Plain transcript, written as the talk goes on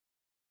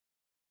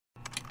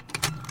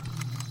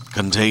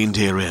Contained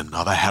herein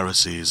are the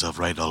heresies of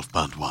Radolf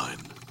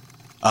Burntwine,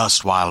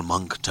 erstwhile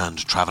monk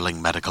turned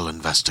traveling medical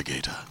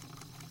investigator.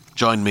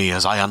 Join me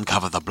as I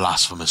uncover the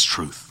blasphemous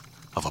truth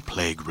of a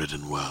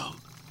plague-ridden world,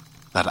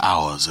 that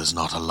ours is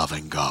not a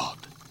loving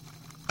God,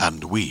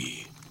 and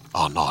we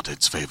are not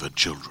its favored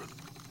children.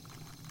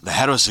 The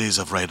heresies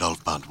of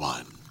Radolf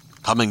Burntwine,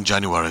 coming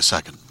January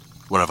 2nd,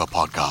 wherever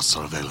podcasts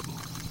are available.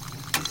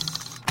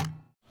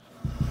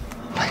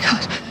 Oh my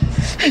God,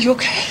 are you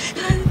okay?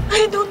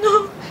 I don't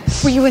know.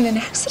 Were you in an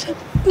accident?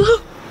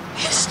 No,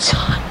 it's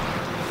John.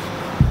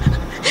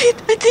 I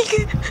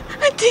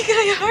think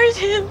I hurt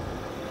him.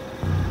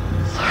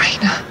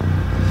 Lorena,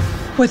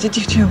 what did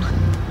you do?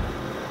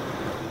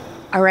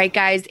 All right,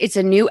 guys, it's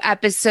a new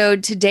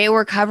episode. Today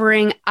we're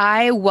covering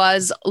I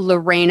Was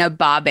Lorena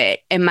Bobbitt,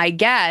 and my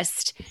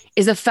guest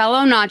is a fellow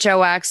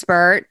nacho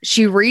expert.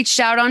 She reached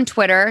out on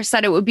Twitter,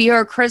 said it would be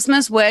her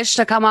Christmas wish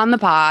to come on the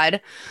pod.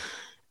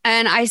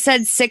 And I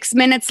said 6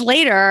 minutes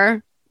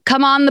later,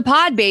 come on the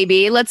pod,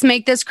 baby. Let's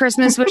make this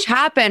Christmas wish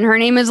happen. Her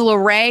name is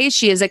Luhray.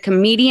 She is a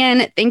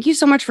comedian. Thank you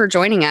so much for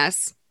joining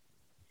us.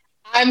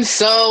 I'm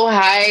so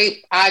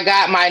hyped. I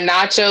got my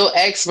nacho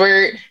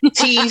expert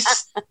teeth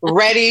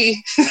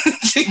ready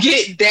to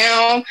get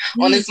down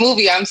on this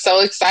movie. I'm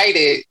so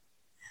excited.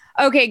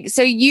 Okay,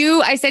 so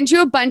I sent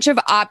you a bunch of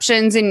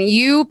options and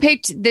you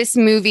picked this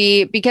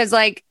movie because,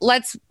 like,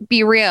 let's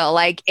be real,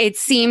 like, it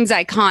seems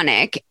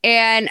iconic.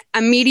 And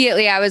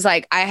immediately I was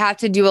like, I have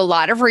to do a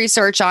lot of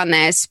research on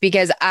this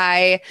because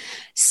I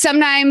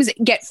sometimes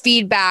get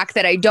feedback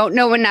that I don't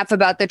know enough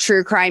about the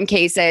true crime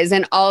cases.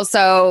 And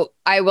also,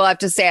 I will have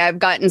to say I've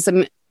gotten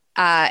some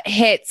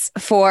hits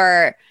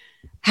for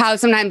how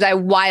sometimes I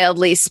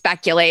wildly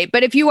speculate.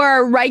 But if you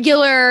are a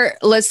regular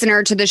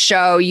listener to the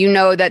show, you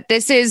know that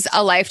this is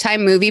a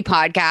Lifetime movie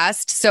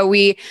podcast. So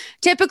we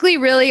typically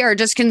really are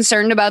just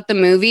concerned about the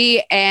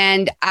movie.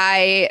 And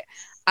I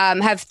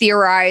have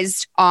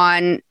theorized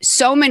on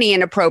so many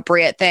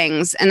inappropriate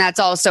things. And that's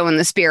also in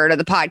the spirit of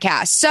the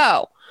podcast.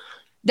 So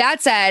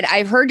that said,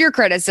 I've heard your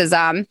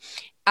criticism.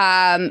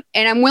 And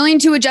I'm willing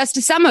to adjust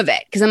to some of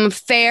it because I'm a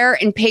fair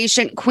and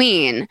patient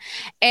queen.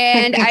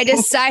 And I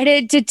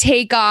decided to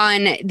take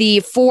on the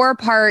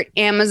 4-part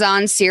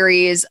Amazon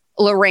series,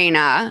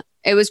 Lorena.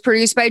 It was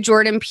produced by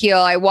Jordan Peele.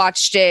 I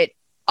watched it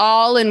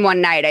all in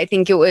one night. I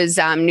think it was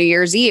New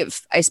Year's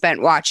Eve I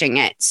spent watching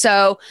it.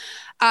 So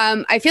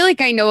I feel like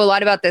I know a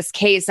lot about this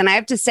case. And I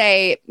have to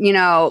say,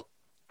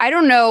 I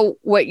don't know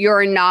what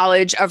your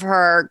knowledge of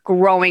her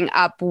growing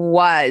up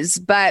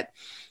was, but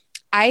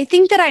I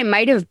think that I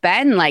might have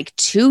been like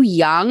too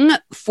young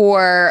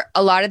for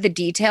a lot of the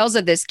details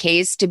of this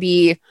case to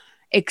be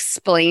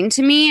explained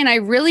to me. And I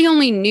really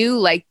only knew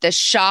like the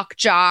shock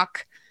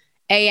jock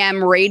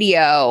AM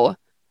radio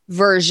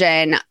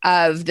version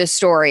of the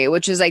story,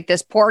 which is like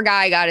this poor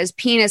guy got his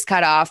penis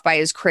cut off by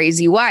his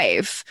crazy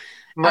wife.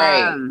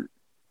 Right.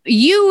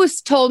 You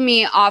told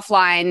me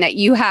offline that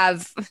you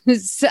have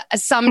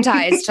some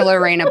ties to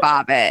Lorena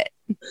Bobbitt.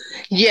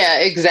 Yeah,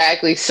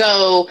 exactly.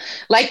 So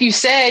like you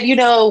said,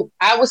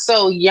 I was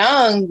so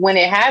young when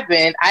it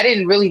happened. I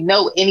didn't really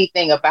know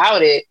anything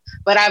about it,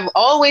 but I've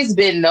always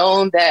been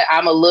known that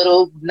I'm a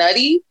little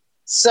nutty.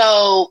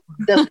 So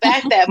the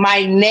fact that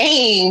my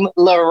name,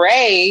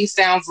 Luhray,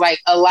 sounds like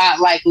a lot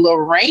like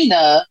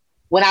Lorena.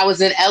 When I was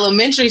in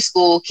elementary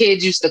school,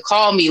 kids used to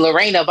call me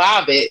Lorena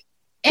Bobbitt.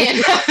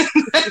 And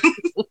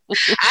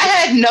I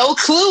had no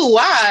clue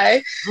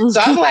why. So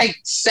I'm like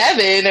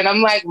 7 and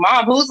I'm like,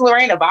 Mom, who's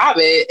Lorena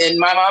Bobbitt? And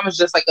my mom is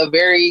just like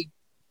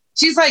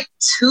she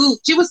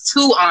was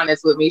too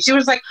honest with me. She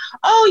was like,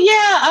 oh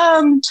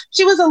yeah,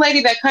 she was a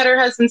lady that cut her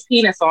husband's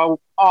penis off.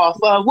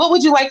 What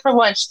would you like for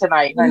lunch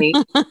tonight, honey?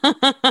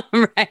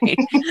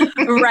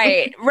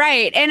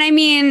 Right. And I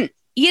mean,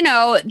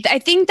 I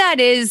think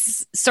that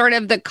is sort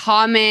of the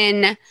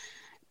common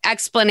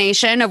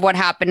explanation of what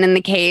happened in the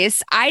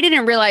case. I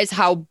didn't realize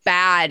how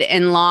bad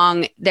and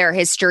long their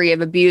history of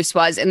abuse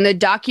was. And the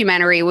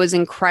documentary was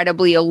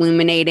incredibly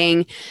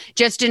illuminating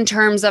just in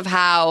terms of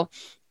how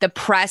the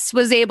press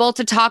was able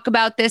to talk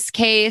about this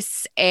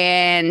case.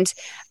 And,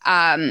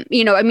 at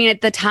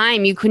the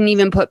time you couldn't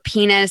even put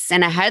penis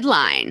in a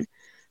headline.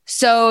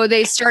 So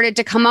they started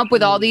to come up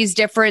with all these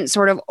different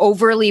sort of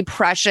overly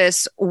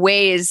precious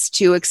ways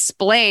to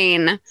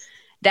explain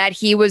that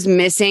he was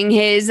missing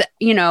his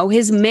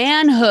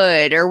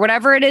manhood or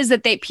whatever it is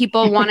that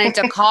people wanted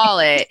to call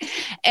it.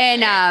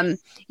 And,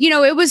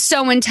 it was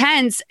so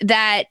intense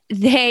that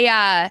they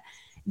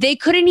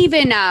couldn't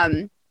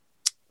even,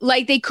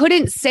 they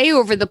couldn't say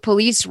over the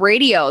police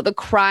radio the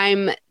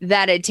crime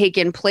that had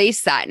taken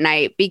place that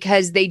night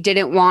because they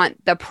didn't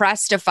want the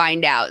press to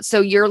find out. So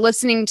you're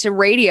listening to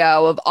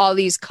radio of all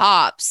these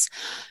cops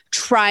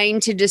trying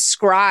to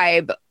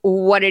describe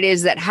what it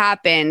is that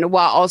happened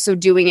while also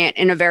doing it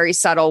in a very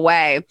subtle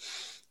way.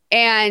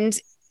 And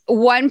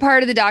one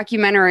part of the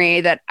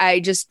documentary that I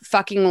just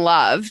fucking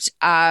loved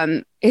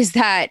is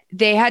that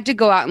they had to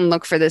go out and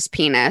look for this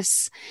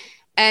penis.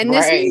 And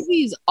this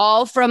movie is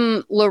all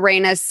from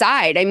Lorena's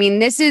side. I mean,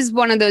 this is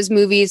one of those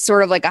movies,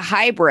 sort of like a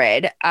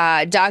hybrid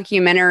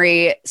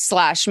documentary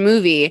 /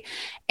 movie.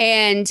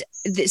 And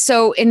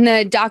so in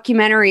the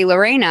documentary,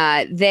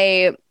 Lorena,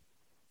 they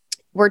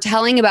were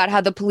telling about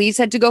how the police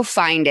had to go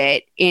find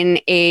it in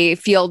a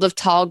field of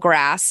tall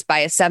grass by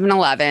a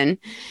 7-Eleven.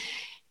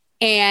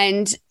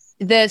 And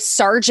the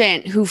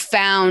sergeant who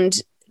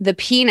found the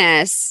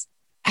penis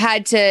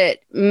had to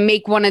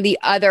make one of the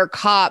other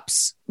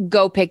cops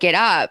go pick it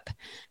up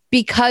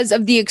because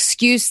of the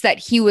excuse that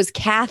he was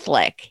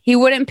Catholic. He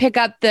wouldn't pick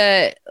up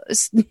the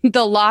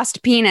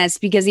lost penis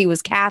because he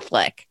was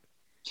Catholic.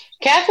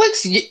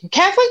 Catholics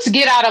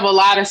get out of a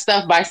lot of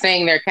stuff by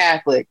saying they're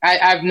Catholic.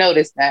 I've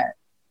noticed that.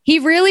 He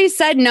really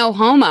said no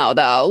homo,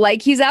 though.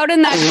 Like, he's out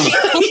in that.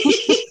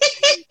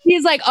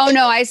 He's like, oh,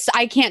 no,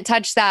 I can't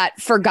touch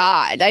that for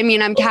God. I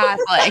mean, I'm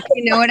Catholic.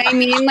 You know what I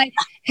mean? Like,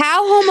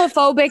 how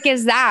homophobic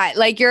is that?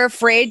 Like, you're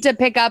afraid to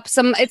pick up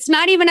it's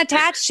not even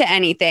attached to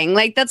anything.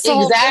 Like, that's the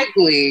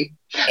exactly.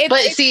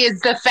 See,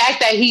 it's the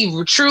fact that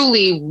he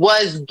truly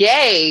was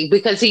gay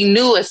because he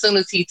knew as soon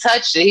as he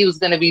touched it, he was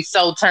going to be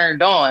so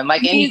turned on.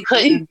 Like, and he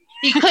couldn't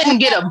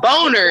get a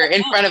boner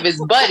in front of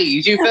his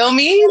buddies. You feel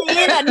me?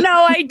 Yeah,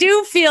 no, I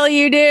do feel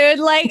you, dude.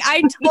 Like,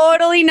 I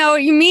totally know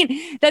what you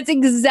mean. That's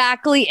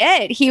exactly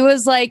it. He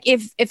was like,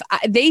 if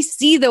they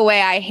see the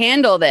way I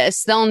handle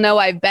this, they'll know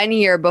I've been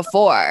here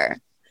before.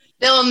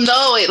 They'll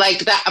know it. Like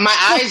that, my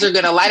eyes are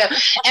gonna light up.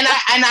 And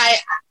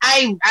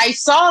I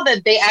saw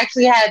that they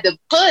actually had to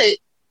put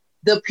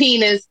the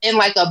penis in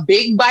like a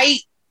big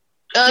bite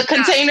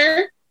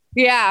container.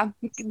 Yeah,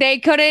 they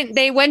couldn't.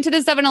 They went to the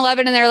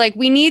 7-Eleven and they're like,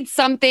 we need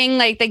something.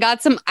 Like, they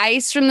got some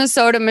ice from the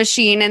soda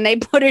machine and they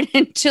put it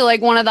into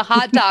like one of the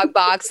hot dog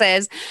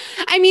boxes.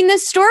 I mean, the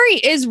story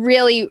is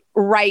really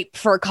ripe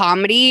for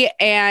comedy.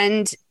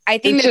 And I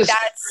think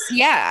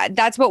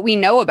that's what we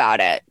know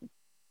about it.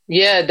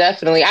 Yeah,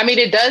 definitely. I mean,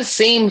 it does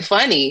seem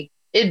funny.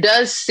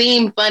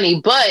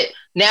 But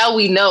now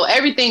we know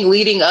everything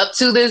leading up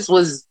to this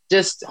was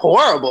just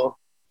horrible.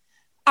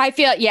 I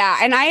feel, yeah.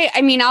 And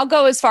I mean, I'll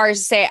go as far as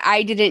to say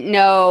I didn't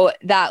know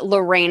that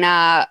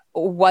Lorena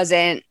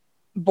wasn't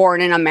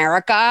born in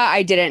America.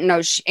 I didn't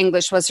know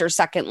English was her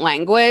second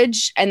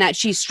language and that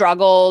she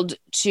struggled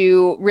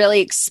to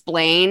really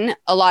explain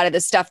a lot of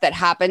the stuff that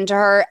happened to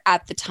her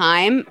at the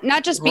time.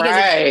 Not just because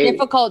it's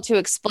difficult to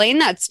explain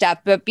that stuff,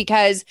 but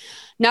because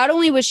not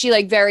only was she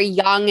like very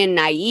young and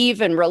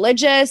naive and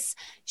religious,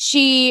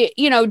 she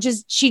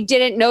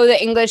didn't know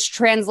the English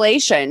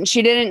translation.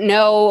 She didn't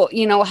know,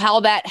 how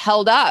that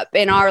held up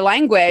in our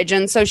language.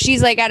 And so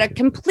she's like at a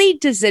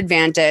complete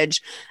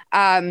disadvantage.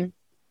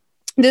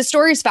 The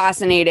story is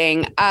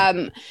fascinating.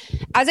 As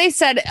I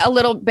said a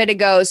little bit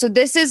ago, so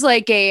this is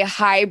like a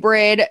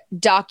hybrid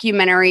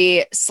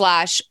documentary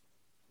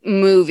 /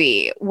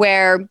 movie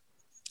where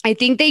I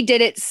think they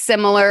did it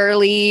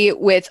similarly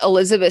with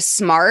Elizabeth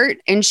Smart.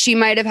 And she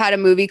might have had a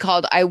movie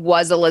called I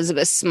Was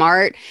Elizabeth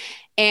Smart.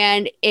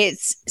 And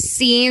it's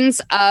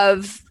scenes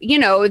of,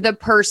 the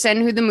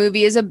person who the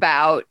movie is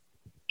about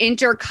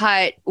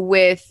intercut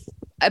with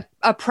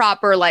a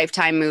proper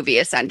Lifetime movie,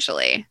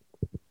 essentially.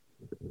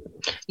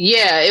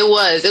 Yeah, it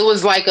was. It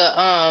was like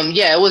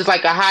it was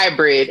like a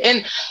hybrid.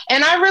 And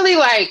I really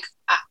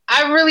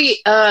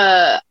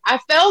I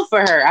fell for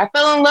her. I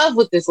fell in love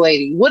with this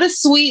lady. What a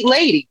sweet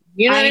lady.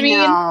 You know what I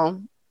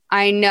mean?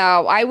 I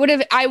know. I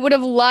would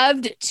have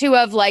loved to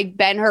have like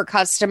been her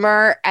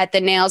customer at the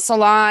nail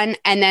salon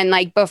and then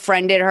like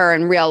befriended her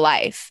in real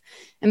life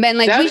and been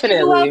like, definitely. We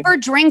should go out for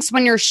drinks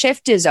when your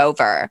shift is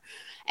over.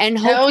 And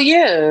hell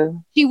yeah,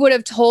 she would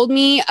have told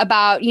me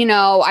about,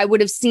 I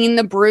would have seen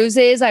the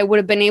bruises. I would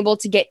have been able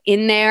to get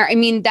in there. I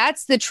mean,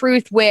 that's the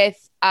truth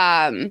with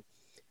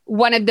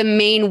one of the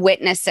main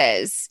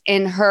witnesses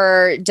in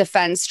her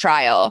defense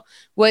trial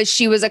was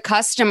she was a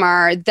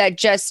customer that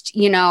just,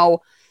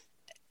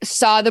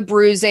 saw the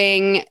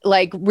bruising,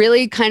 like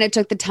really kind of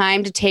took the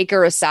time to take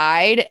her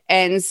aside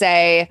and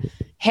say,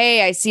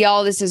 hey, I see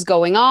all this is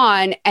going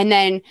on. And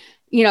then,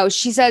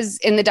 she says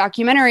in the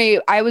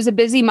documentary, I was a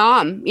busy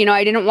mom.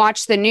 I didn't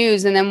watch the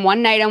news. And then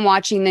one night I'm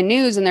watching the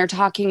news and they're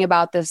talking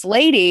about this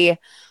lady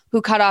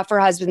who cut off her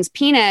husband's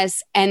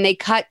penis and they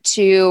cut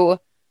to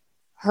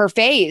her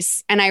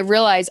face. And I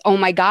realized, oh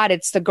my God,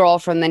 it's the girl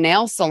from the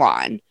nail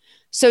salon.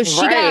 So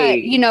she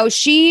got,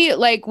 she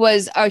like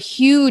was a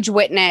huge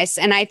witness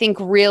and I think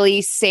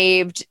really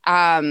saved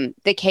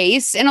the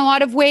case in a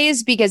lot of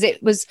ways because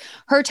it was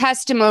her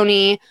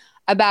testimony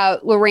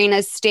about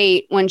Lorena's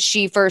state when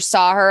she first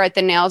saw her at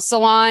the nail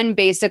salon,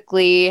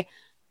 basically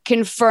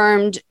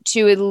confirmed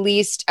to at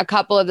least a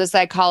couple of the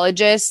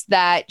psychologists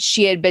that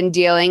she had been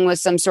dealing with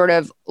some sort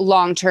of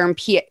long-term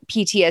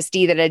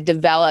PTSD that had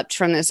developed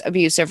from this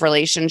abusive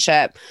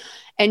relationship.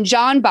 And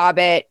John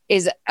Bobbitt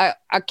is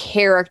a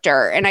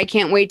character, and I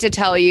can't wait to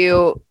tell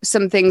you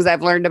some things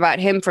I've learned about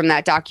him from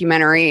that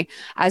documentary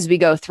as we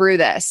go through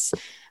this.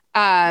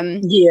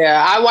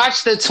 I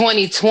watched the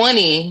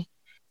 2020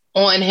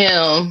 on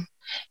him,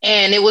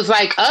 and it was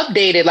like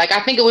updated. Like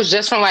I think it was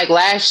just from like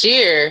last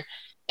year,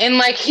 And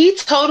like, he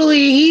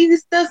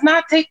does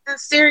not take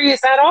this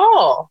serious at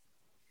all.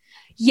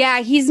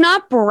 Yeah, he's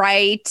not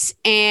bright.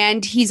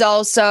 And he's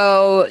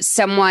also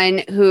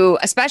someone who,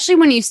 especially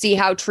when you see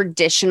how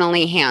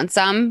traditionally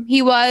handsome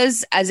he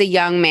was as a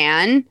young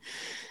man,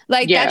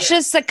 like that's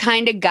just the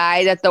kind of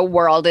guy that the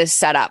world is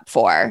set up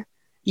for.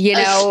 You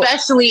know,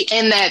 especially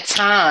in that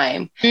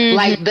time,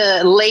 like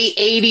the late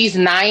 80s,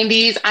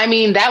 90s. I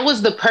mean, that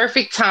was the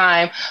perfect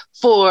time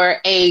for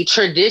a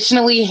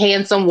traditionally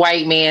handsome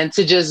white man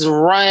to just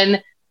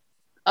run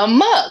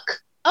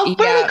amok, run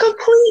a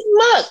complete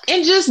muck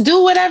and just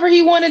do whatever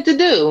he wanted to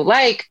do.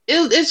 Like,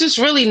 it's just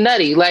really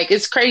nutty. Like,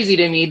 it's crazy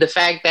to me, the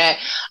fact that,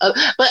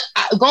 but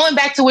going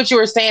back to what you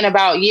were saying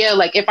about,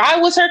 like if I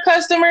was her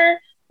customer,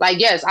 like,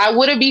 yes, I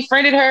would have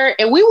befriended her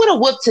and we would have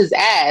whooped his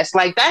ass.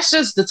 Like, that's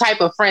just the type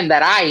of friend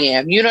that I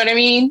am. You know what I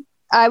mean?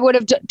 I would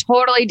have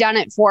totally done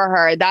it for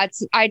her.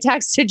 I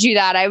texted you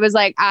that. I was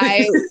like,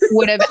 I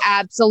would have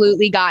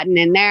absolutely gotten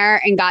in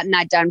there and gotten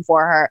that done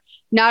for her.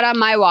 Not on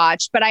my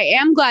watch, but I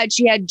am glad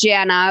she had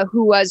Jana,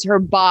 who was her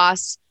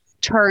boss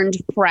turned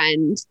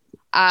friend.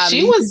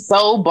 She was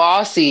so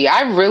bossy.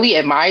 I really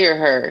admire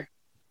her.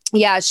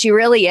 Yeah, she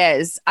really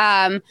is.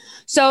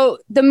 So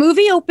the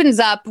movie opens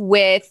up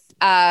with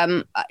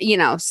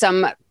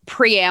some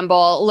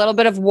preamble, a little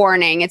bit of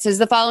warning. It says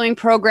the following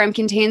program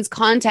contains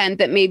content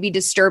that may be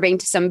disturbing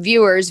to some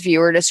viewers.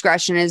 Viewer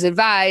discretion is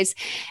advised.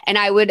 And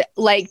I would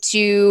like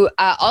to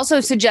also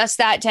suggest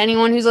that to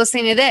anyone who's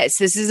listening to this.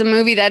 This is a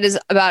movie that is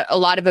about a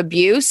lot of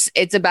abuse.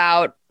 It's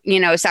about,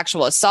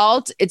 sexual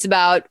assault. It's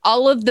about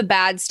all of the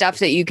bad stuff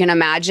that you can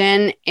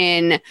imagine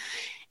in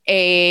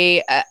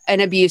an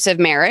abusive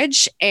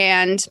marriage.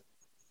 And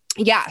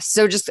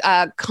so just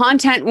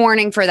content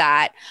warning for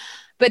that.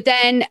 But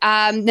then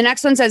the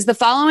next one says the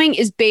following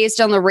is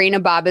based on Lorena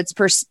Bobbitt's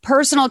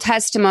personal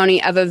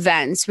testimony of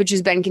events, which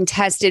has been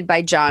contested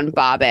by John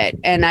Bobbitt.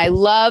 And I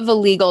love a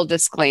legal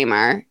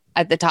disclaimer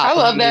at the top. I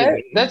love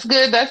that. That's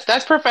good.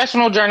 That's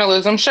professional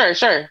journalism. Sure.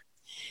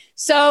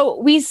 So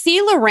we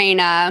see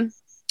Lorena,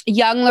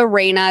 young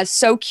Lorena,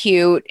 so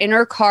cute, in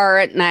her car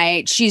at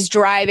night. She's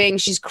driving,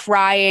 she's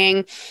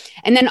crying.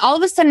 And then all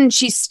of a sudden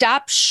she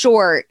stops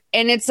short.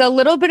 And it's a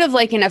little bit of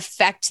like an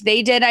effect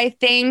they did, I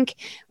think,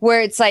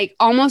 where it's like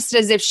almost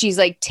as if she's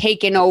like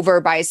taken over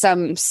by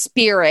some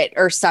spirit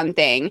or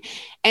something,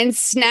 and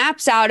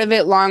snaps out of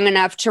it long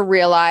enough to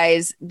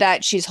realize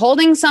that she's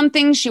holding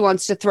something she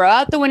wants to throw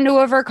out the window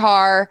of her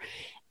car.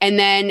 And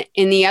then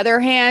in the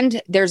other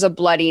hand, there's a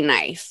bloody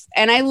knife.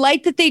 And I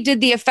like that they did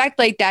the effect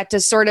like that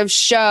to sort of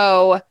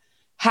show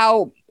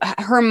how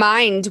her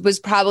mind was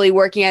probably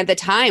working at the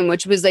time,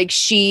 which was like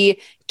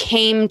she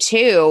came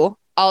to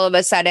all of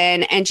a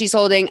sudden and she's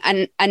holding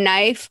a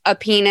knife, a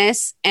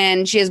penis,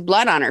 and she has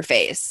blood on her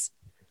face.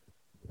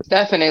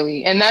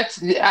 Definitely. And that's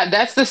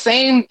the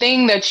same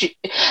thing that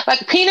like,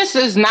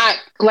 penises, not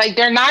like,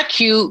 they're not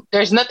cute.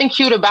 There's nothing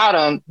cute about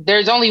them.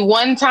 There's only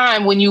one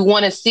time when you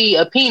want to see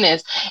a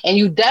penis, and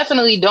you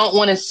definitely don't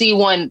want to see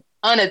one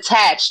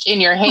unattached in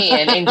your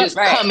hand and just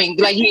right. coming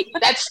like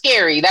that's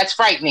scary. That's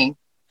frightening.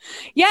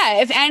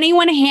 Yeah, if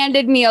anyone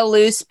handed me a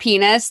loose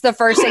penis, the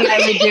first thing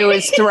I would do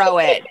is throw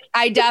it.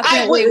 I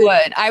definitely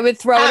would. I would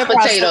throw it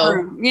across the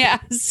room. Yeah.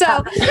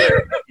 So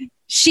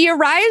she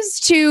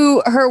arrives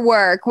to her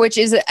work, which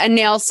is a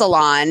nail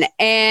salon,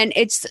 and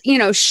it's,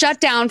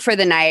 shut down for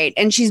the night,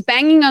 and she's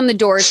banging on the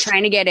doors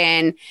trying to get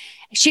in.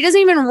 She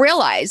doesn't even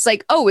realize,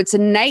 like, oh, it's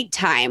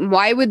nighttime.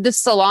 Why would the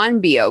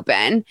salon be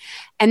open?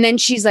 And then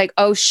she's like,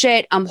 oh,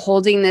 shit, I'm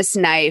holding this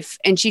knife.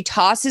 And she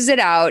tosses it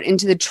out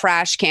into the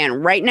trash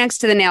can right next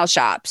to the nail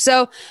shop.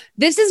 So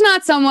this is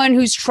not someone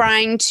who's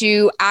trying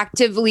to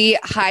actively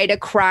hide a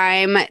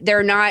crime.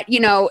 They're not,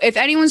 if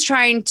anyone's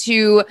trying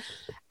to,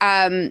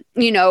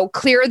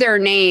 clear their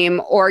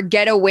name or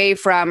get away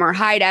from or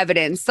hide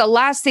evidence, the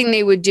last thing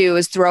they would do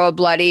is throw a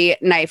bloody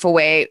knife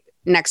away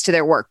next to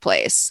their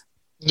workplace.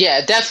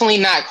 Yeah, definitely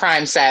not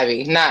crime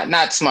savvy,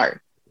 not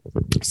smart.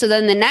 So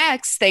then the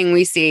next thing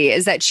we see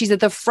is that she's at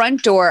the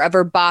front door of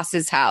her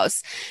boss's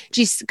house.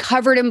 She's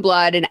covered in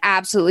blood and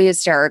absolutely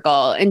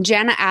hysterical. And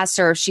Jana asks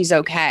her if she's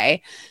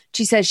okay.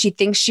 She says she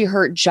thinks she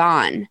hurt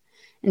John.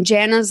 And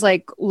Jana's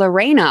like,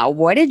 Lorena,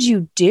 what did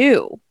you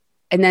do?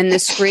 And then the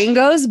screen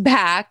goes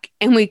back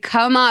and we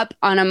come up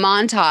on a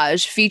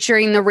montage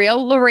featuring the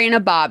real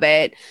Lorena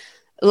Bobbitt.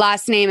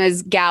 Last name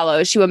is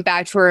Gallo. She went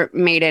back to her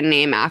maiden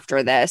name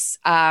after this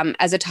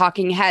as a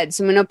talking head.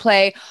 So I'm going to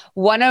play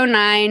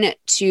 109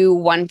 to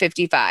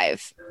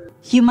 155.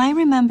 You might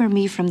remember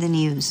me from the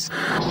news.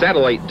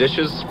 Satellite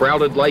dishes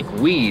sprouted like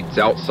weeds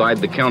outside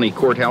the county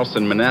courthouse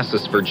in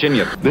Manassas,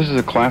 Virginia. This is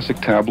a classic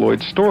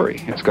tabloid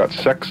story. It's got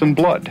sex and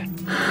blood.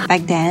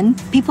 Back then,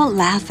 people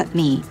laugh at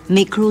me,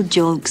 make cruel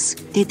jokes.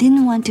 They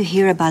didn't want to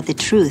hear about the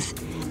truth,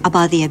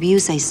 about the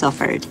abuse I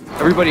suffered.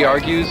 Everybody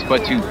argues,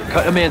 but to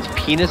cut a man's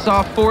penis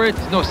off for it,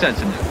 there's no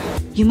sense in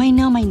that. You might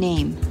know my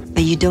name,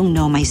 but you don't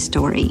know my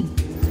story.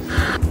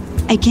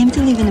 I came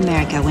to live in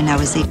America when I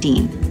was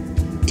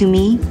 18. To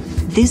me,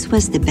 this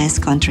was the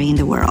best country in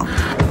the world.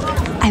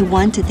 I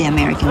wanted the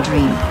American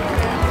dream.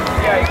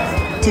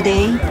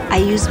 Today, I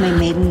use my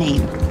maiden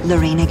name,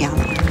 Lorena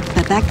Gallo.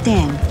 But back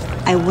then,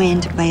 I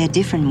went by a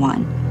different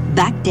one.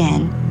 Back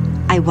then,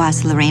 I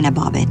was Lorena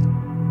Bobbitt.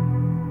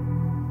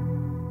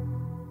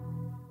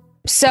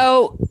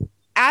 So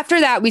after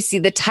that, we see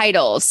the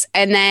titles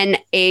and then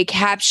a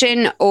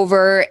caption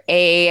over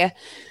a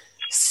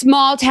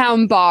small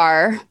town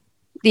bar,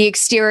 the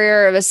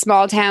exterior of a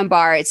small town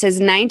bar. It says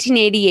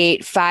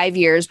 1988, 5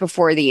 years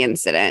before the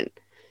incident.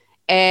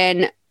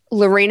 And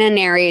Lorena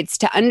narrates,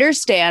 to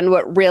understand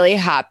what really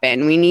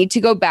happened, we need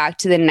to go back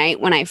to the night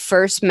when I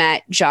first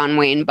met John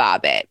Wayne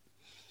Bobbitt.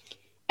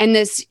 And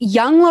this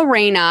young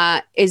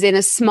Lorena is in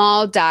a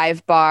small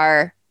dive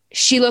bar.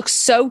 She looks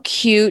so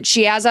cute.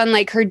 She has on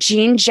like her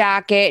jean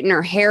jacket and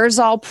her hair's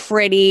all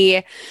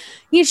pretty.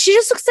 You know, she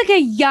just looks like a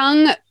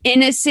young,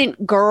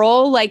 innocent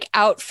girl, like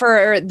out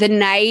for the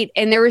night.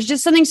 And there was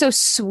just something so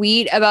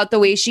sweet about the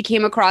way she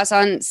came across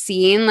on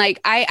scene. Like,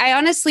 I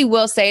honestly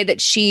will say that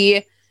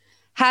she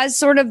has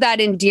sort of that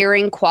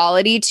endearing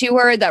quality to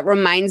her that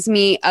reminds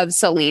me of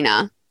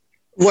Selena.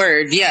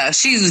 Word, yeah.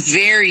 She's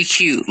very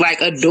cute, like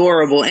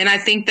adorable. And I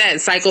think that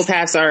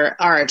psychopaths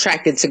are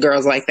attracted to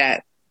girls like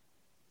that.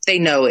 They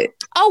know it.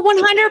 Oh,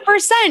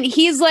 100%.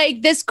 He's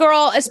like, this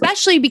girl,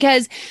 especially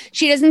because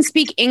she doesn't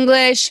speak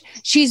English.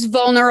 She's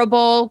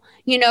vulnerable.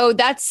 You know,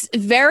 that's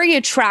very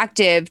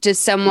attractive to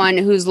someone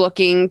who's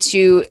looking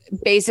to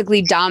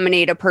basically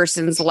dominate a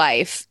person's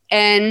life.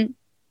 And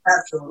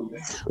absolutely,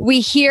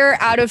 we hear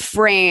out of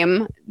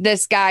frame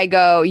this guy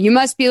go, "You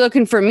must be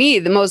looking for me,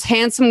 the most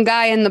handsome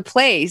guy in the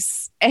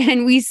place."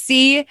 And we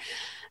see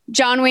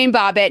John Wayne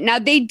Bobbitt. Now,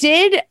 they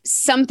did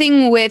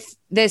something with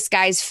this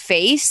guy's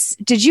face.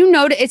 Did you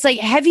notice? It's like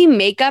heavy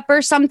makeup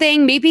or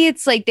something. Maybe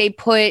it's like they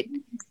put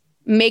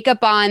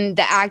makeup on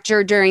the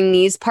actor during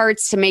these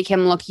parts to make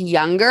him look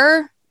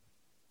younger.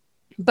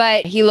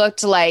 But he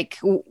looked like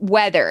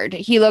weathered.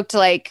 He looked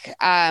like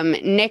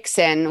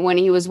Nixon when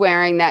he was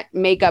wearing that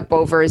makeup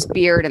over his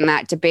beard in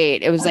that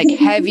debate. It was like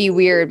heavy,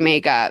 weird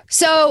makeup.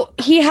 So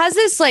he has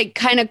this like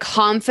kind of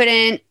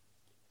confident,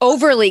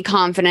 overly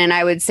confident,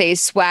 I would say,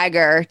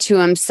 swagger to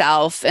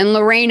himself. And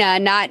Lorena,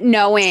 not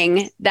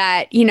knowing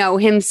that, you know,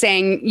 him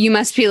saying, "You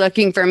must be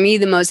looking for me,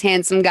 the most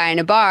handsome guy in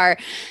a bar,"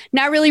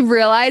 not really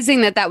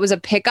realizing that that was a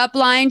pickup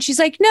line. She's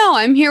like, "No,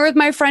 I'm here with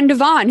my friend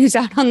Devon, who's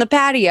out on the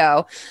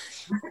patio."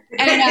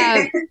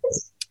 And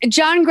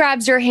John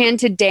grabs her hand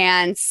to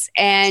dance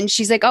and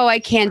she's like, "Oh, I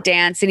can't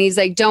dance." And he's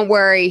like, "Don't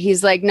worry."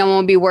 He's like, "No one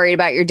will be worried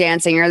about your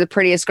dancing. You're the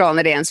prettiest girl on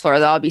the dance floor.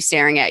 They'll all be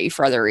staring at you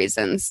for other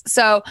reasons."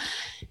 So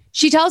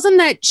she tells him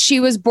that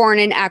she was born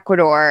in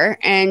Ecuador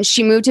and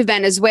she moved to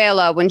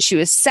Venezuela when she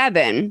was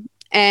 7.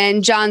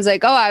 And John's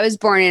like, "Oh, I was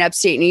born in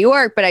upstate New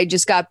York, but I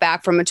just got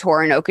back from a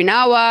tour in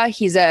Okinawa."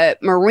 He's a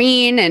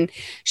Marine. And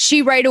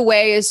she right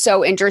away is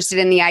so interested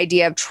in the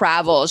idea of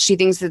travel. She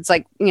thinks it's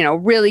like, you know,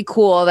 really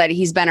cool that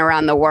he's been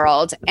around the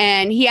world.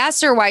 And he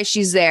asks her why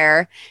she's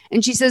there.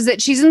 And she says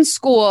that she's in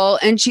school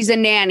and she's a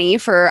nanny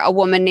for a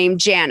woman named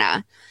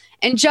Jana.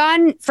 And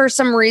John, for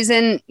some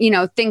reason, you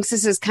know, thinks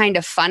this is kind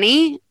of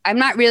funny. I'm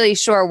not really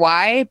sure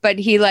why, but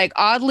he like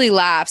oddly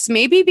laughs.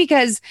 Maybe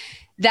because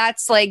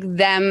that's like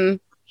them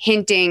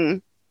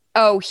hinting,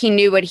 oh, he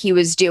knew what he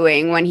was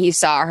doing when he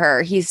saw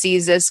her. He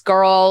sees this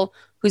girl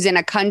who's in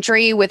a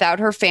country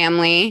without her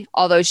family,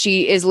 although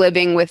she is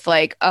living with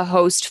like a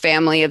host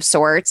family of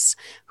sorts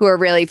who are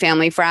really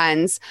family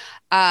friends.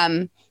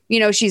 You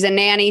know, she's a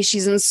nanny,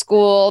 she's in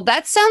school.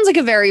 That sounds like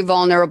a very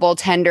vulnerable,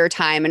 tender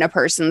time in a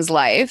person's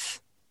life.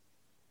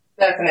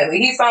 Definitely.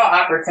 He saw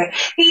opportunity.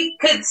 He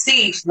could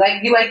see,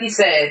 like you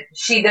said,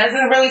 she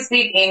doesn't really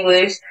speak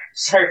English.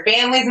 Her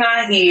family's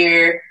not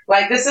here.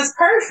 Like, this is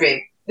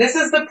perfect. This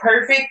is the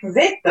perfect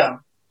victim.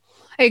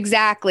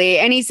 Exactly.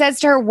 And he says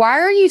to her, "Why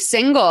are you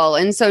single?"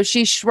 And so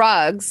she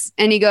shrugs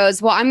and he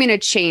goes, "Well, I'm going to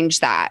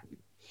change that."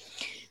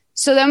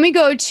 So then we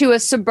go to a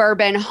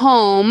suburban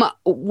home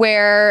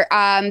where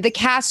the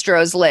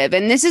Castros live.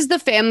 And this is the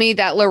family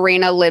that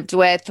Lorena lived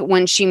with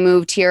when she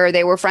moved here.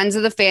 They were friends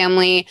of the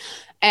family.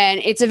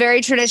 And it's a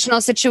very traditional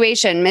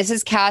situation.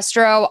 Mrs.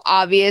 Castro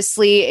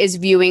obviously is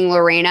viewing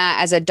Lorena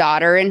as a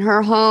daughter in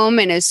her home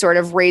and is sort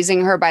of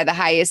raising her by the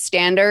highest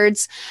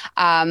standards.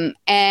 And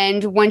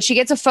when she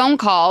gets a phone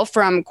call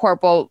from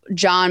Corporal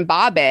John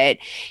Bobbitt,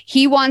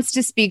 he wants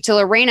to speak to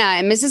Lorena.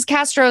 And Mrs.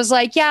 Castro is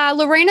like, "Yeah,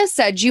 Lorena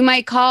said you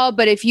might call,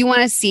 but if you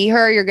want to see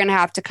her, you're going to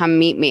have to come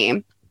meet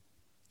me.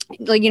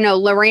 Like, you know,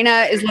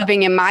 Lorena is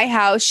living in my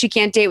house. She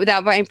can't date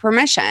without my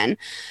permission."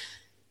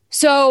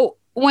 So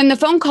when the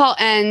phone call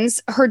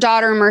ends, her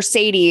daughter,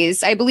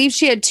 Mercedes, I believe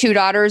she had 2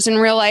 daughters in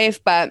real life,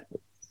 but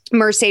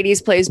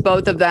Mercedes plays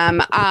both of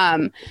them.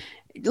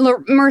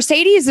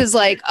 Mercedes is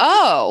like,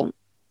 "Oh,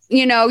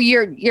 you know,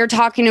 you're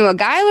talking to a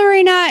guy,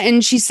 Lorena?"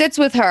 And she sits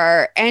with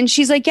her and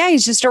she's like, "Yeah,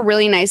 he's just a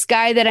really nice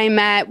guy that I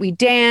met. We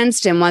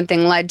danced and one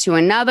thing led to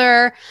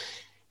another."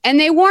 And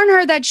they warn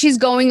her that she's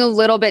going a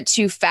little bit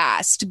too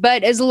fast.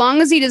 But as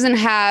long as he doesn't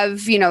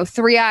have, you know,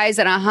 3 eyes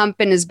and a hump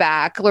in his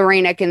back,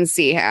 Lorena can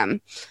see him.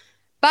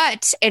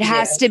 but it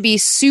has to be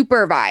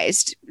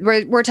supervised.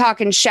 We're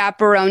talking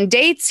chaperone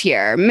dates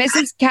here.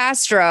 Mrs.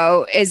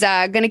 Castro is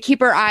going to keep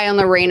her eye on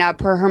Lorena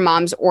per her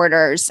mom's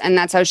orders, and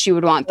that's how she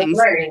would want things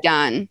to be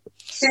done.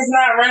 She's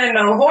not running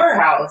no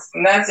whorehouse,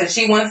 and that's it.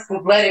 She wants to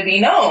let it be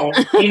known.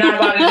 You're not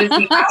about to just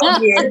be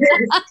out here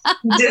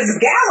just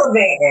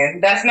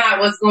gallivanting. That's not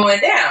what's going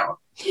down.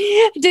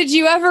 Did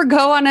you ever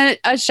go on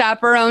a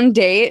chaperone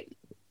date?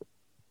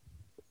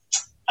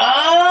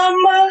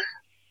 I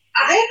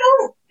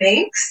don't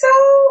think so.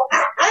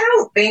 I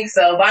don't think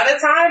so. By the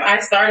time I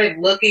started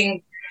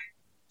looking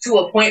to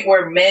a point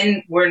where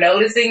men were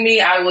noticing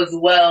me, I was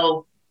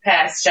well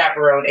past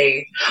chaperone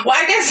age. Well,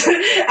 I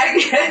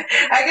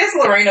guess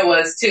Lorena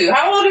was too.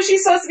 How old is she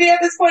supposed to be at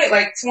this point?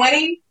 Like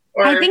 20?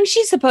 I think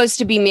she's supposed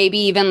to be maybe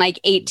even like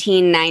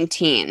 18,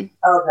 19.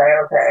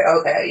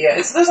 Okay. Yeah,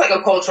 it's just like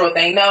a cultural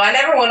thing. No, I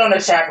never went on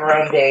a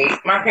chaperone date.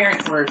 My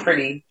parents were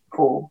pretty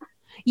cool.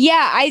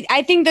 Yeah,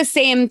 I think the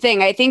same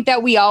thing. I think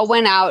that we all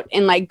went out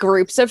in like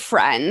groups of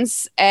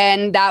friends,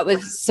 and that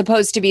was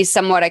supposed to be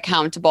somewhat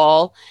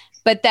accountable.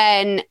 But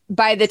then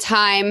by the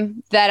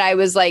time that I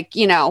was like,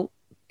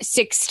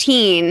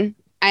 16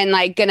 and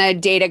like gonna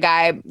date a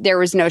guy, there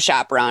was no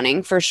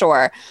chaperoning for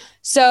sure.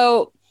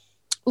 So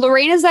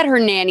Lorena's at her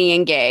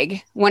nannying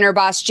gig when her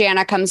boss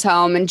Jana comes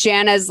home, and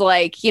Jana's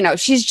like,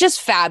 she's just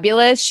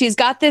fabulous. She's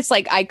got this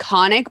like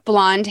iconic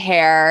blonde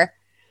hair.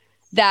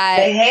 The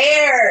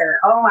hair.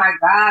 Oh my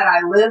God,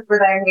 I live for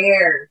that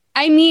hair.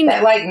 I mean,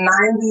 that like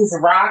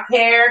 90s rock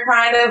hair,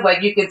 kind of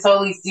like you could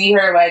totally see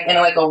her like in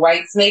like a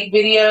White Snake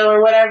video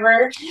or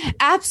whatever.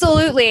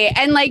 Absolutely.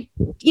 And like,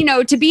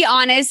 to be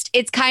honest,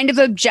 it's kind of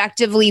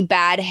objectively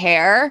bad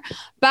hair,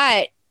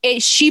 but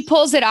she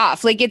pulls it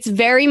off. Like it's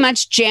very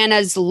much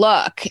Jana's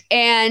look.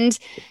 And,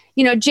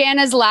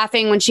 Jana's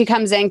laughing when she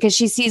comes in because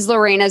she sees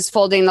Lorena's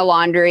folding the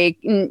laundry.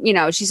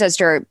 She says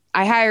to her,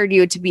 I hired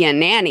you to be a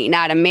nanny,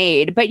 not a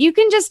maid. But you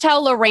can just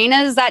tell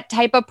Lorena is that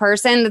type of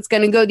person that's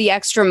going to go the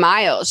extra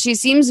mile. She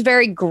seems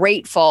very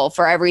grateful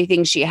for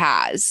everything she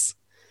has.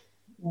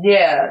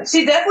 Yeah,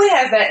 she definitely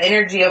has that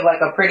energy of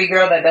like a pretty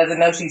girl that doesn't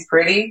know she's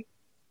pretty.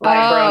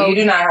 Like, bro, you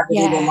do not have to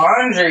do the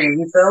laundry.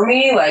 You feel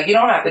me? Like, you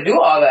don't have to do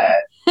all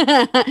that.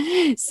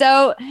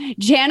 So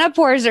Jana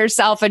pours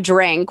herself a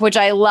drink, which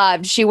I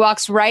loved. She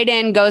walks right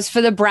in, goes for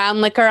the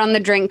brown liquor on the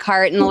drink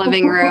cart in the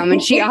living room,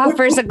 and she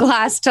offers a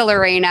glass to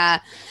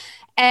Lorena.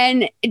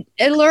 And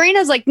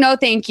Lorena's like, no,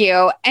 thank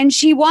you. And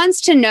she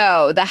wants to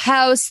know the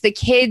house, the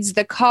kids,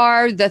 the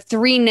car, the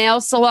 3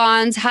 nail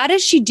salons. How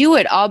does she do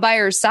it all by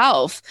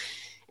herself?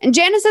 And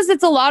Jana says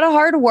it's a lot of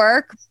hard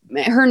work.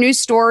 Her new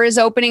store is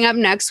opening up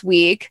next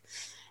week.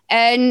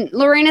 And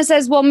Lorena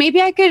says, well,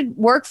 maybe I could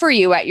work for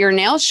you at your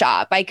nail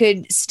shop. I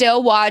could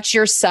still watch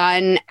your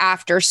son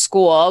after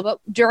school, but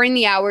during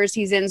the hours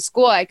he's in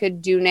school, I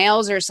could do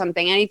nails or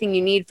something, anything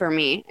you need for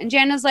me. And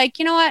Jana's like,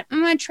 you know what?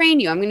 I'm going to train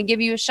you. I'm going to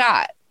give you a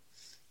shot.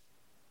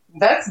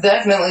 That's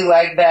definitely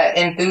like that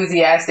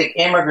enthusiastic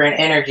immigrant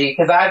energy,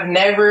 because I've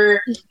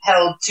never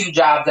held 2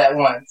 jobs at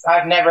once.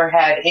 I've never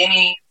had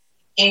any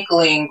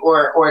inkling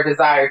or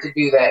desire to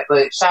do that.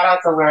 But shout out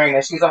to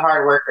Lorena. She's a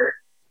hard worker.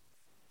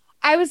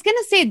 I was going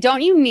to say,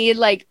 don't you need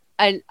like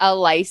a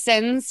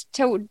license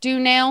to do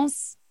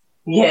nails?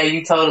 Yeah,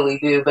 you totally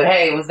do. But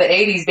hey, it was the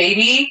 80s,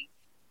 baby.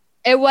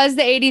 It was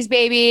the 80s,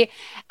 baby.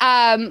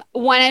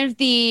 One of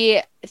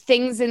the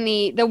things in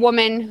the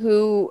woman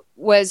who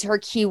was her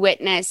key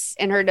witness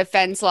in her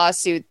defense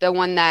lawsuit, the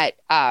one that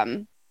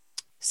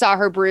saw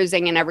her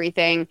bruising and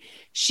everything,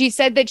 she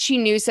said that she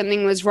knew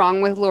something was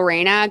wrong with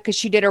Lorena because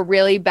she did a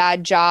really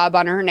bad job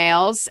on her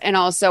nails and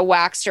also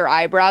waxed her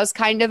eyebrows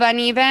kind of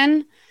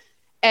uneven.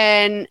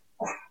 And,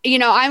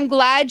 I'm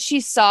glad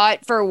she saw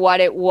it for what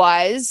it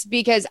was,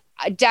 because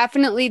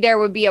definitely there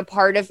would be a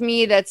part of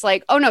me that's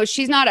like, oh, no,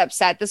 she's not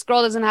upset. This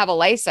girl doesn't have a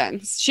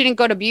license. She didn't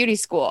go to beauty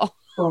school.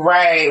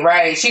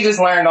 Right. She just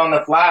learned on the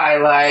fly.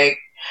 Like,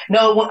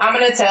 no, I'm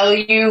going to tell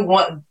you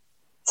what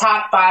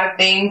top 5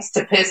 things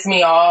to piss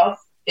me off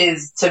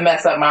is to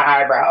mess up my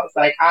eyebrows.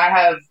 Like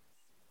I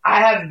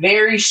have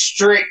very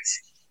strict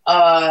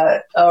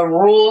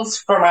rules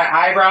for my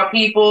eyebrow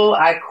people.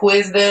 I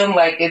quiz them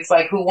like it's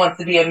like Who Wants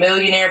to Be a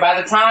Millionaire.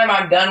 By the time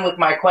I'm done with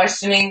my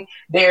questioning,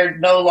 they're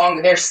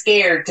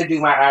scared to do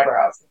my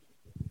eyebrows.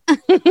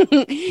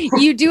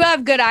 You do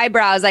have good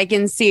eyebrows, I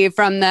can see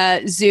from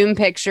the Zoom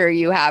picture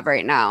you have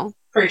right now.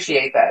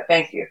 Appreciate that.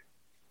 Thank you.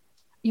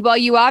 Well,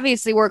 you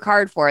obviously work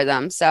hard for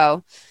them,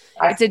 so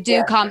it's a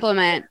due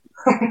compliment.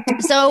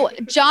 So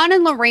John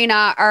and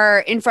Lorena are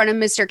in front of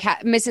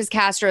Mrs.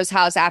 Castro's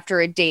house after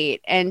a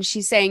date, and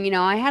she's saying,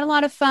 I had a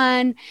lot of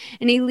fun,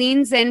 and he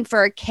leans in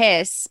for a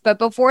kiss, but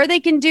before they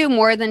can do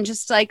more than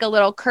just like a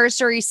little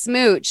cursory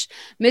smooch,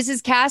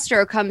 Mrs.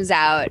 Castro comes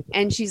out,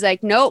 and she's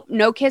like, nope,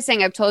 no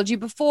kissing. I've told you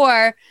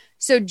before.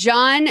 So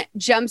John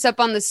jumps up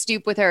on the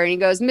stoop with her, and he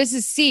goes,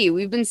 Mrs. C,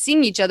 we've been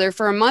seeing each other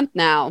for a month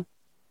now.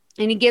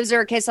 And he gives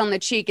her a kiss on the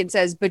cheek and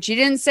says, but you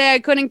didn't say I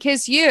couldn't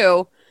kiss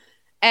you.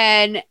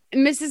 And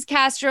Mrs.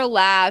 Castro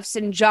laughs,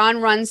 and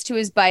John runs to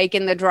his bike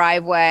in the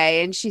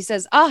driveway, and she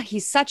says, oh,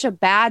 he's such a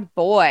bad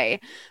boy.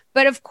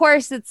 But of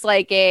course, it's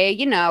like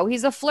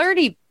he's a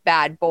flirty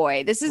bad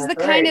boy. This is the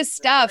kind of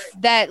stuff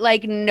that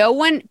like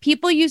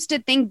people used to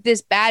think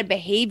this bad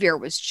behavior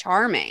was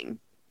charming.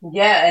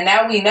 Yeah, and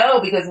now we know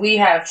because we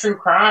have true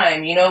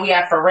crime, we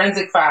have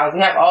forensic files, we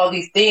have all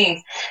these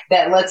things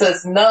that lets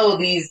us know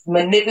these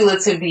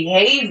manipulative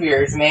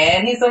behaviors,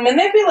 man. He's a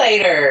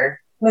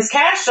manipulator. Miss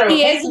Castro.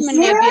 He is a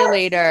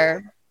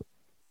manipulator.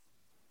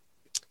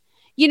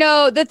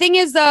 The thing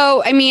is,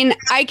 though, I mean,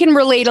 I can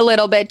relate a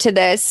little bit to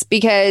this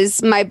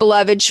because my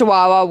beloved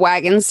Chihuahua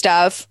Wagon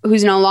Stuff,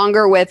 who's no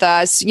longer with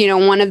us,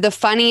 one of the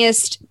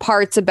funniest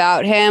parts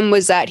about him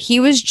was that he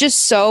was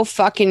just so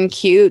fucking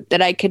cute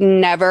that I could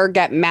never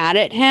get mad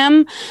at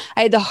him.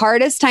 I had the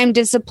hardest time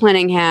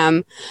disciplining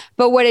him.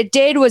 But what it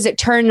did was it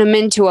turned him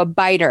into a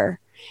biter.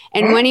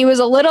 And when he was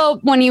a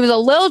little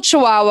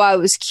Chihuahua, it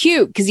was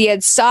cute because he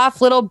had soft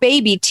little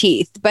baby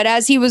teeth. But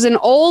as he was an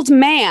old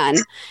man,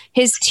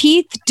 his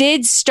teeth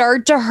did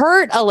start to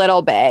hurt a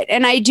little bit.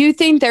 And I do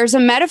think there's a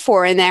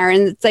metaphor in there,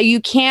 and it's like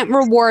you can't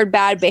reward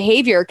bad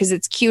behavior because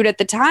it's cute at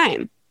the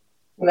time.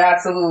 You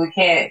absolutely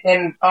can't.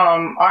 And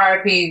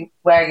R.I.P.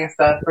 Wagon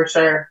Stuff for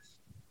sure.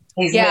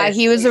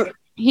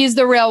 He's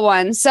the real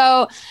one.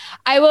 So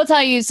I will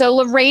tell you, so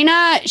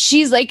Lorena,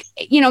 she's like,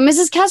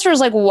 Mrs. Kessler is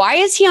like, why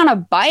is he on a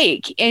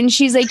bike? And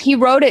she's like, he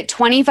rode it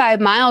 25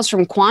 miles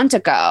from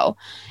Quantico.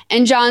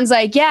 And John's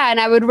like, yeah,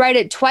 and I would ride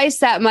it twice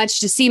that much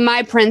to see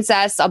my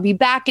princess. I'll be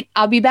back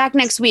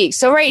next week.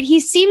 So, right, he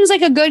seems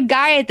like a good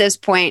guy at this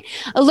point.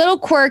 A little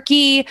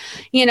quirky,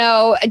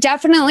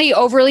 definitely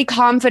overly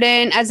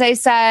confident, as I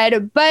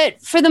said.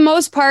 But for the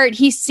most part,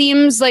 he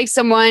seems like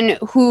someone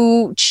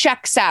who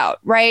checks out,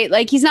 right?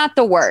 Like, he's not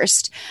the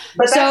worst.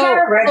 But that's not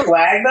a red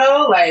flag,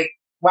 though. Like,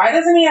 why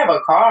doesn't he have a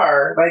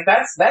car? Like,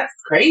 that's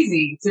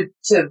crazy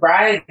to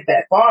ride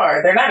that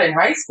far. They're not in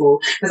high school.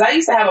 Because I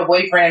used to have a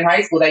boyfriend in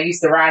high school that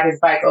used to ride his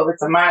bike over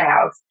to my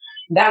house.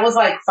 That was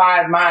like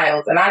 5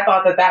 miles. And I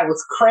thought that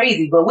was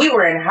crazy. But we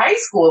were in high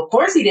school. Of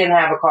course he didn't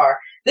have a car.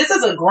 This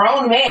is a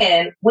grown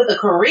man with a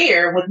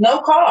career with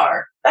no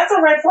car. That's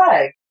a red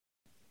flag.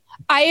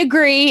 I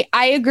agree.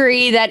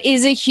 That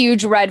is a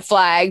huge red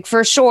flag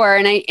for sure.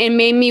 And it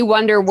made me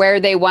wonder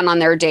where they went on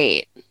their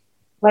date.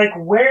 Like,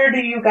 where do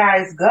you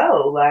guys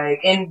go?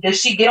 Like, and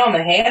does she get on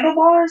the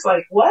handlebars?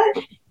 Like,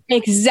 what?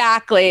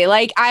 Exactly.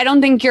 Like, I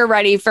don't think you're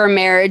ready for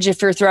marriage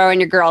if you're throwing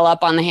your girl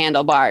up on the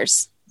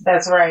handlebars.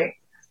 That's right.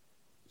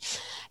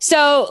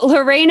 So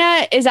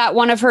Lorena is at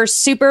one of her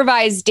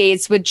supervised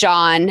dates with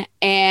John,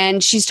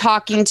 and she's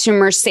talking to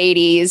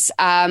Mercedes.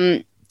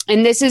 And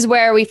this is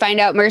where we find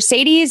out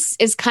Mercedes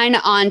is kind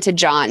of on to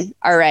John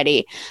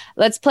already.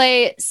 Let's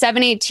play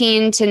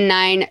 7:18 to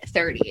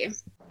 9:30.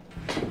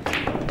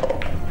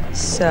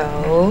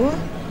 So,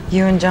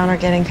 you and John are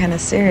getting kind of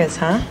serious,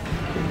 huh?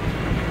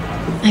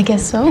 I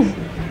guess so.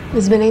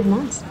 It's been 8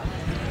 months.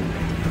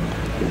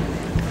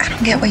 I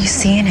don't get what you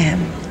see in him.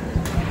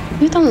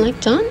 You don't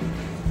like John?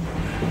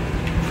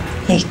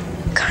 He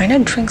kind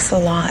of drinks a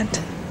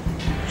lot.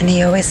 And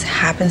he always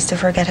happens to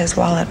forget his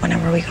wallet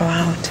whenever we go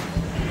out.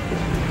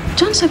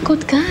 John's a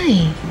good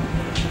guy.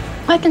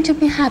 Why can't you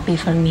be happy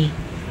for me?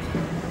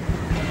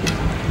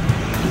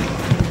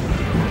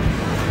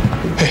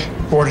 Hey,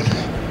 Warden.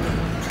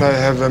 Can I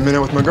have a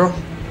minute with my girl?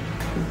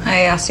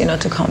 I asked you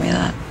not to call me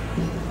that.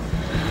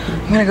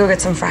 I'm gonna go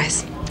get some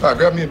fries. All right,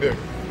 grab me a beer.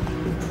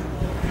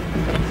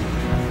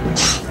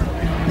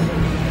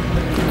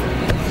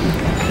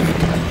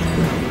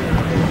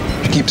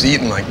 If she keeps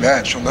eating like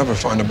that, she'll never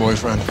find a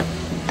boyfriend.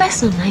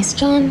 That's not nice,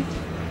 John.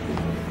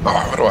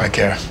 Oh, what do I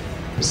care?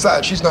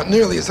 Besides, she's not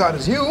nearly as hot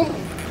as you.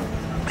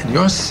 And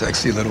your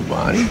sexy little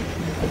body.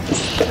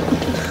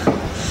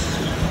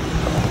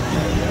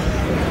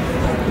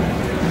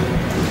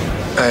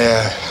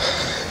 I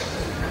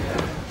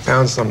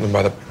found something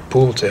by the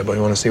pool table.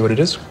 You want to see what it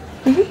is?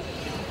 Mm-hmm.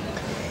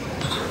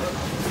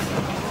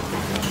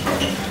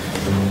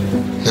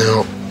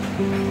 Now,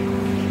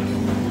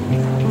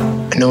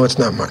 I know it's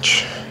not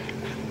much.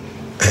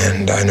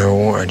 And I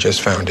know I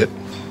just found it.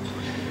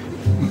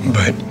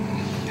 But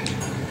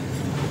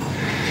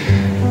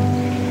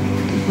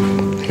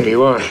here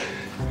you are.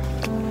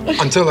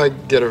 Until I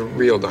get a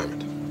real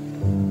diamond.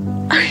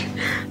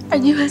 Are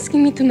you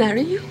asking me to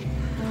marry you?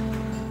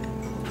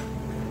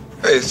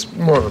 It's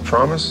more of a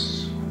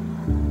promise.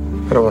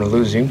 I don't want to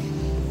lose you.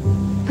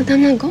 But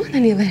I'm not going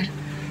anywhere.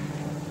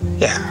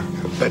 Yeah,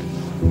 but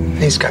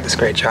he's got this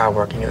great job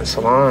working in a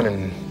salon,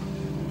 and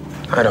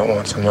I don't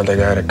want some other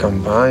guy to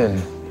come by and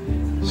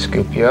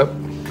scoop you up.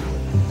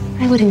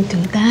 I wouldn't do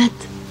that.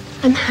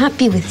 I'm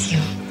happy with you.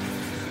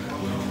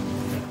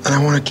 And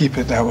I want to keep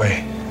it that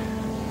way.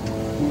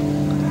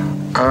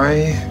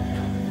 I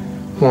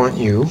want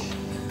you,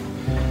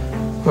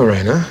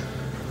 Lorena,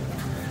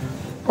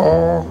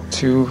 all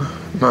to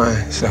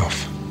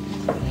myself.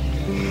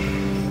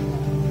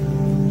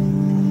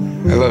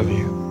 I love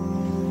you.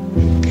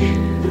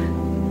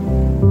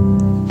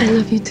 I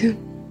love you too.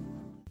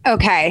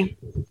 Okay.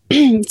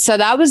 So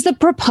that was the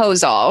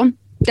proposal.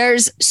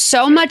 There's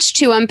so much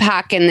to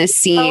unpack in this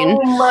scene.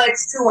 So much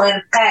to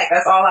unpack.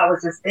 That's all I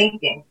was just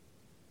thinking.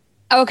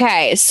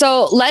 Okay,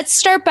 so let's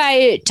start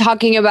by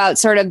talking about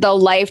sort of the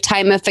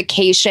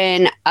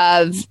lifetimification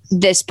of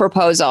this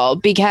proposal,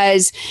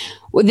 because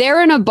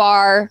they're in a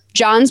bar,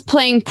 John's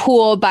playing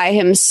pool by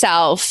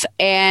himself,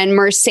 and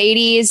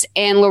Mercedes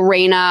and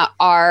Lorena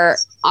are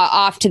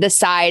off to the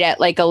side at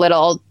like a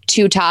little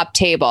two-top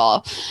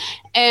table.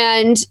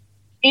 And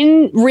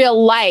in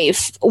real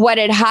life, what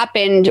had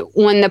happened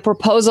when the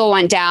proposal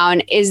went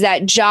down is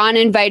that John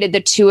invited the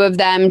two of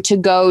them to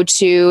go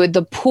to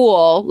the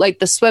pool, like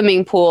the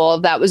swimming pool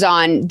that was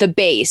on the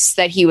base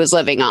that he was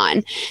living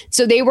on.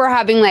 So they were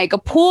having like a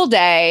pool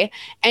day,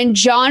 and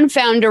John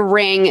found a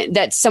ring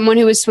that someone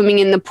who was swimming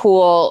in the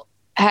pool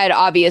had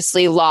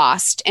obviously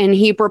lost, and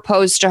he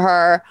proposed to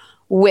her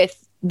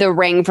with the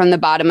ring from the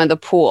bottom of the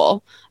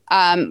pool.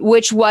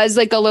 Which was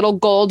like a little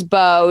gold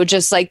bow,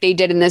 just like they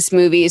did in this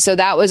movie. So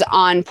that was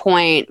on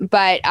point.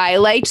 But I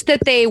liked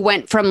that they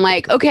went from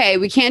like, okay,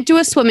 we can't do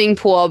a swimming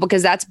pool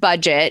because that's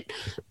budget,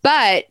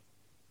 but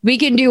we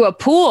can do a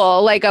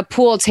pool, like a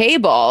pool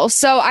table.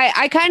 So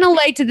I kind of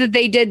liked that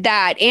they did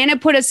that, and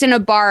it put us in a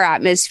bar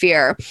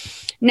atmosphere.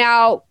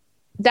 Now,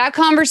 that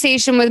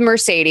conversation with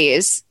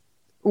Mercedes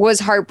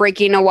was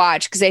heartbreaking to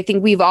watch, because I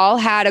think we've all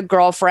had a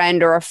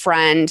girlfriend or a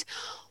friend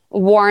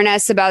warn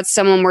us about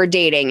someone we're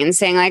dating and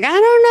saying like, I don't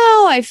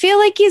know, I feel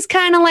like he's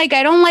kind of like,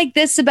 I don't like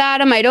this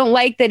about him. I don't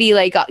like that he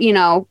like,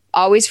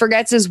 always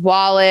forgets his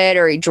wallet,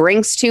 or he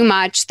drinks too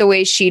much the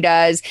way she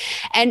does.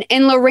 And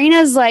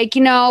Lorena's like,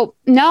 no,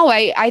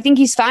 I think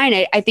he's fine.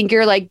 I think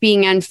you're like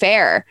being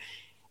unfair.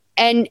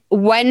 And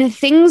when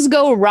things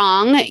go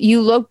wrong, you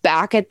look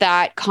back at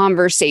that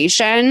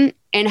conversation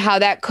and how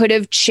that could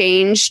have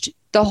changed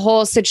the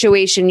whole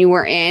situation you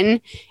were in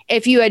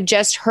if you had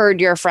just heard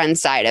your friend's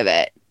side of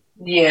it.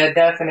 Yeah,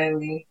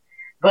 definitely.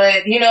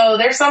 But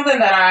there's something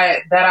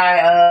there's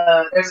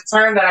a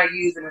term that I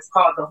use, and it's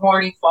called the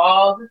horny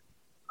fog.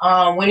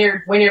 When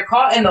you're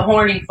caught in the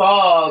horny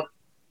fog,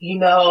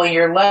 and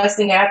you're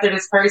lusting after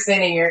this person,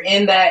 and you're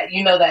in that,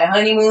 that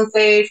honeymoon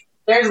stage,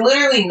 there's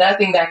literally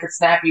nothing that could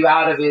snap you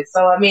out of it.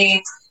 So, I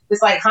mean,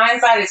 it's like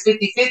hindsight is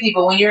 50-50,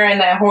 but when you're in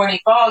that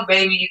horny fog,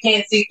 baby, you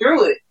can't see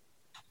through it.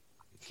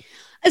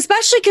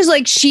 Especially because,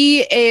 like,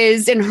 she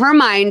is, in her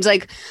mind,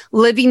 like,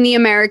 living the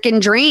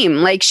American dream.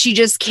 Like, she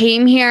just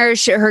came here.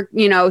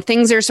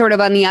 Things are sort of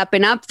on the up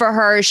and up for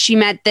her. She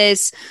met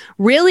this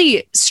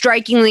really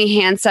strikingly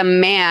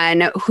handsome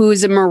man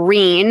who's a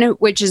Marine,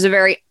 which is a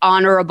very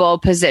honorable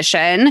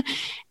position.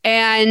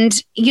 And,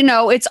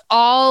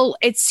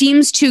 it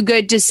seems too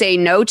good to say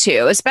no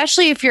to,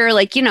 especially if you're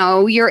like,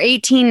 you're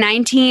 18,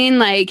 19,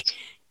 like,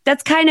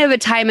 that's kind of a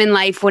time in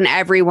life when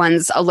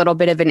everyone's a little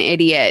bit of an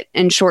idiot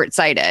and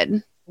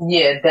short-sighted.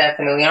 Yeah,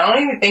 definitely. I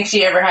don't even think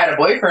she ever had a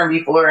boyfriend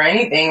before or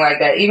anything like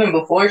that, even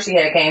before she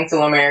had came to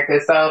America.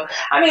 So,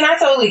 I mean, I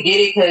totally get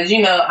it because,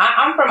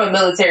 I'm from a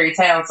military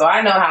town, so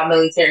I know how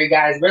military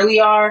guys really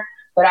are.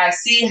 But I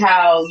see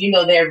how,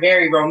 they're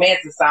very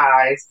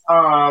romanticized,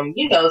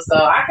 so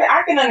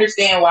I can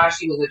understand why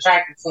she was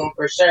attracted to him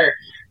for sure.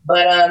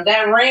 But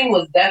that ring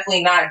was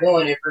definitely not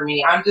doing it for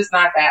me. I'm just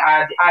not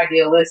that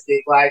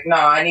idealistic. Like, no,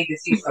 I need to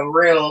see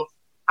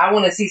I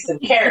want to see some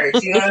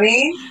carrots, you know what I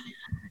mean?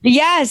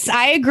 Yes,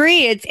 I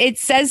agree. It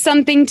says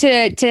something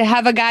to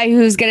have a guy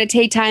who's going to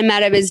take time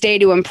out of his day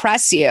to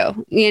impress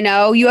you.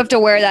 You have to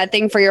wear that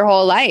thing for your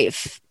whole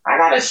life. I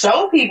got to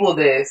show people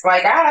this.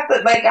 Like, I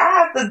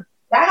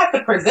have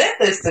to present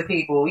this to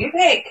people. You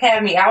can't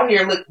have me out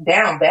here look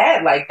down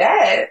bad like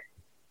that.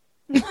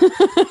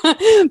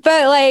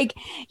 But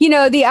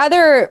the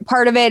other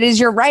part of it is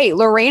you're right.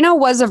 Lorena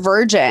was a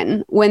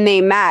virgin when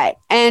they met,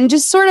 and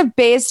just sort of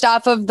based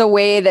off of the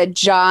way that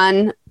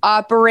John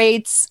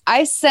operates,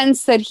 I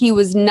sense that he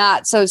was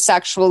not so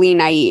sexually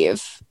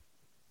naive.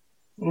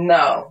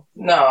 No,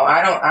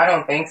 I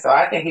don't think so.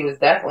 I think he was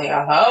definitely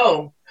a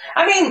hoe.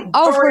 I mean,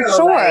 for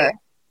sure.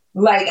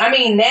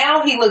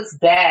 Now he looks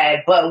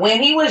bad, but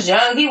when he was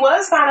young, he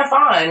was kind of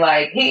fine.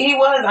 Like, he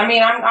was,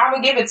 I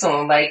would give it to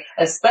him, like,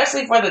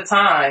 especially for the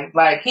time.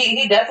 Like,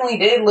 he definitely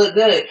did look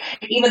good.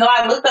 Even though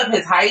I looked up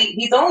his height,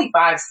 he's only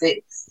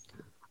 5'6".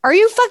 Are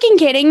you fucking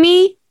kidding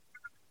me?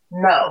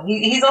 No,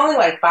 he's only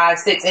like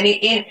 5'6".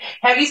 And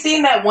have you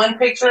seen that one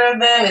picture of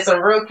them? It's a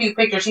real cute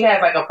picture. She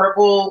has like a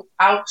purple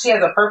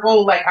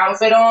like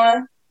outfit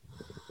on.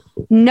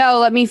 No,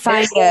 let me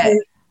find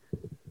it.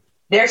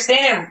 He's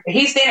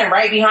standing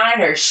right behind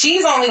her.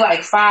 She's only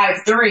like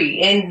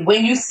 5'3". And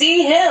when you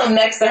see him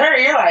next to her,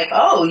 you're like,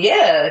 oh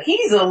yeah,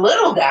 he's a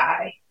little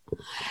guy.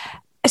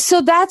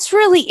 So that's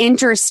really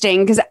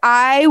interesting because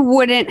I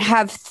wouldn't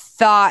have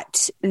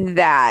thought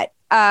that.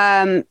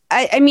 I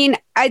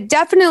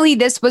definitely,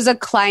 this was a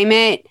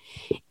climate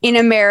in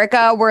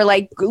America where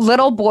like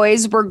little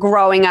boys were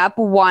growing up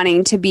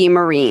wanting to be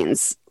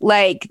Marines.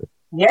 Like,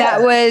 yeah.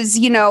 That was,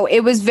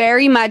 it was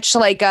very much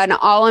like an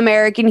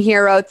all-American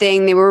hero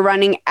thing. They were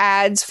running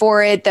ads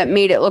for it that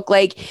made it look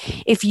like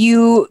if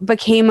you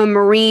became a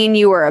Marine,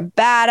 you were a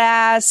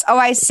badass. Oh,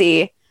 I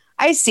see.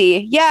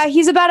 Yeah,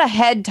 he's about a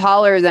head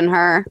taller than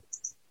her.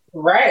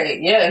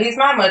 Right. Yeah, he's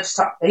not much.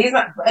 He's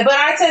not. But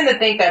I tend to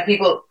think that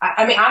people.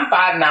 I'm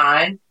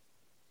 5'9",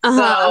 So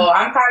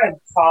I'm kind of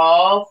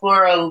tall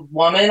for a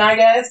woman, I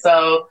guess.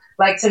 So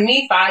like to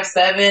me,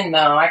 5'7",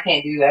 no, I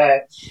can't do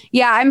that.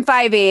 Yeah, I'm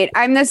 5'8".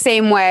 I'm the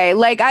same way.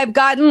 Like I've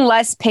gotten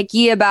less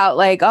picky about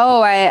like,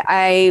 oh,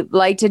 I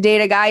like to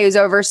date a guy who's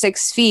over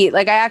 6 feet.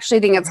 Like I actually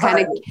think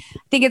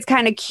it's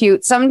kind of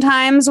cute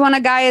sometimes when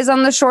a guy is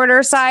on the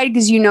shorter side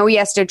because you know he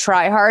has to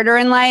try harder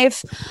in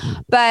life.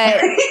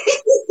 But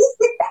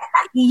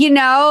you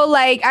know,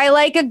 like I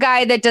like a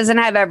guy that doesn't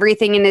have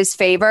everything in his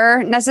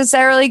favor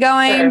necessarily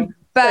going. Sure.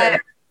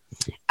 But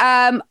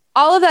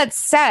all of that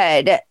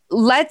said,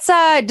 let's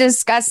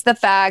discuss the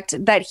fact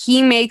that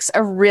he makes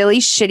a really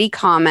shitty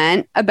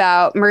comment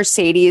about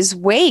Mercedes'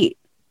 weight.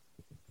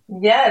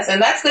 Yes, and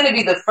that's going to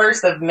be the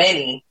first of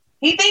many.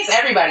 He thinks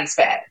everybody's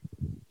fat.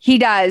 He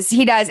does.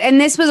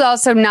 And this was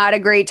also not a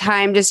great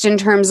time just in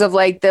terms of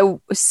like the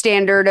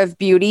standard of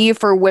beauty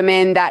for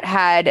women that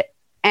had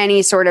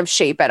any sort of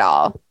shape at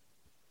all.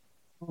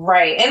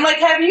 Right. And like,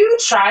 have you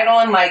tried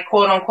on like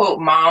quote unquote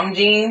mom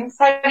jeans?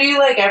 Have you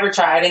like ever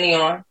tried any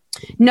on?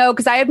 No,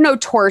 because I have no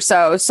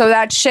torso. So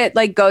that shit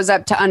like goes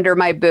up to under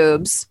my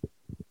boobs.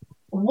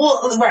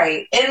 Well,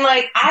 right. And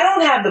like, I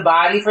don't have the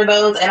body for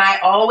those. And I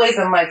always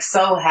am like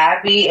so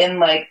happy and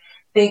like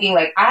thinking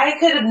like I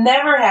could have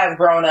never have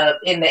grown up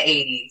in the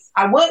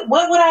 80s. What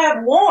would I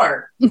have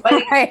worn?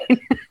 Like, right.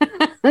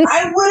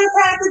 I would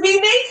have had to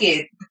be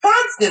naked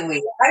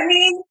constantly. I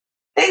mean,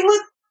 they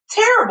look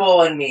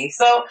terrible in me.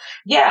 So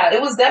yeah,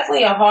 it was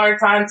definitely a hard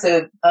time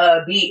to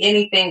be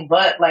anything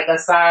but like a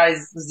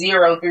size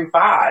 0 through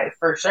 5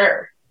 for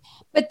sure.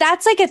 But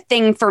that's like a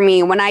thing for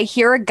me when I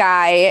hear a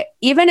guy,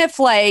 even if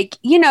like,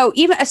 you know,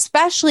 even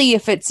especially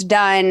if it's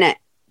done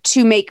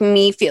to make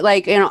me feel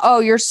like, you know,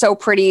 oh, you're so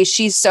pretty,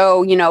 she's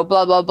so, you know,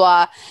 blah, blah,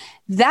 blah.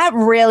 That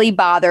really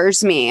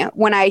bothers me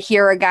when I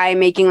hear a guy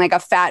making like a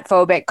fat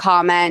phobic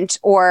comment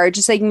or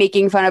just like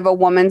making fun of a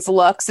woman's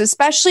looks,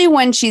 especially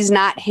when she's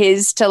not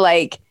his to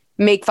like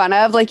make fun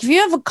of. Like if you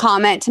have a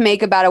comment to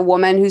make about a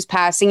woman who's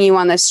passing you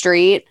on the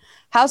street,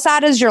 how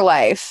sad is your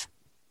life?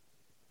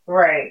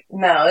 Right.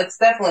 No, it's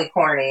definitely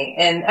corny.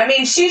 And I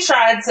mean, she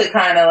tried to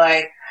kind of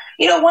like,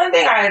 you know, one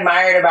thing I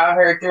admired about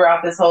her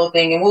throughout this whole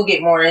thing, and we'll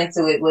get more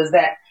into it, was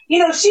that, you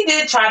know, she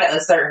did try to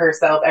assert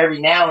herself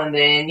every now and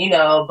then, you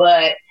know,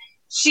 but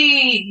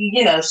she,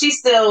 you know, she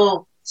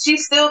still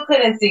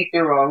couldn't see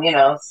through them, you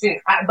know,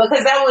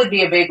 because that would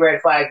be a big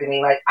red flag to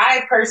me. Like,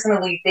 I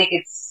personally think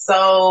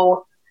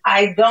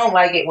I don't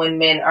like it when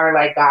men are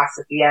like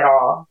gossipy at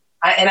all.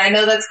 And I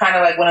know that's kind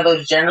of like one of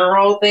those gender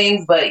role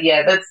things, but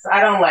yeah,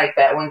 I don't like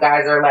that when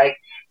guys are like,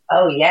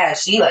 oh yeah,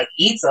 she like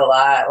eats a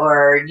lot,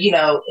 or, you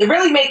know, it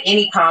really make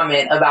any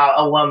comment about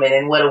a woman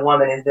and what a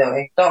woman is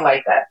doing. Don't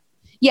like that.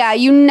 Yeah.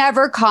 You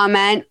never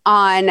comment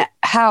on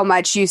how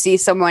much you see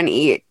someone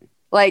eat.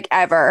 Like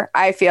ever,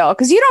 I feel,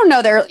 because you don't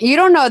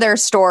know their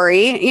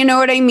story. You know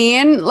what I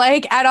mean?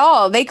 Like at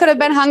all. They could have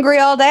been hungry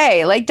all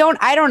day. Like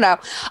I don't know.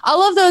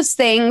 All of those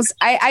things.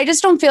 I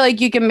just don't feel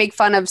like you can make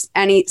fun of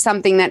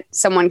something that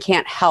someone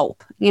can't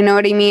help. You know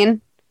what I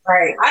mean?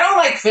 Right. I don't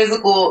like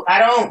physical. I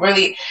don't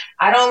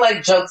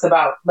like jokes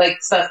about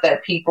like stuff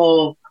that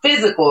people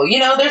physical. You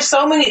know, there's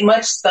so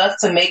much stuff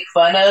to make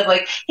fun of.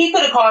 Like he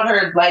could have called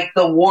her like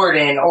the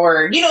warden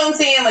or, you know what I'm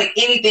saying? Like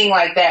anything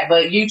like that.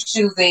 But you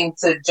choosing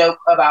to joke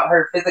about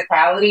her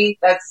physicality,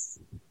 that's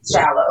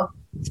shallow.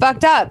 It's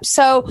fucked up.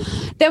 So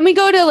then we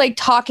go to like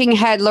talking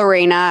head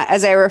Lorena,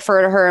 as I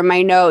refer to her in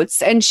my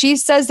notes. And she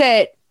says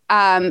that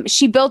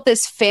she built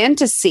this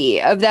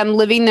fantasy of them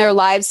living their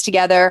lives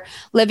together,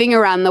 living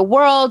around the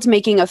world,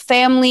 making a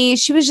family.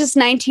 She was just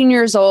 19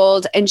 years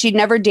old and she'd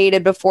never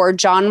dated before.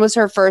 John was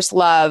her first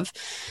love.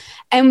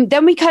 And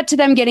then we cut to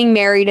them getting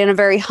married in a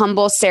very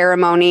humble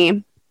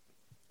ceremony.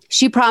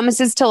 She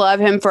promises to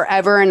love him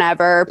forever and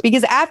ever,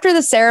 because after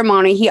the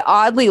ceremony, he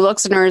oddly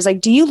looks at her and is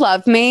like, do you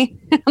love me?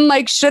 I'm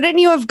like, shouldn't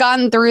you have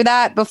gone through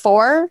that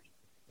before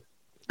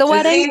the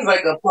wedding? It seems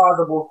like a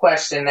plausible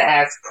question to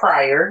ask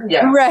prior.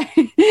 Yeah. Right.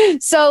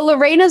 So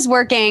Lorena's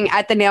working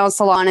at the nail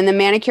salon and the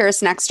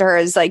manicurist next to her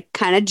is like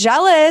kind of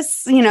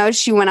jealous. You know,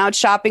 she went out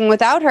shopping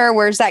without her.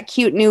 Where's that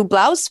cute new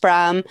blouse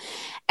from?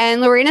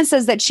 And Lorena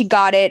says that she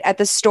got it at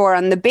the store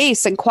on the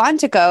base in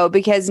Quantico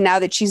because now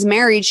that she's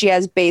married, she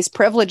has base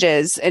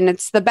privileges and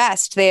it's the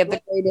best. They have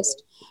the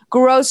greatest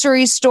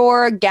grocery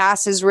store.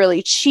 Gas is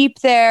really cheap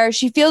there.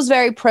 She feels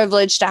very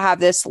privileged to have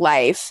this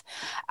life.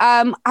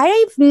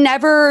 I've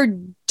never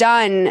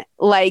done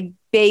like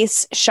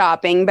base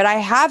shopping, but I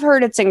have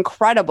heard it's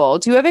incredible.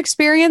 Do you have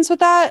experience with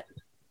that?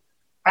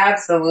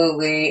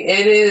 Absolutely.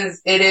 It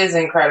is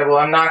incredible.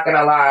 I'm not going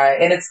to lie.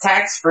 And it's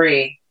tax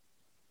free.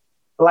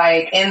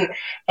 Like,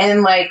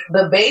 and like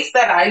the base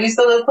that I used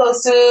to live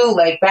close to,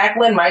 like back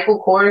when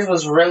Michael Kors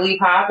was really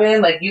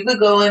popping, like you could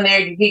go in there,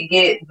 you could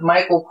get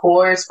Michael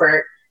Kors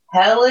for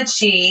hella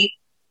cheap.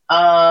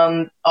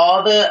 They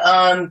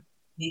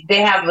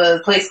have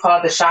a place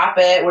called the Shop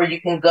At where you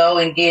can go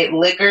and get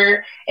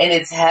liquor and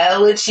it's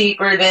hella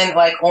cheaper than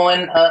like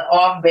on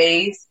off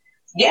base.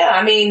 Yeah.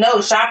 I mean,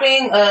 no,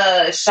 shopping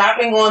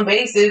on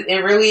base,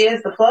 it really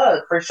is the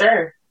plug for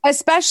sure.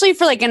 Especially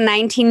for like a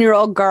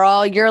 19-year-old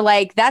girl, you're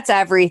like, that's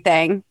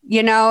everything.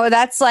 You know,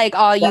 that's like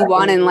all you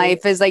want in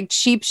life is like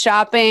cheap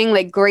shopping,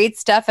 like great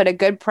stuff at a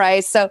good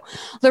price. So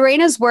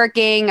Lorena's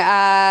working.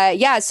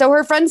 So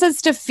her friend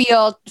says to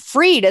feel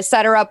free to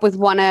set her up with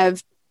one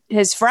of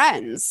his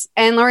friends.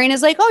 And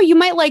Lorena's like, oh, you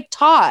might like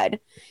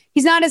Todd.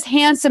 He's not as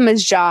handsome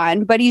as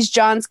John, but he's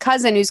John's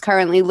cousin who's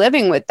currently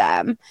living with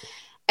them.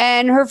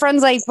 And her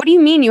friend's like, what do you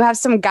mean you have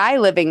some guy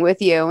living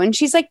with you? And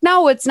she's like,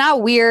 no, it's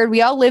not weird.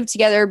 We all live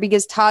together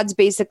because Todd's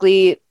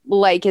basically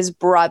like his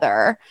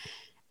brother.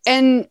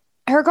 And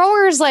her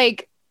coworker's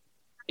like,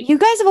 you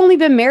guys have only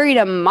been married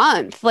a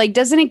month. Like,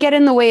 doesn't it get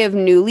in the way of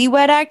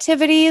newlywed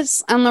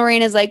activities? And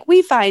Lorena's like,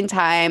 we find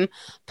time.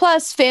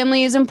 Plus,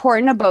 family is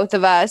important to both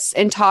of us.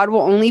 And Todd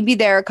will only be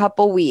there a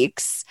couple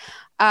weeks.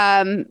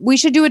 We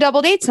should do a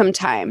double date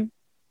sometime.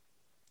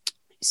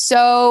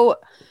 So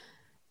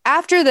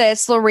after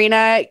this,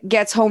 Lorena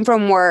gets home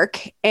from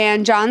work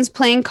and John's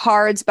playing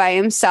cards by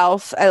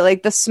himself at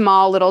like the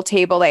small little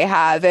table they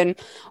have. And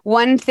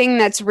one thing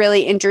that's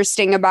really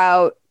interesting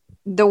about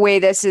the way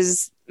this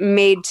is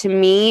made to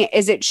me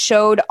is it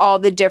showed all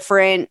the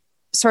different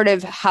sort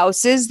of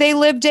houses they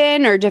lived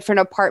in or different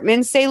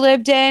apartments they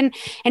lived in.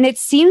 And it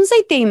seems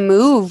like they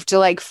moved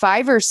like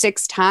 5 or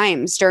 6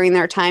 times during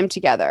their time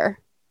together.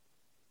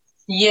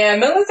 Yeah,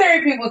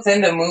 military people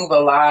tend to move a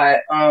lot.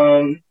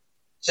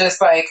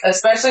 Just like,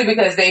 especially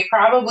because they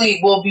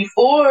probably,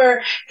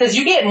 because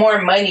you get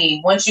more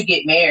money once you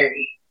get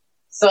married.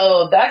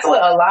 So that's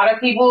what a lot of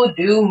people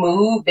do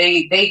move.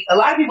 A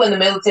lot of people in the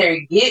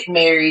military get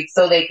married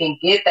so they can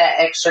get that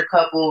extra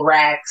couple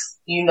racks,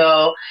 you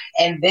know,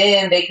 and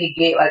then they could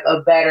get like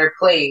a better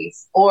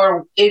place.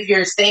 Or if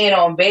you're staying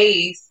on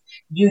base,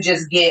 you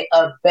just get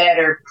a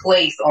better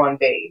place on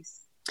base.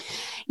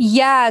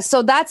 Yeah,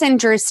 so that's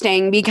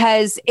interesting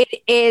because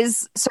it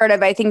is sort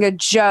of, I think, a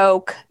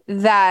joke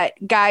that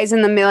guys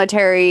in the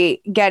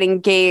military get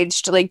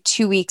engaged like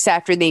 2 weeks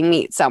after they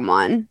meet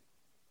someone.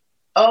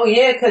 Oh,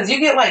 yeah, because you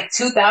get like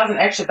 $2,000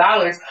 extra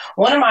dollars.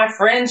 One of my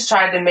friends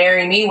tried to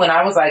marry me when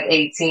I was like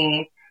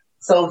 18.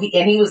 So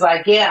he was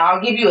like, yeah,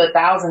 I'll give you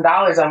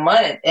 $1,000 a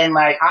month. And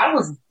like, I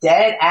was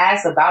dead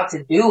ass about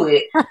to do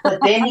it. But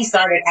then he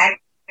started acting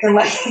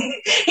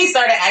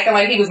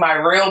like he was my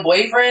real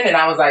boyfriend, and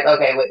I was like,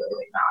 okay, wait,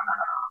 no.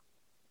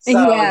 So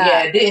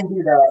yeah, didn't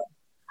do that.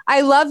 I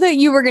love that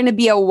you were going to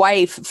be a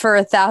wife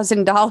for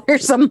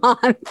 $1,000 a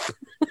month.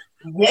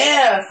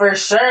 Yeah, for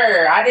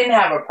sure. I didn't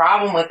have a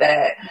problem with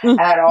that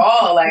at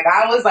all. Like,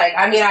 I was like,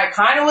 I mean, I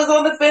kind of was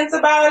on the fence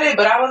about it,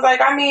 but I was like,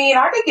 I mean,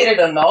 I could get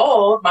it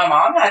annulled. My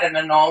mom had an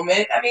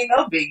annulment. I mean,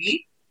 no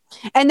biggie.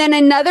 And then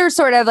another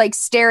sort of like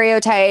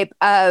stereotype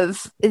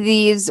of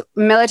these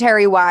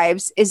military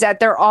wives is that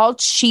they're all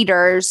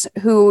cheaters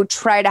who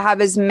try to have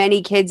as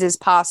many kids as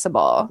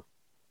possible.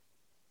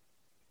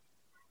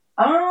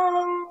 I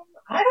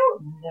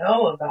don't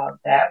know about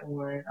that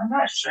one. I'm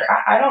not sure.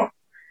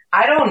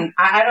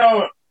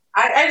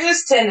 I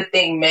just tend to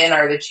think men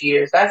are the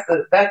cheaters. That's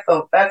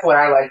what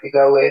I like to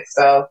go with.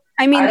 So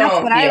I mean,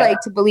 that's what I like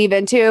to believe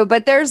in too.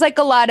 But there's like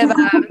a lot of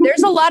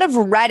there's a lot of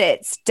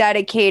Reddits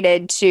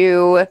dedicated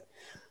to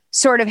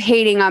sort of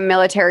hating on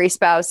military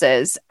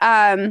spouses.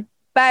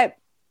 But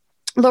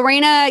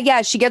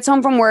Lorena, she gets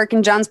home from work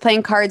and John's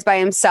playing cards by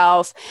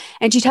himself.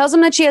 And she tells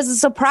him that she has a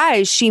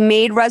surprise. She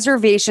made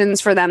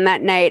reservations for them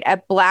that night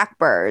at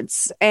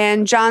Blackbird's.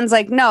 And John's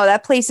like, no,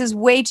 that place is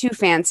way too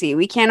fancy.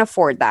 We can't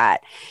afford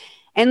that.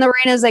 And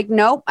Lorena's like,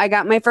 nope, I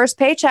got my first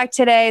paycheck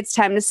today. It's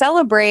time to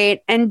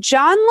celebrate. And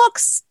John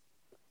looks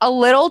a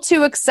little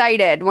too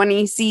excited when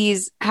he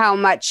sees how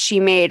much she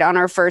made on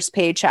her first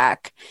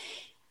paycheck.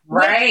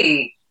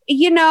 Right.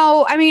 You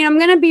know, I mean, I'm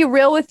going to be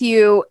real with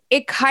you.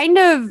 It kind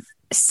of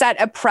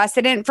set a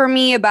precedent for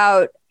me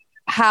about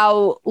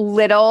how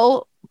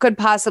little could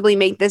possibly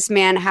make this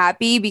man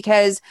happy,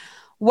 because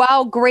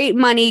while great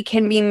money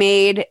can be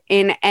made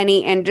in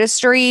any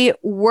industry,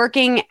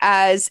 working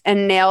as a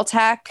nail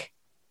tech,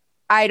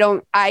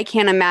 I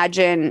can't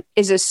imagine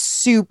is a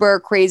super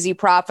crazy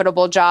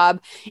profitable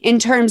job in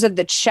terms of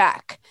the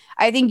check.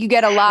 I think you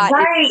get a lot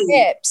in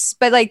tips,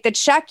 but like the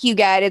check you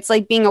get, it's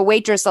like being a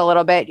waitress a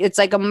little bit. It's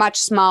like a much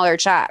smaller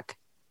check.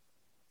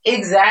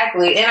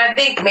 Exactly. And I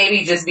think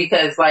maybe just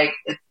because like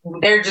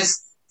they're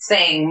just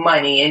saying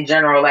money in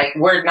general, like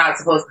we're not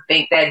supposed to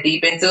think that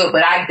deep into it,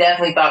 but I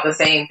definitely thought the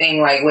same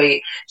thing. Like,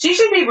 wait, she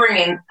should be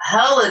bringing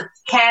hella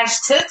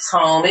cash tips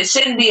home. It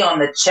shouldn't be on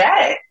the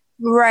check.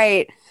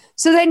 Right.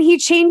 So then he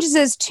changes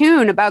his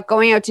tune about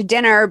going out to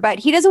dinner, but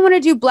he doesn't want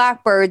to do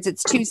Blackbird's.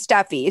 It's too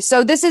stuffy.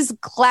 So this is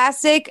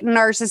classic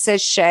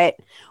narcissist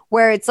shit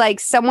where it's like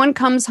someone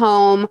comes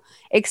home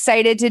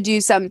excited to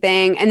do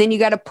something, and then you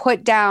got to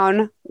put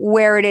down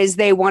where it is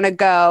they want to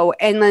go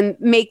and then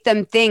make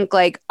them think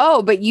like,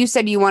 oh, but you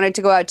said you wanted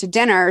to go out to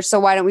dinner,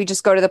 so why don't we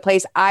just go to the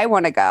place I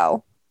want to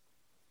go?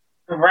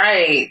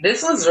 Right.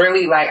 This was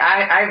really like,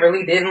 I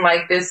really didn't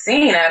like this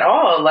scene at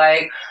all.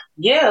 Like,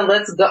 yeah,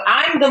 let's go.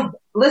 I'm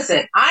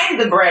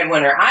the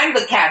breadwinner. I'm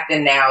the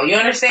captain now. You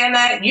understand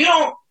that?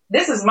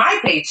 This is my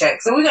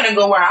paycheck, so we're going to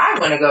go where I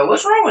want to go.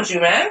 What's wrong with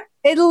you, man?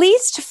 At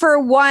least for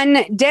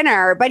one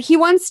dinner, but he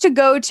wants to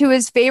go to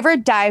his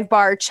favorite dive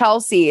bar,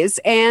 Chelsea's,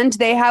 and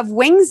they have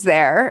wings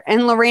there,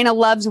 and Lorena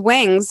loves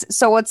wings,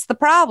 so what's the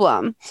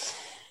problem?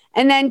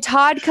 And then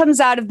Todd comes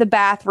out of the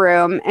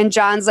bathroom, and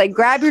John's like,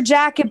 grab your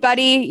jacket,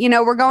 buddy. You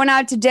know, we're going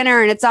out to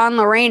dinner, and it's on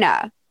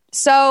Lorena.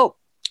 So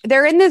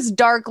they're in this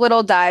dark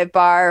little dive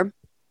bar.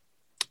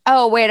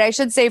 Oh, wait, I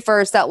should say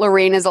first that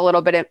Lorraine is a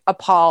little bit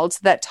appalled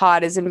that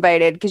Todd is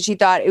invited because she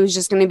thought it was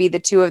just going to be the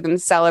two of them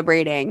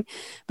celebrating.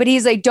 But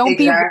he's like, don't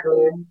be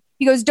rude.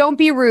 He goes, don't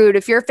be rude.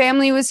 If your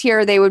family was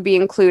here, they would be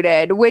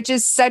included, which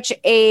is such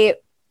a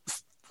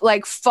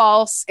like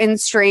false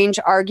and strange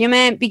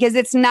argument because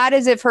it's not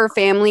as if her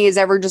family is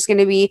ever just going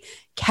to be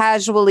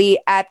casually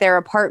at their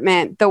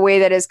apartment the way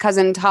that his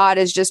cousin Todd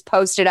is just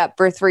posted up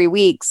for 3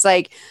 weeks.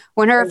 Like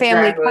when her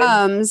family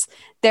comes,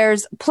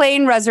 there's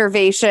plane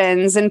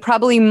reservations and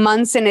probably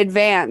months in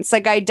advance.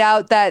 Like I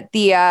doubt that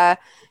the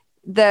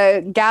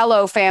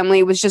Gallo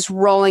family was just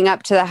rolling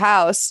up to the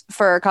house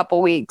for a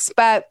couple weeks,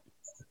 but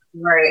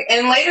right.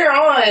 And later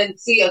on,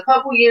 see, a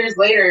couple years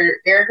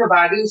later, Erykah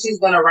Badu, she's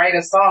going to write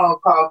a song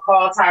called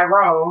Call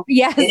Tyrone.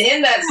 Yes. And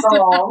in that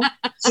song,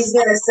 she's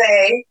going to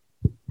say,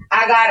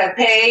 I got to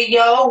pay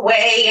your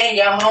way and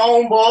your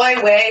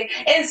homeboy way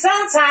and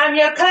sometime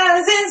your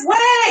cousin's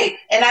way.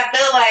 And I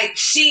feel like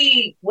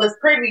she was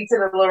privy to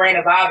the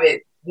Lorena Bobbitt,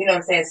 you know what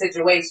I'm saying,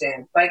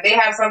 situation. Like they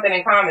have something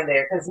in common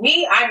there. Because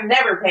me, I'm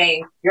never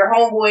paying your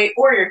homeboy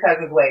or your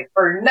cousin's way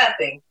for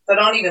nothing. So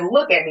don't even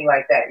look at me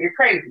like that. You're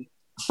crazy.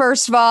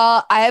 First of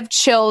all, I have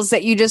chills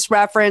that you just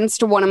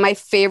referenced one of my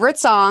favorite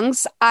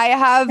songs. I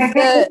have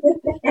a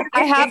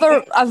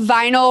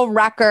vinyl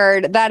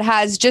record that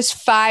has just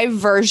 5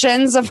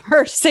 versions of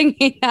her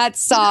singing that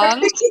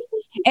song.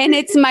 And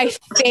it's my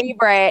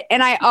favorite.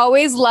 And I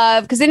always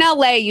love, because in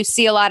LA, you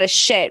see a lot of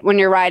shit when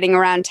you're riding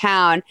around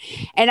town.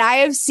 And I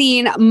have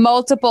seen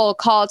multiple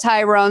Call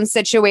Tyrone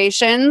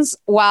situations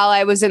while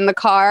I was in the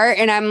car.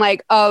 And I'm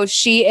like, oh,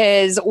 she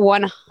is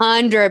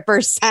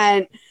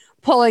 100%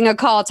 pulling a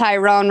Call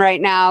Tyrone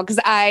right now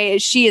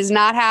because she is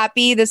not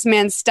happy. This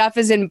man's stuff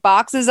is in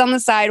boxes on the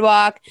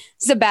sidewalk.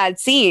 It's a bad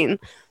scene.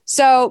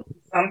 So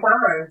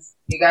sometimes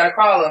you gotta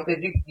call him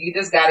because you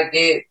just gotta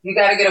get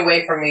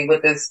away from me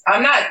with this.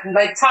 I'm not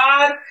like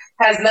Todd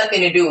has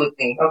nothing to do with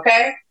me.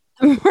 Okay.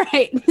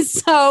 Right.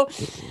 So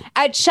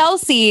at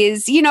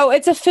Chelsea's, you know,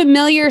 it's a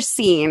familiar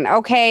scene.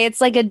 Okay.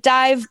 It's like a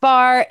dive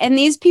bar and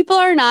these people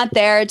are not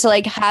there to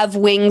like have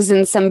wings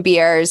and some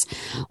beers.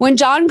 When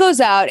John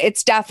goes out,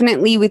 it's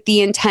definitely with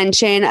the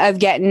intention of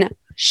getting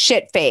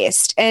shit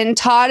faced. And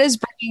Todd is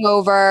bringing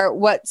over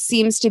what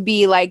seems to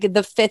be like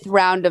the 5th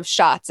round of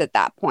shots at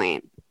that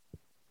point.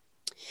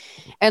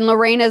 And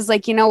Lorena's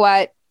like, you know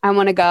what? I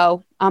want to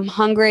go. I'm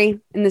hungry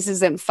and this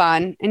isn't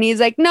fun. And he's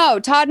like, no,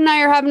 Todd and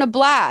I are having a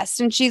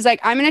blast. And she's like,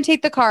 I'm going to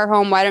take the car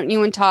home. Why don't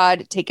you and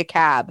Todd take a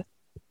cab?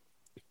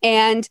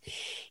 And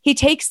he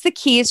takes the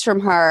keys from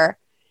her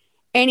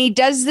and he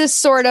does this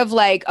sort of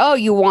like, oh,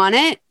 you want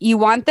it? You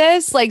want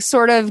this? Like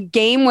sort of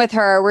game with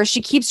her where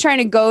she keeps trying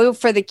to go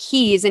for the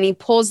keys and he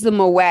pulls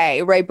them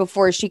away right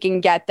before she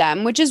can get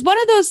them, which is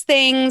one of those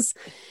things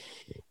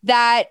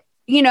that,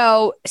 you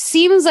know,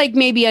 seems like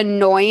maybe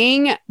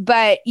annoying,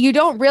 but you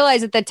don't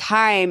realize at the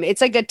time it's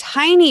like a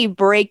tiny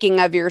breaking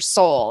of your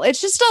soul. It's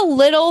just a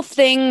little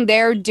thing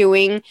they're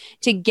doing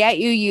to get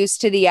you used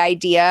to the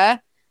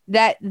idea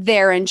that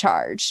they're in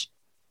charge.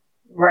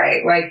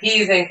 Right. Like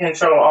he's in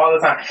control all the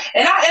time.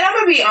 And I'm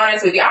going to be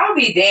honest with you. I'll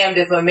be damned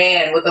if a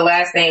man with the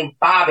last name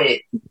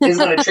Bobbitt is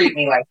going to treat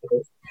me like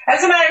this.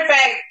 As a matter of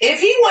fact,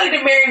 if he wanted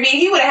to marry me,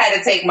 he would have had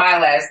to take my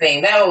last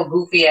name, that old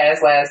goofy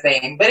ass last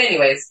name. But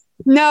anyways.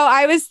 No,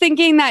 I was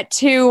thinking that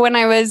too when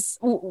I was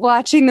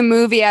watching the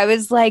movie. I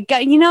was like,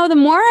 you know, the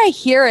more I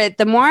hear it,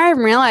 the more I'm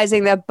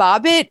realizing that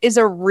Bobbitt is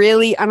a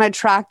really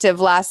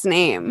unattractive last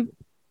name.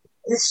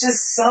 It's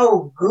just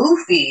so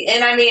goofy.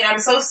 And I mean, I'm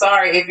so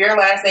sorry if your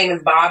last name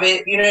is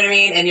Bobbitt, you know what I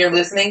mean? And you're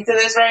listening to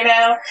this right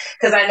now,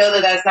 because I know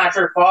that that's not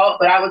your fault.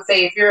 But I would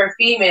say if you're a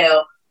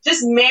female,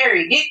 just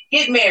marry,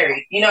 get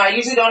married. You know, I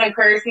usually don't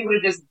encourage people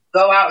to just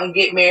go out and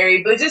get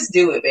married, but just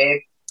do it,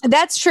 babe.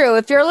 That's true.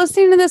 If you're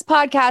listening to this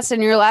podcast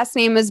and your last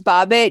name is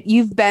Bobbitt,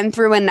 you've been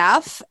through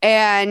enough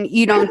and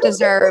you don't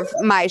deserve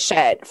my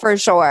shit for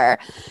sure.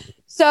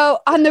 So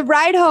on the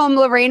ride home,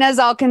 Lorena's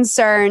all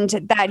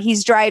concerned that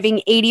he's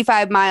driving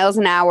 85 miles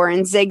an hour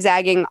and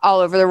zigzagging all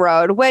over the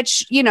road,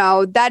 which, you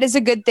know, that is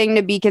a good thing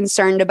to be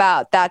concerned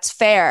about. That's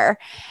fair.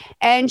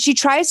 And she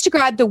tries to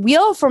grab the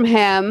wheel from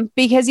him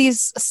because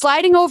he's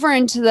sliding over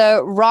into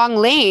the wrong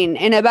lane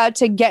and about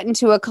to get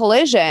into a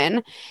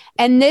collision.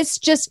 And this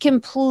just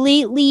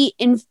completely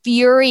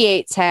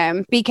infuriates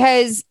him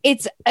because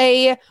it's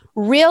a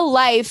real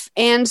life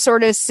and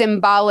sort of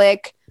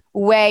symbolic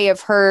way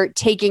of her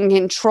taking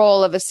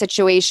control of a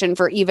situation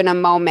for even a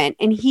moment.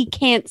 And he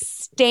can't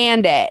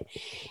stand it.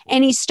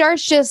 And he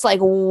starts just like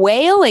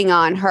wailing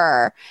on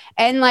her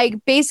and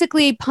like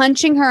basically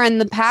punching her in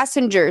the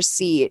passenger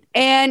seat.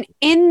 And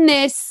in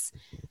this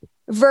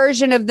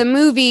version of the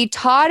movie,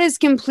 Todd is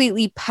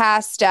completely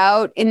passed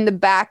out in the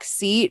back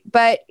seat,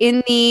 but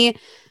in the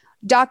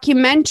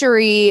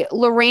documentary,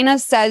 Lorena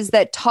says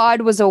that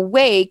Todd was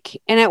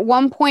awake, and at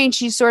one point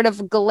she sort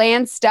of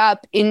glanced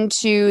up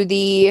into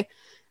the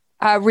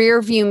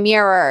rear view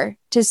mirror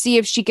to see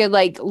if she could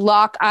like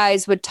lock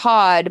eyes with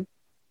Todd.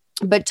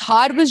 But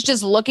Todd was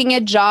just looking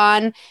at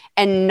John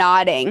and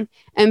nodding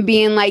and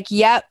being like,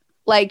 yep,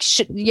 like,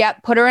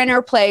 yep, put her in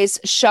her place,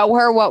 show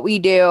her what we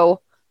do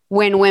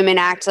when women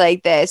act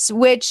like this,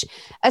 which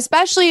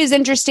especially is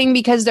interesting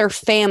because they're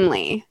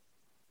family.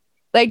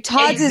 Like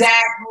Todd's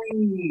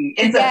exactly.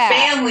 It's a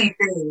family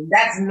thing.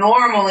 That's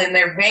normal in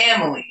their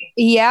family.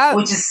 Yeah.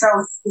 Which is so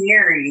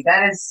scary.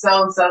 That is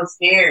so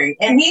scary.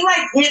 And he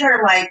like hit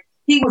her like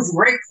he was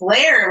Ric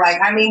Flair.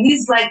 Like, I mean,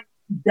 he's like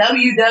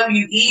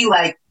WWE,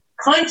 like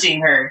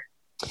punching her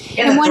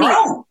in the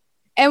throat.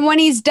 And when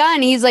he's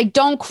done, he's like,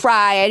 don't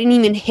cry. I didn't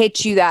even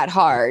hit you that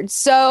hard.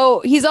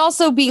 So he's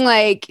also being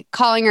like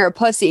calling her a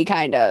pussy,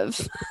 kind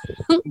of.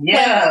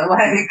 Yeah.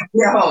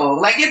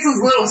 Like it's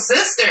his little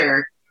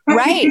sister.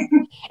 Right.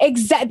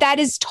 That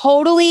is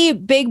totally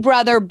Big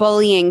Brother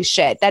bullying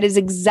shit. That is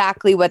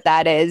exactly what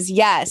that is.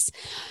 Yes.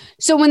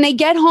 So when they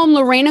get home,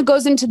 Lorena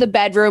goes into the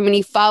bedroom and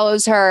he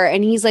follows her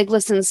and he's like,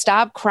 listen,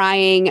 stop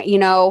crying, you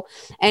know,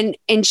 and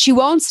she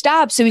won't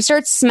stop. So he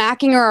starts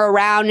smacking her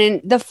around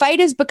and the fight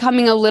is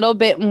becoming a little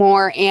bit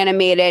more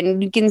animated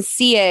and you can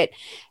see it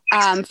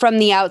from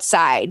the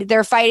outside.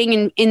 They're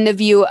fighting in the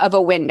view of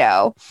a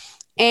window.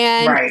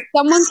 And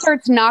someone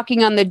starts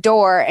knocking on the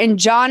door and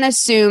John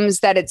assumes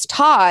that it's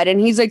Todd. And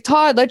he's like,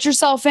 Todd, let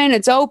yourself in.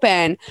 It's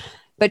open.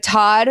 But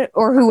Todd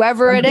or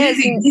whoever it is.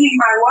 Beating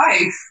my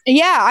wife.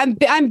 Yeah,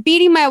 I'm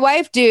beating my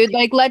wife, dude.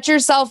 Like, let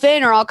yourself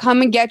in or I'll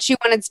come and get you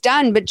when it's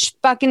done. But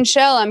fucking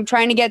chill. I'm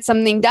trying to get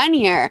something done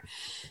here.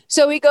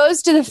 So he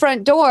goes to the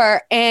front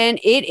door and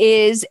it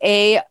is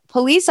a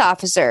police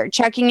officer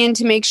checking in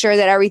to make sure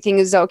that everything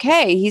is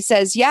okay. He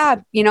says,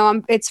 yeah, you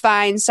know, it's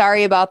fine.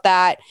 Sorry about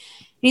that.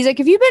 He's like,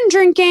 have you been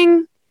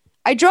drinking?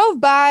 I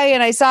drove by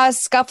and I saw a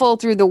scuffle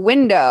through the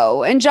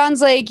window. And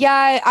John's like,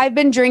 yeah, I've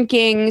been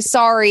drinking.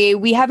 Sorry.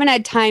 We haven't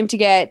had time to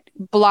get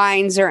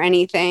blinds or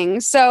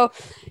anything. So,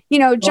 you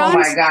know,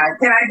 John's... Oh my God.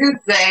 Can I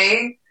just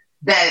say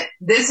that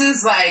this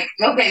is like,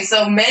 okay,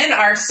 so men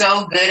are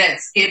so good at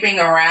skipping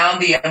around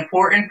the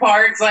important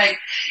parts. Like,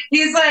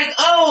 he's like,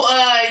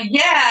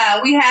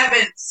 yeah, we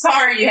haven't...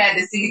 Sorry you had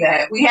to see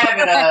that. We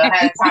haven't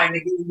had time to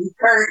get these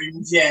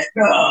curtains yet.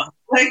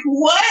 Like,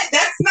 what?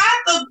 That's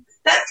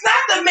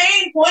not the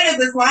main point of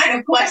this line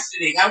of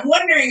questioning. I'm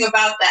wondering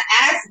about the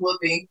ass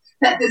whooping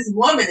that this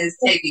woman is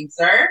taking,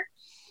 sir.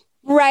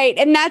 Right.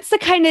 And that's the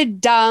kind of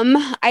dumb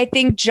I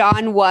think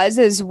John was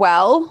as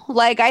well.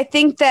 Like, I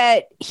think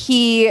that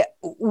he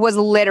was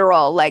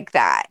literal like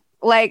that.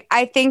 Like,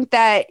 I think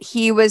that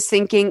he was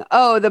thinking,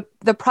 oh,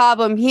 the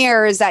problem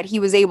here is that he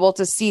was able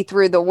to see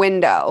through the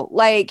window.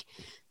 Like,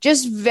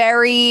 just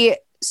very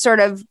sort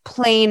of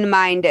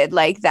plain-minded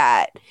like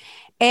that.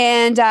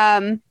 And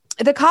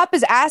the cop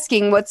is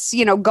asking what's,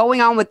 you know, going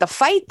on with the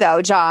fight,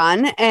 though,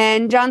 John.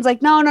 And John's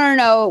like, no,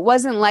 it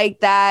wasn't like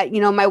that. You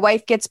know, my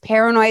wife gets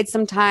paranoid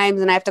sometimes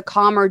and I have to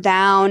calm her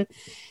down.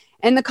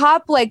 And the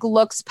cop like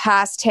looks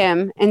past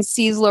him and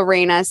sees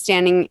Lorena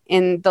standing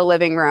in the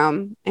living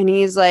room. And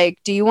he's like,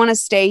 do you want to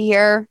stay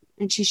here?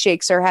 And she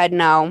shakes her head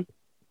no.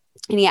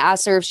 And he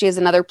asks her if she has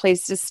another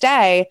place to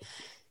stay.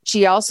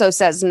 She also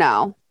says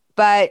no.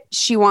 But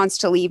she wants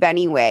to leave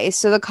anyway.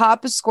 So the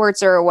cop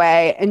escorts her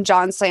away and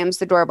John slams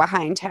the door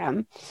behind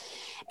him.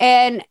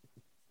 And,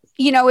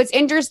 you know, it's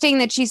interesting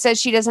that she says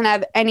she doesn't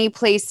have any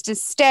place to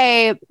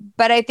stay,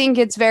 but I think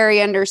it's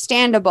very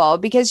understandable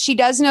because she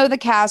does know the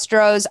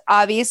Castros.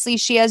 Obviously,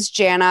 she has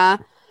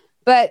Jana.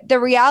 But the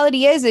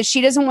reality is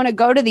she doesn't want to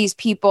go to these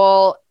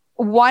people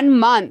 1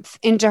 month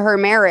into her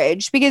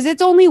marriage because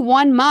it's only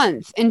 1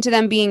 month into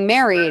them being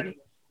married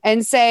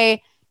and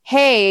say,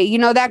 hey, you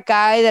know, that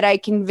guy that I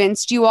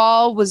convinced you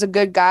all was a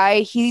good guy.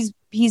 He's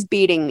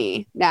beating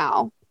me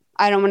now.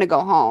 I don't want to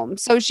go home.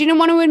 So she didn't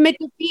want to admit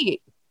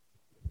defeat.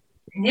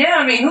 Yeah,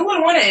 I mean, who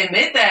would want to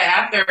admit that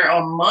after a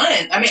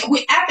month? I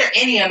mean, after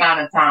any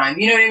amount of time,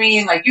 you know what I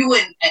mean? Like, you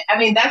wouldn't, I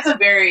mean, that's a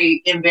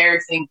very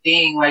embarrassing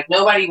thing. Like,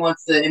 nobody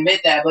wants to admit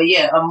that. But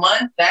yeah, a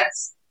month,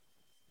 that's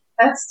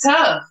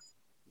tough.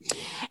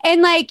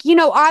 And like, you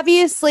know,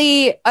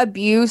 obviously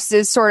abuse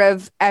is sort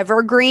of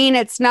evergreen.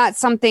 It's not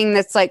something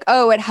that's like,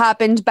 oh, it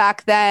happened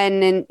back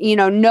then. And, you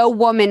know, no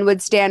woman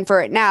would stand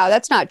for it now.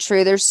 That's not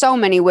true. There's so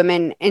many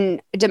women in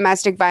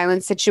domestic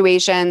violence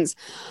situations.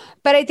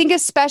 But I think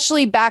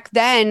especially back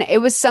then, it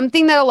was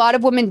something that a lot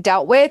of women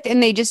dealt with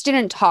and they just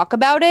didn't talk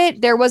about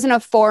it. There wasn't a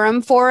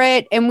forum for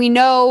it. And we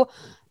know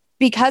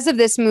because of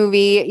this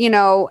movie, you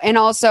know, and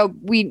also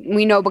we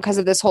know because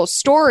of this whole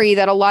story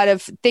that a lot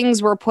of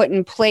things were put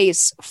in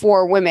place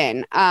for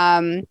women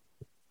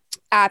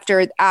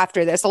after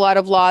this. A lot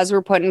of laws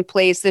were put in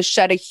place. This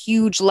shed a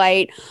huge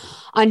light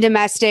on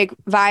domestic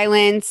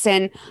violence.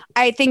 And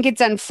I think it's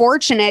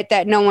unfortunate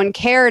that no one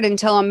cared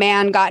until a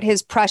man got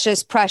his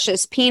precious,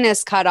 precious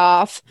penis cut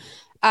off.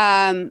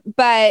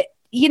 But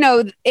you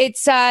know,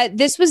 it's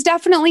this was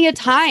definitely a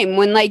time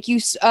when like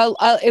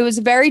it was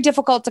very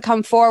difficult to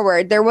come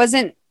forward. There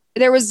wasn't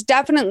there was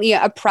definitely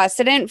a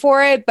precedent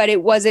for it, but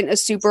it wasn't a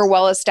super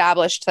well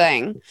established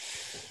thing.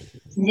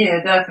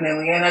 Yeah,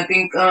 definitely. And I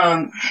think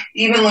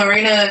even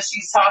Lorena, she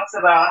talks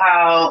about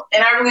how,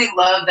 and I really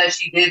love that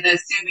she did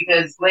this too,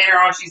 because later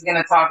on she's going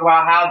to talk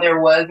about how there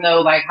was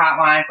no like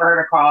hotline for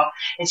her to call.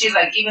 And she's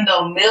like, even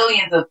though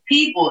millions of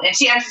people, and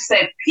she actually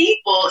said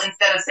people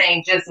instead of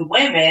saying just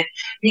women,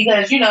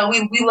 because, you know,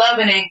 we love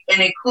an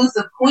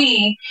inclusive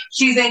queen.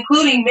 She's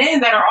including men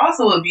that are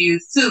also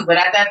abused too. But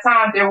at that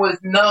time, there was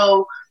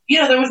no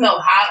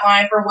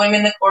hotline for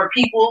women or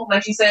people,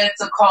 like you said,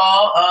 to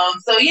call.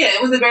 So yeah,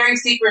 it was a very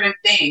secretive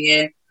thing.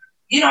 And,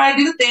 you know, I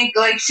do think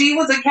like she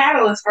was a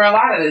catalyst for a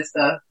lot of this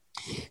stuff.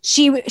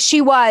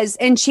 She was,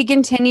 and she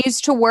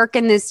continues to work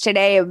in this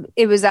today.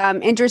 It was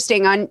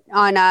interesting on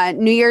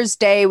New Year's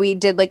Day, we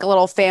did like a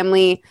little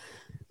family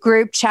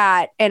group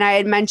chat, and I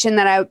had mentioned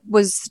that I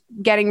was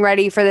getting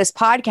ready for this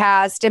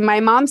podcast, and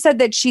my mom said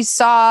that she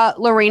saw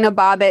Lorena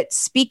Bobbitt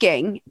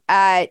speaking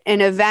at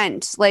an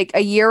event like a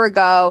year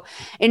ago,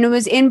 and it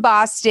was in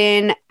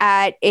Boston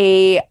at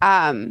a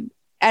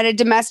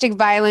domestic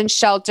violence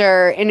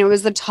shelter, and it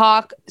was the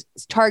talk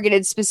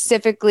targeted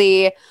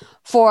specifically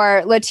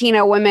for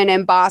Latina women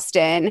in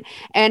Boston.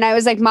 And I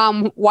was like,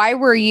 Mom, why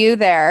were you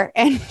there?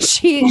 And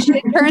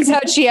it turns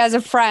out she has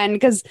a friend,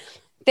 because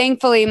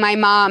thankfully, my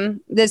mom,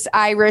 this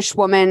Irish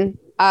woman,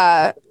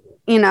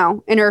 you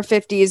know, in her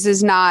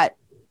 50s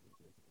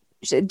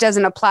it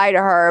doesn't apply to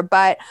her.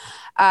 But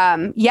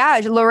yeah,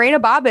 Lorena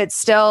Bobbitt's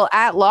still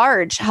at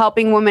large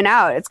helping women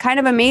out. It's kind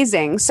of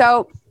amazing.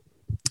 So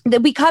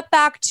we cut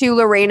back to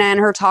Lorena and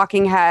her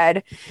talking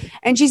head,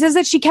 and she says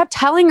that she kept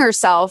telling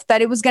herself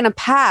that it was going to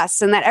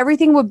pass and that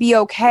everything would be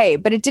okay,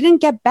 but it didn't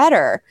get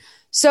better.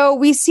 So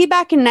we see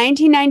back in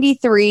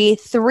 1993,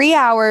 3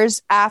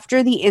 hours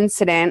after the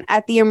incident,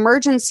 at the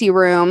emergency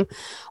room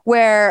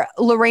where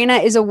Lorena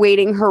is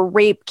awaiting her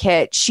rape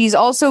kit. She's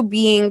also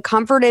being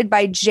comforted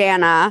by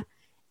Jana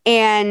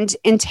and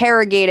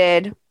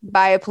interrogated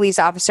by a police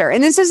officer.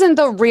 And this isn't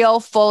the real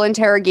full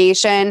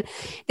interrogation.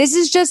 This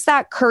is just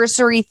that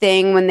cursory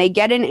thing when they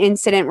get an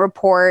incident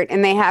report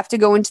and they have to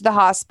go into the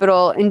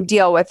hospital and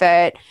deal with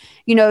it.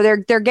 You know,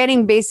 they're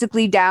getting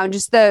basically down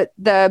just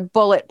the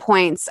bullet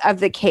points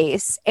of the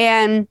case.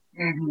 And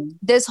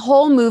this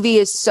whole movie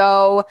is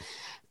so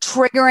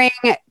triggering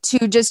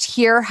to just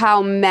hear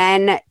how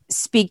men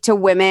speak to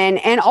women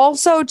and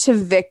also to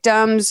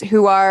victims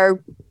who are,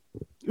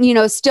 you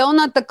know, still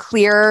not the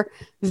clear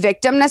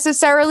victim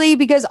necessarily,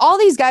 because all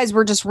these guys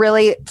were just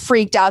really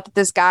freaked out that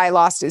this guy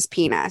lost his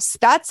penis.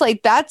 That's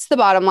the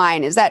bottom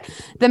line, is that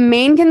the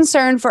main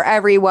concern for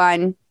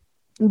everyone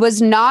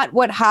was not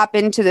what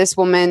happened to this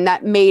woman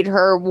that made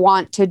her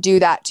want to do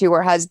that to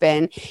her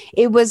husband.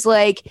 It was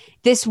like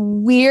this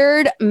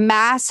weird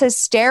mass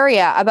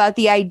hysteria about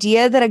the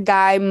idea that a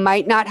guy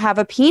might not have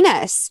a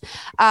penis.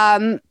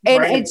 And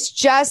it's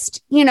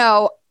just, you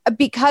know,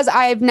 because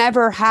I've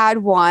never had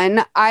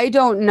one, I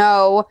don't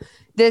know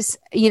this,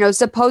 you know,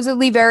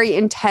 supposedly very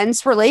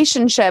intense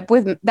relationship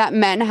that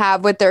men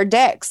have with their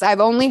dicks. I've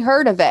only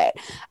heard of it.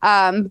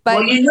 But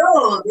well, you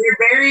know,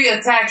 they're very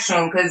attached to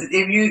them, because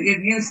if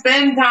you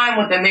spend time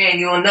with a man,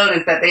 you'll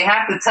notice that they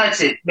have to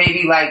touch it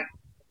maybe like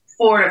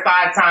 4 to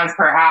 5 times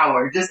per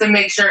hour just to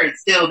make sure it's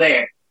still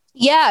there.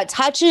 Yeah,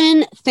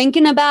 touching,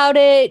 thinking about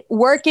it,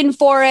 working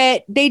for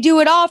it. They do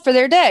it all for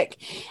their dick.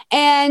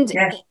 And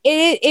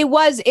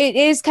it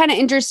is kind of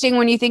interesting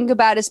when you think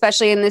about,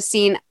 especially in this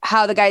scene,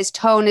 how the guy's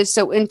tone is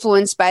so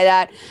influenced by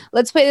that.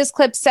 Let's play this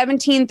clip,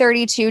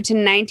 1732 to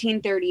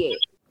 1938.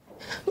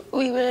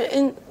 We were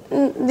in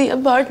the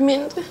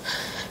apartment,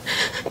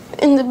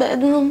 in the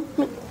bedroom.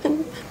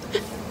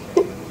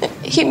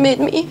 He made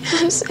me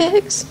have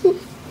sex.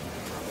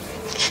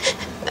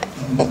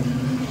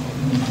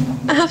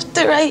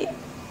 After I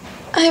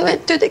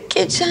went to the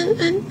kitchen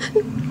and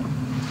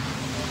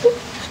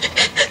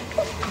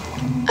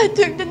I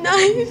took the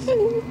knife,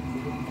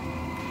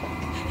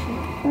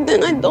 and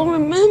then I don't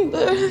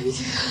remember.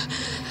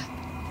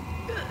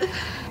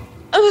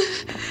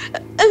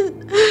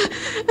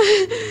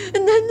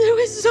 And then there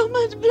was so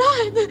much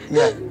blood.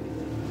 Yeah,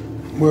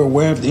 we're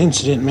aware of the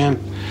incident, ma'am.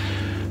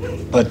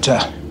 But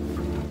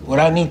what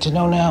I need to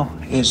know now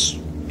is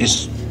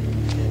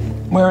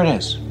where it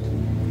is.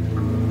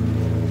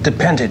 The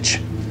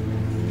appendage.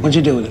 What'd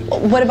you do with it?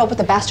 What about what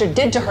the bastard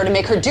did to her to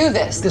make her do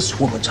this? This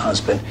woman's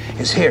husband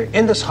is here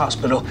in this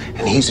hospital,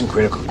 and he's in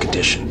critical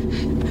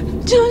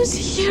condition. John's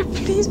here.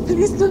 Please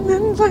don't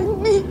invite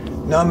me.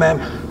 No,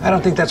 ma'am. I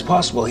don't think that's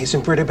possible. He's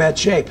in pretty bad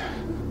shape.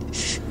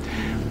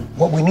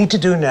 What we need to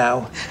do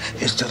now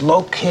is to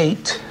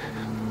locate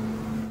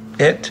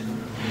it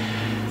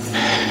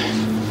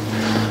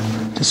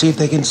to see if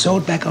they can sew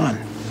it back on.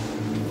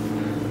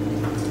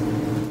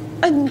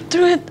 I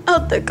threw it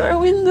out the car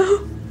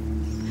window.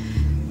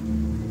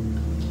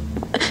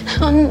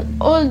 On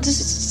Old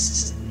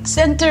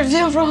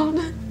Centerville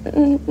Road,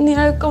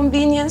 near a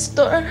convenience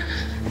store.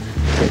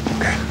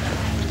 Okay.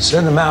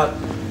 Send them out.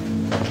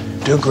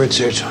 Do a grid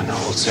search on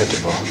Old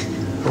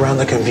Centerville, around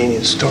the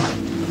convenience store.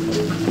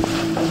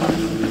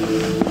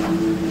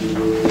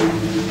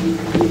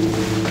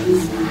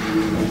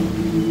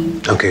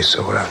 Okay,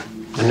 so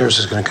the nurse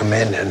is going to come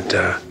in and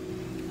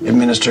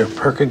administer a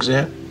perk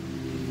exam.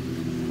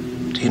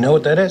 Do you know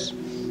what that is?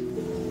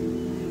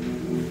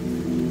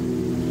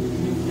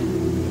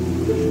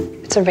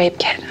 It's a rape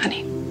kit,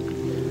 honey.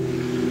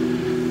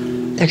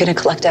 They're going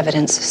to collect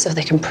evidence so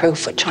they can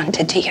prove what John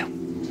did to you.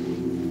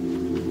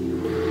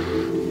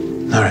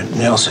 All right,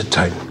 now sit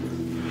tight.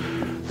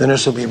 The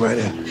nurse will be right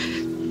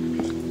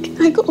in.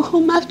 Can I go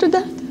home after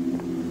that?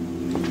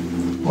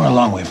 We're a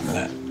long way from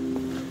that.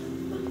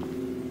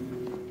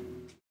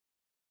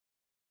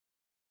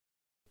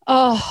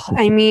 Oh,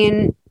 I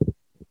mean,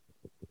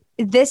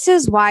 this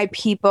is why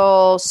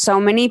so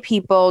many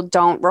people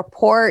don't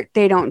report,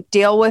 they don't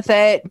deal with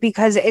it,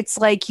 because it's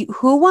like,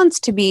 who wants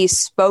to be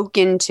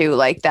spoken to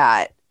like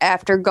that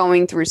after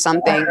going through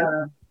something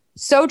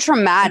so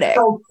traumatic? It's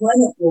so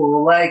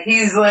clinical.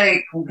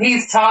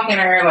 He's talking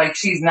to her like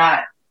she's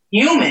not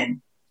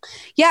human.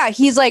 Yeah,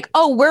 he's like,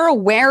 oh, we're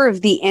aware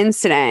of the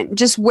incident.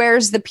 Just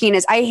where's the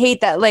penis? I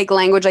hate that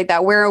language like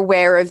that. We're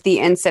aware of the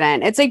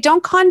incident. It's like,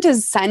 don't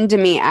condescend to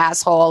me,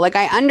 asshole. Like,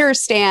 I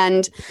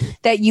understand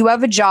that you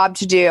have a job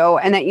to do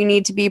and that you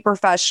need to be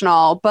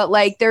professional, but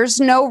there's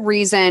no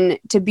reason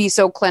to be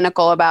so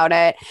clinical about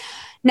it.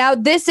 Now,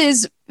 this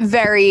is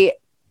very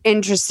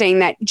interesting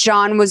that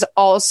John was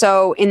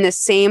also in the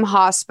same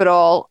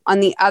hospital on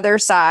the other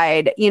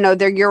side.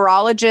 Their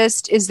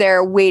urologist is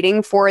there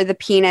waiting for the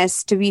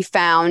penis to be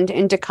found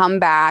and to come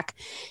back.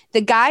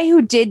 The guy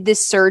who did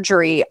this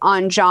surgery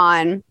on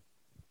John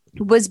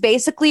was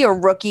basically a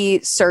rookie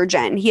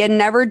surgeon. He had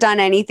never done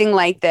anything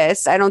like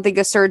this. I don't think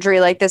a surgery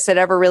like this had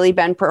ever really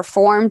been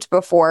performed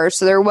before,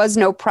 so there was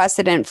no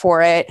precedent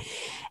for it.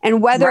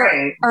 And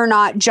whether or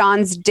not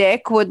John's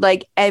dick would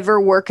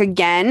ever work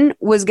again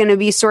was going to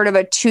be sort of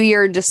a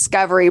 2-year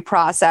discovery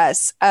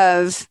process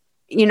of,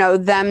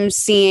 them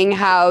seeing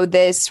how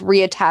this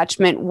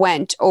reattachment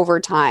went over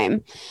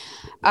time.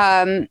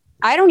 I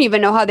don't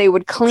even know how they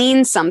would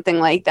clean something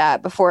like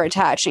that before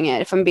attaching it,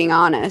 if I'm being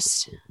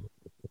honest.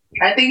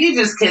 I think you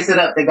just kiss it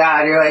up to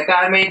God. You're like,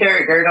 God made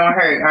dirt. Dirt don't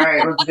hurt. All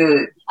right, let's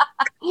do it.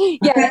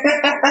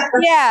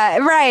 Yeah,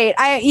 right.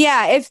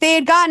 If they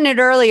had gotten it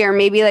earlier,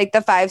 maybe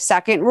the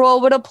 5-second rule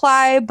would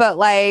apply. But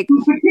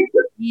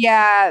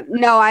yeah,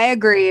 no, I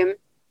agree.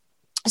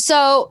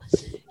 So,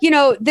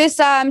 this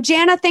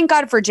Jana, thank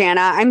God for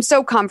Jana. I'm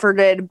so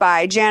comforted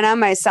by Jana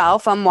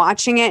myself. I'm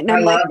watching it and I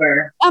love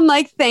her. I'm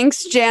like,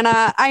 thanks,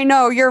 Jana. I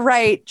know you're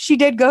right. She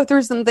did go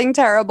through something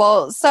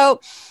terrible.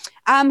 So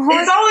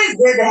it's always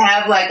good to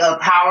have a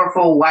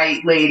powerful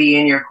white lady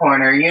in your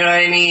corner. You know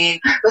what I mean?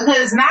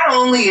 Because not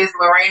only is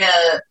Lorena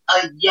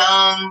a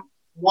young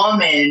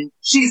woman,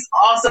 she's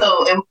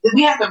also, and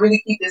we have to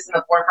really keep this in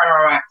the forefront of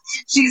our mind,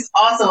 she's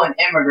also an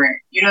immigrant.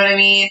 You know what I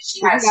mean?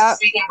 She's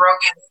speaking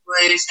broken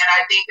English, and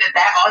I think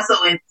that also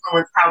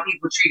influenced how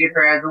people treated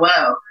her as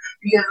well.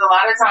 Because a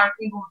lot of times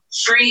people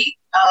treat,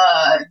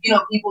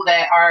 people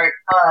that are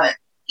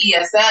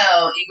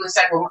ESL, English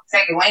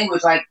second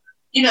language,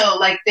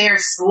 they're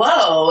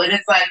slow. And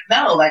it's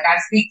no, I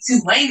speak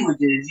 2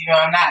 languages.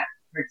 I'm not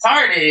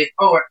retarded,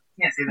 or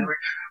can't say that word.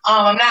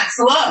 I'm not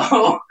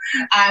slow.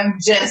 I'm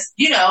just,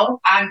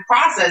 I'm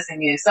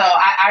processing it. So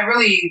I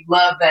really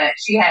love that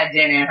she had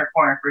Jenna in her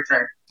corner for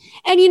sure.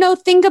 And,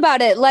 think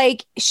about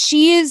it.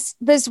 She is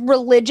this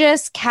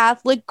religious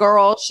Catholic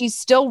girl. She's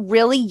still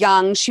really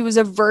young. She was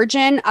a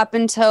virgin up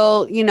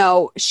until,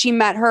 she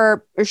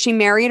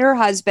married her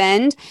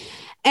husband.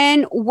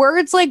 And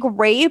words like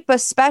rape,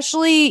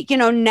 especially,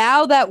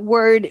 now that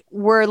word,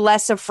 we're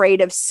less afraid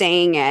of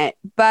saying it.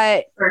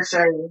 But for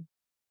sure.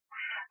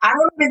 I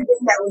don't even think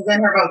that was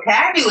in her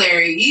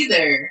vocabulary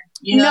either,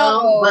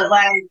 No. But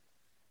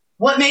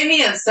what made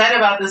me upset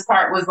about this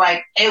part was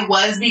it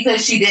was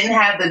because she didn't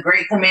have the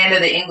great command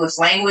of the English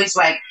language.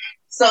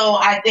 So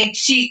I think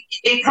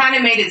it kind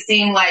of made it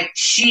seem like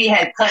she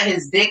had cut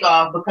his dick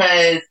off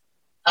because,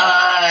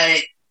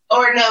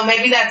 or no,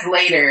 maybe that's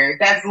later.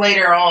 That's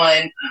later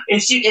on.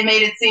 It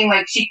made it seem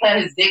like she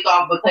cut his dick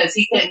off because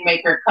he couldn't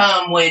make her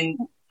come, when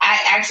I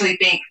actually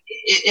think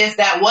if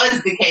that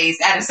was the case,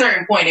 at a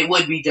certain point, it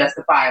would be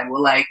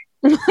justifiable. Yo,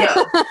 you're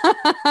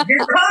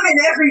coming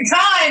every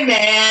time,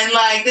 man.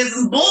 This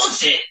is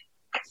bullshit.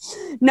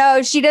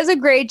 No, she does a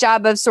great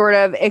job of sort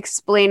of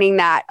explaining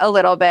that a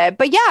little bit.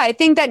 But yeah, I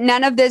think that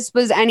none of this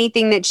was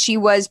anything that she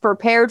was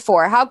prepared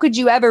for. How could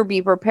you ever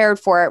be prepared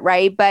for it,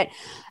 right? But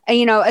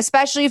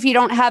especially if you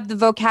don't have the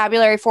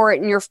vocabulary for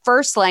it in your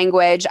first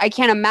language, I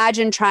can't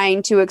imagine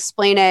trying to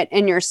explain it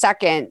in your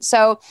second.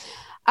 So,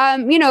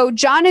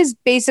 John is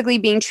basically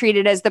being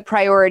treated as the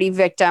priority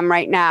victim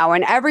right now.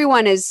 And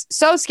everyone is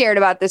so scared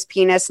about this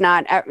penis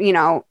not,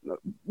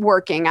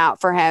 working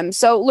out for him.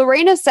 So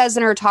Lorena says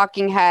in her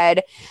talking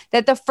head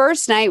that the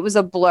first night was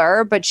a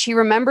blur, but she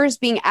remembers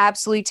being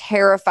absolutely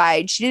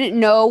terrified. She didn't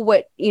know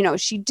what,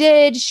 she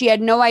did. She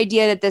had no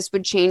idea that this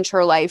would change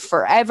her life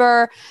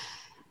forever.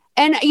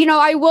 And,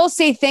 I will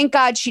say, thank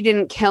God she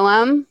didn't kill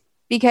him,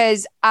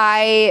 because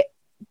I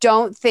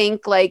don't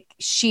think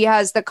she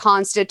has the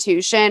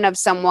constitution of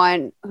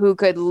someone who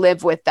could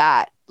live with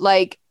that.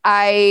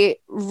 I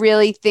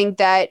really think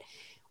that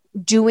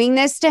doing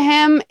this to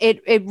him,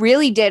 it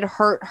really did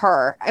hurt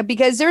her,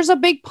 because there's a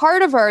big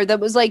part of her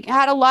that was like,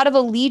 had a lot of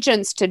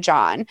allegiance to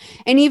John.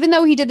 And even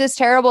though he did this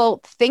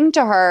terrible thing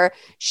to her,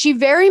 she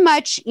very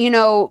much,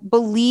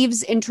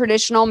 believes in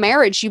traditional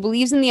marriage. She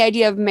believes in the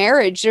idea of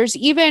marriage. There's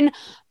even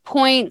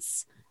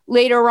points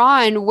later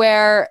on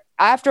where,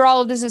 after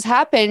all of this has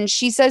happened,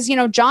 she says,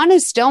 John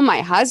is still my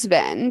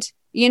husband.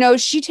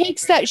 She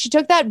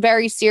took that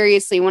very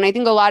seriously, when I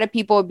think a lot of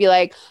people would be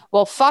like,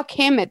 well, fuck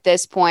him at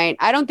this point.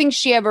 I don't think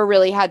she ever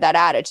really had that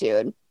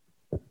attitude.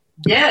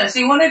 Yeah,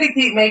 she wanted to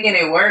keep making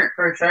it work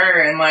for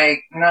sure. And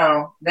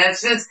no,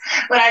 that's just,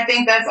 but I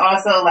think that's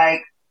also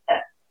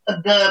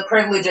the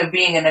privilege of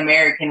being an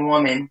American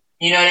woman.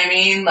 You know what I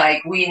mean?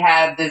 We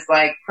have this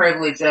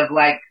privilege of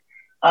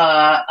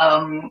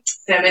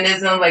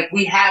feminism.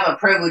 We have a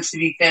privilege to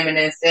be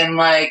feminist and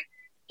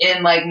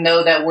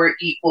know that we're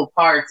equal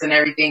parts and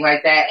everything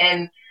like that.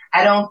 And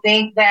I don't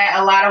think that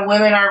a lot of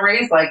women are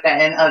raised like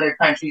that in other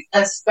countries,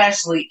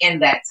 especially in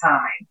that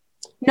time.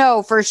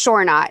 No, for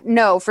sure not.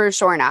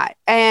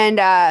 And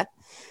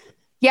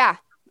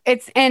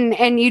it's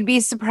and you'd be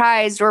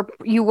surprised, or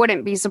you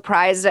wouldn't be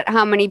surprised, at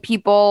how many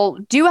people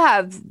do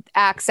have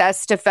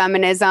access to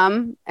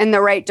feminism and the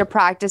right to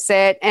practice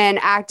it and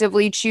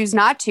actively choose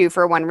not to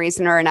for one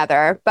reason or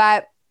another.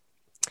 But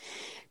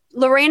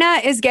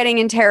Lorena is getting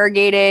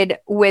interrogated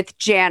with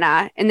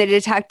Jana, and the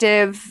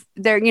detective,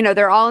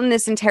 they're all in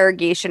this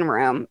interrogation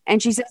room.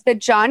 And she says that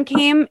John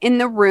came in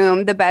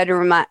the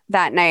bedroom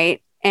that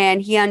night,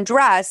 and he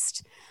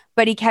undressed,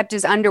 but he kept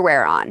his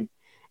underwear on.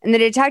 And the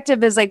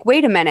detective is like,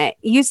 wait a minute,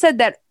 you said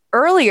that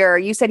earlier,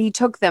 you said he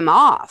took them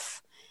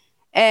off.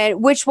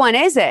 And which one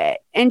is it?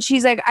 And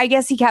she's like, I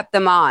guess he kept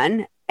them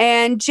on.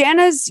 And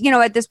Jana's,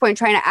 at this point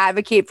trying to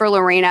advocate for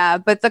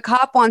Lorena, but the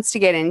cop wants to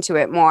get into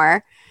it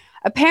more.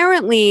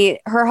 Apparently,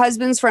 her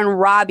husband's friend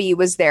Robbie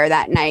was there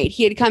that night.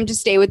 He had come to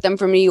stay with them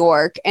from New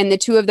York, and the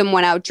two of them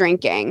went out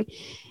drinking.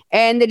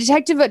 And the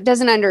detective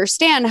doesn't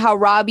understand how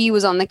Robbie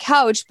was on the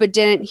couch but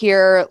didn't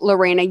hear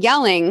Lorena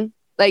yelling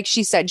like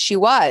she said she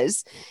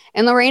was.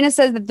 And Lorena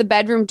says that the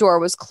bedroom door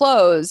was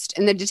closed,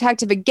 and the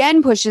detective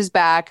again pushes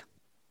back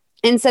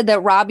and said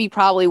that Robbie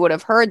probably would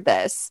have heard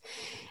this.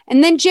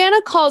 And then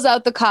Jana calls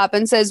out the cop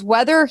and says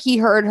whether he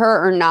heard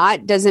her or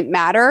not doesn't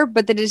matter,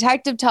 but the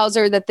detective tells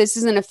her that this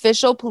is an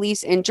official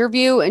police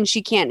interview and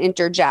she can't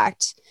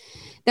interject.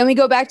 Then we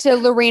go back to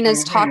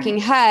Lorena's talking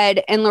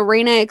head, and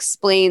Lorena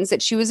explains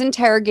that she was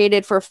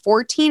interrogated for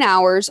 14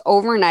 hours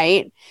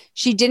overnight.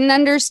 She didn't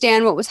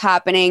understand what was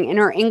happening, and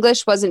her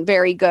English wasn't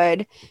very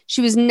good.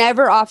 She was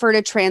never offered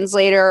a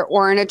translator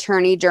or an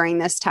attorney during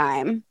this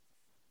time.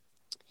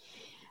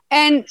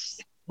 And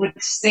which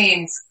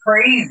seems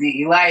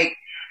crazy.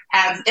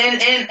 And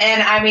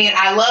I mean,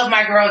 I love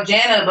my girl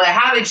Jana, but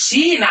how did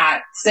she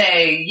not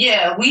say,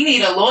 yeah, we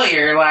need a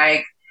lawyer?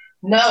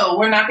 No,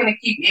 we're not going to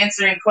keep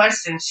answering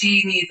questions.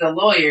 She needs a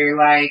lawyer.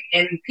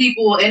 And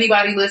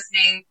anybody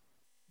listening,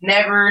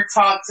 never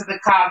talk to the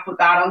cops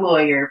without a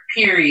lawyer,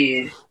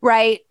 period.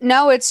 Right.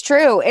 No, it's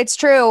true. It's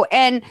true.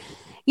 And,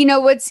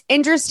 what's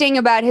interesting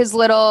about his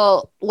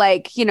little,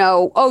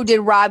 did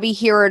Robbie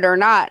hear it or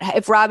not?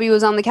 If Robbie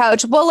was on the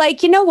couch. Well,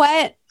 you know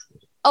what?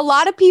 A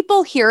lot of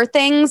people hear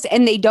things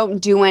and they don't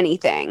do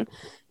anything.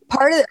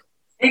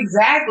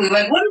 Exactly.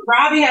 What does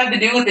Robbie have to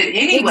do with it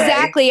anyway?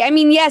 Exactly. I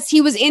mean, yes,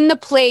 he was in the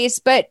place,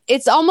 but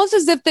it's almost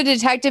as if the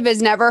detective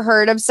has never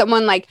heard of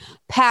someone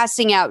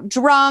passing out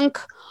drunk,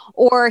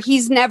 or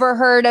he's never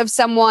heard of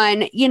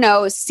someone,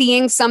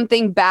 seeing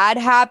something bad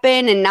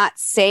happen and not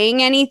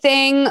saying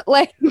anything.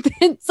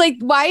 It's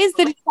why is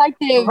the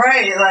detective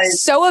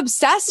so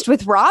obsessed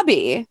with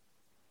Robbie?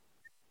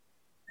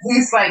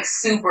 He's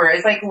super,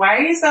 it's why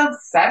are you so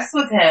obsessed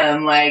with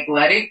him?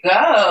 Let it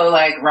go.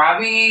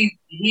 Robbie,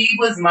 he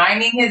was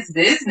minding his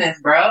business,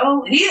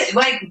 bro. He,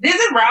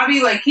 isn't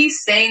Robbie, he's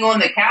staying on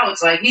the couch.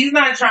 He's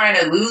not trying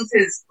to lose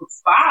his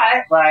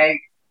spot.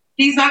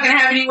 He's not going to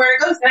have anywhere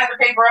to go. He's going to have to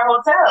pay for a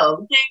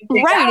hotel.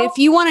 Right. Out. If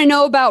you want to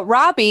know about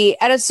Robbie,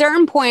 at a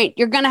certain point,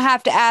 you're going to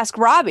have to ask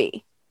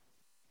Robbie.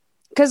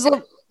 Because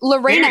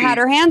Lorena had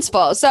her hands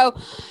full. So,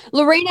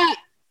 Lorena...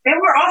 And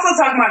we're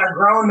also talking about a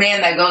grown man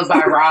that goes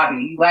by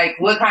Robbie.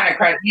 What kind of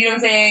credit? You know what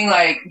I'm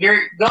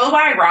saying? Go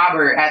by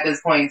Robert at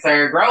this point,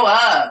 sir. Grow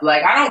up.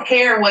 I don't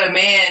care what a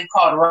man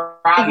called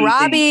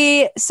Robbie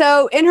thinks.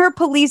 So in her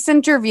police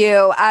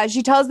interview,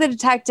 she tells the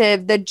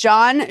detective that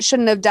John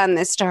shouldn't have done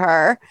this to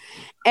her.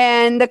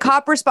 And the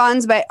cop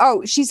responds by,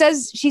 she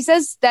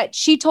says that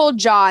she told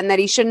John that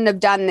he shouldn't have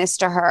done this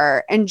to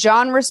her. And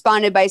John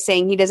responded by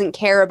saying he doesn't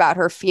care about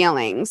her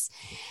feelings.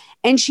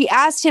 And she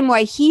asked him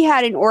why he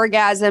had an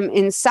orgasm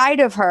inside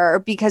of her,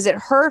 because it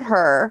hurt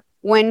her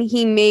when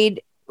he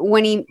made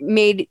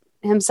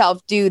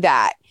himself do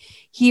that.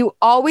 He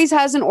always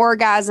has an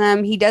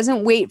orgasm. He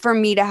doesn't wait for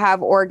me to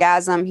have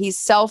orgasm. He's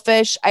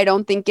selfish. I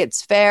don't think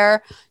it's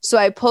fair. So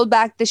I pulled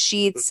back the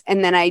sheets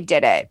and then I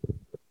did it.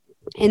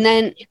 And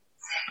then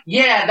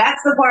Yeah,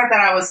 that's the part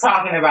that I was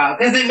talking about,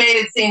 because it made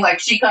it seem like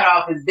she cut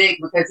off his dick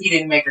because he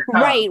didn't make her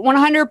come. Right,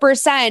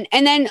 100%.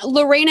 And then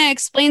Lorena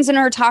explains in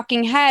her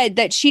talking head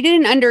that she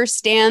didn't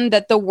understand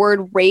that the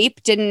word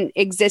rape didn't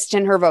exist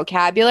in her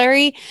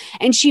vocabulary,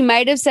 and she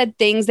might have said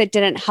things that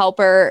didn't help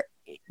her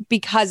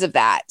because of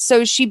that.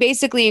 So she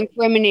basically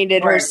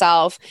incriminated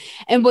herself.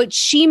 And what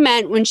she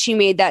meant when she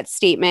made that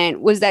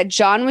statement was that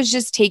John was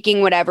just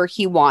taking whatever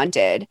he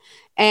wanted.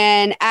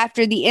 And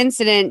after the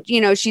incident,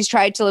 you know, she's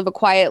tried to live a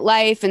quiet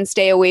life and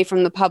stay away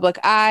from the public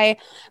eye.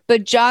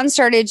 But John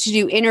started to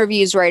do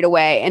interviews right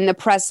away, and the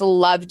press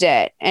loved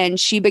it. And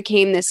she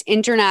became this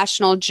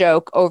international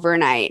joke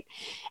overnight.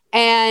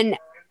 And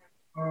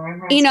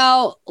you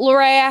know,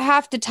 Luhray, I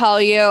have to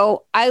tell you,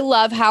 I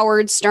love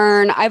Howard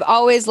Stern. I've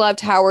always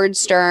loved Howard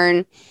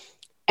Stern.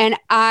 And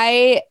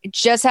I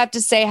just have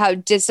to say how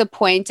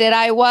disappointed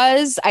I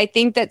was. I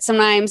think that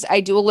sometimes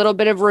I do a little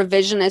bit of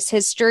revisionist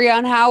history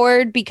on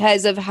Howard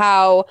because of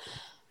how,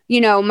 you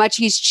know, much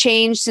he's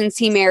changed since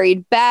he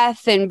married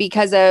Beth, and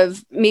because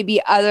of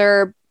maybe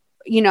other,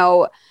 you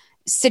know,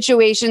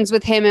 situations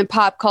with him in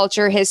pop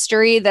culture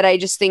history that I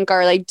just think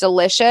are like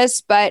delicious.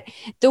 But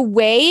the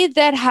way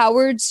that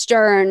Howard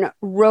Stern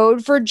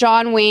rode for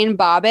John Wayne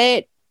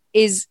Bobbitt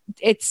it's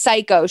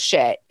psycho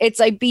shit. It's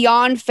like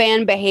beyond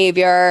fan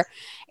behavior.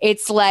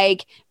 It's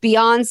like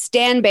beyond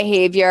Stan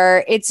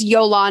behavior. It's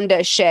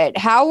Yolanda shit.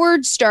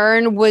 Howard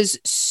Stern was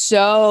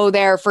so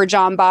there for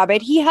John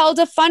Bobbitt. He held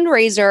a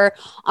fundraiser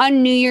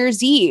on New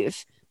Year's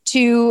Eve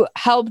to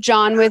help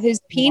John with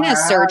his penis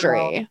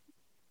surgery.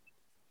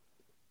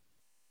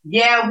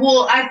 Yeah,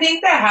 well, I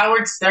think that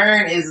Howard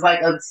Stern is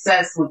like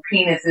obsessed with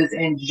penises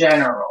in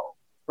general,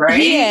 right?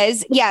 He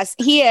is. Yes,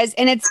 he is.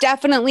 And it's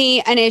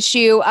definitely an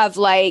issue of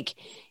like,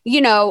 you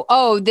know,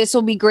 oh, this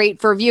will be great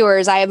for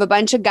viewers. I have a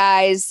bunch of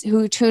guys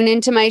who tune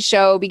into my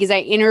show because I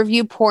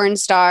interview porn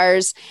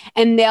stars,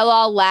 and they'll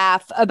all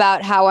laugh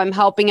about how I'm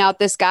helping out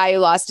this guy who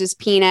lost his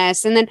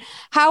penis. And then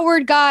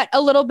Howard got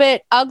a little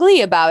bit ugly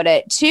about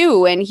it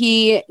too. And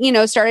he, you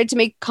know, started to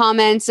make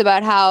comments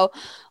about how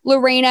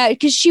Lorena,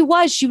 because she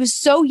was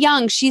so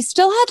young, she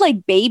still had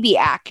like baby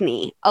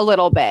acne a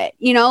little bit,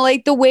 you know,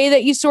 like the way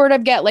that you sort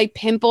of get like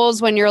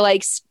pimples when you're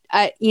like,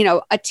 you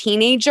know, a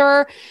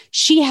teenager.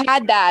 She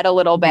had that a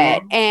little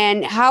bit.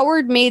 And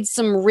Howard made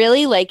some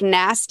really like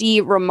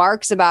nasty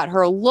remarks about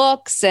her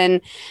looks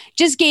and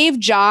just gave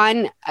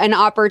John an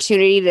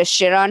opportunity to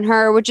shit on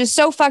her, which is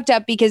so fucked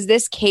up because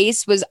this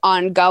case was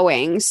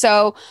ongoing.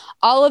 So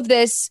all of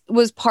this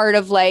was part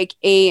of like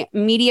a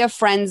media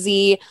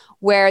frenzy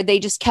where they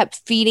just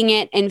kept feeding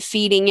it and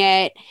feeding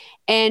it.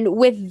 And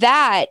with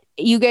that,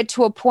 you get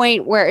to a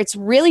point where it's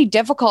really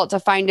difficult to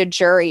find a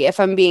jury, if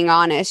I'm being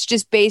honest,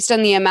 just based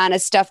on the amount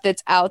of stuff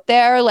that's out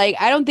there. Like,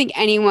 I don't think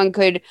anyone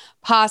could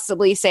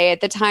possibly say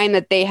at the time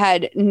that they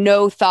had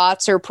no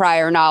thoughts or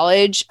prior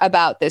knowledge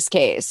about this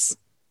case.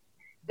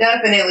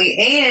 Definitely.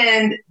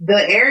 And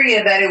the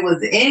area that it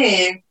was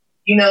in,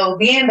 you know,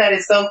 being that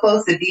it's so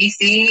close to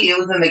DC, it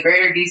was in the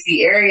greater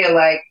DC area,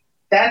 like,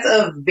 that's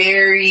a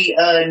very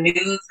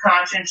news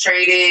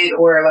concentrated,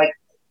 or like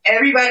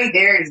everybody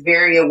there is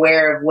very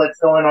aware of what's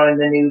going on in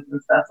the news and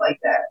stuff like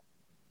that,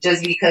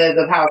 just because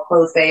of how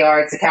close they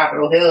are to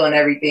Capitol Hill and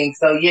everything.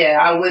 So yeah,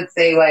 I would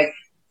say like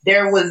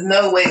there was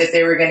no way that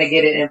they were going to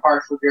get an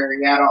impartial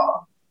jury at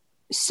all.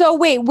 So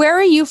wait, where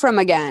are you from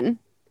again?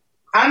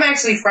 I'm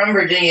actually from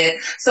Virginia.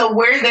 So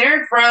where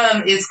they're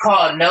from is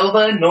called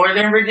Nova,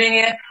 Northern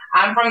Virginia.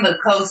 I'm from the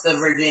coast of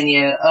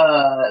Virginia.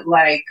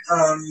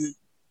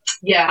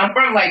 Yeah, I'm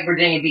from like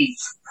Virginia Beach.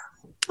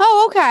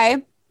 Oh,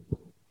 okay.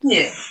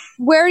 Yeah.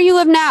 Where do you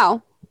live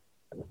now?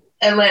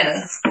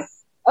 Atlanta.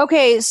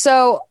 Okay,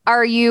 so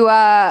are you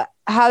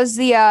how's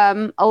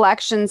the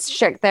elections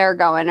shit there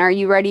going? Are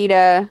you ready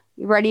to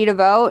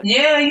vote?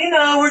 Yeah, you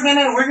know, we're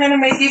gonna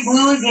make it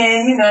blue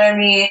again, you know what I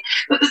mean?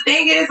 But the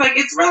thing is, like,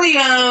 it's really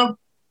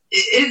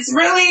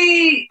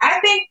I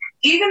think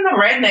even the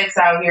rednecks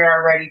out here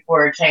are ready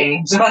for a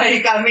change.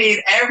 Like, I mean,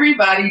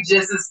 everybody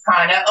just is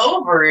kind of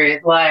over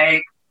it.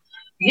 Like,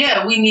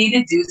 yeah, we need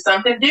to do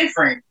something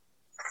different.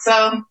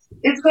 So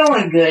it's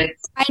going good.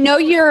 I know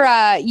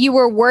you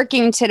were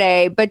working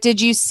today, but did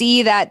you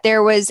see that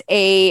there was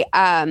a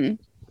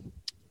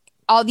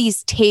all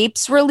these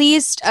tapes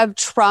released of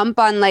Trump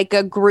on like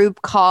a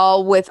group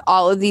call with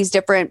all of these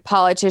different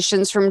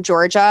politicians from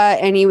Georgia,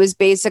 and he was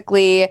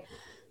basically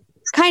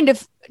kind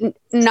of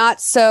not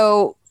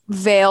so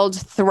veiled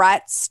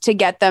threats to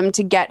get them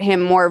to get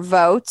him more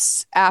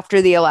votes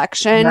after the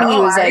election. No, he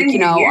was like, you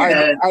know,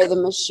 are the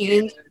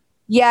machines.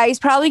 Yeah, he's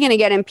probably going to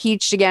get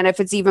impeached again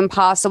if it's even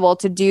possible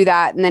to do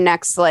that in the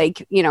next,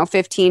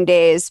 15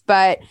 days.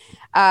 But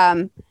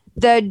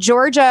the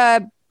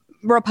Georgia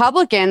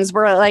Republicans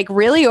were like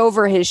really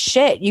over his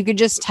shit. You could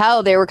just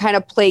tell they were kind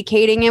of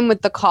placating him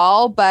with the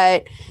call,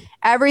 but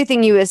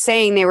everything he was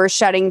saying, they were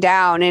shutting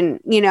down.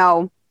 And, you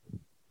know,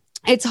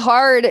 it's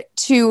hard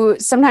to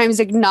sometimes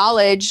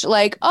acknowledge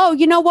like, oh,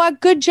 you know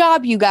what? Good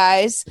job, you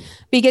guys.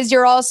 Because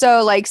you're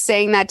also like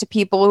saying that to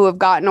people who have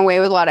gotten away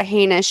with a lot of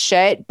heinous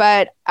shit.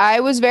 But I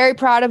was very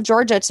proud of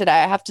Georgia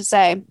today, I have to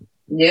say.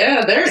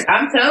 Yeah,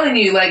 I'm telling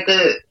you,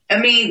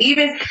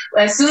 even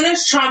as soon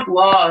as Trump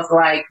lost,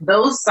 like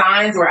those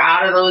signs were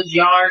out of those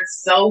yards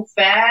so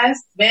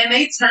fast, man,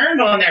 they turned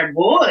on their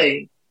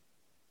boy.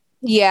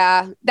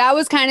 Yeah, that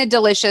was kind of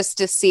delicious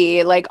to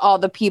see, like all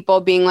the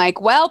people being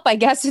like, well, I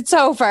guess it's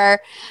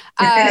over.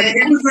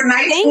 It was a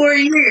nice 4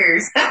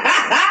 years.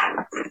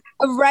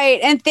 Right.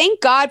 And thank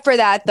God for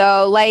that,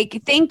 though.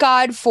 Like, thank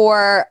God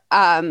for,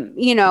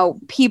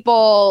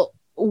 people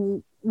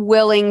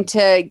willing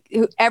to,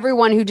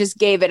 everyone who just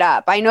gave it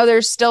up. I know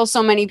there's still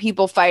so many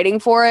people fighting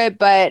for it,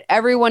 but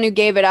everyone who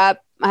gave it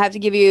up, I have to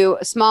give you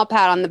a small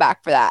pat on the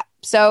back for that.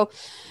 So,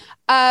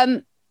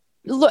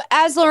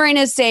 as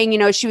Lorena is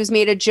saying, she was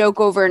made a joke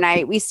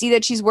overnight. We see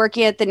that she's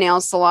working at the nail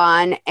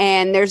salon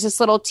and there's this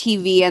little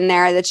TV in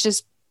there that's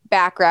just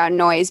background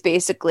noise,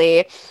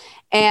 basically.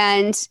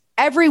 And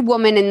every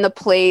woman in the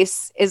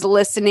place is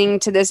listening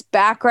to this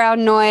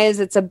background noise.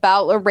 It's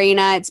about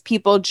Lorena. It's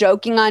people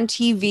joking on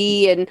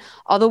TV and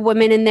all the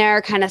women in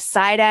there kind of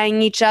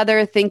side-eyeing each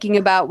other, thinking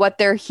about what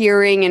they're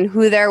hearing and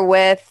who they're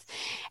with.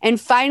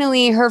 And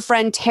finally, her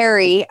friend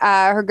Terry,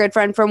 her good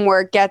friend from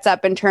work, gets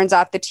up and turns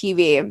off the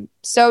TV.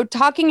 So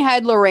talking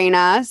head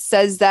Lorena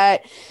says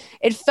that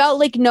it felt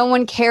like no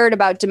one cared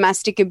about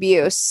domestic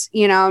abuse,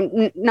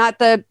 not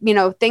the,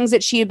 things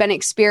that she had been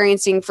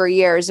experiencing for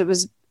years. It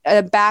was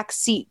a back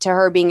seat to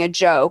her being a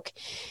joke.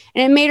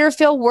 And it made her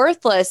feel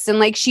worthless and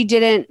like she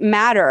didn't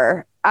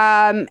matter.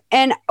 And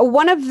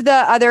one of the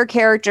other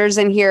characters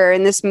in here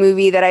in this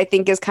movie that I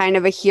think is kind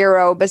of a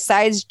hero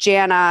besides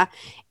Jana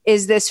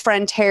is this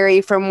friend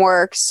Terry from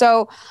work.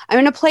 So I'm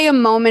going to play a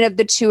moment of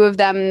the two of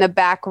them in the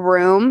back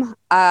room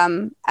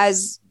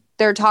as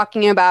they're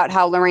talking about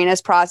how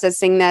Lorena's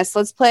processing this.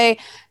 Let's play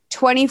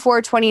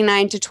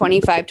 24:29 to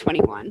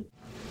 25:21.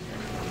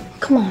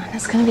 Come on,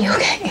 it's going to be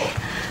okay.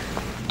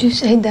 You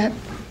say that,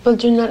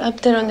 but you're not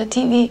up there on the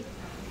TV.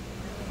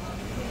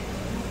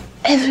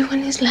 Everyone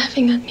is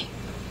laughing at me,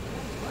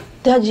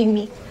 judging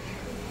me.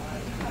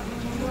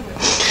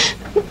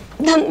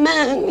 That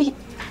man,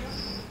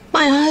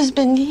 my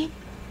husband, he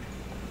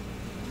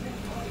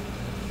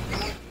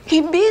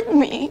beat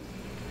me.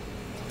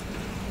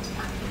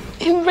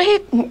 He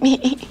raped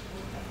me.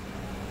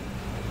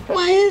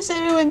 Why does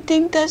everyone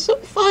think that's so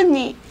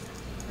funny?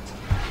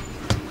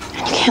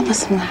 And you can't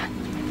listen to that.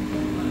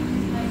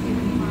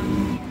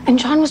 And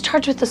John was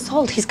charged with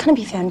assault. He's gonna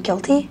be found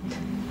guilty.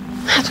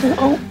 I don't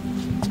know.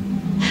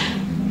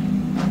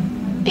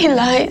 He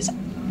lies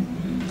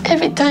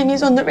every time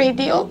he's on the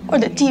radio or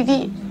the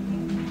TV.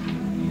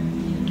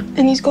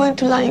 And he's going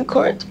to lie in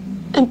court,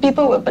 and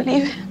people will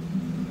believe him.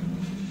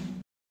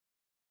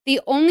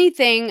 The only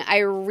thing I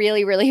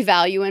really, really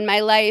value in my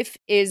life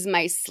is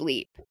my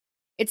sleep.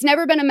 It's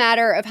never been a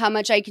matter of how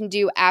much I can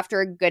do after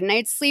a good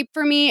night's sleep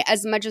for me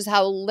as much as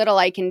how little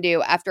I can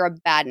do after a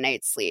bad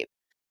night's sleep.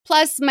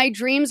 Plus, my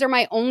dreams are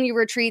my only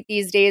retreat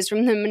these days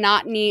from the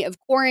monotony of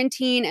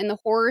quarantine and the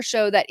horror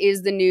show that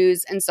is the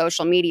news and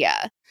social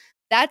media.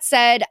 That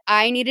said,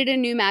 I needed a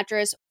new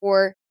mattress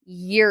for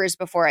years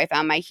before I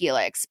found my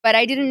Helix, but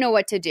I didn't know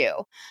what to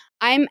do.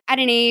 I'm at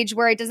an age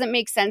where it doesn't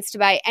make sense to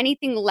buy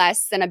anything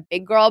less than a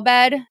big girl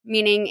bed,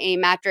 meaning a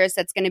mattress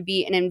that's going to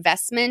be an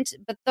investment.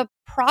 But the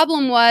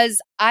problem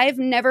was I've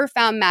never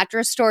found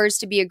mattress stores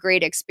to be a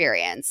great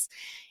experience.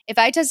 If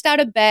I test out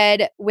a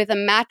bed with a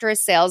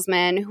mattress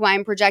salesman who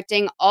I'm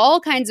projecting all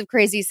kinds of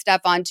crazy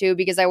stuff onto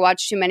because I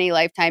watch too many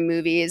Lifetime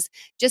movies,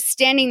 just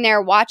standing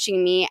there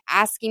watching me,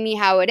 asking me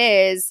how it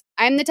is,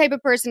 I'm the type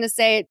of person to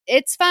say,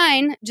 it's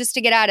fine, just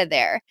to get out of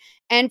there.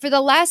 And for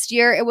the last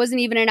year, it wasn't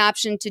even an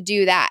option to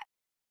do that.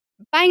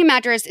 Buying a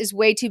mattress is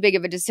way too big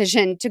of a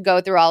decision to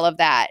go through all of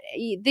that.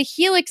 The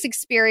Helix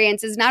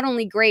experience is not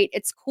only great,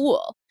 it's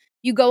cool.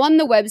 You go on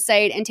the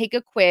website and take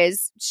a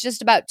quiz. It's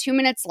just about 2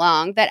 minutes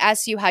long that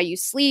asks you how you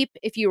sleep,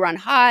 if you run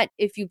hot,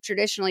 if you've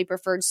traditionally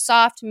preferred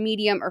soft,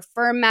 medium, or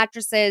firm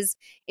mattresses.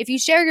 If you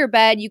share your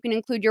bed, you can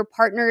include your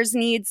partner's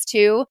needs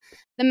too.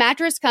 The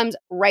mattress comes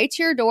right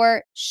to your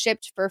door,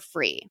 shipped for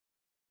free.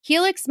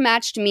 Helix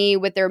matched me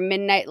with their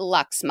Midnight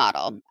Luxe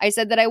model. I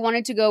said that I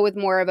wanted to go with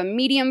more of a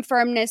medium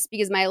firmness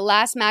because my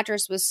last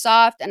mattress was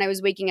soft and I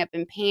was waking up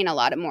in pain a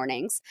lot of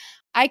mornings.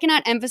 I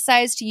cannot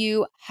emphasize to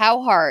you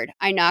how hard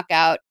I knock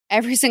out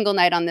every single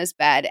night on this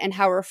bed and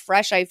how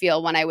refreshed I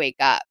feel when I wake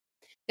up.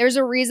 There's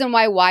a reason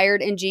why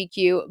Wired and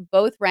GQ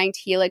both ranked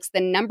Helix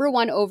the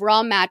 #1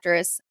 overall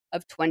mattress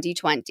of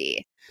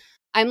 2020.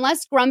 I'm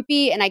less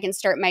grumpy and I can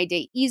start my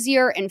day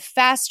easier and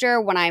faster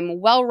when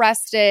I'm well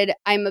rested.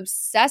 I'm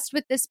obsessed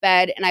with this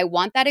bed and I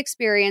want that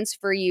experience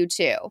for you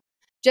too.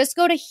 Just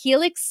go to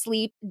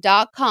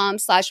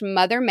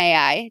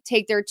helixsleep.com/mothermayI,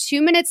 take their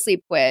 2-minute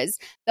sleep quiz.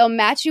 They'll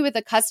match you with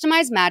a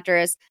customized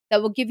mattress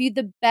that will give you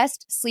the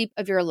best sleep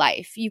of your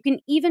life. You can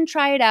even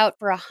try it out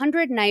for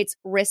 100 nights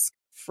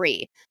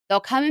risk-free. They'll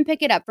come and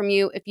pick it up from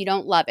you if you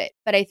don't love it,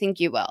 but I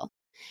think you will.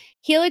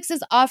 Helix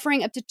is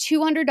offering up to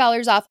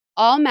 $200 off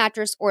all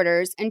mattress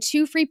orders and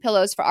 2 free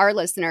pillows for our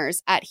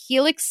listeners at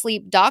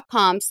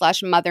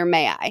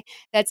helixsleep.com/mothermayI.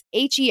 That's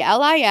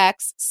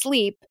HELIX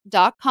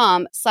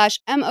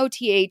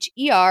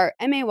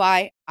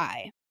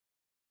sleep.com/MOTHERMAYI.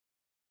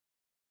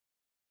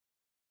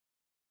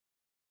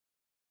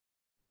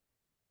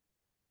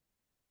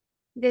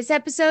 This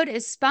episode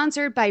is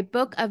sponsored by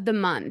Book of the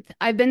Month.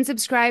 I've been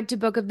subscribed to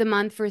Book of the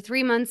Month for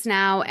 3 months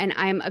now, and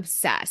I'm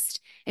obsessed.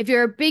 If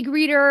you're a big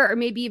reader or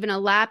maybe even a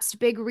lapsed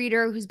big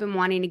reader who's been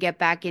wanting to get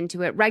back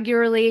into it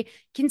regularly,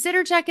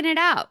 consider checking it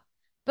out.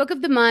 Book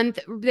of the Month,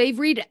 they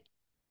read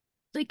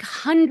like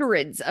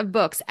hundreds of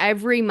books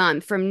every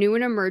month from new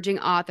and emerging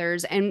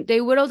authors, and they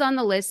whittle down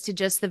the list to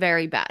just the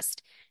very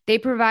best. They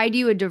provide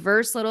you a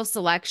diverse little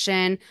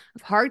selection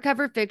of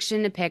hardcover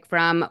fiction to pick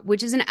from,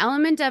 which is an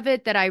element of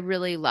it that I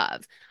really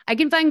love. I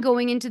can find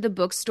going into the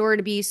bookstore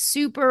to be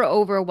super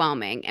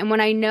overwhelming. And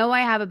when I know I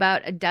have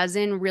about a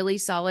dozen really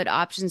solid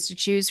options to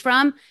choose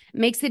from,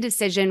 it makes the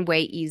decision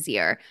way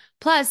easier.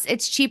 Plus,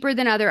 it's cheaper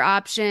than other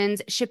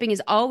options, shipping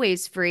is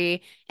always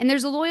free, and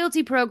there's a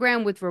loyalty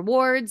program with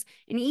rewards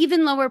and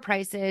even lower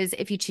prices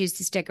if you choose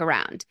to stick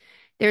around.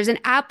 There's an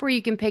app where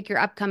you can pick your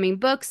upcoming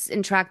books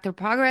and track the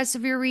progress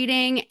of your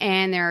reading,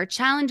 and there are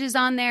challenges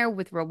on there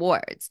with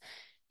rewards.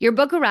 Your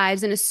book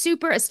arrives in a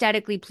super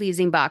aesthetically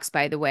pleasing box,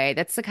 by the way.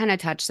 That's the kind of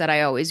touch that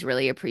I always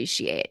really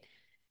appreciate.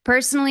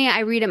 Personally,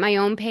 I read at my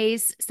own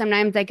pace.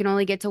 Sometimes I can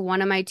only get to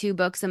 1 of my 2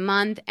 books a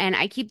month, and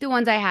I keep the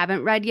ones I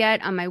haven't read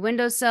yet on my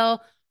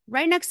windowsill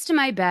right next to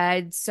my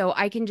bed so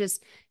I can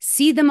just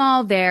see them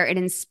all there. It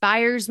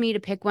inspires me to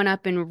pick one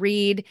up and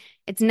read.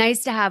 It's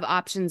nice to have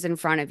options in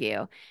front of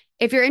you.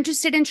 If you're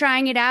interested in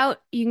trying it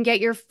out, you can get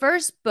your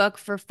first book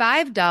for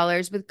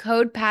 $5 with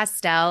code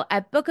PASTEL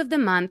at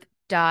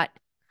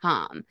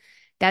bookofthemonth.com.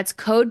 That's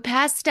code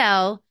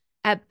PASTEL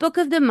at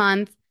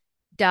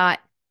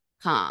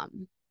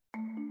bookofthemonth.com.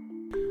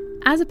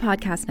 As a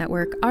podcast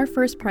network, our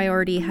first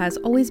priority has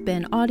always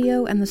been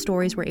audio and the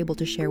stories we're able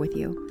to share with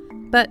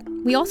you. But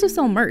we also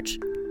sell merch,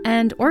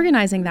 and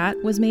organizing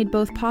that was made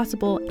both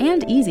possible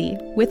and easy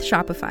with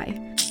Shopify.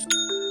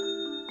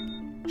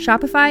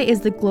 Shopify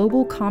is the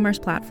global commerce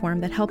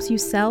platform that helps you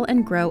sell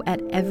and grow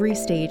at every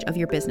stage of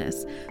your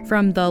business,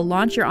 from the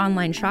launch your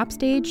online shop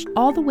stage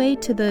all the way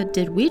to the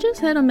did we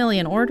just hit 1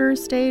 million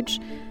orders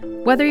stage.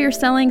 Whether you're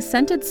selling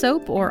scented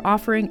soap or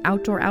offering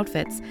outdoor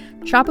outfits,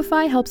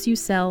 Shopify helps you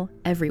sell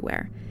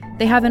everywhere.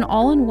 They have an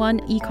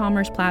all-in-one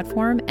e-commerce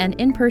platform and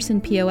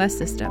in-person POS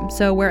system,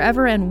 so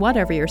wherever and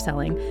whatever you're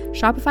selling,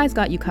 Shopify's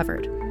got you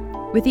covered.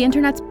 With the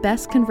internet's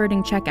best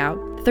converting checkout,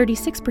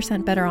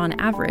 36% better on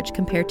average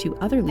compared to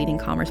other leading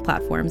commerce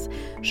platforms,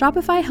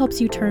 Shopify helps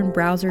you turn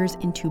browsers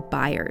into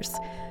buyers.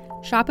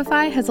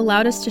 Shopify has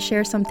allowed us to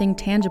share something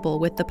tangible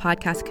with the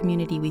podcast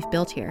community we've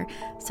built here,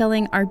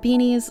 selling our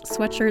beanies,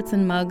 sweatshirts,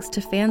 and mugs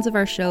to fans of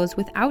our shows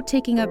without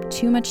taking up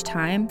too much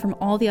time from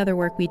all the other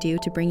work we do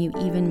to bring you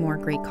even more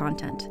great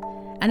content.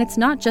 And it's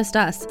not just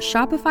us.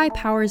 Shopify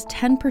powers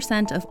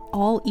 10% of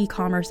all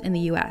e-commerce in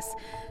the US.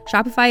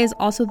 Shopify is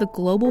also the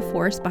global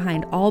force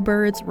behind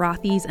Allbirds,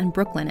 Rothy's, and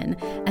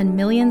Brooklinen, and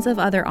millions of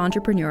other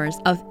entrepreneurs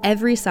of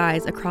every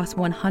size across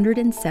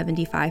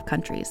 175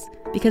 countries.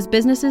 Because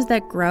businesses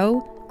that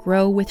grow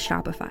with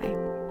Shopify.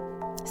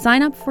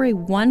 Sign up for a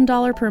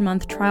 $1 per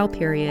month trial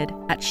period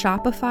at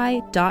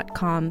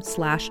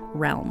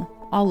shopify.com/realm,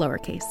 all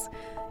lowercase.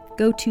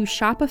 Go to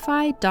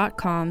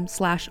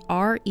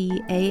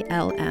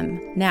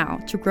shopify.com/REALM now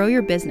to grow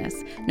your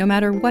business, no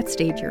matter what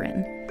stage you're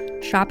in.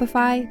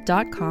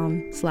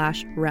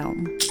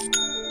 Shopify.com/realm.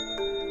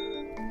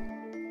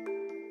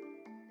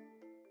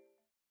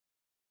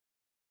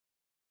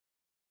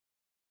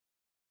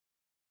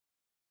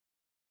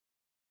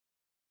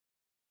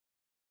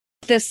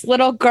 This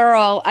little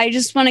girl, I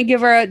just want to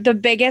give her the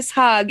biggest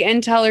hug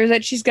and tell her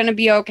that she's going to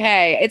be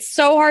okay. It's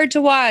so hard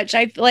to watch.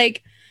 I feel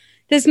like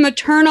this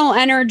maternal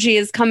energy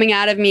is coming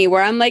out of me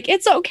where I'm like,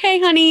 it's okay,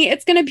 honey.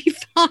 It's going to be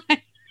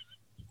fine.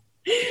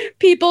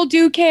 People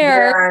do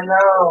care. Yeah, I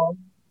know.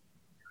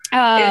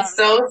 It's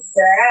so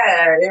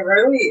sad. It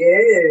really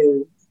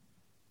is.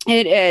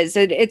 It is.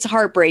 It's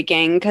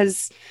heartbreaking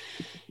because,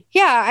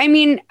 yeah, I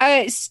mean,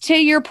 to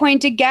your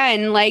point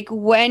again, like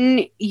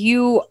when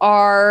you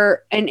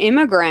are an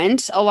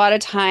immigrant, a lot of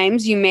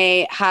times you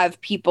may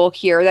have people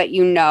here that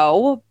you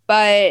know,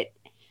 but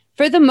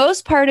for the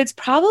most part, it's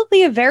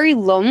probably a very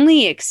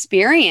lonely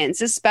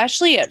experience,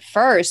 especially at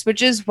first,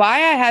 which is why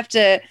I have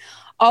to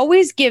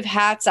always give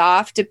hats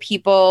off to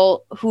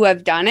people who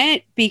have done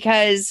it,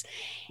 because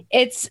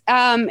it's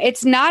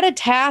not a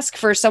task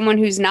for someone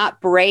who's not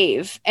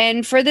brave.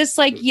 And for this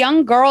like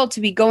young girl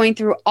to be going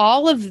through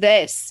all of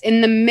this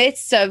in the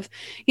midst of,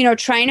 you know,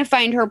 trying to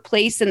find her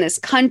place in this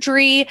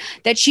country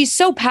that she's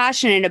so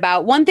passionate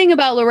about. One thing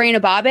about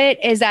Lorena Bobbitt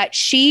is that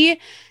she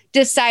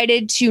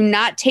decided to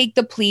not take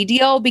the plea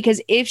deal because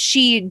if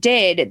she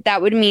did,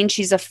 that would mean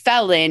she's a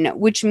felon,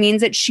 which means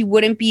that she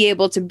wouldn't be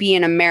able to be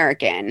an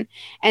American.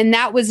 And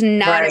that was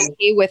not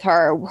okay with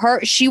her.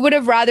 She would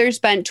have rather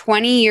spent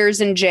 20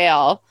 years in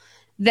jail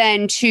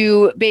than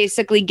to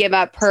basically give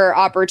up her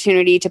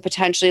opportunity to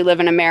potentially live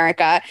in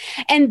America.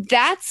 And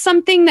that's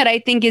something that I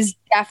think is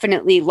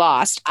definitely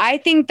lost. I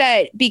think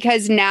that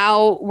because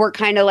now we're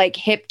kind of like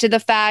hip to the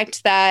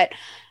fact that,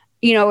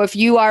 you know, if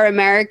you are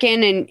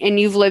American and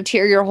you've lived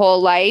here your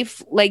whole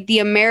life, like the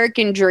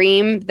American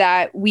dream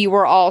that we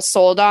were all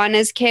sold on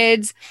as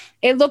kids,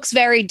 it looks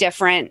very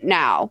different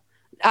now.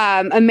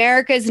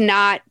 America's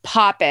not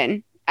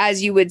poppin',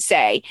 as you would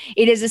say.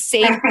 It is a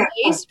safe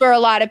place for a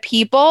lot of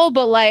people,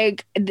 but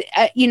like,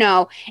 you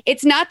know,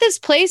 it's not this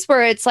place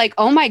where it's like,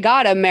 oh my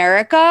God,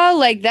 America,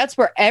 like that's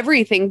where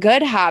everything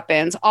good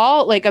happens.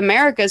 All like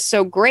America's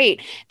so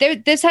great.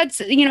 This had,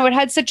 you know, it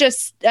had such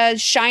a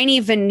shiny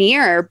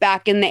veneer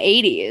back in the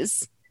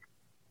 80s.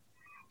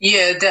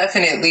 Yeah,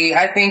 definitely.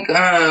 I think,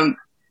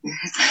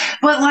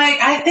 but like,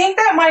 I think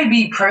that might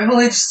be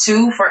privilege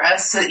too for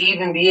us to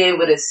even be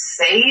able to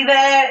say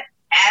that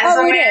as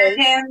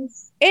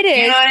Americans. It is.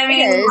 You know what I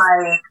mean?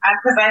 Like,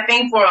 because I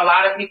think for a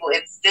lot of people,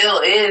 it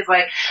still is.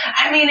 Like,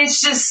 I mean, it's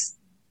just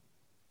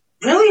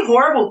really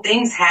horrible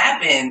things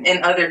happen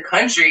in other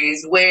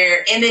countries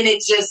where, and then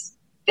it just,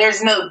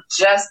 there's no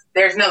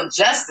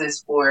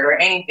justice for it or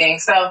anything.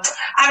 So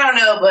I don't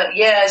know, but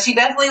yeah, she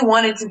definitely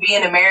wanted to be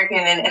an American,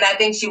 and I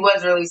think she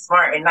was really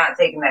smart in not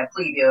taking that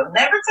plea deal.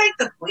 Never take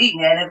the plea,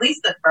 man. At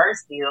least the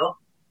first deal.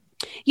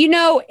 You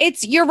know,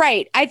 you're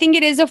right. I think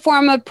it is a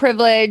form of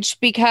privilege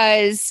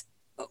because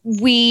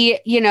we,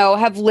 you know,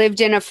 have lived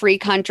in a free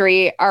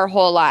country our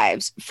whole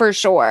lives, for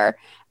sure.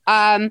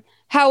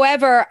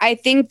 However, I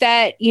think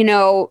that, you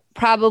know,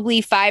 probably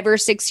 5 or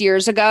 6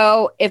 years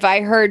ago, if I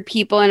heard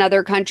people in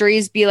other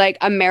countries be like,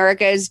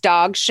 America is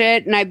dog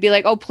shit, and I'd be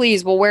like, oh,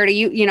 please, well, where do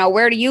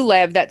you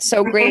live? That's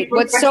so great.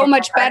 What's so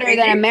much better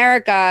than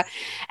America?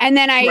 And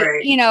then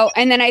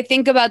I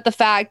think about the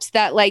fact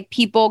that like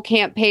people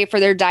can't pay for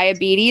their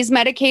diabetes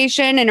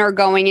medication and are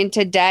going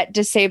into debt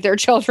to save their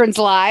children's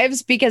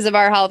lives because of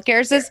our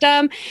healthcare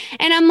system.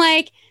 And I'm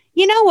like,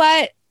 you know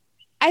what?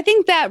 I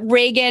think that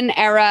Reagan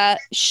era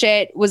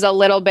shit was a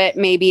little bit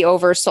maybe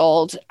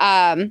oversold.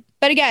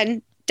 But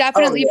again,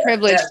 definitely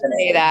privileged to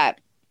say that.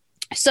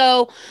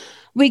 So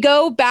we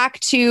go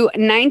back to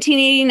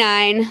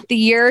 1989, the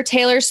year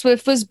Taylor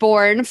Swift was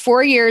born,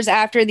 4 years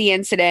after the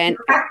incident.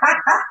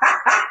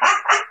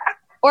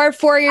 Or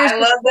 4 years. I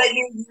love that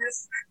you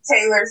used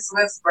Taylor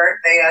Swift's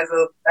birthday as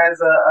a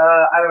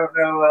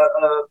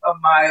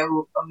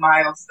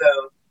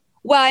milestone.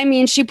 Well, I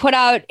mean, she put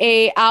out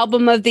a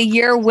album of the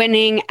year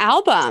winning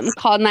album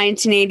called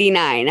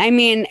 1989. I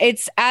mean,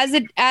 it's as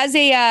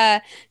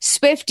a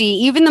Swiftie,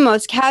 even the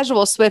most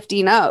casual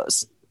Swiftie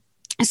knows.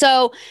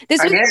 So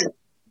this was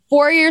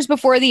 4 years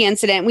before the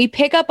incident. We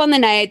pick up on the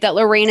night that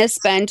Lorena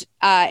spent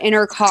in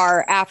her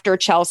car after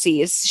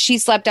Chelsea's. She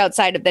slept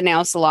outside of the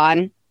nail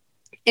salon.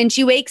 And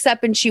she wakes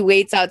up and she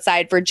waits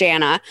outside for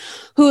Jana,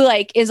 who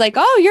like is like,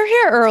 oh, you're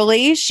here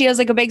early. She has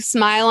like a big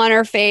smile on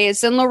her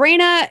face. And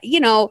Lorena, you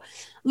know,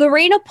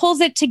 Lorena pulls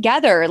it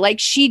together. Like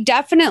she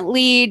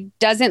definitely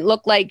doesn't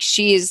look like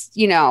she's,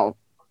 you know,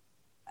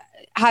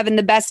 having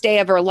the best day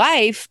of her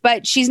life,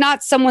 but she's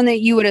not someone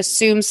that you would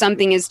assume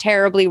something is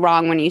terribly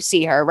wrong when you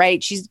see her,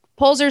 right? She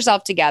pulls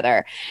herself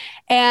together.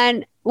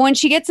 And when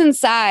she gets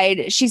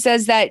inside, she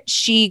says that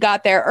she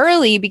got there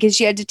early because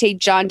she had to take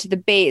John to the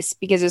base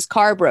because his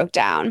car broke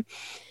down.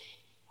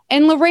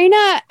 And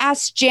Lorena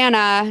asked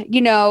Jana, you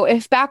know,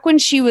 if back when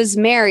she was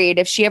married,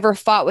 if she ever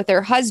fought with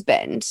her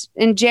husband.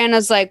 And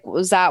Jana's like,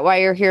 was that why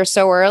you're here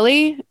so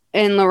early?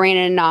 And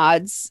Lorena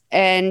nods.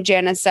 And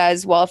Jana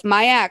says, well, if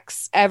my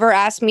ex ever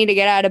asked me to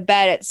get out of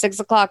bed at 6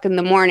 o'clock in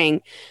the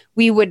morning,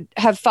 we would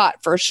have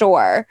fought for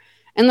sure.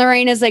 And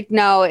Lorena's like,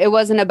 no, it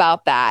wasn't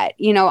about that.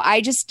 You know, I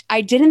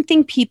didn't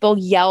think people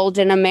yelled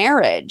in a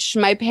marriage.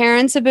 My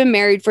parents have been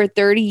married for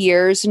 30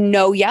 years,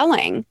 no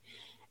yelling.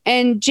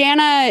 And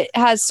Jana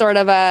has sort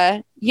of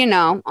a, you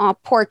know, oh,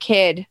 poor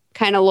kid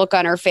kind of look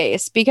on her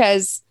face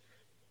because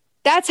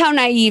that's how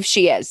naive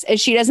she is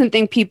she doesn't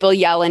think people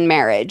yell in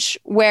marriage.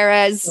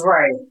 Whereas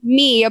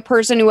me, a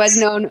person who has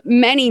known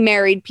many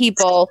married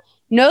people,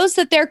 knows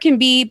that there can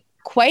be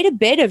quite a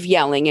bit of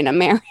yelling in a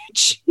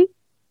marriage.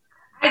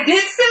 I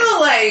did feel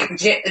like,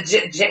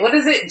 what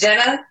is it,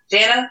 Jana,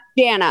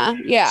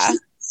 yeah.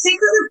 She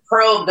could have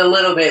probed a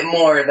little bit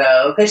more,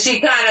 though, because she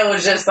kind of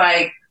was just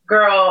like,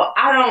 girl,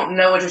 I don't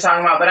know what you're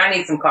talking about, but I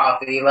need some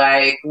coffee,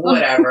 like,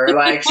 whatever.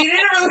 Like, she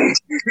didn't really,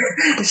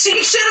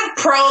 she should have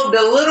probed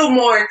a little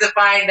more to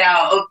find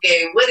out,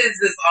 okay, what is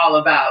this all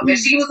about?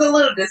 Because she was a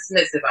little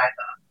dismissive, I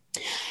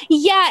thought.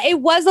 Yeah, it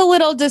was a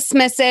little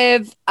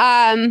dismissive.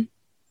 And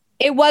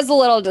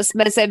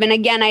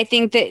again, I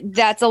think that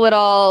that's a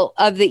little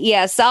of the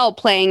ESL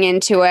playing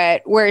into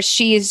it, where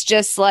she's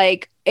just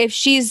like, if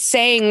she's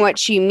saying what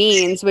she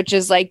means, which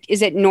is like,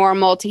 is it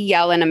normal to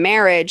yell in a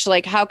marriage?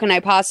 Like, how can I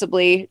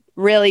possibly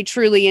really,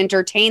 truly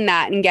entertain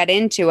that and get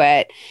into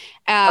it?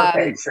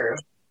 Okay, true.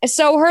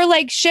 So her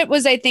like shit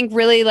was, I think,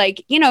 really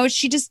like, you know,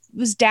 she just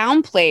was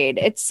downplayed.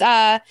 It's,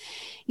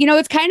 you know,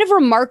 it's kind of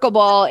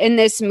remarkable in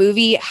this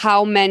movie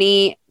how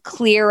many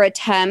clear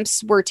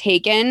attempts were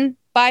taken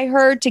by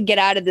her to get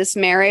out of this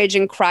marriage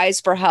and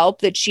cries for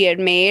help that she had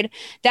made.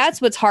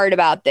 That's what's hard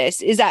about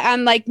this, is that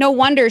I'm like, no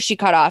wonder she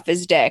cut off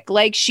his dick.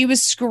 Like, she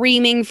was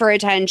screaming for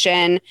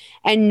attention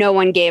and no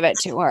one gave it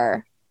to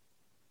her.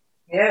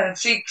 Yeah,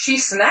 she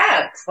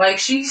snapped. Like,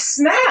 she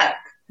snapped.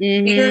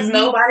 Because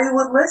nobody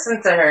would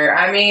listen to her.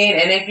 I mean,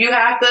 and if you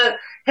have to,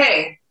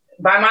 hey,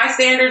 by my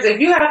standards, if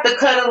you have to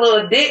cut a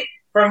little dick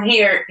from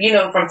here, you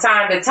know, from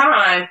time to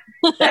time,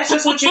 that's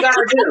just what you got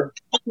to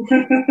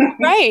do.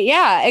 Right.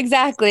 Yeah,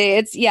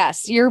 exactly.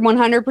 Yes, you're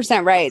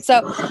 100% right.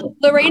 So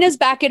Lorena's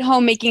back at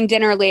home making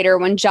dinner later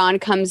when John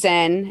comes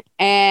in,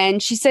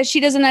 and she says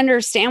she doesn't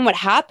understand what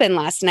happened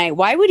last night.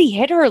 Why would he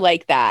hit her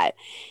like that?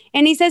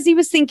 And he says he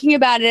was thinking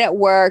about it at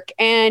work,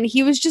 and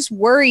he was just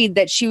worried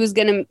that she was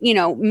going to, you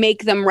know,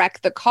 make them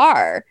wreck the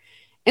car.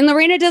 And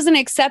Lorena doesn't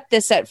accept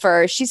this at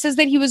first. She says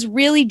that he was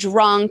really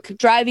drunk,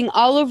 driving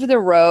all over the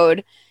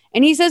road.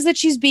 And he says that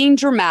she's being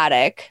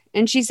dramatic.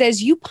 And she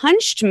says, you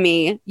punched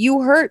me.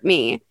 You hurt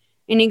me.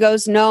 And he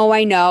goes, no,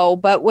 I know.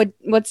 But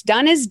what's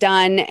done is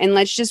done. And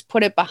let's just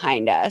put it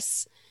behind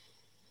us.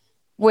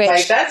 Which,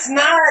 like, that's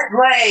not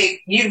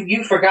like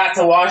you forgot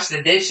to wash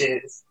the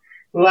dishes.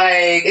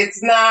 Like,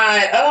 it's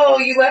not, oh,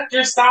 you left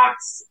your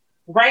socks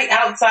right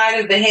outside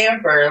of the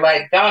hamper.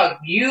 Like, dog,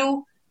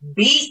 you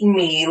beat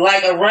me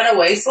like a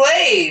runaway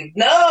slave.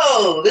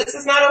 No, this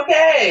is not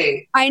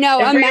okay. I know.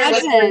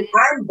 Imagine.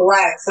 I'm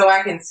Black, so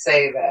I can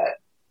say that.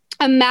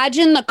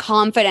 Imagine the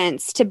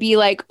confidence to be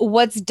like,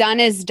 what's done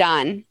is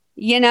done.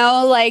 You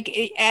know,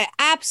 like,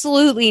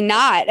 absolutely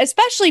not.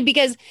 Especially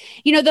because,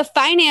 you know, the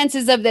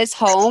finances of this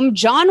home,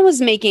 John was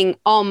making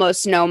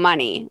almost no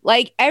money,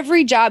 like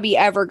every job he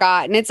ever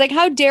got. And it's like,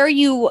 how dare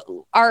you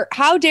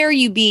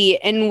be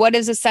in what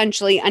is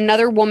essentially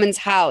another woman's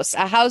house,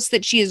 a house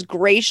that she is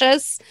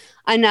gracious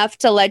enough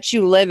to let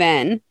you live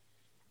in,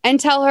 and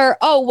tell her,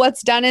 oh,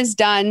 what's done is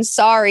done.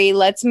 Sorry,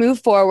 let's move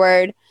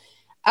forward.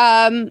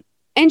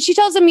 And she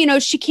tells him, you know,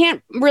 she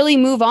can't really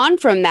move on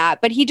from that,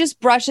 but he just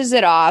brushes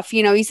it off.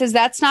 You know, he says,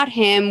 that's not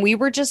him. We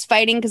were just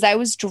fighting because I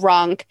was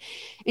drunk.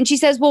 And she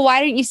says, well, why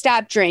didn't you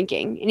stop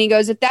drinking? And he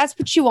goes, if that's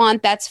what you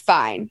want, that's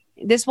fine.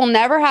 This will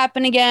never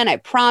happen again. I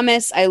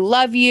promise. I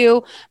love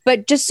you.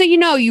 But just so you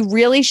know, you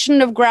really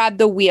shouldn't have grabbed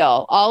the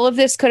wheel. All of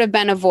this could have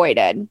been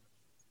avoided.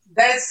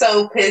 That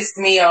so pissed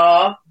me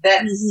off.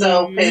 That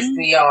so pissed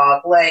me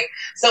off. Like,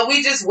 so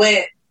we just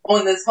went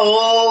on this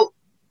whole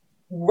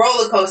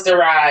roller coaster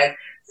ride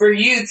for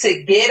you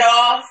to get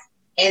off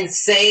and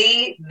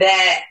say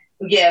that,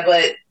 yeah,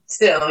 but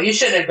still, you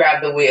shouldn't have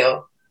grabbed the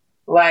wheel.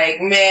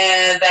 Like,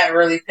 man, that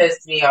really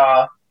pissed me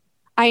off.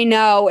 I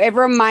know. It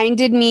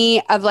reminded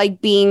me of like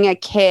being a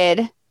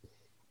kid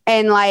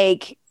and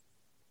like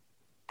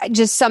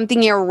just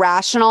something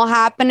irrational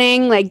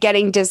happening, like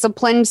getting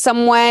disciplined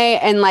some way.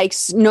 And like,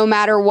 no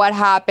matter what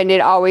happened,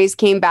 it always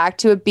came back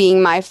to it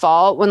being my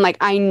fault when like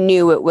I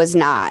knew it was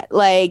not.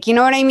 Like, you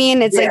know what I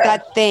mean? It's like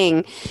that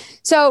thing.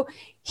 So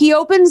he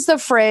opens the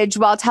fridge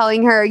while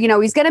telling her, you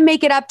know, he's going to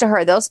make it up to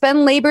her. They'll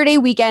spend Labor Day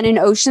weekend in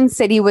Ocean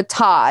City with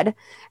Todd.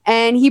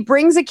 And he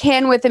brings a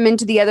can with him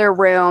into the other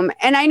room.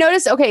 And I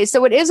noticed, okay,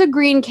 so it is a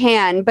green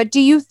can, but do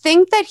you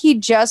think that he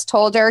just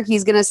told her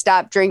he's going to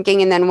stop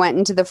drinking and then went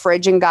into the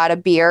fridge and got a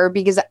beer?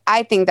 Because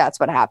I think that's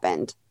what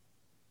happened.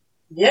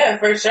 Yeah,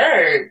 for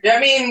sure. I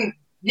mean,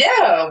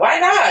 yeah, why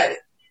not?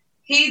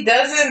 He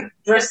doesn't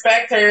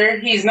respect her.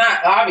 He's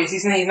not, obviously,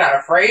 he's not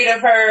afraid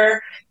of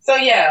her. So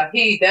yeah,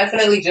 he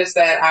definitely just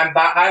said,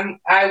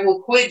 I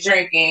will quit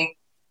drinking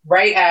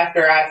right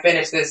after I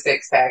finish this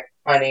 6-pack,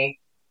 honey.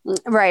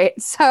 Right.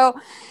 So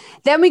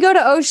then we go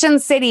to Ocean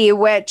City,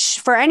 which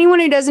for anyone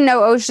who doesn't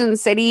know Ocean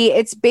City,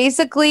 it's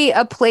basically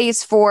a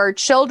place for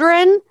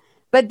children.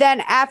 But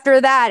then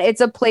after that, it's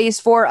a place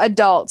for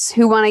adults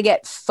who want to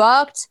get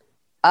fucked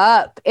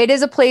up. It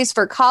is a place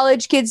for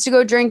college kids to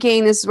go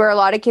drinking. This is where a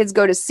lot of kids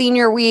go to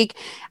senior week.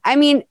 I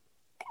mean,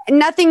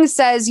 nothing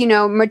says, you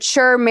know,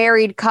 mature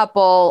married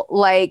couple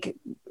like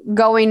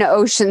going to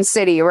Ocean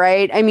City,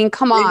 right? I mean,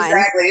 come on.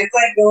 Exactly. It's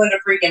like going to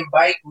freaking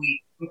Bike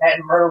Week at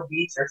Myrtle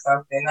Beach or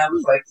something. That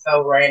was like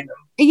so random.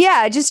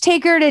 Yeah, just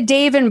take her to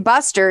Dave and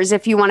Buster's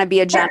if you want to be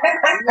a gentleman.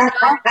 You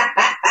know?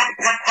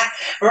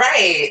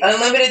 Right.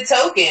 Unlimited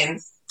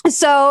tokens.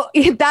 So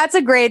that's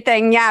a great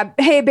thing. Yeah.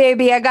 Hey,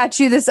 baby, I got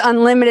you this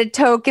unlimited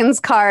tokens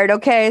card.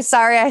 Okay.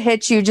 Sorry I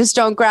hit you. Just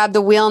don't grab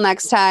the wheel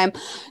next time.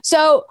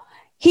 So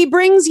he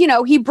brings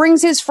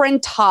his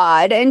friend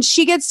Todd, and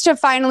she gets to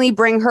finally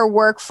bring her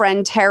work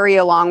friend Terry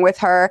along with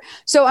her.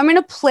 So I'm going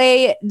to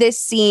play this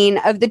scene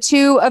of the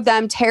two of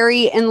them,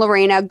 Terry and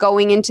Lorena,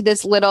 going into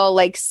this little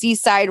like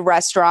seaside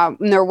restaurant,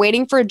 and they're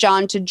waiting for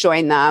John to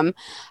join them.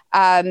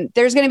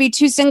 There's going to be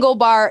two single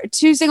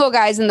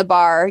guys in the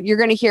bar. You're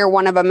going to hear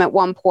one of them at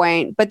one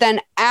point, but then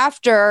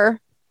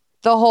after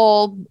the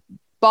whole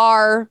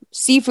bar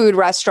seafood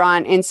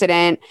restaurant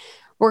incident,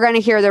 we're going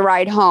to hear the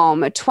ride home,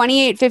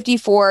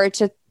 2854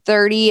 to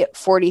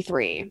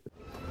 3043.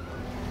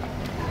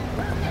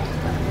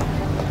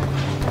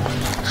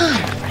 All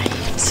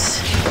right.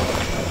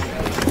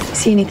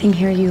 See anything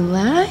here you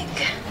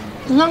like?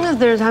 As long as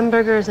there's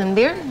hamburgers and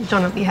beer,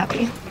 John will be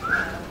happy.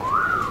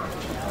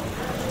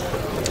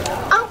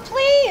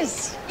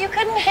 You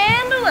couldn't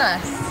handle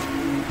us.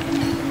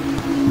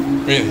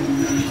 Really?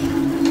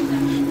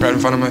 Right in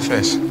front of my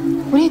face.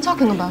 What are you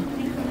talking about?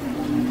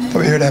 Thought we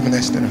were here to have a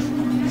nice dinner.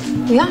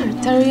 We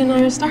are. Terry and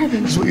I are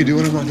starving. This is what you do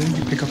when I'm not in.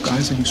 You pick up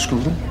guys and you screw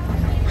them.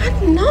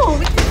 No.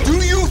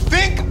 Do you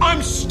think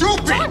I'm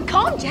stupid? John,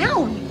 calm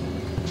down.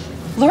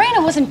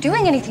 Lorena wasn't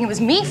doing anything. It was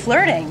me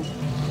flirting.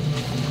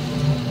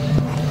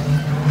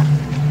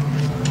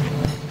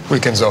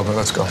 Weekend's over.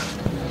 Let's go.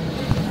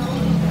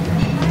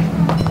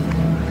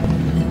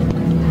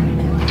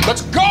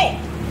 Let's go!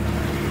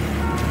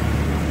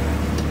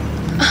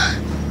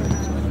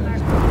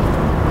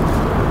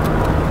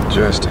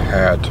 Just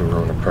had to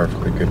ruin a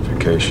perfectly good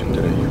vacation,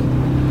 didn't you?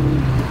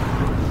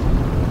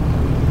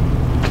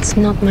 It's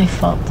not my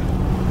fault.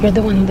 You're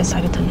the one who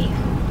decided to leave.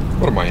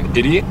 What am I, an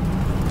idiot?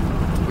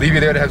 Leave you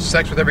there to have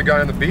sex with every guy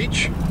on the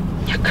beach?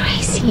 You're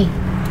crazy.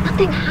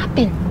 Nothing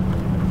happened.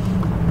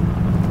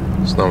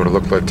 It's not what it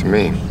looked like to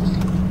me.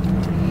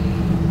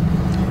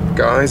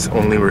 Guys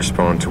only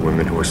respond to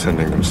women who are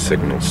sending them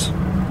signals.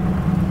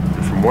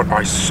 And from what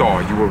I saw,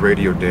 you were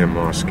Radio Damn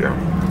Moscow.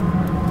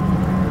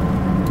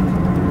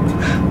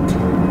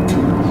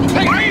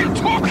 Hey, I ain't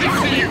talking to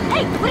you!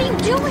 Hey, what are you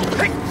doing?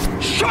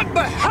 Hey, shut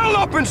the hell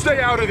up and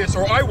stay out of this,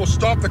 or I will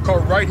stop the car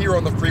right here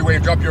on the freeway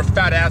and drop your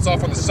fat ass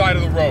off on the side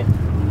of the road.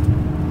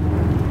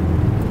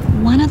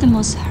 One of the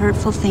most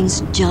hurtful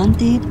things John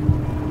did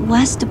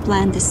was to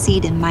plant the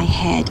seed in my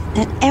head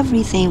that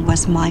everything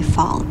was my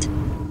fault,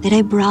 that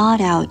I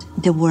brought out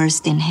the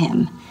worst in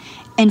him.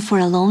 And for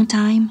a long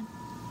time,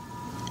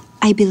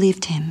 I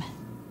believed him.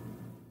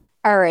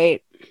 All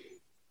right.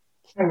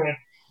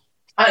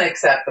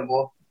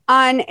 Unacceptable.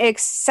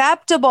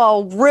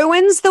 Unacceptable.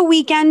 Ruins the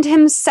weekend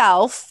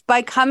himself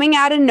by coming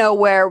out of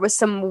nowhere with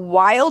some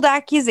wild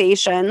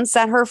accusations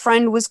that her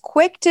friend was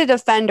quick to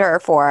defend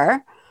her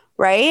for,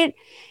 right?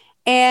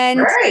 And,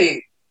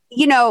 right.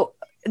 You know,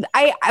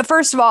 I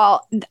first of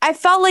all, I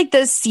felt like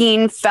this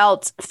scene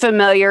felt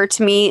familiar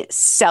to me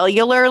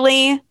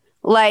cellularly,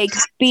 like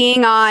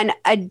being on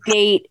a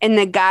date and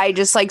the guy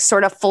just like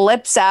sort of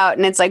flips out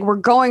and it's like, we're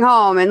going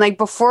home. And like,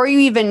 before you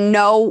even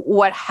know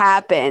what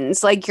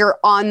happens, like you're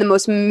on the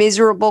most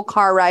miserable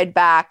car ride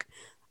back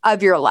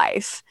of your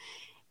life.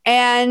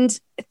 And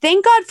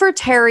thank God for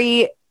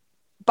Terry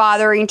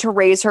bothering to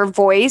raise her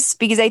voice,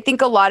 because I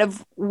think a lot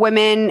of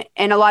women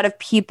and a lot of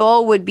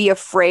people would be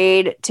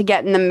afraid to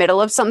get in the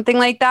middle of something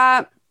like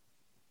that.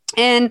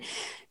 And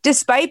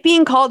despite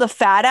being called a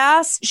fat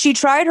ass, she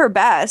tried her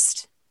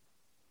best.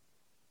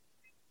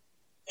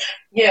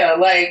 Yeah,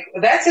 like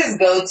that's his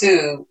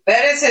go-to.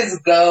 That is his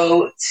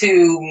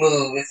go-to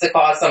move, is to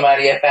call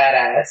somebody a fat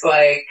ass.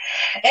 Like,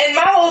 and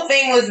my whole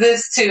thing was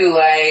this too.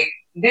 Like,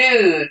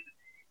 dude,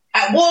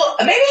 well,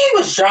 maybe he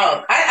was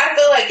drunk. I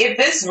feel like if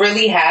this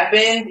really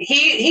happened,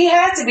 he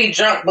had to be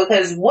drunk,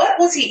 because what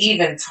was he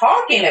even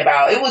talking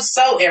about? It was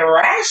so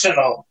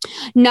irrational.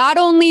 Not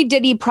only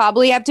did he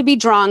probably have to be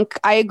drunk,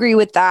 I agree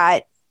with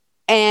that.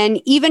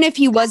 And even if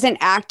he wasn't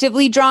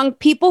actively drunk,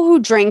 people who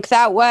drink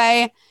that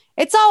way,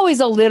 it's always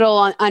a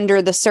little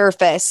under the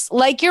surface.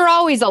 Like you're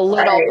always a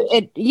little,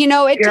 right. You're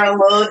a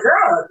little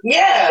drunk.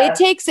 Yeah.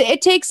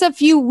 It takes a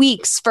few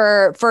weeks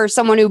for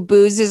someone who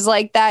boozes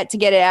like that to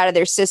get it out of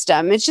their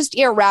system. It's just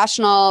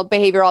irrational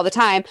behavior all the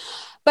time.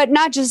 But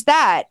not just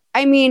that.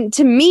 I mean,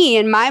 to me,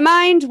 in my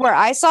mind, where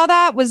I saw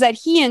that was that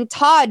he and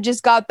Todd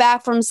just got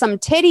back from some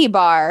titty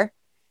bar.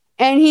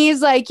 And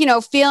he's like,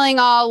 feeling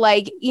all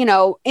like, in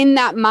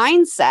that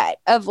mindset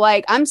of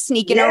like, I'm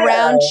sneaking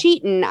around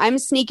cheating. I'm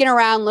sneaking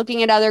around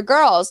looking at other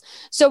girls.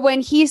 So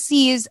when he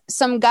sees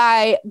some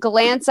guy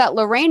glance at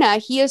Lorena,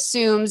 he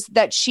assumes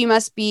that she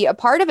must be a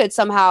part of it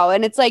somehow.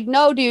 And it's like,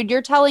 no, dude,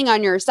 you're telling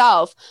on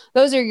yourself.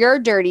 Those are your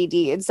dirty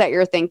deeds that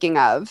you're thinking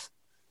of.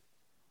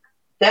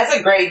 That's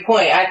a great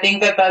point. I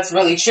think that that's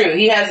really true.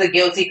 He has a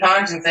guilty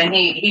conscience, and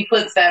he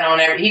puts that on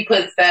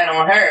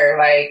her.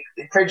 Like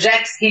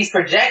he's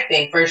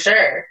projecting for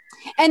sure.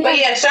 But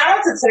yeah, shout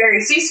out to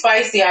Terry. She's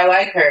spicy. I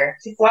like her.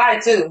 She's fly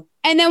too.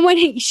 And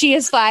then she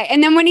is fly.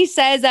 And then when he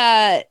says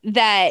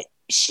that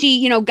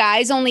she,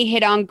 guys only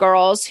hit on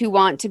girls who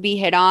want to be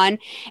hit on,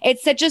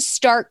 it's such a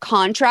stark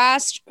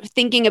contrast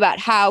thinking about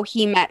how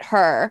he met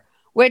her.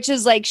 Which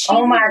is like,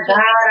 oh my God,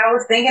 I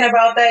was thinking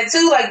about that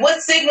too. Like, what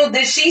signal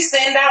did she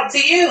send out to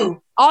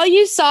you? All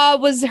you saw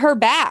was her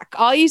back.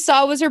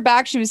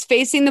 She was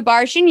facing the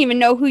bar. She didn't even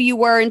know who you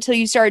were until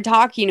you started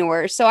talking to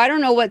her. So I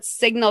don't know what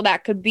signal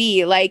that could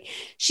be. Like,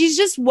 she's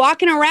just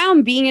walking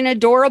around being an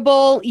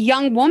adorable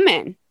young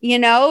woman.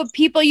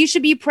 People, you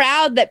should be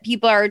proud that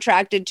people are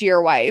attracted to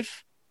your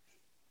wife.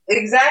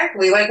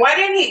 Exactly. Like, why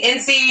didn't he?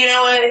 And see,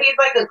 he's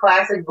like a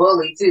classic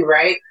bully too,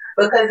 right?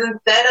 Because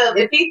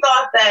if he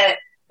thought that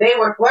they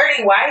were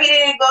flirting, why he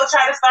didn't go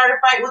try to start a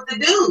fight with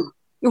the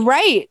dude?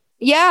 Right.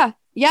 Yeah.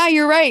 Yeah,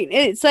 you're right.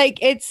 It's like,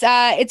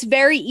 it's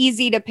very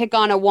easy to pick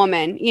on a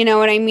woman. You know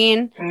what I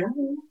mean?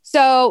 Mm-hmm.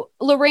 So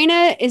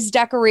Lorena is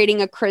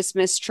decorating a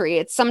Christmas tree.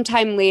 It's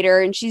sometime later,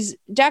 and she's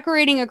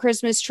decorating a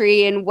Christmas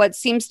tree in what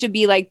seems to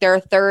be like their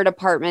third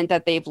apartment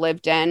that they've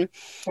lived in.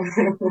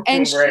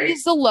 And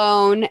she's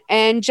alone,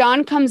 and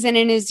John comes in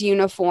his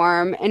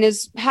uniform and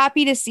is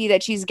happy to see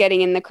that she's getting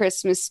in the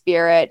Christmas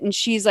spirit. And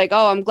she's like,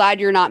 "Oh, I'm glad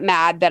you're not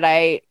mad that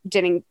I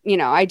didn't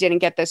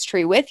get this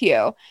tree with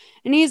you."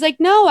 And he's like,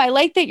 "No, I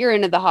like that you're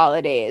into the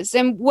holidays.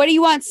 And what do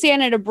you want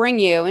Santa to bring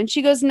you?" And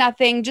she goes,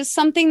 "Nothing, just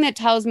something that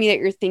tells me that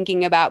you're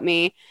thinking about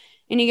me."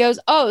 And he goes,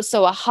 "Oh,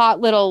 so a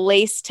hot little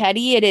lace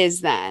teddy it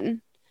is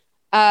then."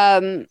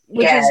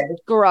 Which is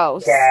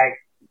gross.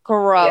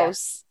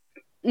 Gross.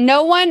 Yeah.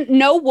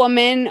 No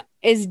woman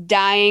is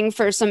dying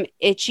for some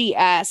itchy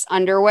ass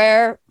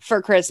underwear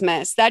for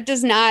Christmas. That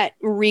does not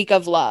reek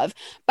of love.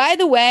 By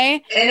the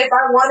way. And if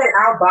I want it,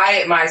 I'll buy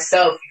it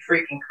myself, you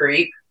freaking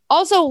creep.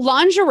 Also,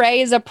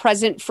 lingerie is a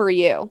present for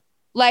you.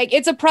 Like,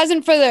 it's a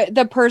present for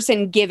the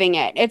person giving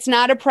it. It's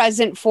not a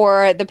present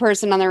for the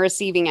person on the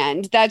receiving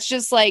end. That's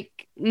just, like,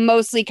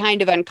 mostly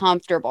kind of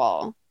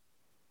uncomfortable.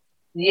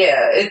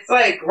 Yeah, it's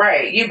like,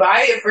 right. You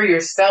buy it for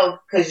yourself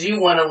because you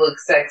want to look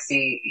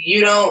sexy.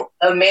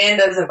 A man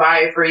doesn't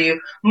buy it for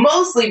you,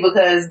 mostly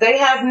because they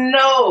have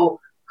no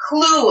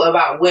clue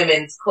about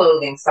women's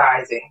clothing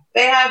sizing.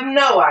 They have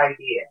no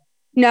idea.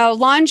 No,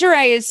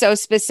 lingerie is so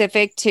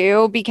specific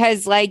too,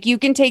 because like you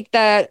can take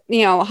the,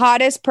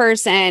 hottest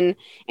person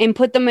and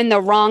put them in the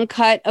wrong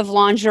cut of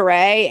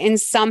lingerie and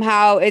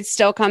somehow it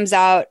still comes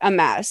out a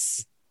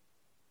mess.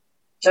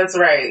 That's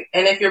right.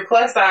 And if you're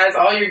plus size,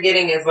 all you're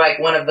getting is like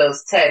one of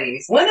those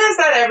teddies. When has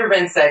that ever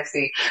been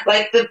sexy?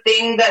 Like the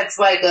thing that's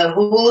like a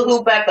hula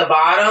hoop at the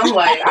bottom?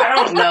 Like, I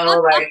don't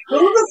know. Like,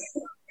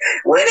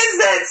 when is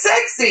that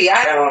sexy?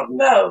 I don't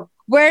know.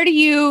 Where do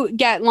you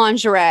get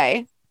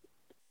lingerie?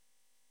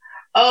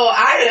 Oh,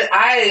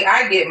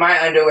 I get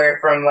my underwear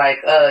from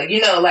like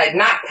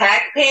not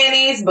pack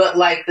panties, but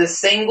like the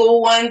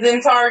single ones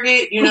in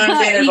Target. You know what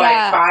I'm saying? It's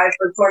like 5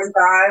 for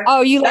 $25.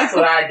 Oh, that's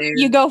what I do.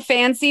 You go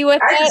fancy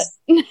with it?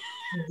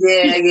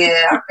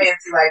 Yeah, I'm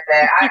fancy like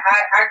that. I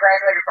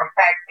graduated from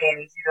pack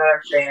panties. You know what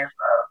I'm saying?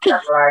 So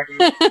that's what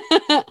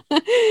I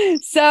do.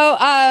 So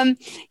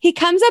he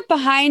comes up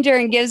behind her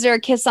and gives her a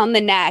kiss on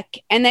the neck,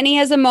 and then he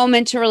has a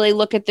moment to really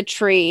look at the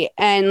tree,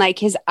 and like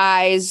his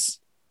eyes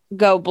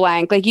go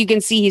blank. Like you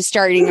can see he's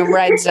starting a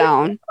red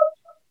zone.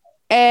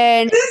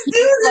 And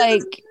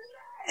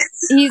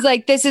he's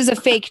like, "This is a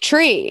fake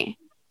tree.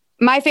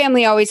 My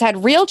family always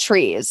had real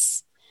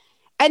trees."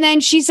 And then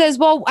she says,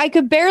 "Well, I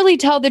could barely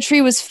tell the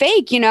tree was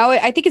fake.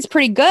 I think it's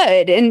pretty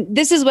good. And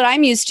this is what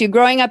I'm used to.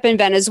 Growing up in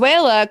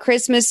Venezuela,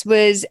 Christmas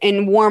was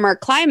in warmer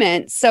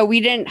climates. So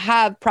we didn't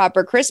have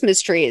proper Christmas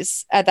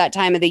trees at that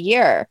time of the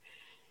year."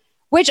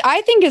 Which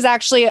I think is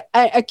actually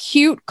a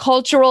cute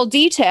cultural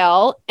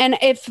detail. And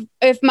if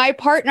my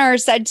partner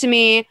said to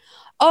me,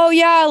 "Oh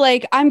yeah,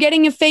 like I'm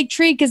getting a fake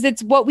tree because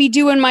it's what we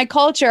do in my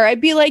culture,"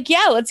 I'd be like,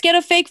 "Yeah, let's get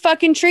a fake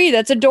fucking tree.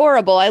 That's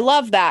adorable. I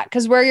love that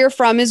because where you're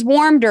from is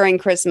warm during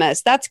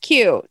Christmas. That's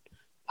cute."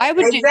 I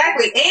would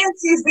exactly. And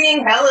she's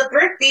being hella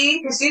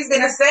thrifty because she's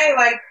gonna say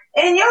like,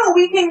 "And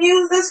we can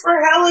use this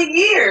for hella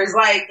years."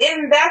 Like,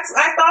 and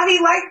I thought he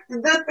liked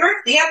the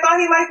thrifty. I thought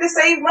he liked to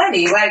save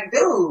money. Like,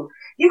 dude.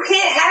 You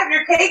can't have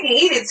your cake and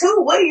eat it too.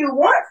 What do you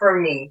want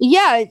from me?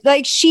 Yeah,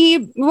 like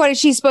what is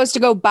she supposed to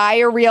go buy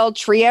a real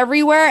tree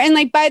everywhere? And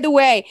like, by the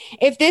way,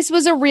 if this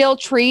was a real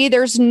tree,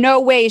 there's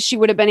no way she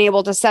would have been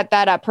able to set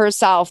that up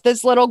herself.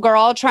 This little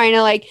girl trying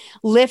to like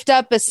lift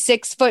up a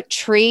 6-foot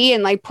tree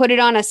and like put it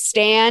on a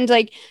stand,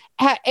 like.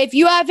 If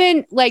you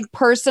haven't like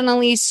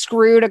personally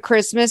screwed a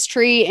Christmas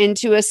tree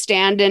into a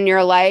stand in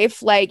your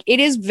life, like it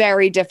is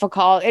very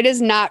difficult. It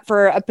is not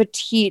for a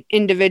petite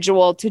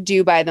individual to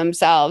do by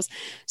themselves.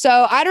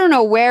 So I don't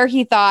know where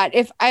he thought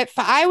if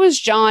I was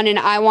John and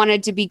I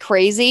wanted to be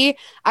crazy,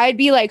 I'd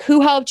be like,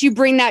 "Who helped you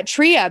bring that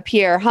tree up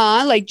here,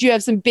 huh? Like, do you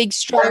have some big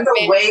strong?"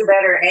 That's a way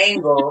better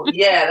angle.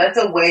 Yeah, that's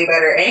a way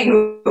better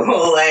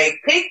angle. Like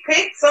pick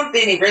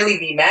something to really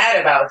be mad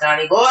about,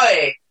 Johnny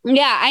boy.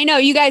 Yeah, I know.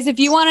 You guys, if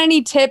you want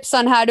any tips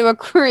on how to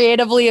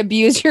creatively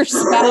abuse your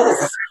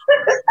spouse,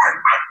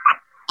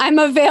 I'm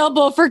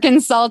available for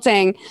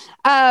consulting.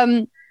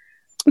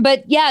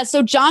 But yeah,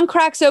 so John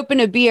cracks open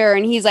a beer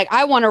and he's like,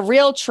 "I want a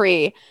real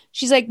tree."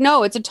 She's like,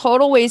 "No, it's a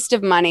total waste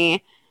of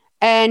money."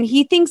 And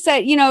he thinks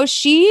that,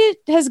 she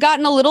has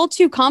gotten a little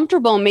too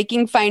comfortable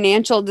making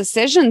financial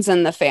decisions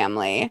in the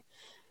family.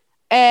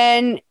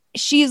 And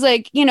she's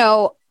like,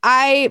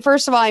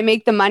 first of all, I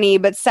make the money,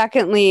 but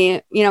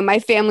secondly, my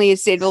family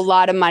has saved a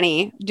lot of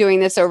money doing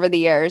this over the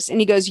years.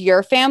 And he goes,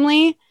 "Your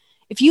family?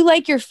 If you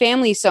like your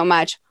family so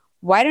much,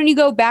 why don't you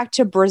go back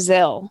to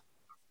Brazil?"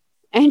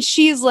 And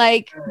she's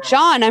like,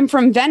 "John, I'm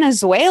from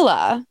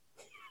Venezuela."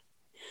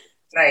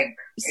 Like,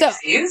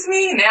 excuse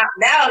me? Now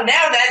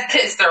that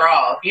pissed her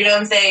off. You know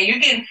what I'm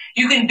saying?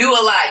 You can do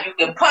a lot. You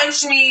can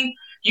punch me.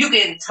 You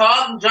can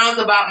talk junk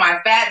about my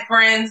fat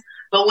friends.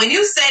 But when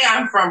you say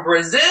I'm from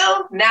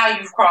Brazil, now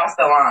you've crossed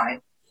the line.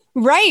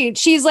 Right.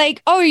 She's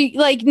like, oh,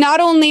 like, not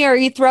only are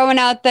you throwing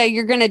out the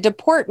you're going to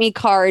deport me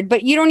card,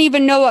 but you don't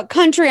even know what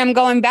country I'm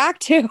going back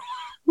to.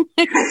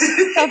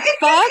 The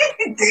fuck?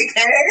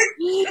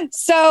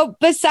 So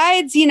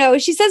besides,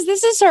 she says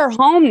this is her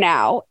home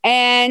now.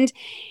 And,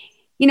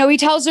 he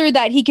tells her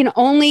that he can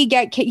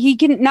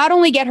not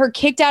only get her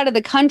kicked out of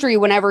the country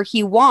whenever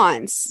he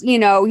wants,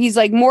 he's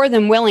like more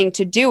than willing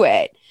to do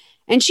it.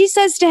 And she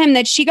says to him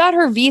that she got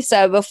her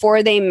visa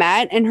before they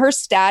met and her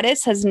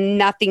status has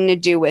nothing to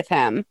do with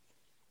him.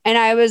 And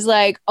I was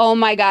like, oh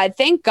my God,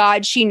 thank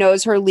God she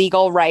knows her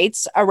legal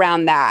rights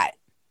around that.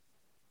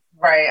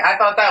 Right. I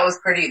thought that was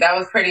pretty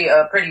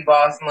pretty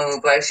boss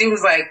move. Like, she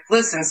was like,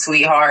 listen,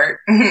 sweetheart,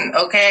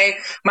 okay,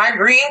 my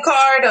green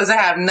card doesn't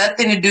have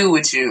nothing to do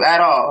with you at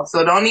all.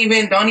 So don't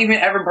even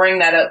ever bring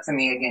that up to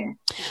me again.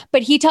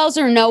 But he tells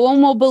her no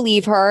one will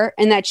believe her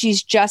and that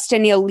she's just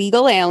an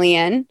illegal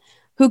alien.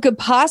 Who could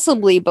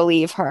possibly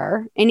believe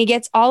her? And he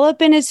gets all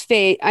up in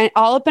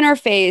her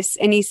face.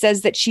 And he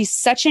says that she's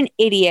such an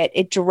idiot.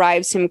 It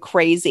drives him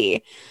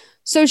crazy.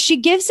 So she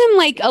gives him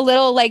like a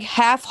little like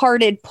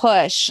half-hearted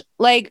push,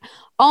 like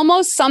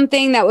almost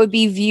something that would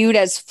be viewed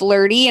as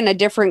flirty in a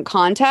different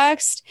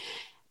context.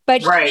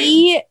 But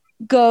He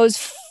goes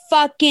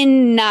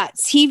fucking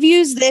nuts. He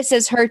views this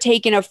as her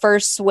taking a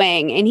first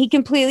swing and he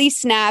completely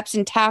snaps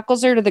and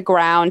tackles her to the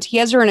ground. He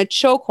has her in a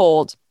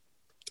chokehold.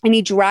 And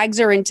he drags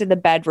her into the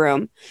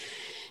bedroom.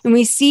 And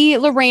we see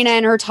Lorena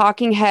and her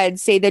talking head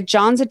say that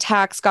John's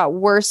attacks got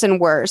worse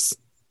and worse.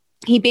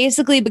 He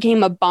basically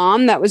became a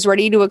bomb that was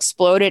ready to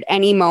explode at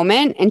any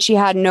moment, and she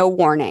had no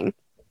warning.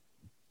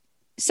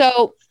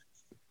 So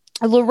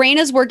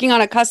Lorena's working on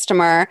a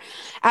customer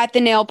at the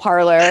nail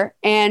parlor,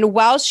 and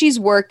while she's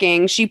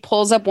working, she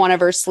pulls up one of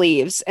her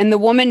sleeves, and the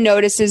woman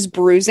notices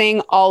bruising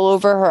all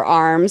over her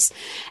arms.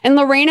 And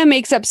Lorena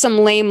makes up some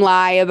lame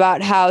lie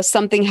about how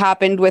something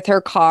happened with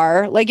her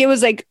car. Like, it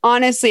was like,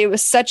 honestly, it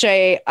was such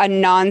a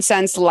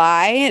nonsense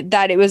lie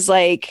that it was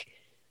like,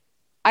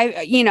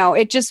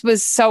 it just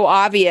was so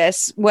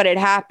obvious what had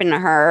happened to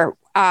her.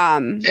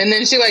 And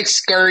then she like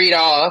scurried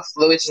off,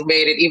 which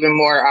made it even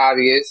more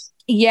obvious.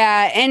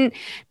 Yeah. And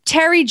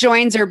Terry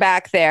joins her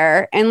back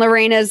there. And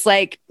Lorena's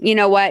like, you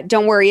know what?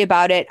 Don't worry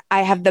about it.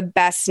 I have the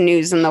best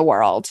news in the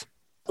world.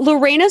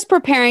 Lorena's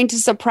preparing to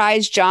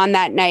surprise John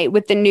that night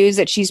with the news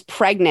that she's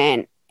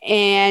pregnant.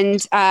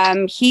 And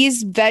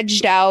he's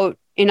vegged out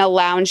in a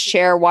lounge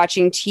chair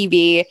watching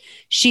TV.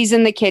 She's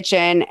in the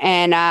kitchen.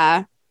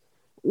 And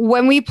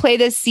when we play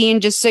this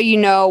scene, just so you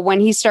know, when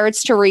he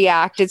starts to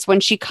react, it's when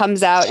she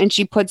comes out and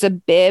she puts a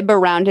bib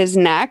around his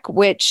neck,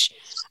 which...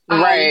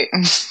 Right.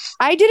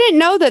 I didn't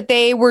know that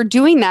they were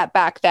doing that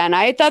back then.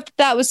 I thought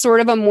that was sort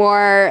of a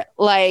more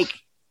like,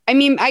 I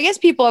mean, I guess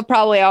people have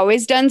probably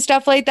always done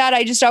stuff like that.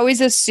 I just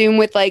always assume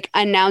with like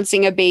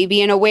announcing a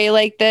baby in a way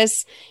like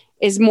this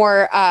is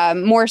more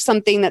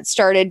something that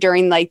started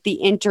during like the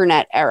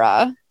internet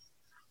era.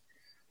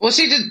 Well,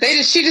 she just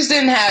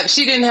didn't have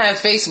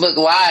Facebook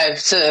Live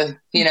to,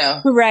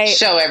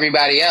 show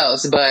everybody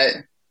else. But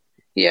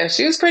yeah,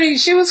 she was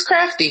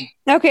crafty.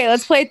 Okay,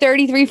 let's play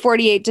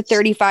 3348 to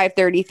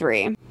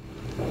 3533.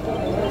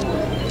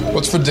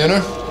 What's for dinner?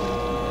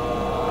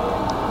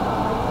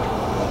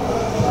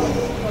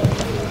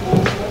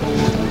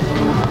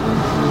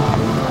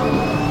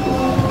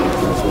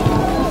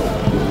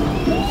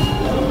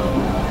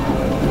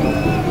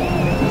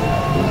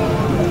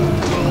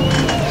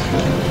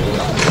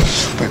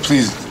 Wait,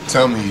 please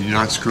tell me you did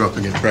not screw up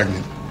and get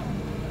pregnant.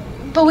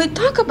 But we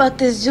talk about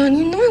this, John.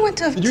 You know I want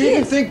to have kids. Did you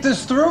even think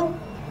this through?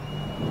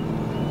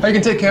 How you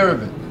can take care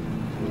of it?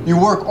 You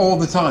work all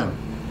the time.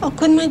 I'll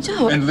quit my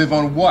job. And live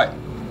on what?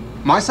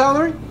 My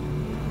salary?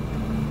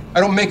 I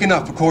don't make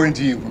enough, according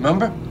to you,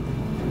 remember?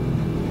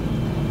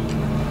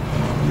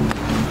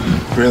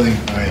 Really,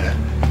 Lorena?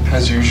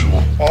 As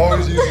usual.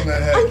 Always using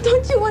that head. I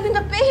thought you wanted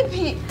a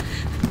baby.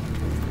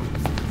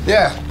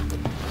 Yeah.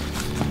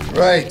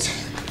 Right.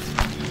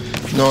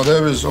 No,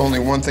 there is only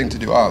one thing to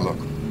do. Look.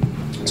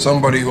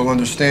 Somebody who'll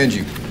understand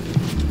you.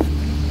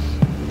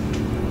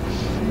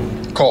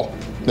 Call.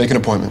 Make an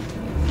appointment.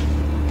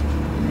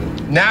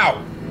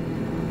 Now!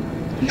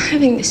 I'm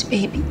having this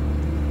baby.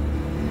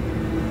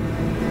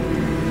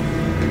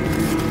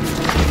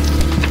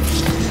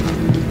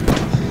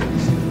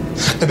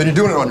 And then you're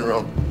doing it on your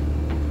own.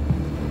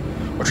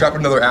 Or trap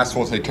another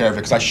asshole to take care of it,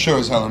 because I sure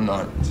as hell am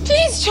not.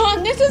 Please,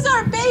 John, this is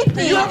our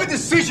baby. You have a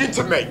decision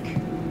to make.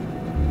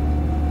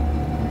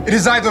 It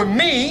is either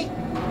me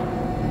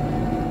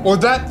or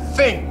that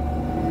thing.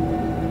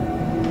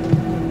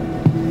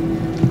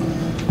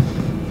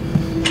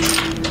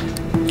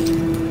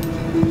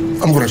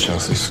 I'm going to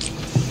Chelsea's.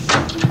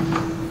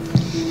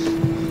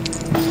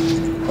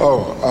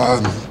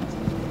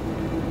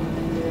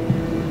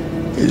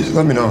 You just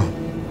let me know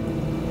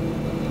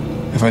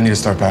if I need to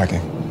start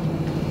packing.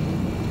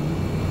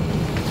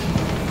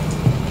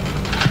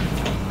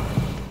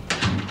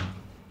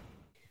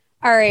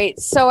 All right.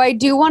 So I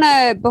do want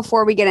to,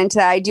 before we get into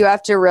that, I do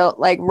have to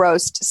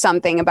roast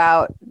something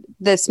about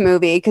this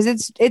movie because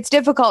it's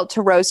difficult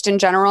to roast in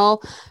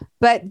general.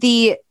 But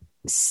the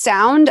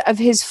sound of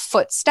his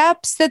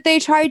footsteps that they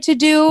tried to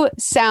do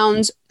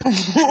sounds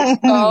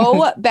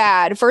so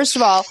bad. First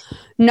of all,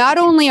 not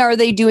only are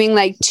they doing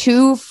like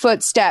 2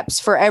 footsteps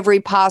for every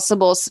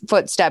possible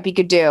footstep he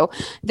could do,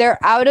 they're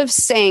out of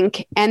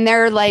sync and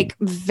they're like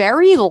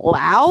very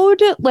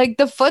loud. Like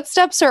the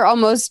footsteps are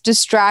almost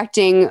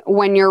distracting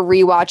when you're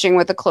rewatching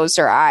with a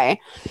closer eye.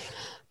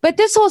 But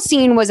this whole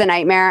scene was a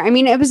nightmare. I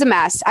mean, it was a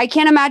mess. I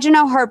can't imagine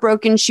how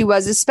heartbroken she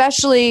was,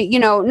 especially, you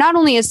know, not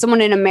only as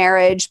someone in a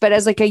marriage, but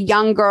as like a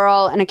young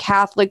girl and a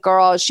Catholic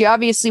girl. She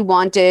obviously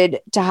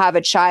wanted to have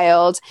a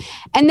child.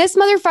 And this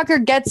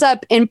motherfucker gets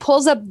up and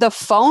pulls up the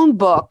phone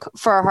book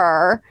for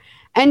her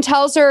and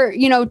tells her,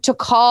 you know, to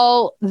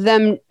call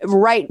them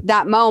right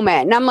that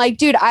moment. And I'm like,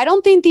 dude, I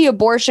don't think the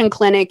abortion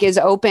clinic is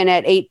open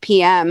at 8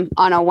 p.m.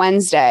 on a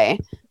Wednesday.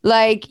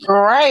 Like,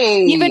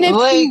 right. Even if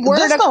like, you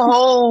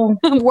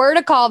were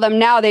to call them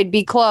now, they'd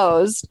be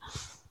closed.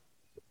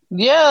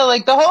 Yeah,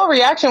 like the whole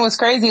reaction was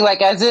crazy,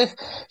 like as if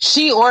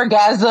she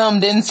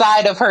orgasmed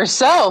inside of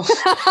herself.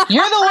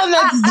 You're the one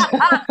that's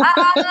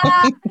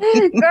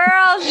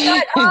girl,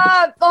 shut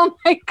up. Oh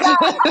my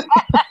God.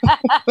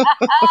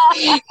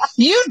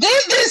 You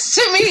did this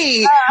to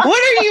me. What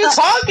are you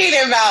talking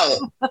about?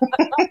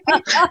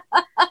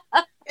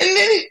 And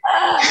then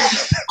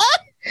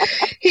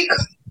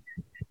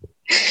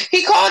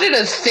he called it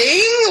a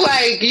thing?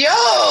 Like,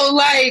 yo,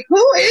 like,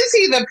 who is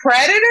he? The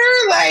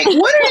predator? Like,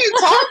 what are you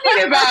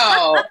talking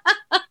about?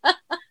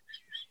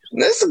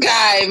 This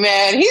guy,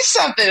 man, he's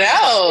something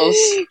else.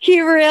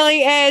 He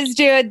really is,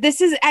 dude.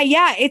 This is,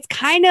 it's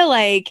kind of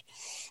like,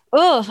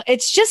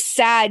 it's just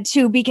sad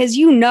too, because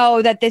you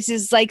know that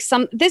there's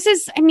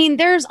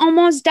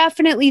almost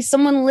definitely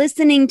someone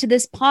listening to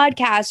this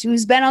podcast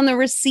who's been on the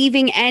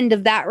receiving end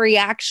of that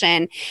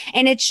reaction.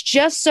 And it's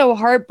just so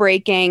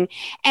heartbreaking.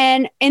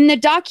 And in the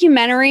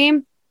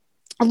documentary,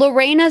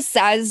 Lorena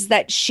says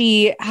that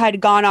she had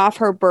gone off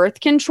her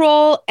birth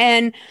control.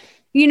 And,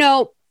 you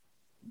know,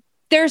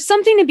 there's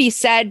something to be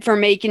said for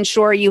making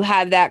sure you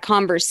have that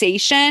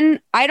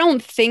conversation. I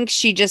don't think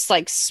she just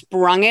like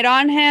sprung it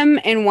on him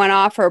and went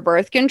off her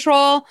birth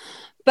control.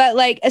 But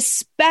like,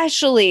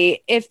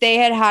 especially if they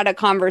had had a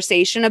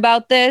conversation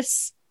about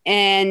this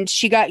and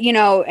she got, you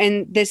know,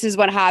 and this is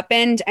what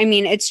happened. I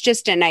mean, it's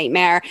just a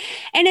nightmare.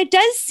 And it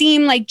does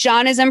seem like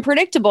John is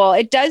unpredictable.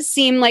 It does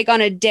seem like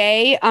on a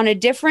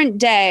different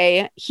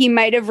day, he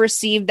might have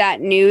received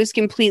that news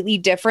completely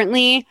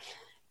differently,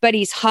 but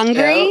he's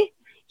hungry. Yep.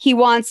 He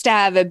wants to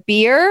have a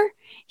beer.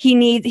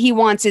 He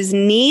wants his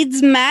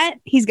needs met.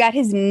 He's got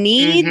his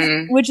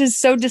needs, which is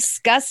so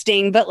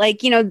disgusting. But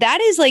like, you know, that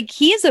is like,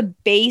 he is a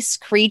base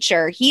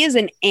creature. He is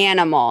an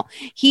animal.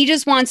 He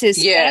just wants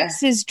his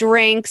sex, his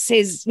drinks,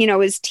 his, you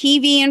know, his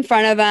TV in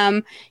front of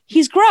him.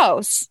 He's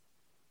gross.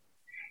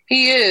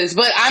 He is,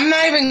 but I'm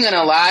not even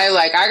gonna lie.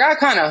 Like, I got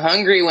kind of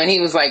hungry when he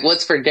was like,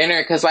 "What's for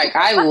dinner?" Because like,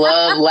 I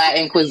love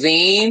Latin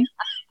cuisine.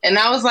 And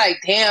I was like,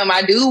 damn,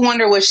 I do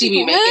wonder what she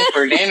be making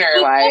for dinner.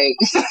 Like,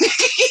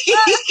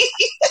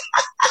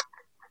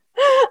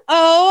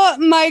 oh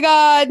my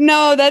God.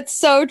 No, that's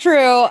so true.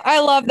 I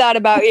love that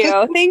about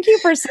you. Thank you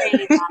for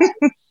saying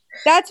that.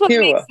 That's what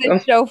makes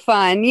this show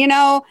fun. You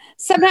know,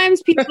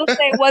 sometimes people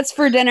say, what's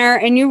for dinner?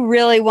 And you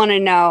really want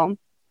to know.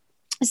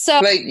 So,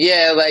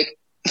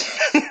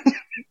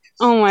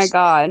 oh my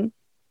God.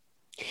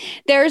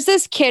 There's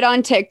this kid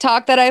on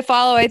TikTok that I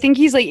follow. I think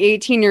he's like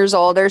 18 years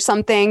old or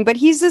something, but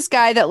he's this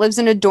guy that lives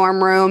in a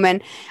dorm room.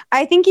 And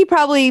I think he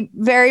probably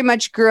very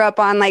much grew up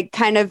on like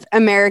kind of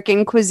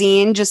American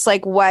cuisine, just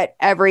like what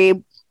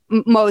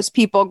most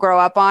people grow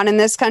up on in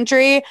this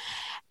country.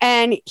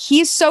 And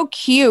he's so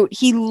cute.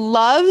 He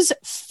loves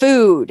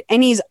food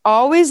and he's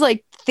always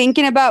like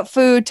thinking about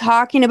food,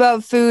 talking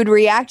about food,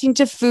 reacting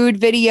to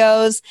food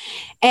videos.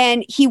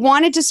 And he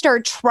wanted to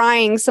start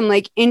trying some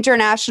like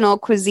international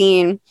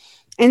cuisine.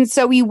 And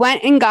so we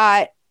went and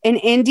got an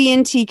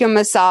Indian tikka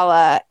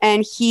masala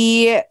and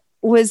he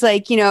was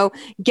like, you know,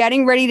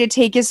 getting ready to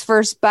take his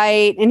first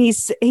bite. And he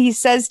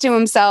says to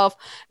himself,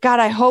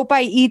 God, I hope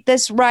I eat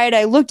this right.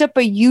 I looked up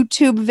a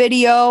YouTube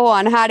video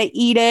on how to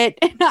eat it.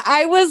 And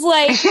I was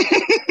like,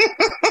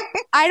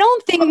 I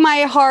don't think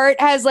my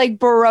heart has like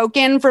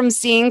broken from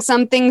seeing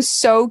something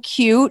so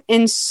cute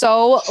and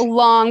so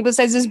long.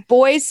 Besides this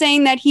boy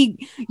saying that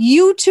he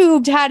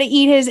YouTubed how to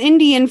eat his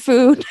Indian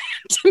food.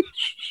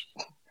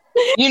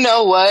 You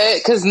know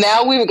what? Because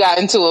now we've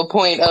gotten to a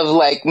point of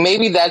like,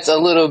 maybe that's a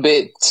little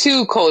bit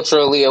too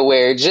culturally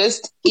aware.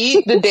 Just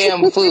eat the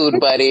damn food,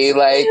 buddy.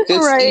 Like,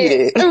 just eat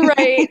it.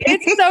 Right.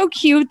 It's so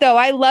cute, though.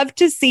 I love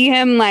to see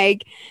him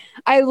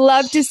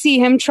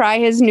try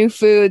his new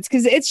foods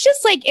because it's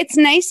just like, it's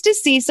nice to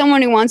see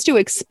someone who wants to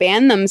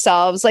expand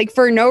themselves, like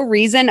for no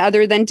reason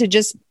other than to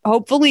just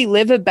hopefully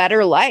live a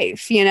better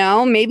life. You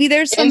know, maybe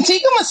there's some. And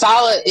tikka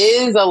masala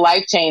is a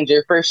life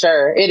changer for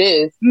sure. It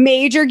is.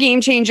 Major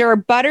game changer.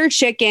 Butter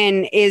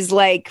chicken is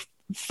like,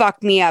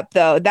 fuck me up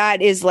though.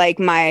 That is like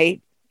I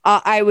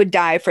would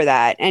die for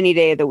that any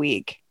day of the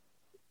week.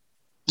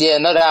 Yeah,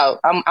 no doubt.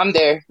 I'm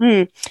there.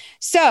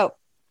 So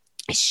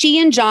she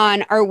and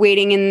John are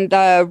waiting in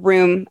the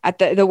room at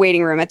the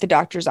waiting room at the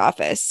doctor's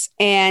office.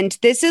 And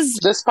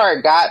this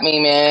part got me,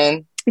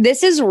 man.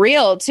 This is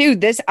real too.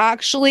 This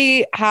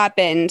actually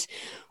happened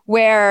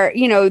where,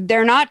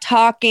 they're not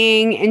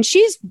talking and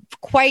she's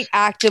quite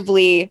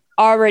actively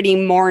already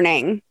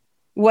mourning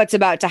what's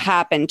about to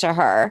happen to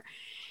her.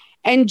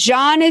 And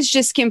John is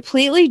just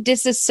completely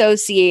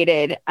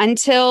disassociated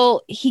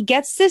until he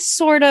gets this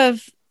sort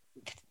of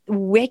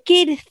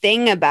wicked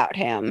thing about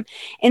him.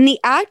 And the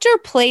actor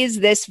plays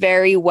this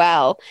very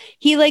well.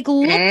 He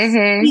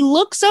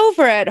looks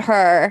over at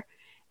her,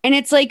 and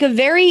it's like a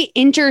very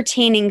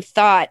entertaining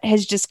thought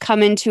has just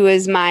come into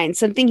his mind,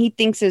 something he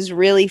thinks is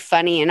really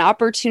funny, an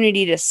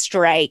opportunity to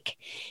strike.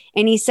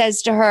 And he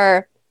says to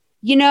her,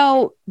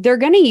 they're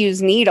going to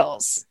use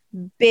needles,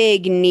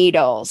 big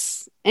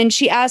needles. And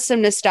she asks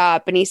him to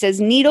stop. And he says,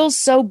 needles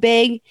so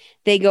big,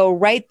 they go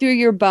right through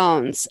your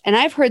bones. And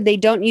I've heard they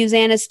don't use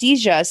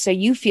anesthesia, so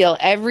you feel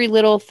every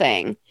little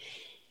thing.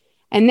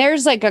 And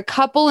there's like a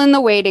couple in the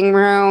waiting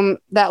room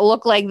that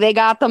look like they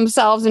got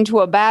themselves into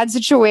a bad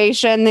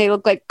situation. They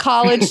look like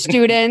college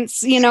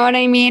students, you know what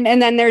I mean?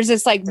 And then there's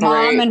this like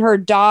mom and her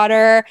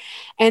daughter,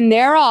 and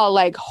they're all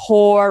like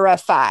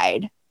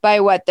horrified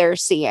by what they're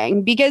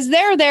seeing because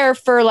they're there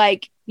for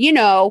like,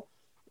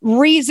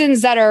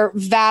 reasons that are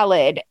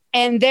valid.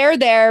 And they're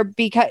there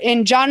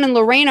and John and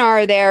Lorena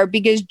are there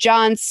because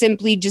John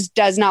simply just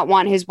does not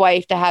want his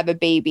wife to have a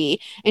baby.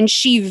 And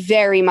she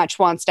very much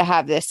wants to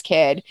have this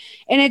kid.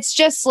 And it's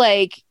just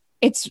like,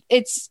 it's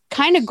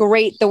kind of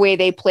great the way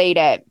they played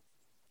it.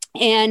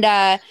 And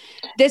go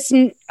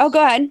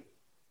ahead.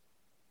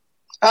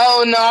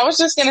 Oh, no, I was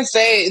just going to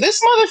say,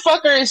 this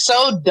motherfucker is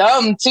so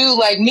dumb, too.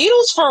 Like,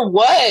 needles for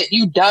what,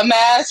 you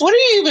dumbass? What are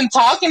you even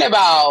talking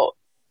about?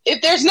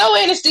 If there's no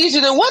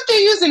anesthesia, then what they're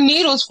using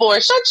needles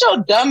for? Shut your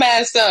dumb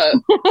ass up.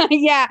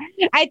 Yeah.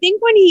 I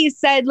think when he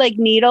said like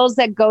needles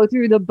that go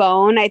through the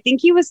bone, I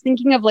think he was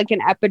thinking of like an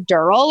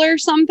epidural or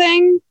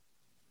something.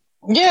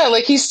 Yeah,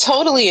 like he's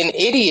totally an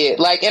idiot.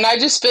 Like, and I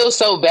just feel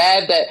so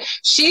bad that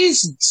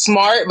she's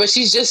smart, but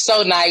she's just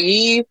so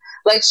naive.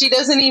 Like, she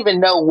doesn't even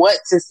know what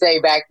to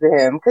say back to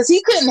him because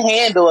he couldn't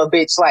handle a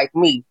bitch like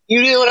me.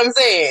 You know what I'm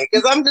saying?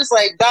 Because I'm just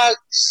like, dog,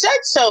 shut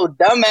your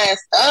dumb ass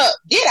up.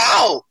 Get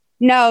out.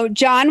 No,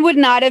 John would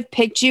not have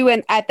picked you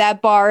at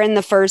that bar in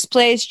the first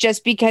place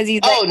just because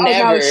he's like,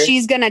 never. No,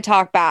 she's going to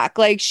talk back.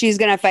 Like, she's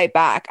going to fight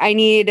back. I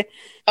need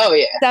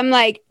some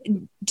like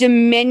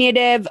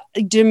diminutive,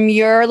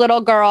 demure little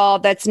girl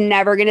that's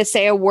never going to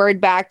say a word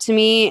back to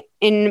me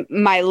in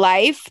my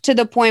life to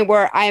the point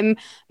where I'm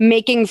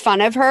making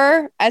fun of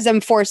her as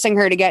I'm forcing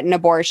her to get an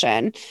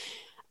abortion.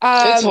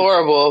 It's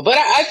horrible. But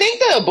I think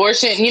the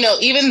abortion,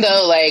 even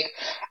though like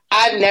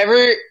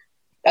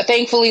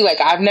thankfully,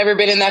 like I've never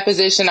been in that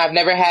position. I've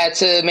never had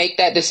to make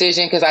that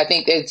decision because I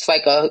think it's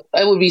like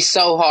it would be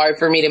so hard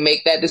for me to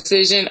make that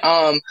decision,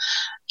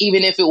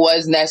 even if it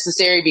was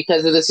necessary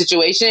because of the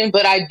situation.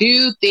 But I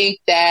do think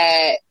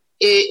that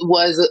it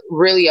was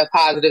really a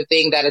positive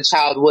thing that a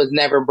child was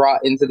never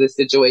brought into this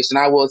situation.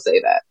 I will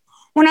say that.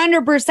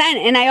 100%.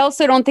 And I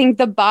also don't think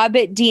the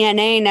Bobbitt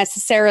DNA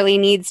necessarily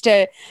needs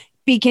to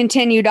be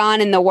continued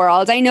on in the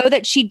world. I know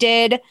that she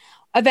did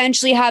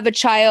eventually have a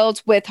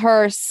child with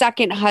her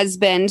second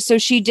husband. So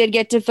she did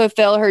get to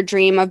fulfill her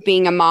dream of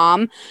being a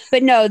mom.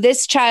 But no,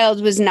 this child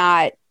was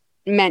not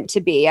meant to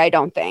be, I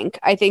don't think.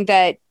 I think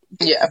that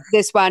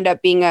this wound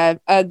up being a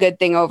good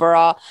thing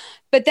overall.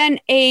 But then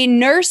a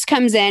nurse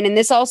comes in, and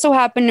this also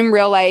happened in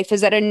real life,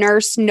 is that a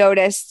nurse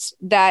noticed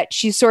that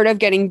she's sort of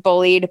getting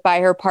bullied by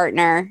her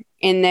partner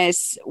in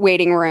this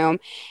waiting room.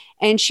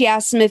 And she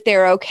asks him if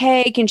they're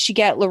okay. Can she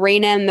get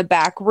Lorena in the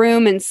back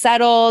room and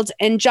settled?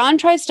 And John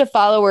tries to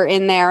follow her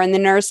in there. And the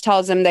nurse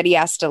tells him that he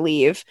has to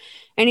leave.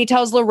 And he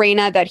tells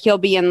Lorena that he'll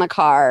be in the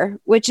car,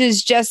 which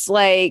is just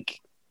like,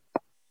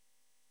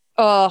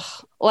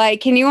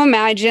 like, can you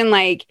imagine,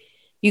 like,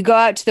 you go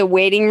out to the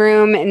waiting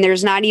room and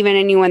there's not even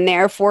anyone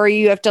there for you.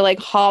 You have to like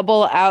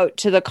hobble out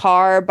to the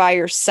car by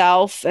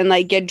yourself and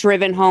like get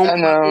driven home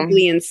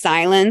probably in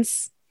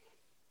silence.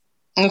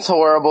 It's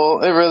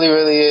horrible. It really,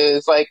 really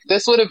is. Like,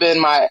 this would have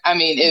been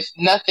if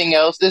nothing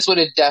else, this would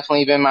have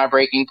definitely been my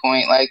breaking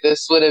point. Like,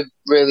 this would have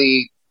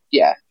really,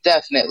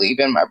 definitely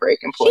been my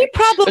breaking point.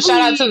 But shout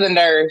out to the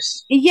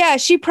nurse. Yeah,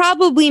 she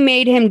probably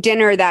made him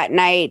dinner that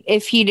night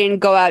if he didn't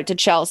go out to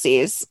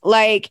Chelsea's.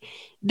 Like,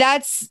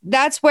 that's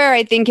where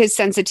I think his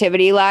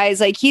sensitivity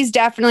lies. Like, he's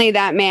definitely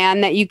that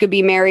man that you could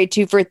be married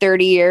to for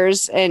 30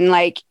 years and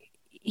like,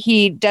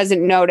 he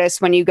doesn't notice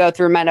when you go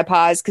through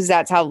menopause because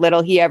that's how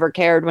little he ever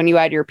cared when you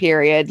had your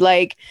period.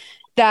 Like,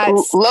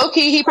 that's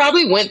low-key, he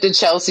probably went to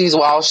Chelsea's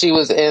while she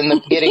was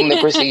getting the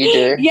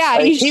procedure. Yeah,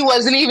 like, he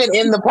wasn't even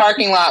in the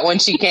parking lot when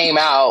she came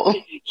out.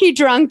 He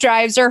drunk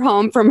drives her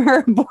home from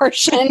her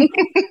abortion.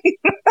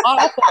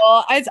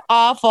 Awful. It's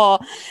awful.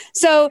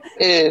 So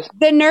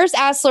the nurse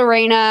asks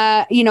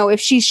Lorena, if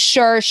she's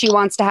sure she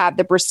wants to have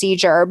the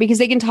procedure because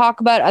they can talk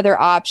about other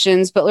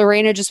options, but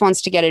Lorena just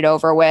wants to get it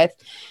over with.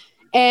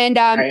 And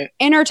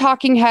in her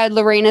talking head,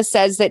 Lorena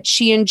says that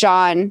she and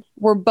John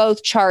were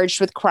both charged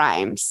with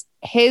crimes.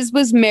 his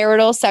was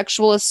marital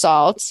sexual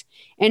assault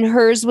and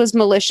hers was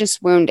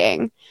malicious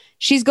wounding.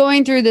 She's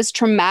going through this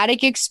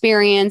traumatic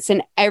experience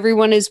and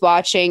everyone is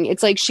watching.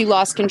 It's like she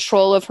lost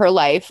control of her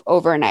life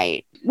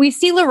overnight. We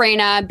see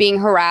Lorena being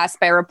harassed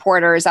by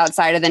reporters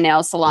outside of the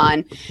nail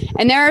salon,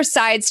 and there are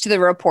sides to the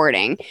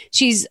reporting.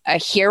 She's a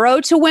hero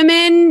to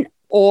women,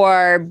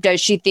 or does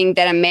she think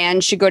that a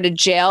man should go to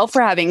jail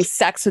for having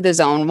sex with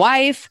his own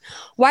wife?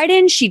 Why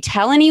didn't she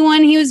tell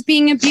anyone he was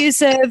being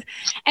abusive?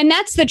 And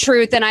that's the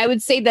truth. And I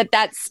would say that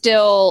that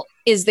still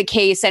is the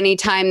case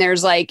anytime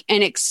there's like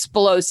an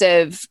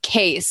explosive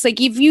case. Like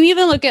if you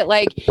even look at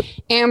like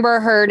Amber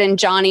Heard and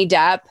Johnny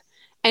Depp,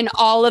 and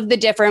all of the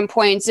different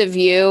points of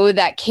view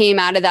that came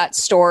out of that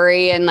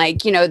story, and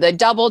like, you know, the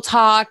double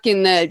talk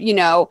and the, you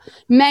know,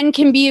 men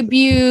can be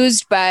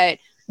abused, but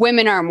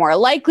women are more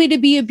likely to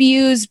be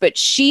abused, but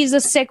she's a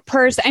sick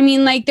person. I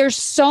mean, like there's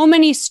so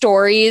many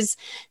stories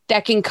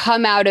that can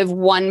come out of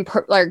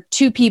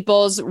two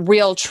people's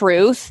real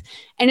truth.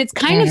 And it's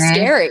kind of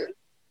scary.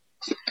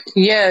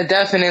 Yeah,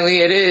 definitely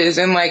it is.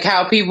 And like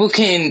how people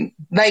can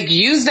like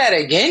use that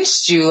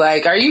against you.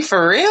 Like, are you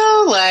for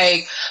real?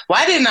 Like,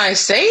 why didn't I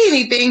say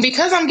anything?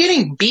 Because I'm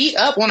getting beat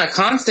up on a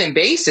constant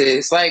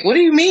basis. Like, what do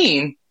you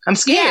mean? I'm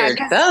scared.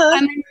 Yeah,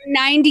 I'm a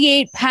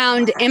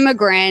 98-pound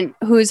immigrant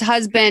whose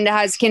husband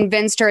has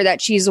convinced her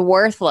that she's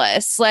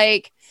worthless.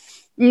 Like,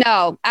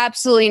 no,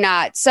 absolutely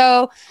not.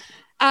 So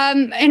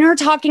in her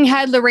talking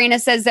head, Lorena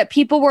says that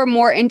people were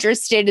more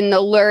interested in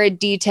the lurid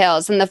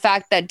details and the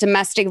fact that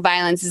domestic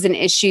violence is an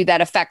issue that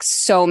affects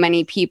so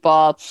many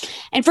people.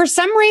 And for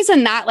some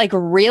reason, that like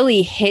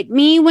really hit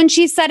me when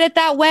she said it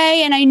that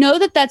way. And I know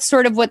that that's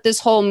sort of what this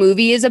whole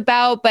movie is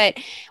about. But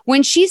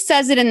when she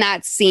says it in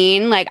that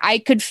scene, like I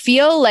could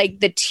feel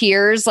like the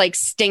tears like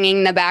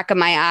stinging the back of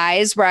my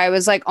eyes, where I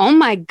was like, oh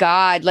my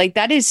God, like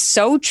that is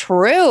so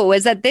true,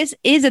 is that this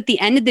is at the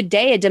end of the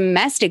day a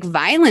domestic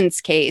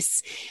violence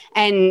case.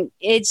 And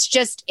it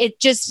just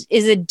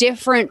is a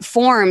different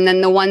form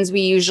than the ones we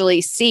usually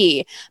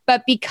see.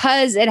 But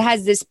because it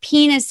has this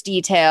penis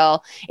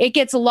detail, it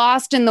gets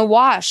lost in the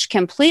wash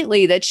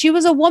completely that she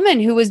was a woman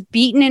who was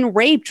beaten and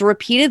raped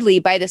repeatedly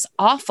by this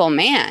awful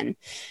man.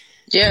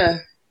 Yeah.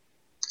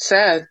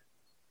 Sad.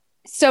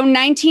 So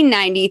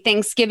 1990,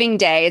 Thanksgiving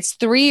Day, it's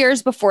 3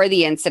 years before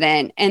the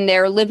incident, and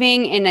they're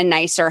living in a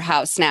nicer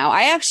house now.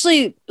 I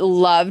actually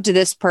loved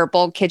this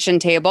purple kitchen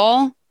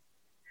table.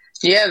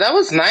 Yeah, that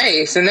was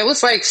nice. And it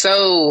was like,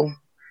 so,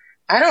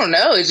 I don't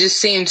know. It just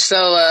seemed so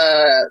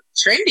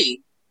trendy.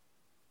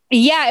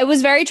 Yeah, it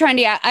was very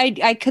trendy.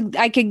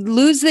 I could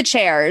lose the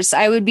chairs.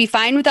 I would be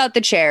fine without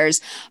the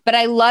chairs, but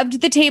I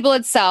loved the table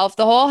itself.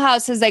 The whole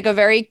house has like a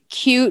very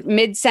cute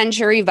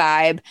mid-century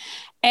vibe.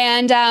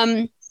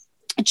 And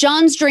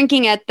John's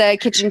drinking at the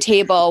kitchen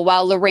table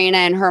while Lorena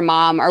and her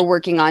mom are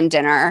working on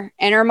dinner.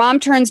 And her mom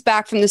turns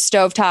back from the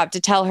stovetop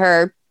to tell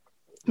her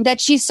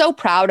that she's so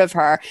proud of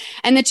her.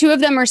 And the two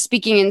of them are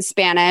speaking in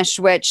Spanish,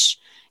 which,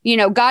 you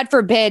know, God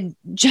forbid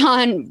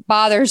John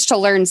bothers to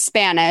learn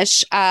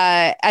Spanish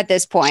at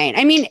this point.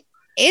 I mean,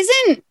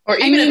 or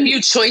even a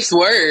few choice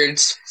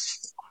words.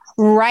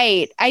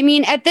 Right. I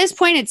mean, at this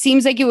point, it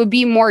seems like it would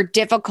be more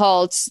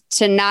difficult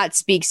to not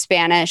speak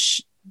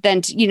Spanish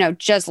than to, you know,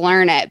 just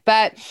learn it.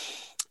 But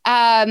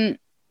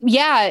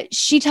yeah,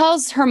 she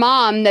tells her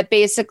mom that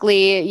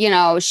basically, you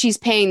know, she's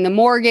paying the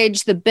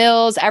mortgage, the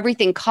bills,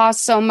 everything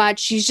costs so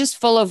much. She's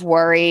just full of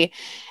worry.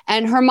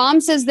 And her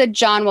mom says that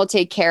John will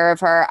take care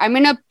of her. I'm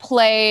going to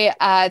play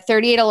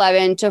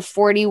 3811 to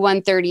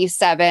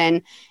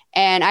 4137.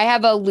 And I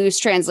have a loose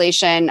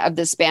translation of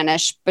the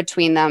Spanish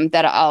between them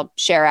that I'll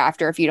share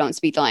after if you don't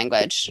speak the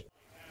language.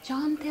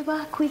 John te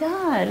va a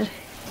cuidar.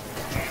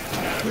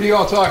 What are you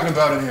all talking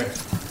about in here?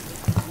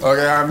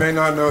 Okay, I may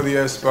not know the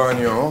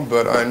Espanol,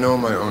 but I know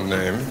my own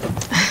name.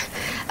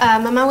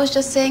 Mama was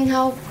just saying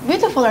how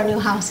beautiful our new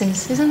house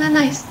is. Isn't that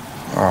nice?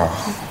 Oh,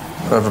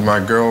 whatever my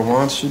girl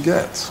wants, she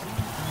gets.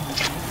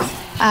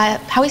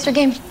 How is your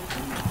game?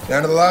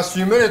 Down to the last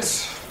few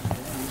minutes.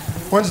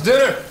 When's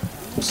dinner?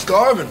 I'm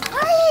starving.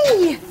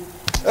 Hey!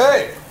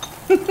 Hey!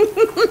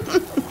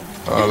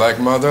 Like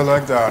mother,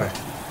 like daughter.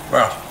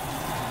 Well,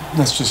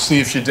 let's just see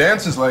if she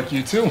dances like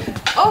you, too.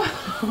 Oh!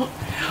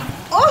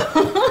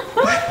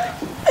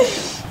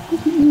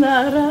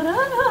 Na, ra, ra,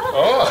 ra.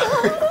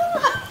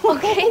 Oh.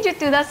 Okay, you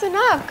two, that's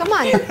enough. Come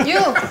on. You,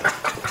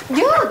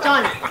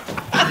 John.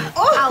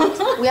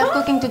 Out. We have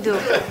cooking to do.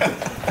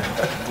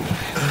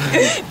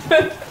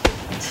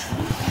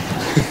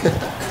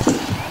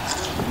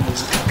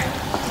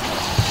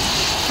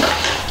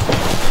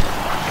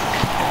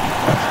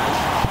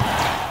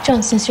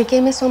 John, since your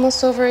game is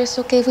almost over, it's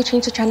okay if we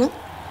change the channel?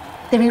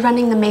 They're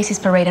rerunning the Macy's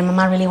parade and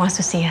Mama really wants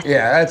to see it.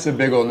 Yeah, that's a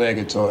big old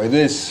negatory.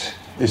 This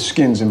is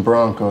Skins and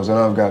Broncos, and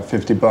I've got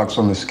 $50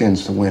 on the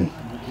Skins to win.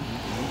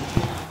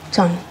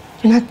 John,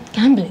 you're not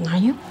gambling, are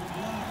you?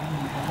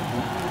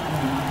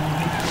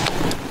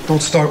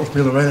 Don't start with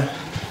me, Lorena.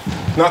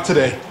 Not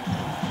today.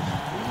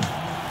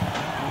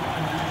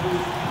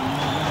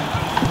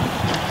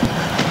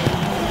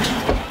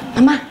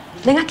 Mama,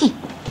 ven aquí.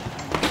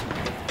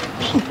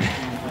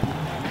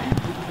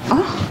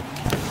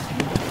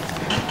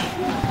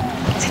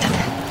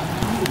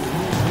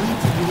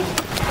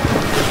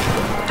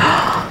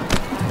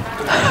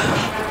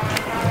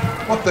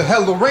 What the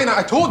hell, Lorena?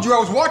 I told you I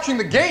was watching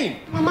the game.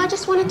 Mama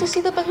just wanted to see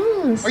the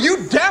balloons. Are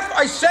you deaf?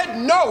 I said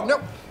no. No.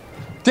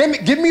 Damn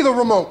it, give me the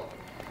remote.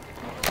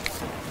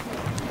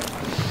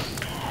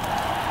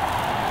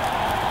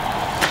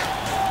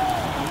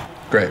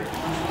 Great.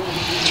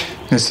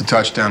 Missed the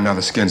touchdown, now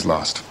the skin's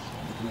lost.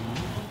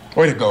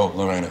 Way to go,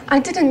 Lorena. I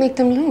didn't make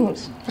them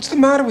lose. What's the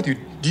matter with you?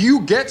 Do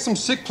you get some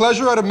sick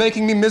pleasure out of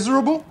making me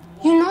miserable?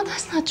 You know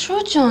that's not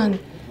true, John.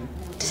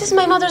 This is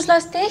my mother's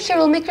last day here.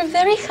 It'll make her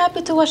very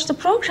happy to watch the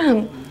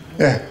program.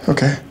 Yeah,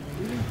 okay.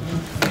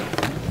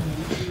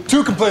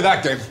 Two can play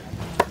that game.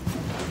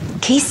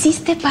 ¿Qué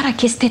hiciste para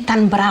que esté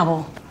tan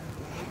bravo?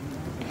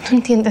 No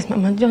entiendes,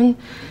 mamá. John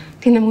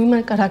tiene muy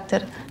mal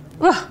carácter.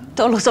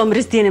 Todos los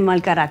hombres tienen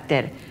mal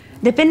carácter.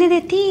 Depende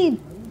de ti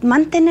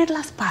mantener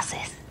las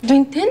paces. Lo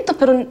intento,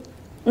 pero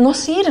no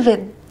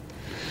sirve.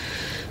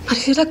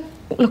 Pareciera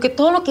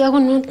todo lo que hago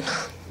no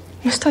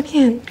está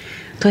bien.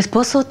 Tu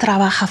esposo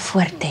trabaja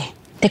fuerte.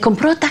 Te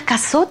compró esta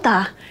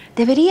casota.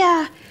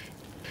 Debería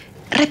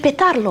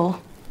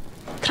respetarlo.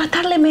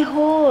 Tratarle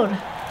mejor.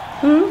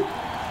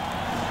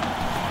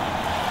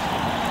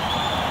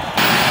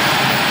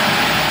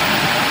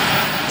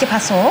 ¿Qué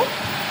pasó?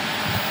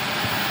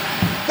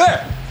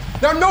 There!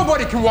 Now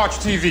nobody can watch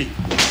TV.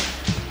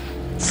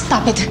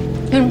 Stop it.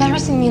 You're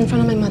embarrassing me in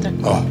front of my mother.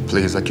 Oh,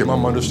 please, like your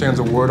mom understands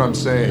a word I'm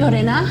saying.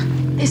 Lorena.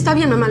 Está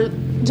bien, mamá.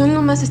 John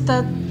nomás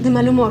está de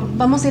mal humor.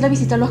 Vamos a ir a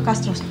visitar los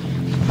Castros.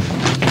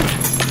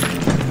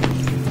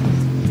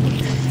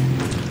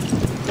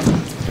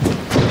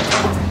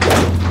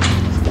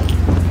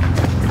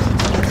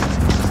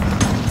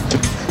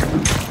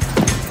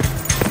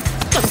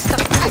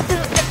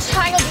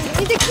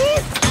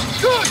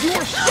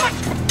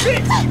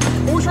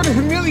 Always trying to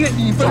humiliate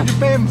me in front of your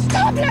family.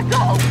 Stop! Let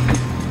go!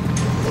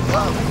 Let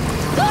go!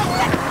 Stop!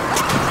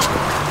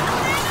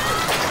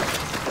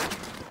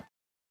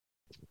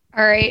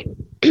 All right.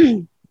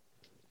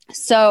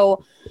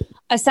 So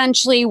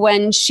essentially,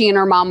 when she and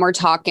her mom were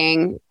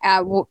talking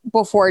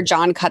before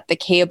John cut the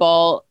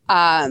cable,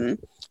 her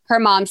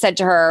mom said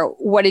to her,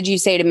 "What did you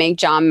say to make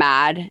John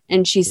mad?"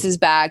 And she says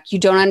back, "You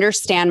don't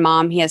understand,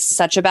 Mom. He has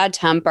such a bad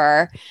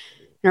temper."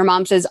 And her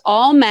mom says,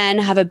 "All men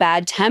have a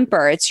bad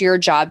temper. It's your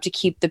job to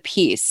keep the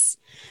peace."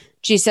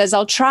 She says,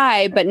 "I'll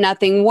try, but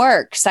nothing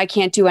works. I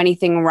can't do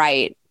anything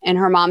right." And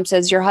her mom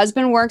says, "Your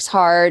husband works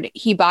hard.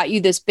 He bought you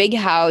this big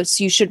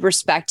house. You should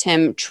respect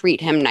him, treat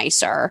him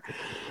nicer."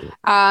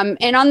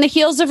 And on the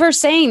heels of her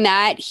saying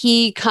that,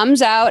 he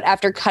comes out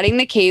after cutting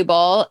the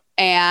cable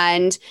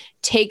and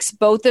takes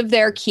both of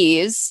their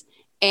keys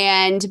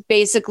and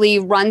basically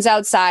runs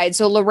outside.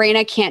 So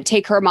Lorena can't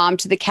take her mom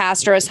to the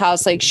Castro's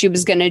house like she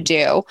was going to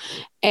do,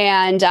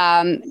 and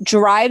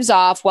drives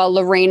off while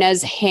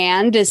Lorena's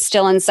hand is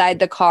still inside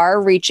the car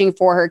reaching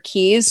for her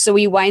keys. So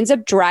he winds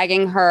up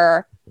dragging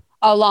her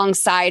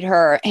alongside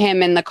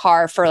him in the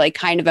car for like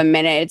kind of a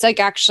minute. It's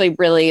like actually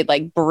really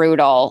like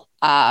brutal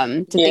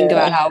to think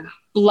about how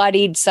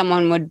bloodied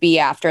someone would be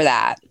after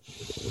that.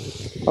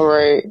 All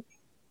right.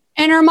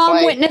 And her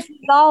mom witnesses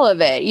all of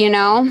it, you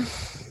know?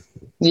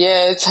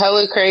 Yeah, it's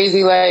hella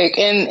crazy. Like,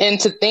 and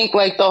to think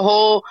like the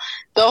whole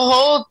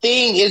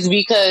thing is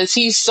because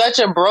he's such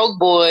a broke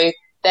boy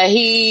that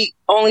he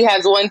only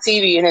has one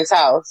TV in his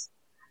house.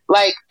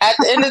 Like, at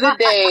the end of the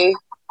day,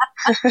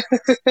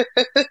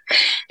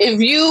 if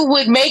you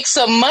would make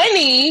some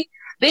money,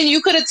 then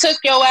you could have took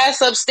your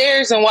ass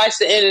upstairs and watched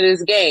the end of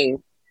this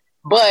game.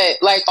 But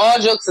like, all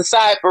jokes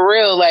aside, for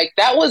real, like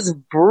that was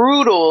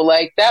brutal.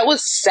 Like that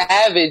was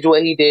savage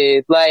what he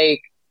did.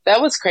 Like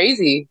that was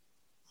crazy.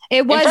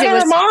 It was. In front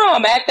of her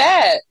mom at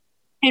that.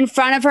 In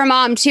front of her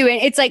mom too.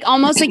 And it's like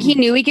almost like he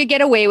knew he could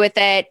get away with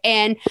it.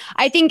 And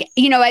I think,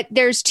 you know,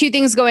 there's two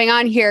things going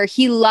on here.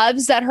 He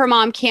loves that her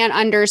mom can't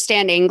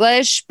understand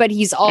English, but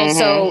he's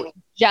also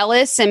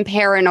jealous and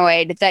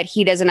paranoid that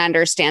he doesn't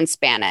understand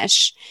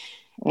Spanish.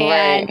 Right.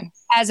 And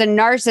as a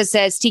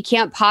narcissist, he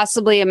can't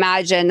possibly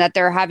imagine that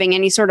they're having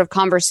any sort of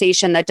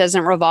conversation that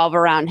doesn't revolve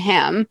around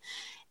him.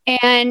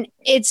 And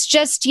it's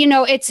just, you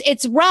know,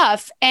 it's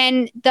rough.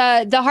 And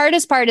the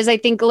hardest part is, I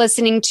think,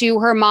 listening to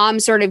her mom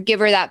sort of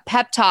give her that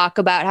pep talk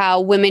about how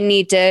women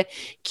need to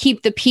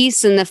keep the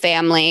peace in the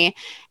family.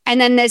 And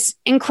then this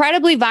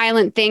incredibly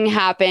violent thing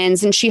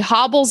happens and she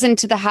hobbles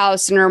into the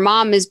house and her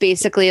mom is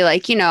basically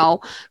like, you know,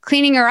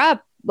 cleaning her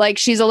up like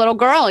she's a little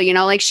girl, you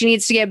know, like she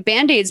needs to get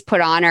Band-Aids put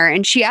on her.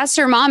 And she asks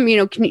her mom, you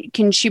know,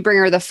 can she bring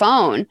her the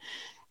phone?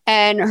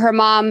 And her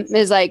mom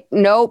is like,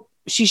 nope.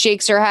 She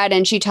shakes her head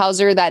and she tells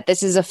her that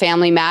this is a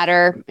family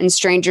matter and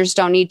strangers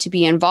don't need to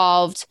be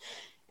involved.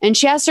 And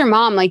she asks her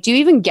mom, like, do you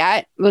even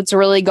get what's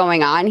really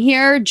going on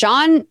here?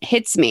 John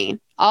hits me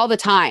all the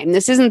time.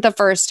 This isn't the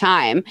first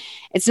time.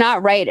 It's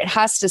not right. It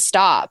has to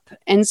stop.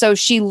 And so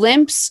she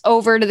limps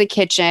over to the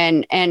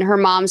kitchen and her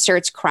mom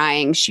starts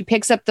crying. She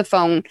picks up the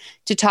phone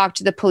to talk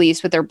to the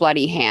police with her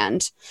bloody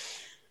hand.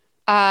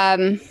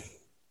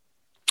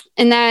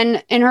 And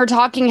then in her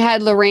talking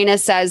head, Lorena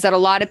says that a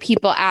lot of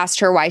people asked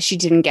her why she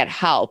didn't get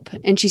help.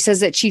 And she says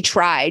that she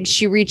tried.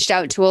 She reached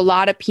out to a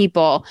lot of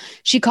people.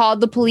 She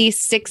called the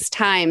police 6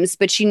 times,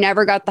 but she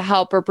never got the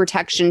help or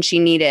protection she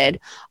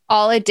needed.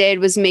 All it did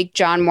was make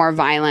John more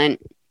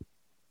violent.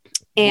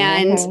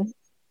 And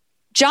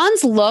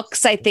John's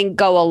looks, I think,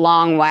 go a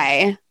long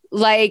way.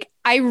 Like,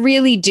 I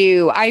really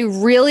do. I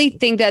really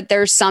think that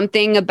there's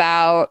something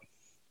about,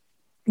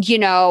 you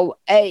know,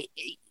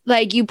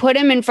 like you put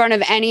him in front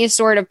of any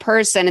sort of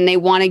person and they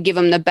want to give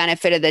him the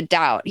benefit of the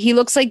doubt. He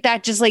looks like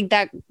that, just like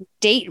that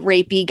date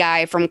rapey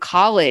guy from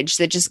college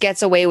that just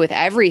gets away with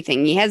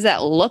everything. He has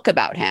that look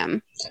about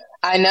him.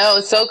 I know,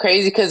 it's so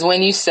crazy because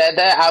when you said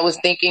that, I was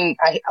thinking,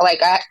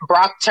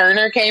 Brock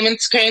Turner came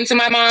into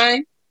my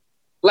mind.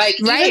 Like,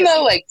 even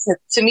though, like,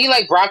 to me,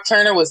 like, Brock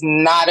Turner was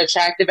not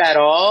attractive at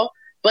all,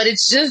 but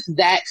it's just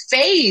that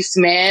face,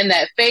 man.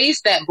 That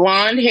face, that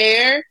blonde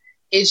hair.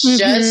 It's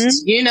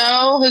just, you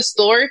know,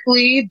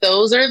 historically,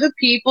 those are the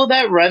people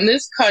that run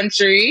this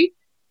country.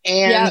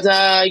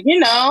 And, you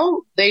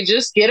know, they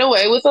just get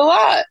away with a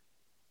lot.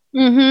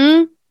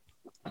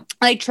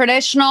 Like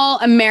traditional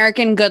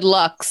American good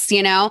looks,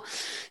 you know?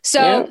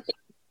 So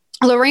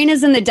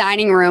Lorena's in the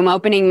dining room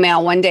opening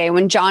mail one day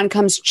when John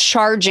comes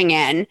charging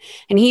in,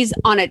 and he's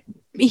on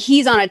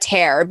a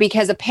tear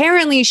because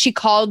apparently she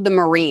called the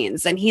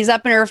Marines, and he's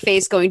up in her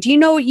face going, "Do you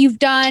know what you've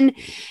done?"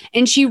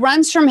 And she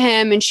runs from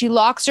him and she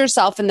locks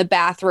herself in the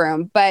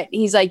bathroom. But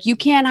he's like, "You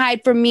can't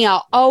hide from me.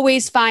 I'll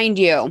always find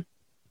you."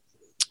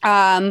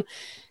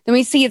 Then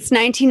we see it's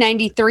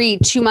 1993,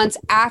 2 months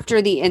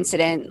after the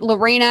incident.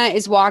 Lorena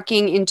is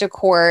walking into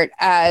court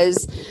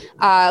as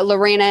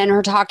Lorena in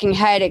her talking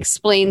head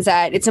explains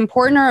that it's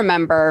important to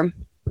remember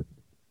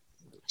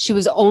she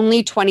was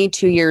only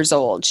 22 years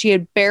old. She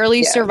had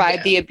barely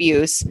survived the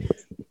abuse.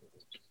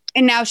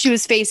 And now she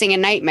was facing a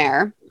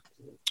nightmare.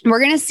 We're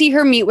going to see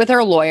her meet with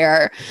her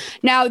lawyer.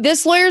 Now,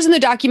 this lawyer's in the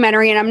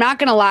documentary, and I'm not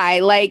going to lie,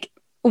 like,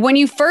 when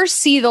you first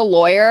see the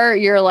lawyer,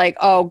 you're like,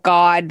 oh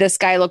God, this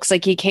guy looks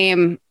like he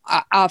came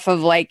off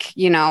of, like,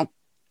 you know,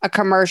 a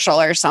commercial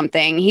or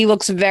something. He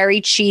looks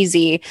very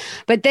cheesy,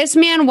 but this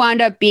man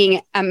wound up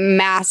being a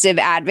massive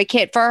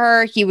advocate for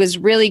her. He was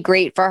really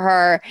great for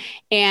her.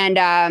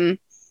 And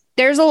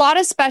there's a lot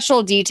of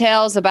special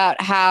details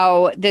about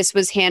how this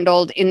was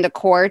handled in the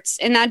courts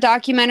in that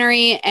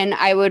documentary. And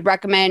I would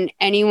recommend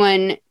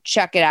anyone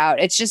check it out.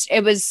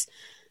 It was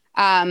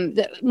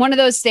one of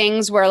those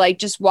things where, like,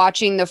 just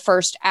watching the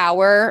first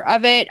hour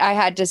of it, I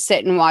had to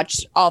sit and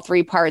watch all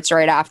 3 parts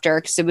right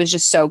after because it was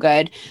just so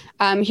good.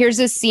 Here's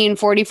this scene,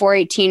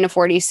 4418 to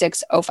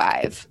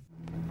 4605.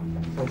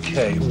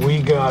 Okay,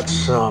 we got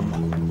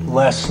some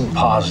less than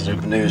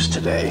positive news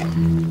today.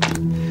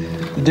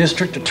 The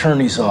district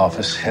attorney's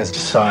office has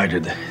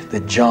decided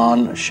that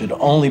John should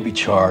only be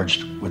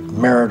charged with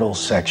marital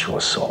sexual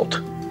assault.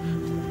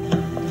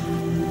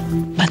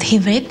 But he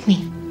raped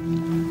me.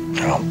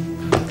 No.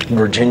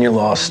 Virginia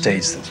law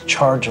states that the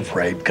charge of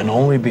rape can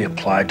only be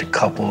applied to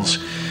couples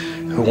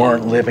who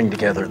weren't living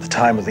together at the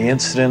time of the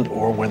incident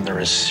or when there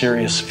is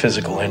serious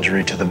physical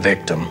injury to the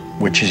victim,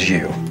 which is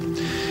you.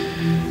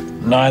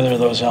 Neither of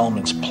those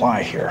elements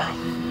apply here.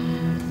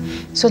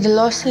 So the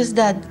law says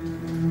that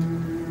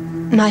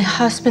my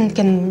husband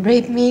can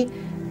rape me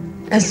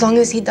as long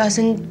as he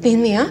doesn't beat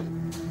me up?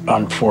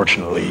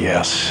 Unfortunately,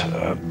 yes.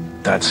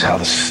 That's how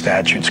the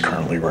statute's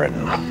currently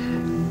written.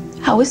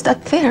 How is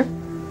that fair?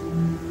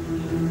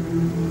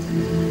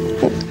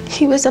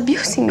 He was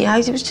abusing me. I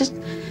was just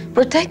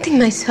protecting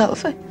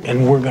myself.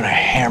 And we're going to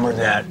hammer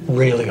that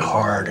really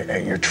hard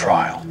at your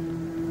trial.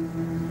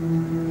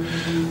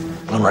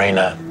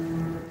 Lorena,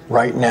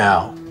 right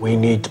now, we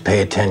need to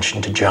pay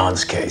attention to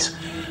John's case.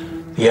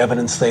 The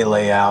evidence they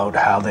lay out,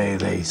 how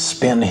they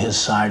spin his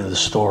side of the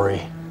story.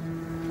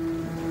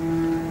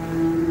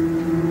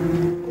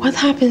 What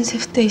happens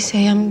if they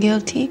say I'm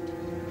guilty?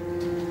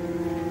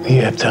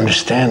 You have to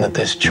understand that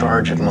this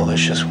charge of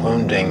malicious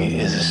wounding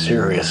is a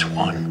serious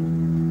one.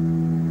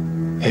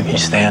 If you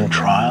stand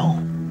trial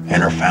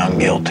and are found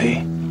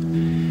guilty,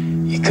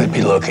 you could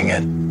be looking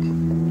at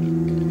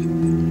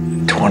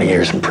 20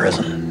 years in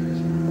prison.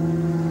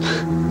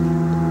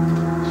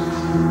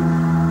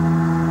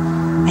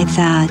 I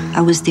thought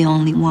I was the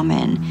only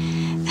woman,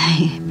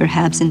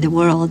 perhaps in the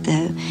world,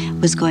 that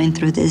was going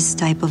through this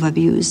type of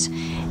abuse.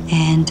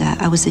 And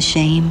I was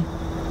ashamed.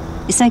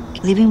 It's like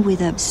living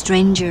with a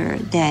stranger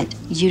that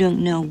you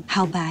don't know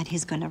how bad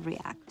he's going to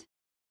react.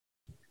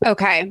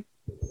 Okay.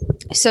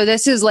 So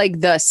this is like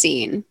the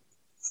scene.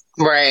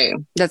 Right.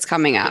 That's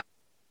coming up.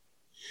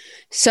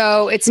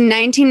 So it's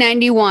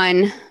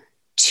 1991,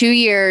 2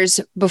 years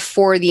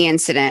before the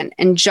incident.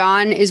 And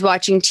John is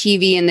watching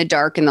TV in the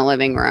dark in the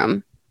living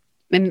room.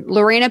 And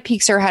Lorena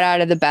peeks her head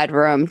out of the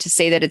bedroom to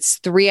say that it's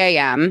 3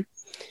 a.m.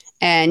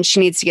 and she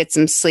needs to get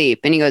some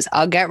sleep. And he goes,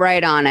 "I'll get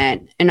right on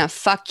it," in a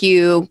fuck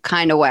you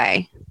kind of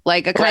way.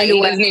 Like a kind of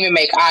way. He doesn't even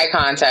make eye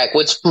contact,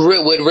 which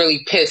would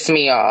really piss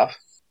me off.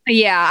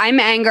 Yeah, I'm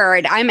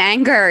angered.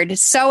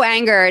 So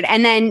angered.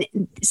 And then,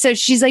 so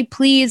she's like,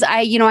 please,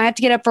 I have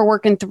to get up for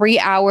work in 3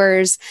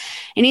 hours.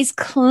 And he's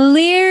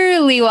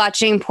clearly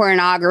watching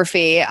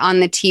pornography on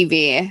the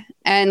TV.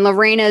 And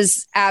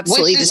Lorena's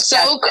absolutely Which is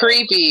so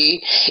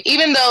creepy.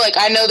 Even though, like,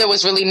 I know there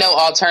was really no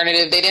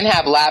alternative. They didn't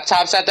have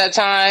laptops at that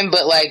time,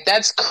 but, like,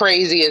 that's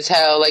crazy as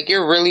hell. Like,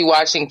 you're really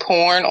watching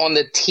porn on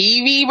the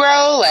TV,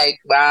 bro? Like,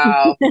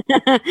 wow.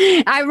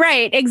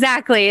 Right,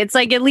 exactly. It's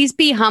like, at least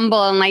be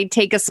humble and, like,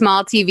 take a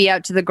small TV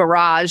out to the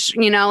garage,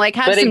 like,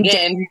 have but some...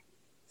 Again,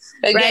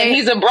 right?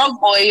 He's a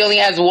broke boy. He only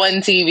has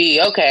one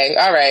TV. Okay,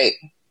 all right.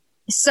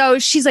 So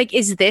she's like,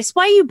 is this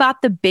why you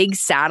bought the big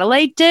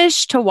satellite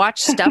dish to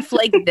watch stuff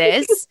like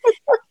this?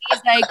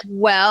 He's like,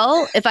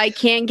 well, if I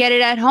can't get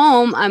it at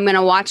home, I'm going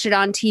to watch it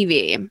on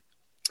TV.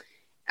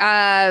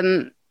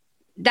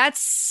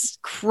 That's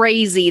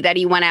crazy that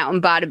he went out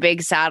and bought a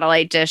big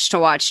satellite dish to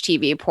watch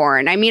TV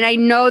porn. I mean, I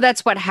know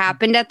that's what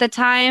happened at the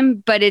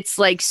time, but it's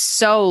like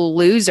so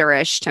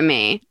loserish to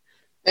me.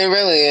 It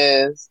really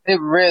is.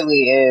 It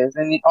really is.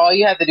 And all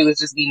you have to do is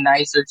just be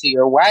nicer to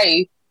your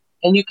wife.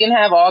 And you can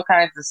have all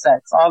kinds of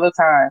sex all the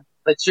time.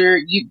 But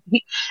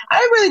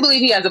I really believe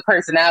he has a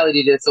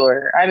personality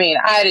disorder. I mean,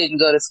 I didn't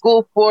go to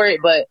school for it,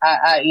 but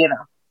I.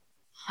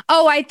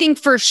 Oh, I think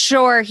for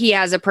sure he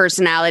has a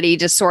personality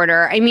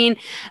disorder. I mean,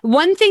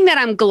 one thing that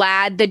I'm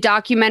glad the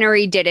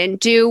documentary didn't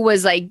do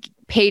was like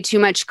pay too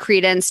much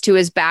credence to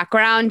his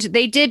background.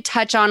 They did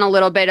touch on a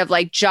little bit of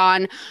like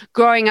John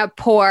growing up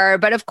poor,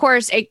 but of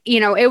course,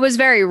 it was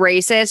very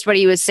racist what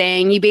he was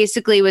saying. He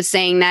basically was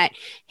saying that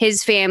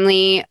his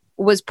family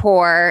was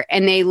poor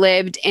and they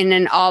lived in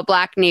an all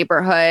black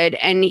neighborhood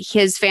and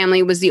his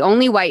family was the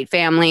only white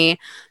family.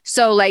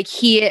 So like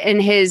he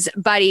and his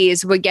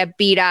buddies would get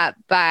beat up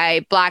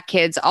by black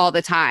kids all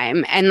the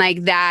time. And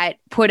like that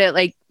put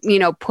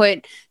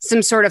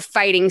some sort of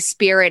fighting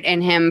spirit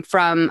in him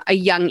from a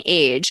young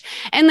age.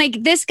 And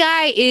like this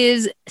guy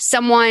is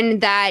someone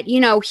that,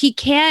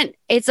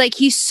 it's like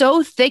he's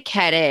so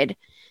thick-headed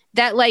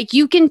that like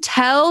you can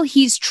tell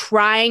he's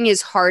trying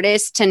his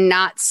hardest to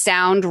not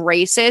sound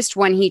racist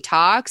when he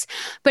talks,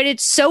 but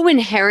it's so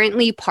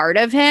inherently part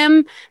of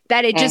him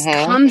that it just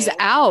comes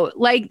out.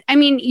 Like, I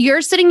mean,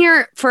 you're sitting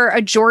here for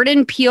a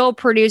Jordan Peele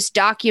produced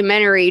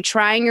documentary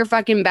trying your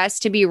fucking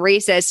best to be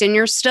racist, and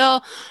you're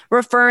still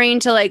referring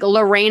to like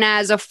Lorena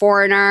as a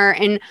foreigner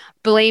and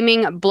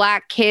blaming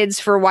black kids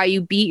for why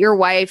you beat your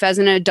wife as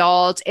an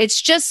adult.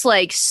 It's just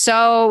like,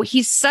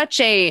 he's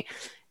such a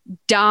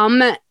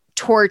dumb,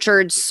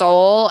 tortured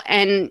soul.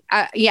 And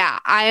I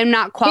am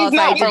not qualified.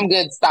 He's not from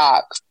good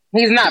stock.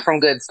 He's not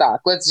from good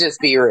stock. Let's just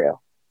be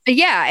real.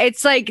 Yeah,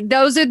 it's like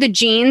those are the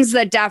genes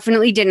that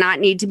definitely did not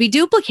need to be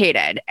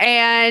duplicated.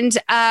 And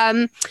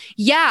I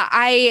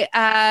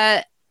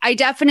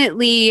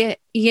definitely,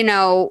 you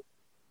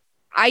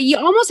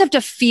almost have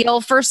to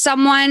feel for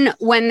someone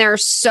when they're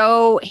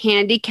so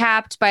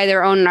handicapped by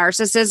their own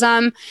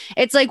narcissism.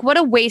 It's like, what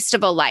a waste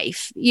of a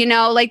life,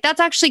 like that's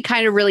actually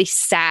kind of really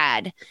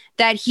sad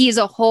that he's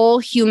a whole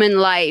human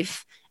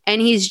life and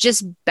he's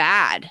just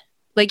bad.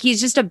 Like he's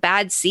just a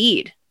bad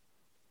seed.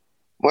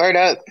 Word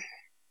up.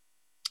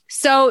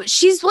 So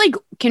she's like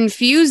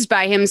confused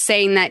by him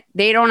saying that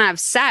they don't have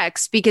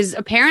sex because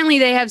apparently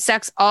they have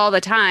sex all the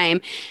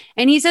time.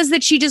 And he says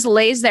that she just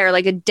lays there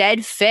like a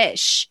dead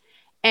fish.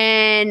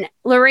 And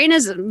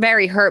Lorena's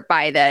very hurt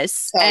by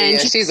this. Oh, and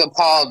she's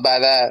appalled by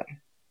that.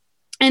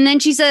 And then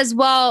she says,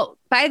 well,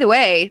 by the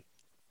way,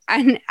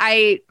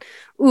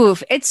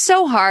 it's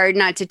so hard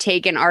not to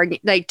take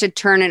to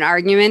turn an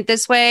argument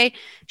this way.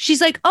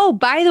 She's like, oh,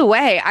 by the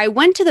way, I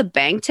went to the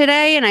bank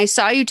today and I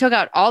saw you took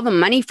out all the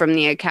money from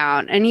the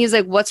account. And he's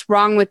like, what's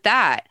wrong with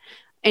that?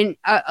 And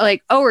oh,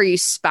 are you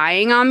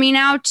spying on me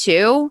now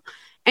too?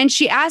 And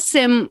she asks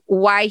him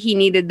why he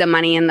needed the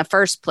money in the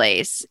first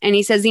place. And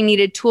he says he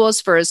needed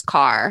tools for his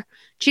car.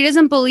 She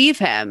doesn't believe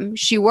him.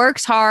 She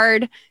works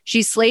hard.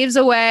 She slaves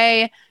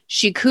away.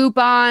 She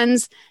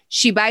coupons.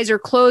 She buys her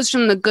clothes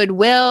from the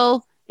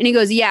Goodwill. And he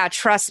goes, yeah,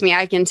 trust me,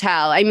 I can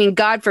tell. I mean,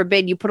 God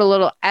forbid you put a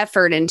little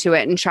effort into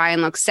it and try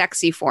and look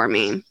sexy for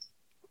me.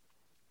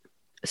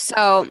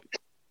 So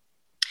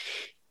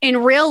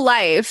in real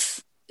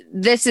life,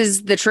 this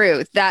is the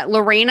truth, that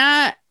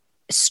Lorena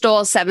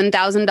stole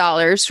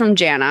 $7,000 from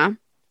Jana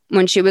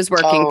when she was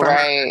working for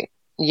her.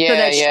 Yeah, so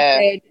that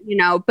she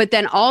could, but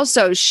then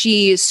also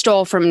she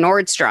stole from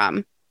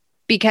Nordstrom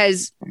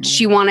because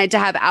she wanted to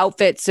have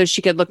outfits so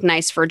she could look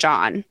nice for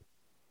John.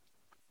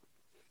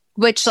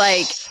 Which,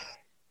 like,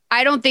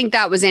 I don't think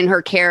that was in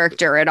her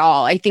character at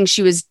all. I think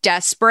she was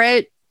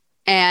desperate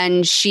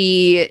and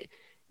she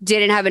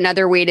didn't have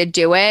another way to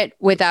do it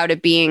without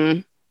it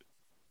being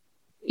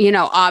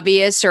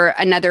obvious or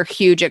another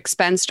huge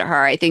expense to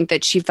her. I think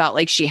that she felt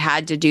like she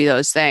had to do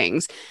those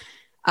things.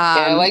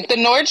 Like the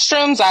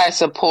Nordstroms, I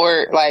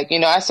support. Like,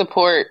 I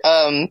support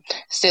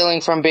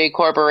stealing from big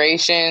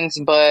corporations,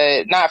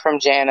 but not from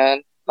Jana.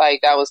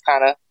 Like that was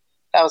kind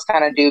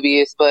of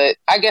dubious. But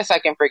I guess I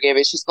can forgive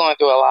it. She's going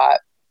through a lot.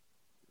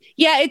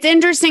 Yeah, it's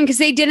interesting because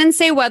they didn't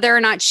say whether or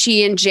not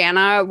she and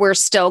Jana were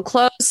still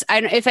close.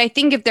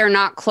 If they're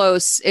not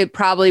close, it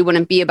probably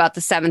wouldn't be about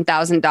the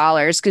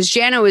 $7,000 because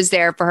Jana was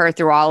there for her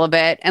through all of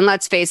it. And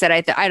let's face it,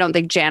 I don't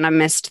think Jana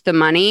missed the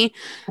money.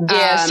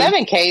 Yeah,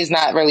 $7,000 is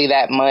not really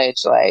that much,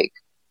 like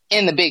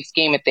in the big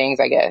scheme of things,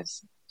 I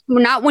guess.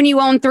 Not when you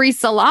own 3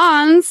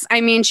 salons. I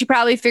mean, she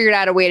probably figured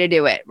out a way to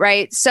do it,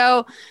 right?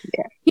 So,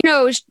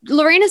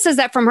 Lorena says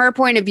that from her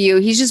point of view,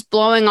 he's just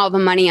blowing all the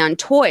money on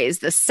toys,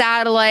 the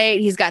satellite.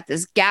 He's got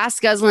this gas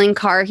guzzling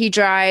car he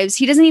drives.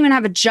 He doesn't even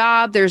have a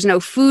job. There's no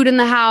food in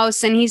the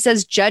house. And he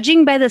says,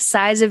 judging by the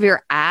size of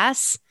your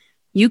ass,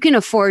 you can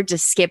afford to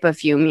skip a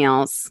few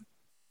meals.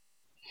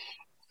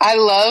 I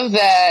love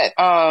that.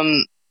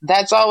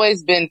 That's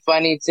always been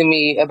funny to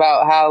me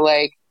about how,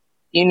 like,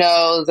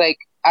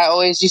 I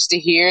always used to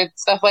hear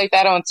stuff like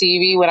that on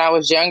TV when I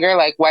was younger,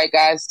 like white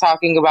guys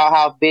talking about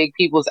how big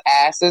people's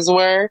asses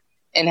were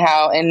and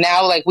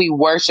now like we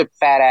worship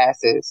fat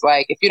asses.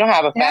 Like if you don't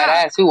have a fat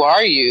ass, who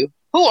are you?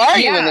 Who are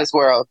you in this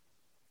world?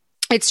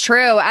 It's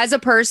true. As a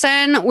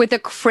person with a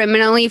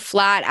criminally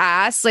flat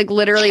ass, like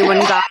literally when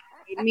God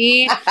made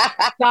me,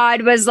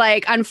 God was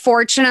like,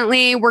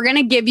 unfortunately, we're going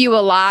to give you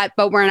a lot,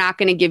 but we're not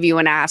going to give you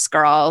an ass,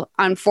 girl.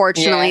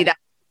 Unfortunately, that's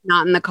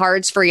not in the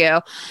cards for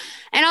you.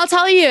 And I'll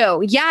tell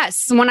you,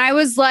 yes, when I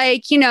was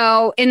like, in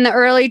the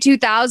early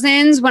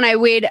 2000s, when I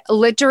weighed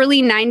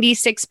literally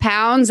 96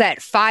 pounds at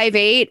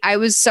 5'8", I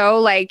was so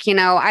like,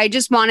 I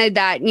just wanted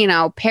that,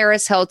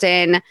 Paris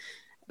Hilton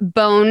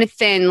bone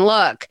thin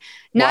look.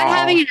 Not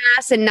having an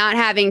ass and not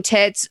having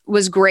tits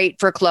was great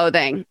for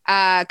clothing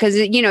because,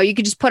 you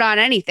could just put on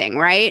anything,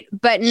 right?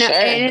 But no,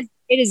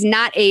 it is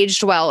not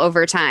aged well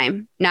over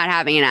time, not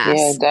having an ass.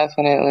 Yeah,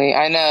 definitely.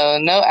 I know.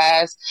 No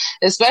ass,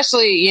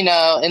 especially, in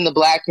the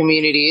Black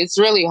community. It's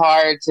really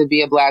hard to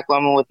be a Black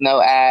woman with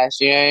no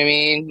ass. You know what I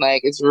mean?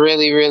 Like, it's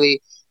really,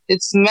 really,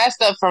 it's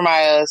messed up for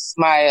my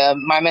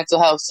mental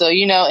health. So,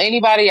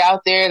 anybody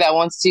out there that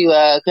wants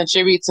to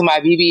contribute to my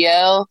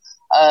BBL,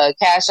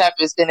 Cash App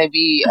is going to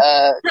be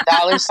 $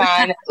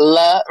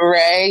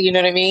 Luhray. You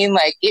know what I mean?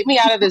 Like, get me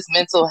out of this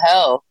mental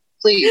hell.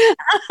 Please.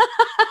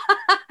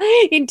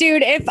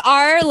 Dude, if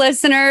our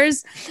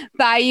listeners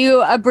buy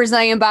you a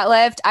Brazilian butt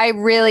lift, I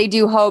really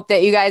do hope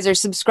that you guys are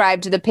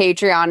subscribed to the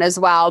Patreon as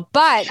well.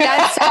 But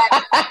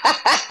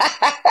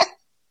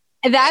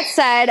that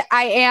said,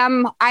 I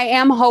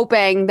am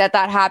hoping that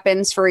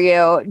happens for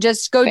you.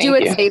 Just go do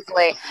it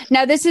safely.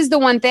 Now, this is the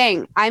one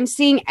thing I'm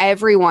seeing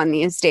everyone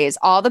these days.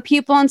 All the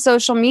people on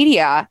social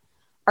media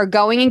are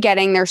going and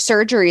getting their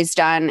surgeries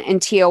done in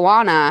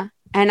Tijuana.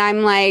 And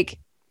I'm like,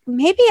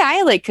 maybe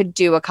I could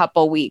do a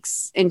couple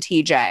weeks in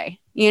TJ,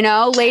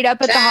 laid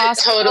up at the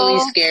hospital. That totally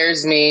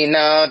scares me.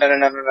 No.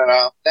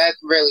 That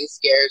really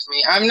scares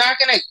me. I'm not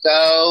going to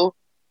go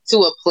to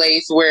a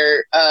place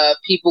where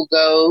people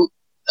go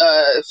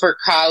for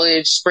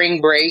college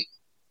spring break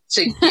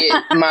to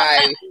get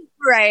my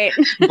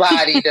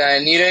body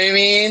done. You know what I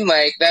mean?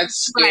 Like, that's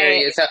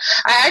scary as hell.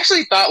 I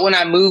actually thought when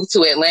I moved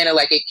to Atlanta,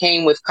 like, it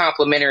came with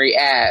complimentary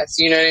ass.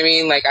 You know what I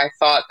mean? Like, I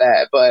thought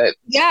that, but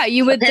yeah,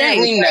 you would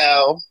apparently think.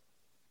 No.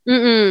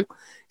 Mm-mm.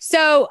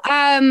 So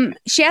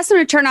she asks him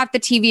to turn off the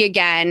TV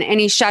again and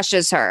he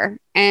shushes her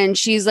and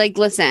she's like,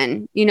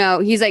 listen,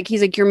 he's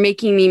like, you're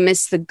making me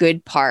miss the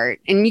good part.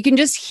 And you can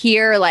just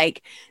hear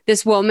like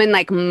this woman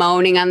like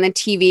moaning on the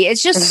TV.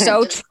 It's just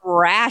so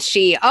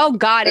trashy. Oh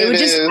God. I would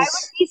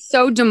be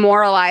so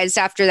demoralized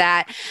after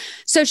that.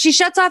 So she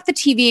shuts off the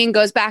TV and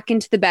goes back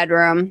into the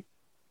bedroom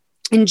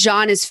and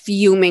John is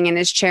fuming in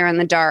his chair in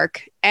the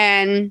dark.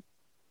 And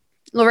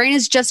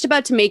Lorena's just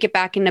about to make it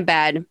back into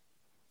bed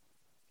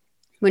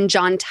when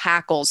John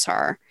tackles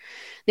her.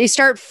 They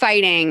start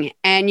fighting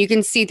and you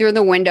can see through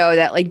the window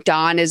that like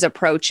dawn is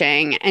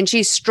approaching and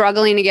she's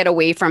struggling to get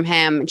away from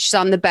him. She's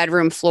on the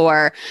bedroom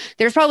floor.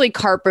 There's probably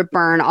carpet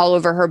burn all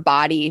over her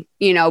body,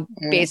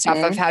 based off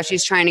of how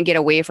she's trying to get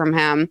away from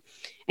him.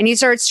 And he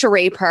starts to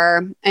rape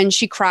her and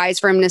she cries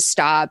for him to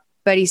stop.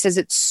 But he says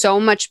it's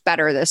so much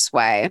better this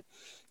way.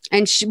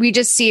 And we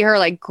just see her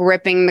like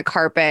gripping the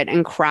carpet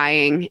and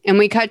crying. And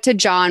we cut to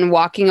John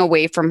walking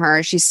away from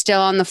her. She's still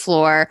on the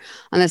floor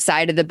on the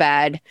side of the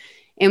bed.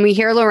 And we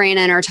hear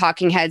Lorena in her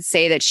talking head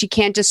say that she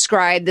can't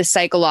describe the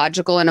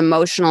psychological and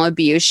emotional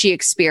abuse she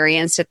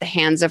experienced at the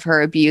hands of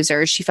her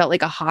abuser. She felt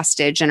like a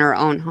hostage in her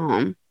own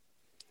home.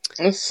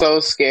 It's so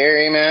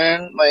scary,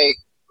 man. Like,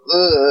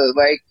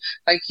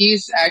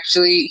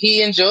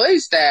 he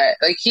enjoys that.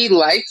 Like, he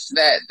likes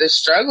that, the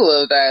struggle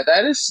of that.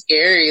 That is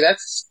scary.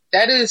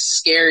 That is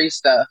scary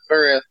stuff,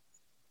 for real.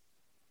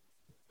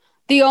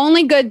 The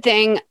only good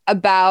thing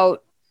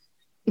about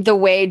the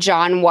way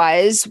John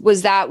was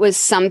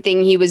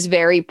something he was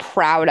very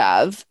proud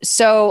of.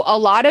 So a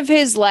lot of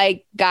his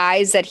like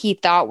guys that he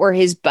thought were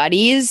his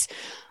buddies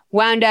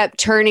wound up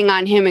turning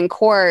on him in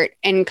court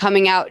and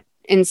coming out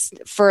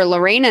for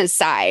Lorena's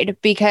side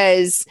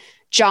because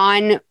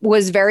John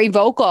was very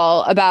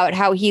vocal about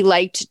how he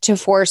liked to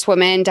force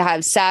women to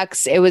have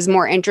sex. It was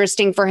more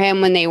interesting for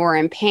him when they were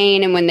in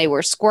pain and when they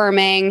were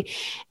squirming.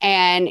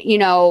 And,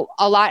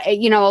 a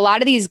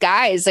lot of these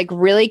guys like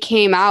really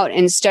came out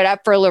and stood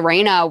up for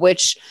Lorena,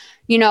 which,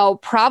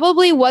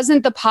 probably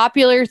wasn't the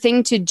popular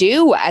thing to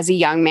do as a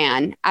young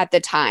man at the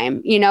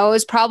time. It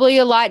was probably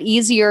a lot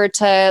easier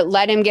to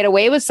let him get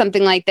away with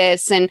something like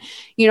this and,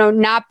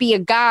 not be a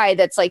guy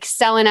that's like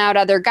selling out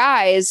other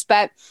guys.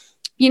 But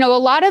a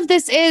lot of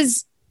this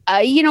is,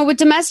 with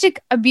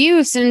domestic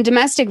abuse and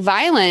domestic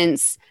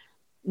violence,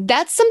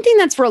 that's something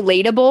that's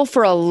relatable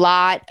for a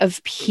lot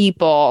of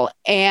people.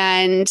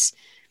 And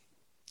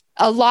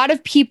a lot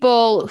of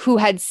people who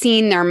had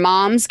seen their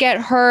moms get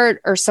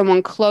hurt or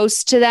someone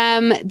close to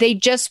them, they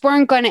just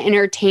weren't going to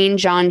entertain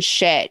John's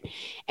shit.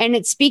 And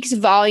it speaks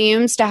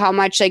volumes to how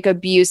much like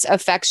abuse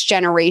affects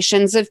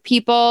generations of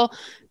people,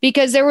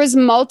 because there was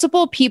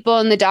multiple people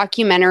in the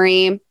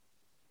documentary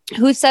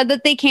who said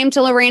that they came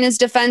to Lorena's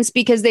defense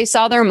because they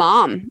saw their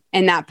mom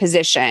in that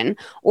position,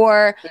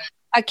 or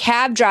a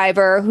cab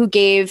driver who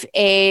gave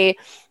a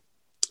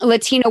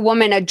Latina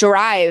woman a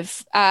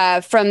drive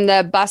from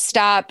the bus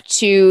stop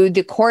to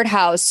the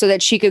courthouse so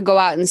that she could go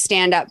out and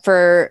stand up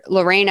for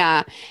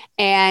Lorena.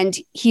 And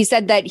he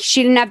said that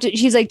she didn't have to,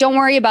 she's like, don't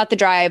worry about the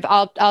drive.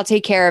 I'll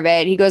take care of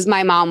it. He goes,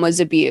 my mom was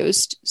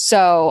abused,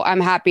 so I'm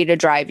happy to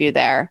drive you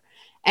there.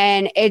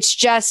 And it's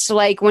just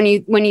like, when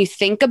you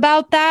think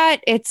about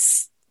that,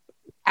 it's,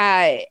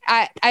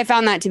 I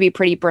found that to be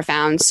pretty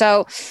profound.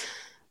 So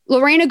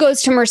Lorena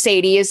goes to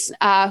Mercedes,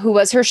 who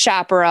was her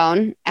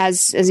chaperone,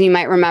 as you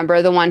might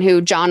remember, the one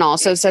who John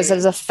also says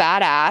is a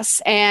fat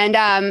ass, and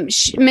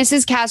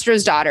Mrs.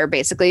 Castro's daughter,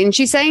 basically. And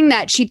she's saying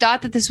that she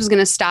thought that this was going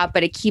to stop,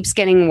 but it keeps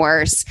getting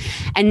worse.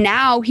 And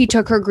now he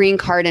took her green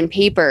card and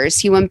papers.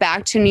 He went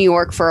back to New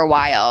York for a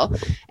while,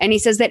 and he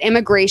says that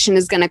immigration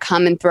is going to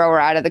come and throw her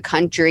out of the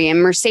country.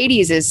 And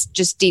Mercedes is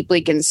just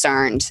deeply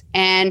concerned.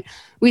 And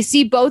we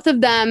see both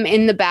of them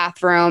in the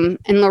bathroom,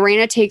 and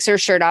Lorena takes her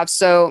shirt off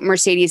so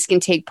Mercedes can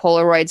take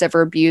Polaroids of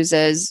her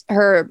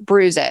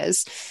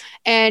bruises.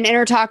 And in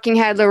her talking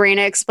head,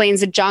 Lorena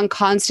explains that John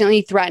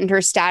constantly threatened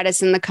her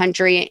status in the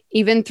country,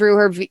 even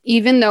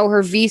though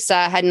her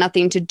visa had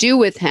nothing to do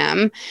with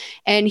him,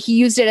 and he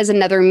used it as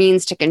another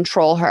means to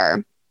control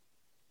her.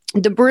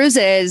 The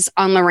bruises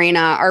on Lorena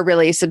are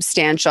really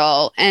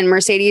substantial, and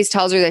Mercedes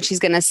tells her that she's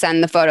going to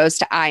send the photos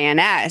to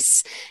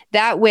INS.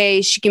 That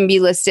way she can be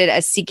listed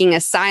as seeking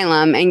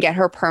asylum and get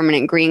her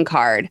permanent green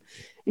card.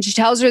 And she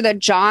tells her that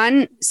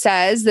John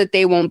says that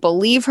they won't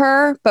believe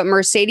her, but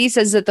Mercedes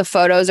says that the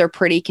photos are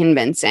pretty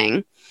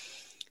convincing.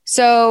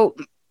 So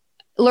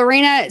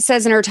Lorena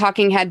says in her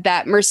talking head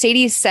that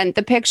Mercedes sent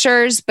the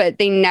pictures, but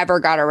they never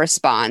got a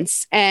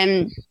response.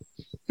 And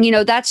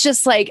that's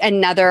just like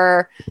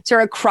another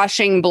sort of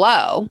crushing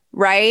blow,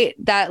 right?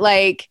 That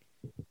like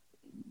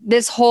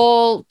this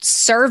whole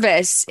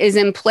service is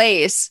in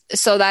place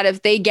so that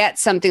if they get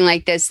something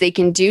like this, they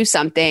can do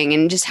something.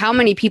 And just how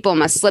many people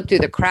must slip through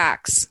the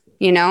cracks,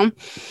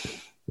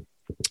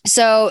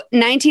 So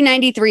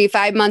 1993,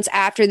 5 months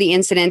after the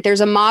incident, there's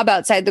a mob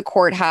outside the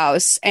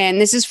courthouse. And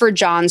this is for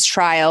John's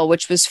trial,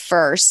 which was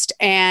first.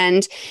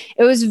 And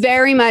it was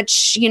very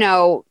much,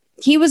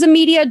 he was a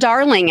media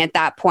darling at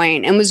that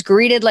point and was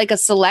greeted like a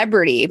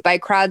celebrity by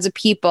crowds of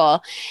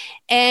people.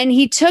 And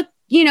he took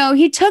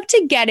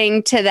to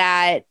getting to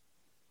that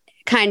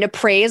kind of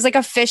praise like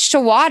a fish to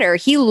water.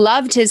 He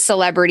loved his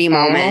celebrity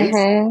moments.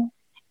 Mm-hmm.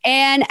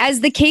 And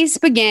as the case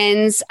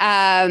begins,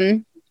 we're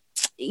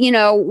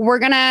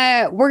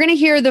gonna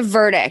hear the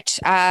verdict,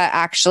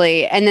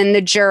 actually, and then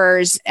the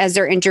jurors as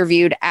they're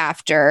interviewed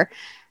after.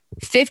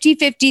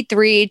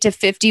 50-53 to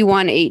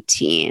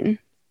 51-18.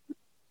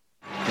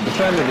 The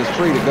defendant is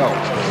free to go.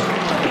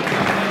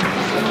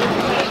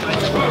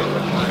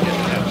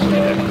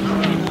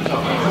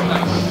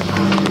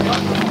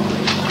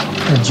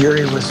 The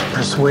jury was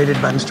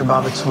persuaded by Mr.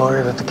 Bobbitt's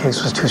lawyer that the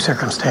case was too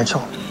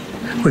circumstantial.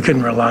 We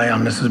couldn't rely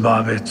on Mrs.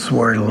 Bobbitt's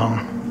word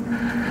alone.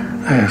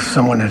 If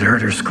someone had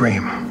heard her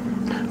scream,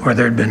 or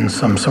there'd been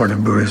some sort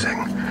of bruising,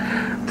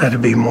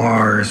 that'd be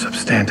more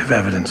substantive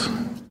evidence.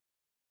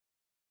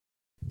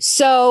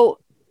 So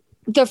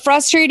the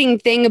frustrating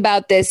thing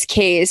about this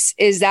case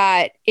is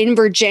that in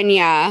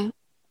Virginia,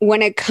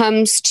 when it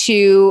comes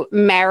to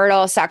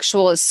marital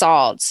sexual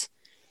assault,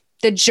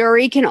 the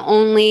jury can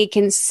only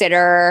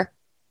consider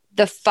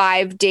the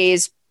 5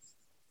 days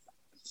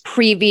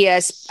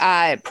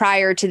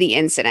prior to the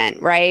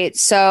incident, right?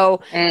 So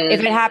if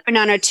it happened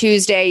on a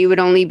Tuesday, you would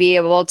only be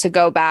able to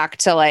go back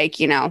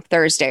to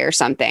Thursday or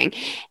something.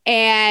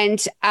 And,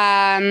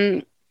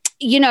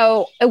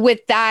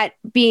 with that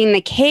being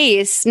the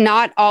case,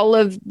 not all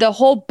of the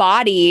whole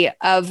body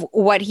of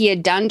what he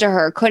had done to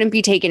her couldn't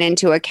be taken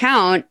into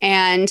account.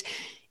 And,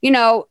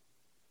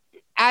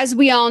 as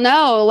we all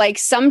know,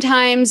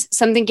 sometimes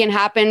something can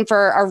happen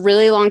for a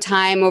really long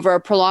time over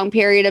a prolonged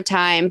period of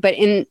time, but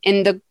in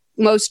the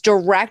most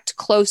direct,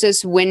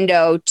 closest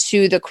window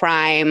to the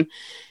crime,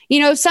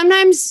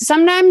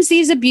 sometimes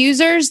these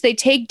abusers, they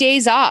take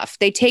days off,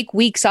 they take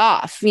weeks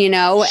off, and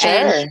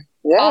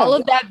all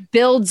of that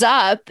builds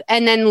up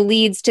and then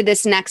leads to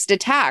this next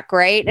attack,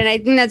 right? And I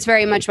think that's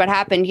very much what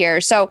happened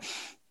here. So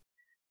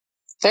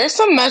there's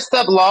some messed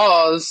up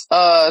laws.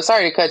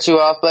 Sorry to cut you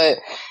off, but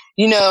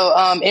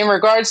in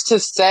regards to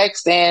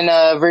sex in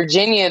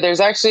Virginia, there's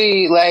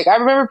actually I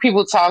remember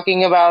people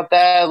talking about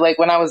that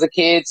when I was a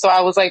kid. So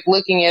I was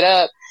looking it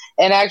up,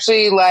 and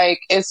actually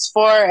as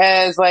far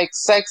as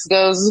sex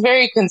goes, it's a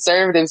very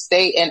conservative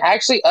state. And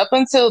actually up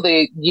until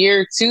the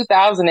year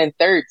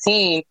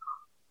 2013,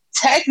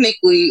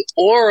 technically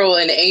oral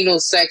and anal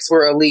sex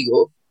were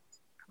illegal.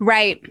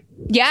 Right.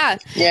 Yeah.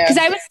 Because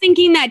I was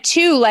thinking that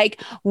too.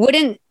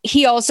 Wouldn't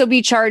he also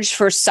be charged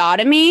for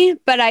sodomy?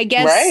 But I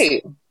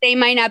guess they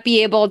might not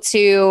be able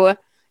to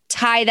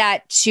tie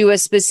that to a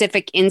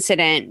specific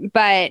incident.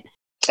 But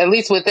at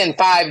least within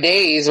 5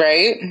 days,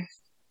 right?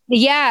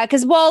 Yeah.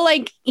 Because,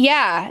 I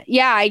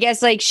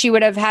guess she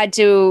would have had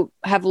to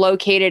have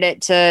located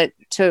it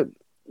to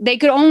they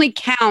could only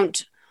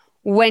count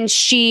when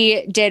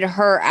she did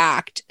her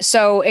act.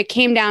 So it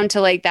came down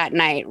to that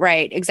night.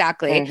 Right.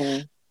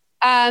 Exactly.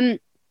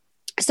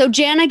 So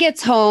Jana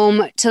gets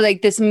home to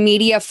this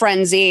media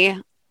frenzy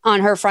on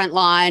her front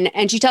lawn,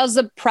 and she tells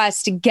the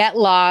press to get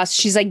lost.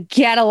 She's like,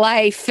 get a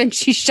life. And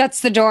she shuts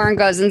the door and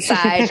goes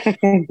inside.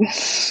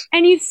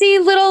 And you see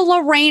little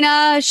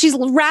Lorena, she's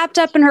wrapped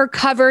up in her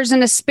covers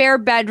in a spare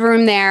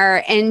bedroom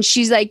there. And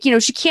she's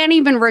she can't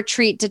even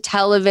retreat to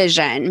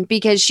television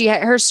because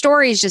her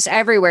story is just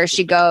everywhere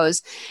she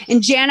goes.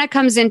 And Jana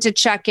comes in to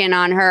check in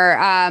on her,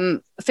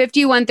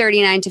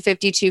 5139 to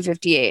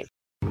 5258.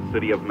 The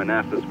city of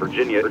Manassas,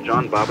 Virginia,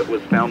 John Bobbitt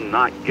was found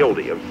not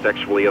guilty of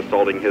sexually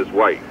assaulting his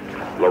wife.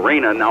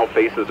 Lorena now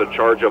faces a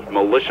charge of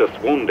malicious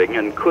wounding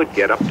and could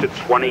get up to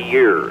 20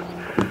 years.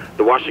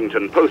 The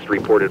Washington Post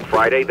reported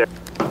Friday that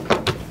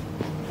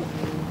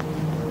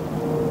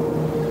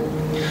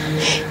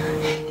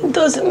it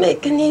doesn't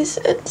make any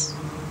sense.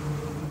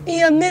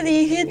 He admitted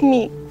he hit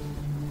me.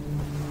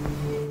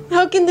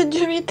 How can the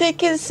jury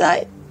take his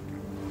side?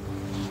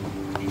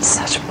 It's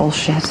such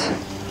bullshit.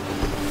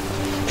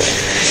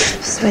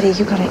 Sweetie,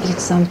 you gotta eat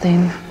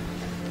something.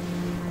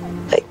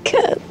 I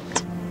can't.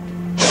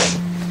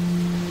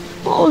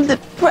 All the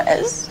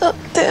press up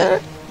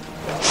there,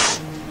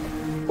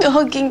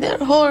 hugging their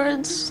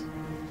horns,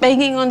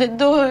 banging on the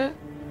door.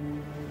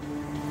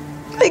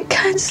 I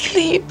can't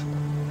sleep.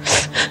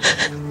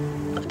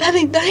 I'm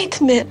having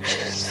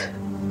nightmares.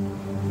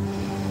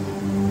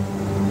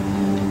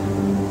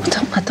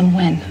 Don't let them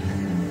win.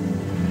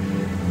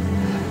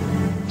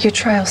 Your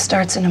trial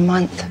starts in a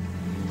month.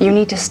 You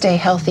need to stay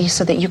healthy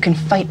so that you can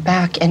fight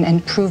back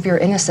and prove your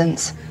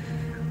innocence.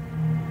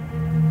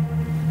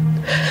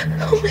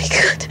 Oh my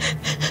God.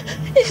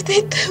 If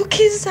they took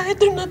his side,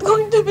 they're not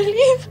going to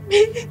believe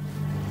me.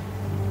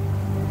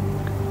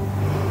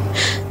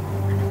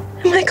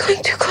 Am I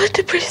going to go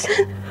to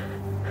prison?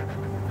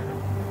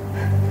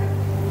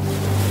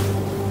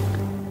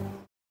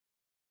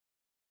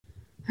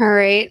 All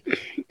right.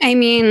 I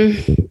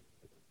mean,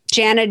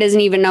 Jana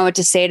doesn't even know what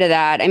to say to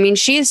that. I mean,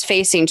 she is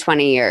facing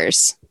 20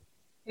 years.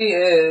 She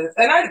is.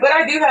 But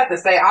I do have to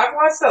say, I've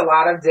watched a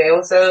lot of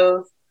jail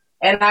shows,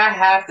 and I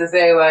have to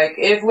say,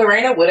 if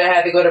Lorena would have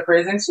had to go to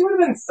prison, she would have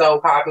been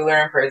so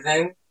popular in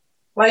prison.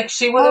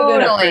 She would have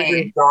been a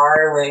prison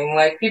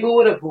darling. People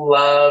would have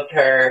loved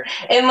her.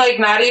 And,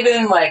 not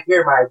even,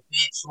 you're my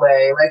bitch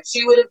way.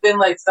 She would have been,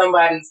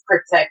 somebody's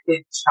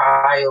protected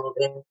child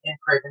in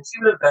prison. She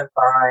would have done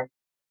fine.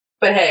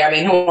 But, hey, I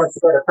mean, who wants to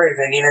go to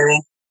prison, you know what I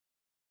mean?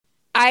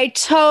 I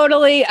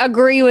totally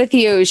agree with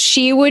you.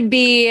 She would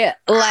be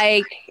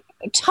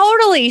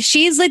totally.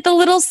 She's the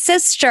little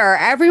sister.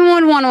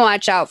 Everyone want to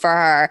watch out for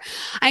her.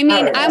 I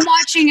mean, I'm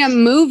watching a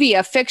movie,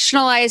 a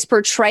fictionalized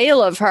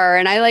portrayal of her,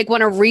 and I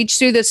want to reach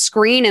through the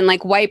screen and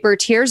wipe her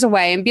tears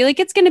away and be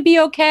it's going to be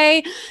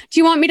okay. Do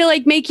you want me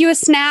to make you a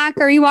snack?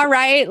 Are you all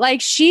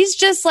right? She's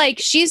just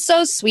she's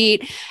so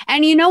sweet.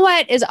 And you know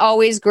what is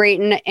always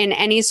great in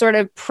any sort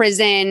of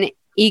prison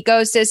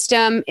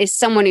ecosystem is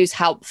someone who's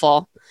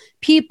helpful.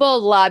 People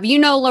love,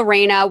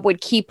 Lorena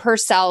would keep her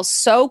cell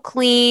so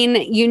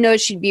clean.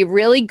 She'd be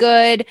really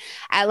good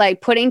at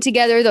putting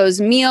together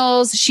those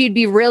meals. She'd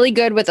be really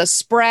good with a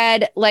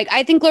spread.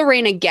 I think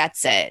Lorena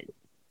gets it.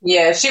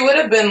 Yeah, she would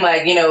have been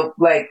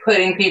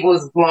putting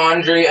people's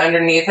laundry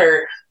underneath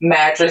her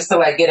mattress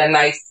to get a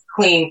nice,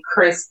 clean,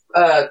 crisp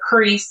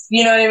crease.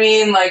 You know what I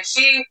mean?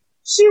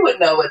 She would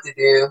know what to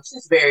do.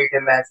 She's very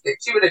domestic.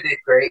 She would have did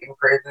great in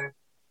prison.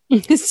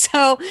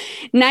 So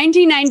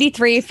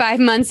 1993, 5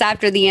 months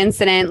after the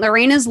incident,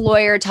 Lorena's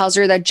lawyer tells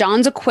her that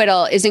John's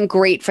acquittal isn't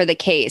great for the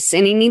case,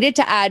 and he needed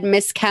to add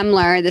Miss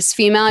Kemmler, this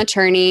female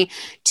attorney,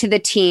 to the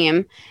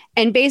team.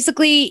 And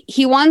basically,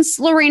 he wants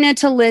Lorena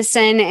to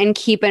listen and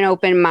keep an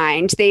open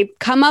mind. They've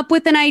come up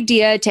with an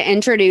idea to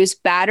introduce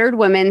battered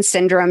women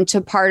syndrome to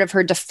part of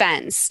her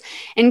defense.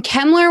 And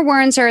Kemmler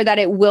warns her that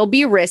it will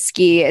be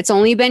risky. It's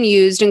only been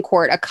used in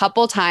court a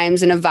couple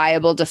times in a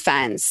viable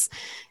defense.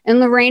 And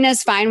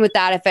Lorena's fine with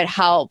that if it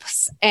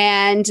helps.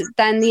 And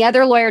then the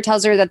other lawyer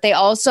tells her that they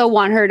also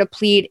want her to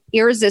plead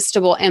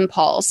irresistible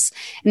impulse.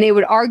 And they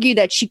would argue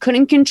that she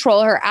couldn't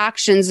control her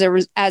actions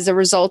as a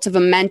result of a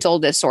mental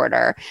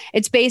disorder.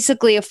 It's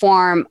basically a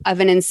form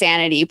of an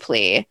insanity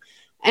plea.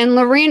 And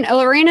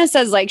Lorena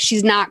says, like,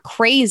 she's not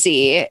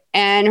crazy.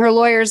 And her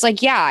lawyer's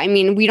like, yeah, I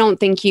mean, we don't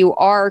think you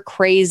are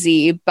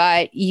crazy,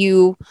 but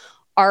you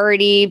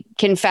already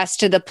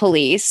confessed to the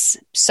police.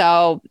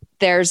 So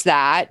there's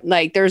that.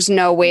 Like, there's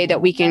no way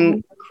that we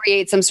can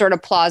create some sort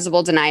of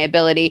plausible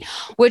deniability,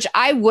 which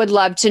I would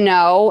love to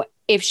know.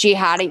 If she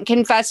hadn't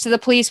confessed to the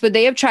police, would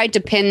they have tried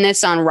to pin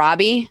this on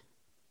Robbie?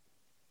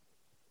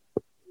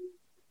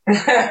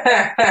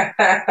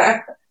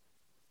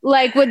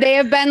 Like, would they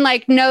have been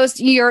like, no,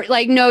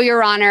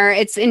 Your Honor,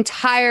 it's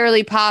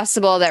entirely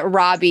possible that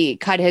Robbie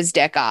cut his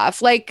dick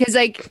off. Like, because,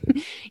 like,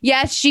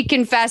 yes, she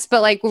confessed,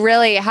 but, like,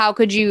 really, how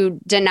could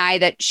you deny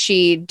that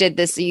she did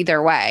this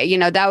either way? You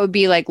know, that would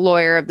be like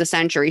lawyer of the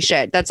century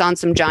shit. That's on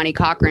some Johnny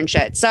Cochran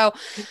shit. So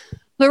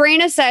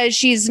Lorena says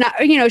she's not,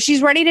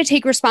 she's ready to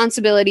take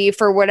responsibility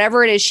for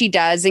whatever it is she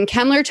does. And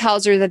Kemmler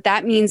tells her that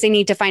that means they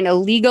need to find a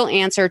legal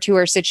answer to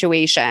her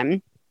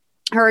situation.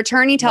 Her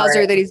attorney tells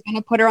her that he's going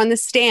to put her on the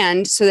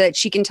stand so that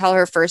she can tell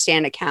her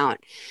firsthand account.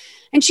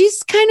 And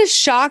she's kind of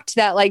shocked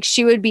that, like,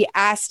 she would be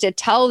asked to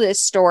tell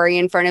this story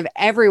in front of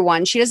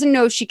everyone. She doesn't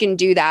know if she can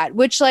do that,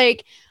 which,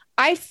 like,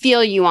 I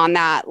feel you on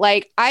that.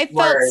 Like, I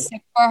felt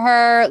sick for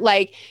her.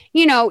 Like,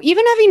 even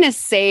having to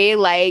say,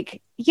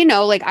 like,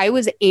 like, I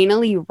was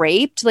anally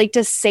raped, like,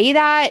 to say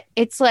that,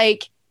 it's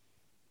like,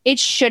 it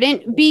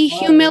shouldn't be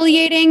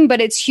humiliating, but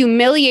it's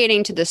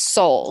humiliating to the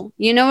soul.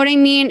 You know what I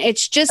mean?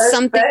 It's just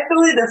something.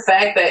 Especially the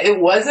fact that it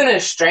wasn't a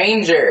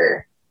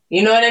stranger.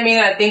 You know what I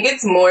mean? I think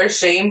it's more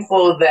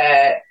shameful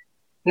that,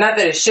 not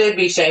that it should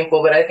be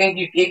shameful, but I think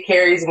it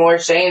carries more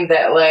shame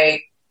that,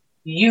 like,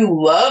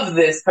 you love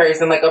this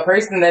person, like a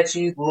person that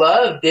you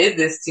love did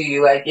this to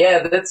you. Like,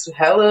 yeah, that's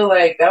hella,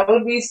 like, that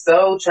would be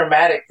so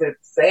traumatic to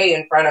say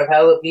in front of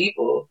hella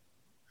people.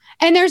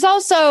 And there's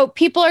also,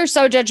 people are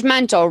so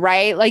judgmental,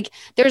 right? Like,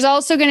 there's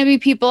also going to be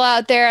people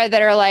out there that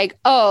are like,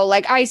 oh,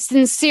 like, I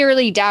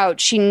sincerely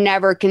doubt she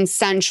never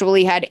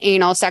consensually had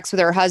anal sex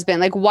with her husband.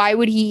 Like, why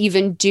would he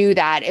even do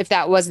that if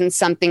that wasn't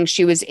something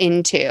she was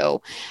into?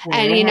 Mm-hmm.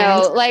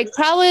 And, like,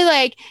 probably,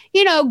 like,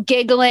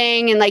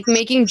 giggling and, like,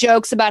 making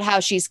jokes about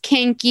how she's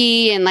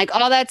kinky and, like,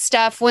 all that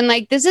stuff. When,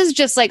 like, this is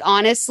just, like,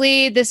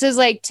 honestly, this is,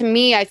 like, to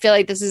me, I feel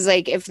like this is,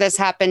 like, if this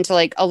happened to,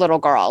 like, a little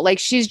girl. Like,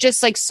 she's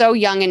just, like, so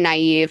young and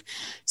naive.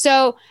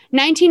 So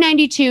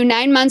 1992,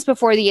 9 months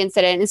before the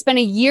incident, it's been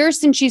a year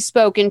since she's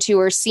spoken to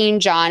or seen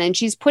John, and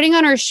she's putting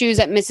on her shoes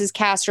at Mrs.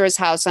 Castro's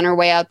house on her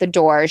way out the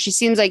door. She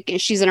seems like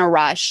she's in a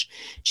rush.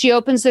 She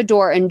opens the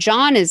door and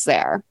John is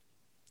there.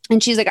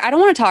 And she's like, I don't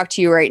want to talk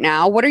to you right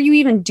now. What are you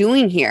even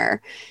doing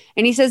here?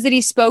 And he says that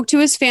he spoke to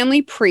his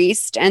family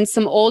priest and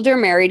some older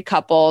married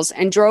couples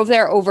and drove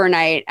there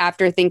overnight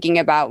after thinking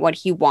about what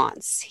he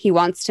wants. He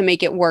wants to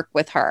make it work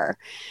with her.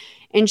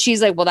 And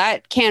she's like, well,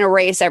 that can't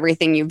erase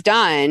everything you've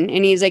done.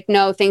 And he's like,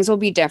 no, things will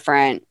be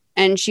different.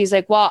 And she's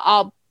like, well,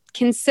 I'll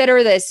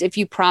consider this if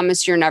you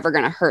promise you're never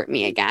going to hurt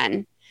me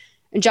again.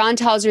 And John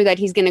tells her that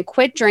he's going to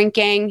quit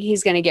drinking.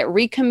 He's going to get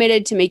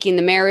recommitted to making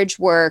the marriage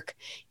work.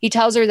 He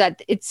tells her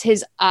that it's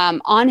his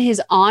on his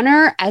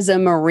honor as a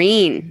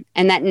Marine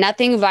and that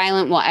nothing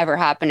violent will ever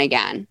happen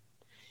again.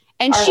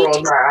 And I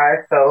rolled my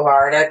eyes so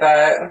hard at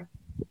that.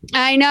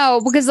 I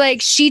know, because,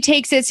 like, she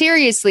takes it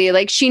seriously.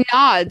 Like, she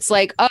nods,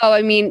 like, oh,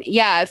 I mean,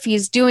 yeah, if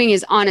he's doing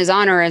his on his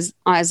honor as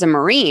a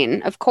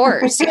Marine, of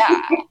course,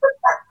 yeah.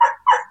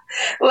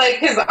 Like,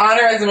 his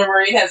honor as a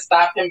Marine has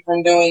stopped him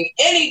from doing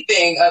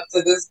anything up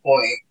to this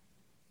point.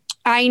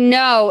 I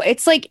know.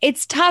 It's like,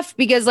 it's tough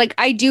because, like,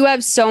 I do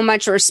have so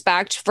much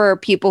respect for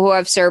people who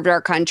have served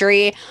our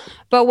country.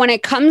 But when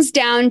it comes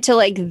down to,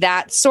 like,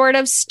 that sort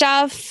of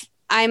stuff,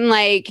 I'm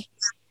like,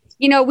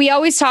 we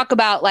always talk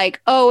about,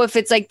 like, oh, if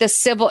it's like the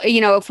civil,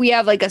 if we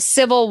have like a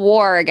civil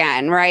war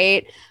again,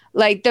 right?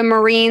 Like, the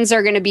Marines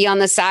are going to be on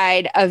the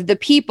side of the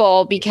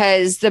people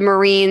because the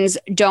Marines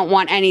don't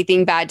want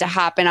anything bad to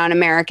happen on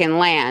American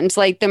land.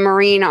 Like, the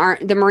Marines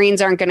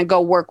aren't going to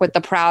go work with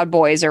the Proud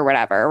Boys or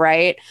whatever,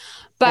 right?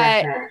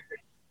 But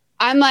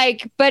I'm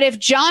like, but if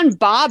John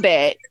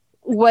Bobbitt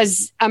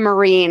was a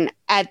Marine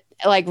at,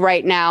 like,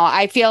 right now,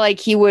 I feel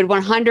like he would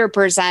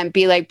 100%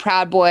 be like,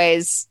 Proud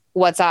Boys,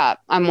 what's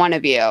up? I'm one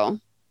of you.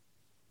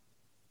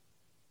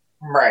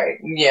 Right.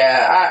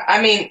 Yeah.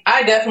 I mean,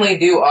 I definitely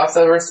do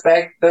also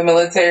respect the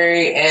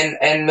military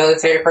and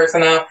military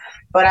personnel,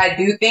 but I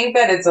do think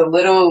that it's a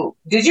little.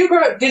 Did you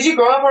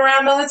grow up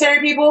around military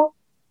people?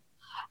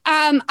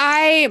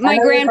 My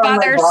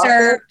grandfather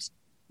served.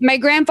 my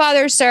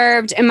grandfather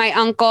served and my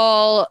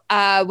uncle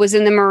was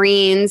in the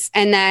Marines.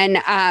 And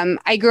then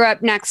I grew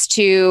up next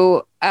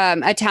to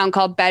a town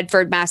called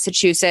Bedford,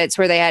 Massachusetts,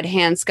 where they had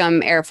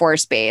Hanscom Air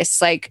Force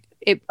Base. Like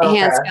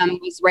Hanscom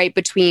was right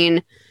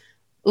between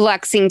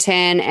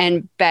Lexington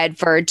and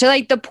Bedford, to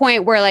like the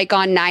point where like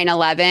on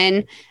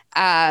 9/11,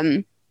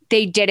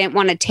 they didn't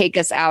want to take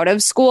us out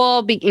of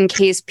school in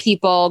case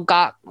people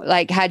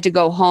had to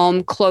go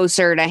home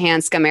closer to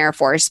Hanscom Air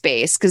Force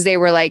Base, because they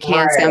were like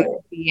Hanscom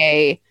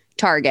a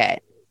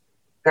target.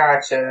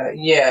 Gotcha.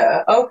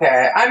 Yeah.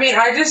 Okay. I mean,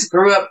 I just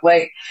grew up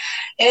like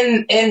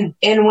in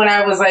when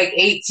I was like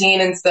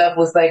 18 and stuff,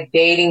 was like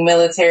dating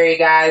military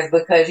guys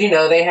because, you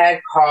know, they had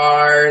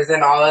cars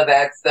and all of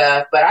that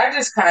stuff. But I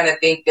just kind of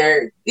think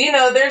there's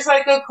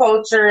like a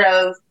culture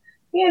of,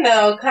 you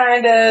know,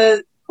 kind of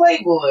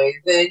playboys,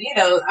 and, you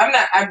know,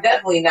 I'm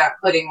definitely not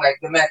putting like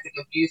domestic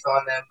abuse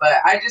on them, but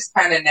I just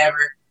kind of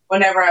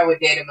whenever I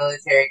would date a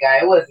military guy,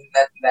 it wasn't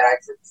nothing that I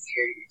took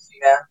serious, you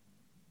know?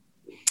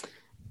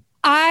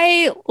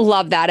 I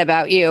love that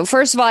about you.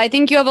 First of all, I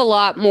think you have a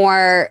lot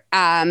more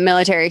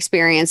military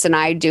experience than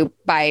I do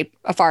by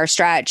a far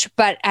stretch.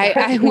 But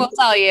I will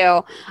tell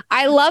you,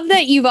 I love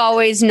that you've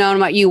always known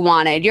what you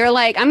wanted. You're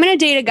like, I'm going to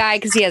date a guy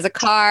because he has a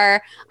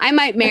car. I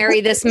might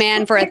marry this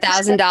man for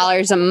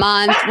 $1,000 a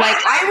month. Like,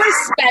 I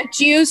respect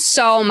you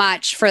so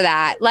much for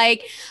that.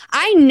 Like,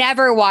 I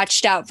never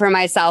watched out for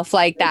myself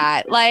like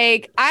that.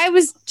 Like, I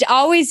was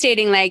always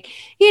dating, like,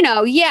 you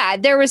know, yeah,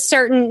 there was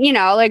certain, you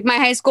know, like my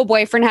high school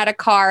boyfriend had a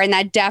car, and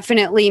that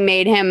definitely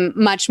made him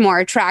much more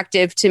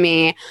attractive to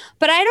me.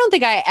 But I don't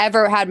think I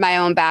ever had my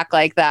own back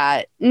like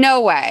that.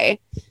 No way.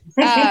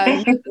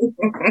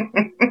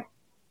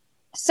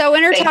 So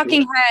in her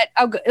talking head,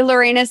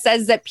 Lorena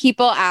says that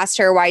people asked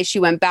her why she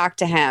went back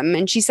to him.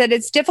 And she said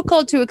it's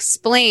difficult to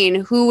explain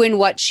who and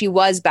what she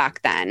was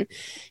back then.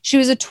 She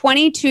was a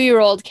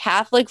 22-year-old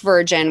Catholic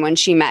virgin when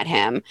she met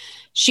him.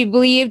 She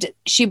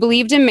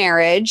believed in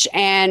marriage.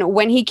 And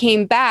when he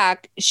came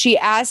back, she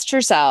asked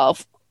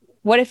herself,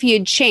 what if he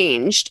had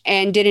changed?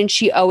 And didn't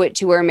she owe it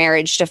to her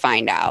marriage to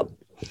find out?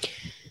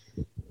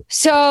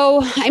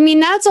 So, I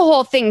mean, that's a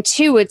whole thing,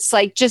 too. It's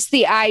like just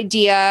the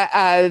idea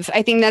of,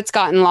 I think that's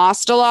gotten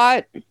lost a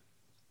lot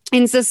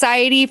in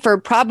society, for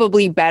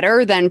probably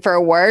better than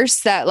for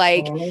worse, that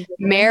like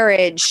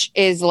marriage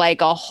is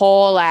like a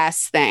whole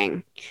ass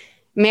thing.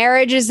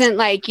 Marriage isn't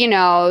like, you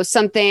know,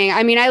 something.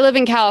 I mean, I live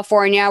in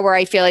California where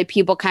I feel like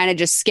people kind of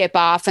just skip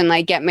off and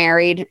like get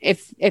married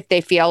if they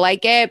feel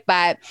like it.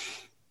 But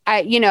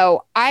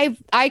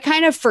I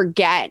kind of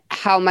forget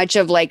how much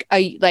of like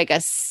a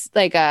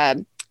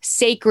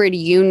sacred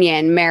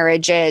union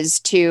marriage is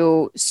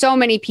to so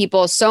many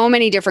people, so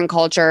many different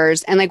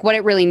cultures, and like what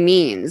it really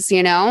means,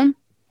 you know?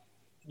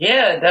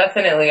 Yeah,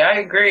 definitely. I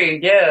agree.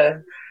 Yeah.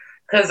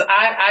 Cause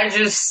I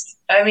guess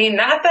I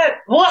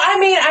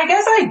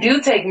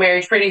do take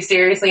marriage pretty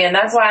seriously, and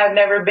that's why I've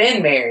never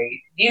been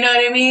married. You know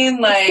what I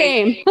mean? Like,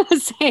 same.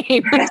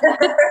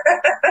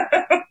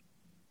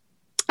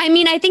 I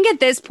mean, I think at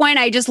this point,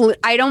 I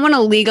don't want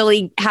to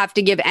legally have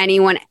to give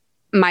anyone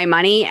my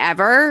money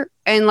ever.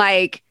 And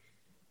like,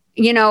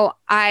 you know,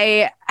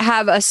 I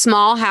have a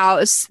small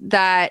house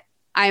that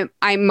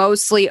I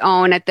mostly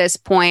own at this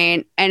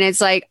point. And it's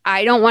like,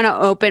 I don't want to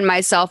open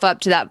myself up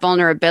to that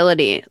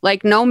vulnerability.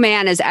 Like, no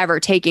man is ever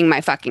taking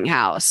my fucking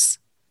house.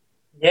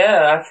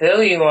 Yeah, I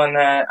feel you on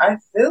that. And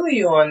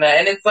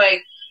it's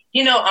like,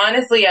 you know,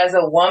 honestly, as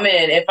a woman,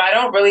 if I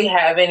don't really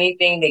have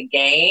anything to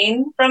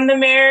gain from the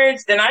marriage,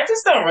 then I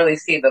just don't really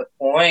see the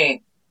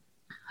point.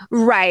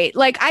 Right.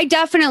 Like, I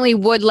definitely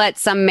would let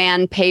some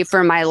man pay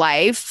for my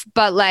life,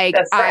 but like,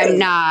 I'm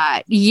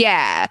not.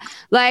 Yeah.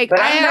 Like, but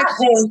I'm not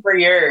paying for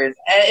yours.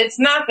 It's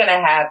not going to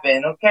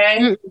happen. Okay.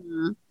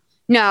 Mm-mm.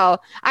 No,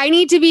 I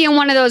need to be in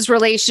one of those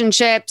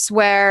relationships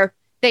where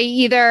they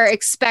either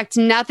expect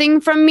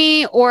nothing from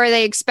me or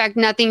they expect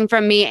nothing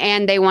from me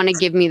and they want to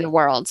give me the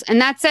world.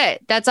 And that's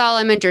it. That's all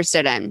I'm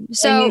interested in.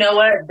 So, and you know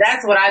what?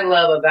 That's what I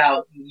love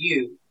about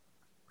you.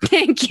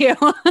 Thank you.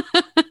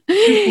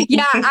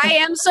 Yeah, I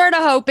am sort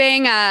of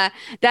hoping that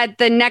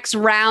the next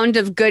round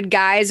of good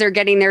guys are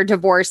getting their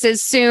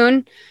divorces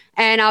soon,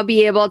 and I'll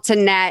be able to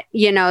net,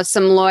 you know,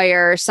 some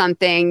lawyer or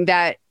something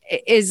that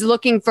is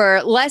looking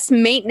for less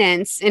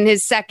maintenance in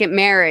his second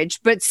marriage,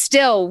 but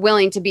still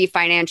willing to be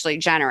financially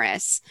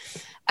generous.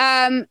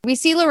 We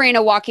see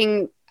Lorena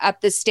walking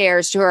up the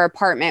stairs to her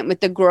apartment with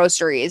the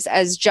groceries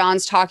as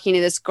John's talking to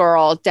this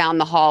girl down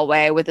the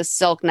hallway with a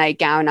silk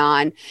nightgown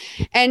on.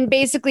 And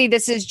basically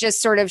this is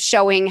just sort of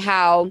showing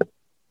how,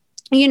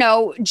 you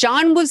know,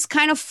 John was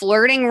kind of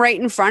flirting right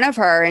in front of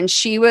her. And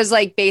she was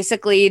like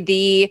basically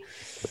she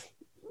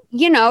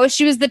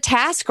was the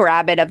task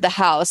rabbit of the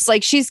house.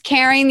 Like, she's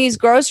carrying these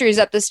groceries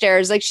up the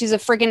stairs like she's a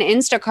freaking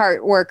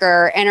Instacart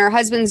worker, and her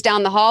husband's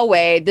down the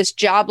hallway, this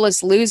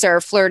jobless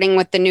loser flirting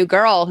with the new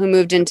girl who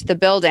moved into the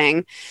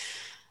building.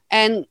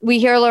 And we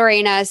hear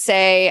Lorena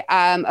say,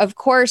 of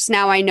course,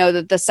 now I know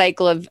the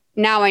cycle of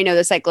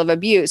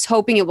abuse,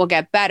 hoping it will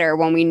get better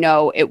when we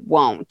know it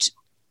won't.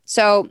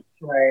 So,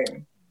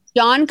 right.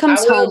 John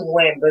comes home. I would home. have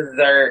went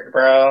berserk,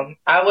 bro.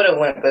 I would have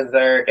went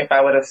berserk if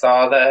I would have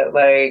saw that.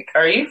 Like,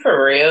 are you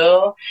for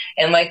real?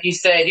 And like you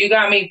said, you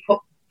got me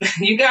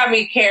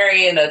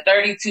carrying a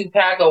 32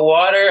 pack of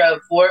water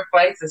up 4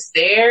 flights of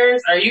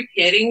stairs. Are you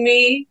kidding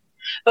me?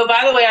 But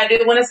by the way, I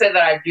did want to say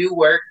that I do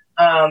work.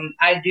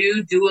 I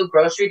do a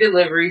grocery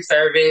delivery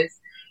service,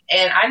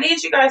 and I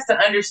need you guys to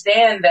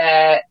understand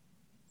that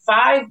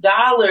 $5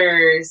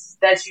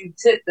 that you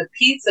tip the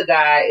pizza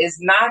guy is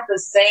not the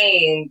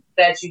same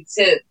that you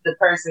tip the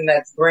person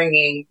that's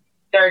bringing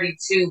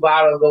 32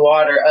 bottles of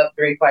water up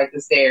 3 flights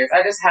of stairs.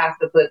 I just have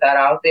to put that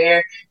out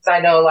there. So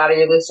I know a lot of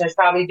your listeners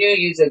probably do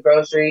use a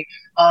grocery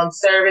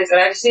service. And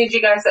I just need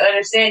you guys to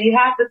understand you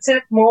have to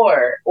tip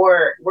more,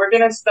 or we're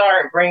going to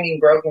start bringing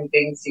broken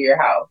things to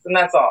your house. And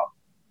that's all.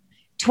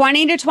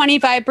 20 to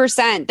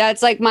 25%.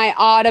 That's like my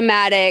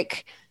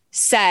automatic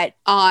set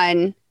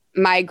on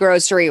my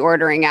grocery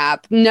ordering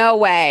app. No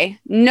way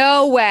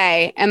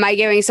am I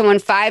giving someone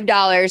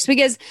 $5,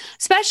 because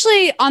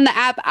especially on the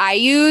app I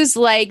use,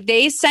 like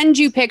they send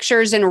you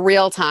pictures in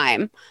real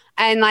time.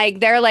 And like,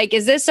 they're like,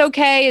 is this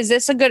okay? Is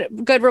this a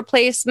good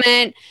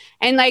replacement?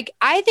 And like,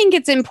 I think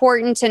it's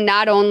important to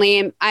not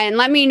only, and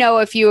let me know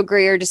if you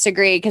agree or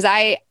disagree, because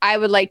I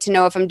would like to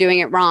know if I'm doing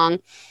it wrong.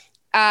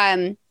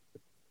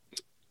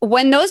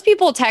 When those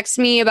people text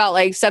me about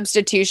like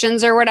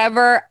substitutions or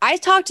whatever, I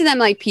talk to them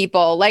like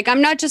people. Like,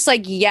 I'm not just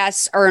like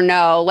yes or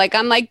no. Like,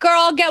 I'm like,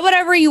 girl, get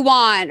whatever you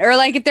want. Or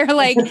like, if they're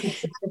like,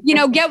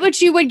 get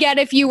what you would get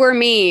if you were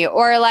me.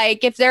 Or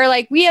like, if they're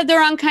like, we have the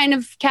wrong kind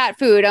of cat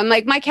food. I'm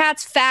like, my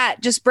cat's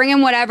fat. Just bring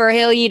him whatever.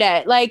 He'll eat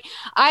it. Like,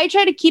 I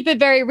try to keep it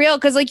very real,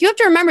 because like, you have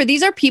to remember,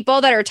 these are people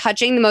that are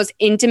touching the most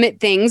intimate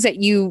things that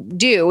you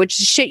do, which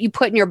is shit you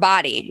put in your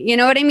body. You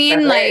know what I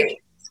mean? Right. Like,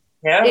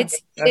 yeah,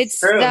 it's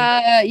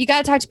you got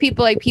to talk to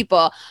people like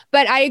people.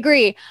 But I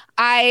agree.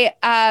 You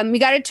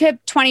got to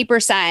tip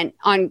 20%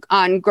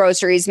 on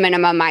groceries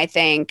minimum, I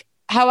think.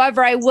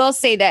 However, I will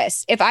say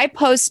this: if I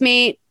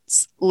Postmates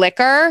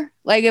liquor,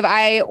 like if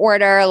I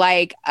order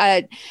like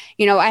a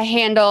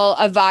handle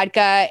of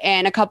vodka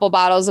and a couple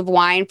bottles of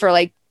wine for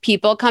like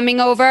people coming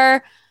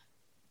over,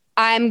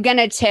 I'm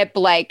gonna tip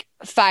like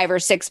 $5 or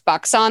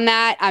 $6 on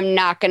that. I'm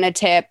not gonna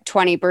tip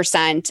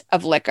 20%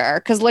 of liquor,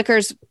 because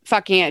liquor's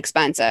fucking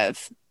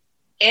expensive.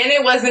 And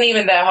it wasn't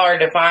even that hard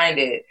to find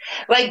it.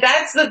 Like,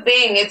 that's the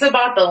thing. It's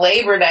about the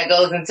labor that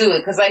goes into it.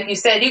 Because like you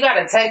said, you got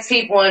to text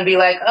people and be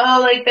like, oh,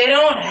 like they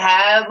don't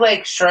have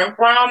like shrimp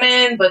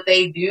ramen, but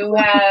they do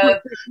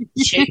have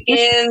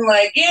chicken.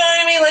 Like, you know what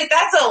I mean? Like,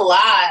 that's a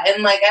lot.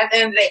 And like, at the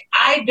end of the day,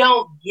 I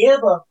don't give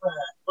a fuck.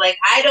 Like,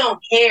 I don't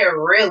care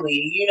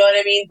really. You know what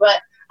I mean?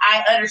 But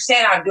I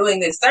understand I'm doing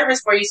this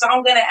service for you, so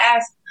I'm going to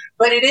ask.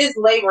 But it is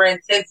labor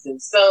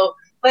intensive. So,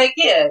 like,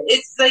 yeah,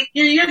 it's like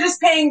you're just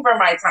paying for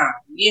my time.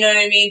 You know what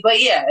I mean?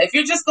 But yeah, if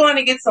you're just going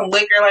to get some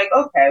liquor, like,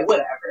 okay,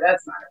 whatever.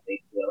 That's not a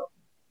big deal.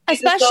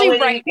 Especially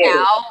right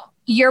now,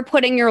 you're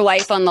putting your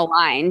life on the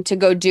line to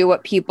go do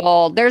what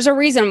people. There's a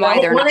reason why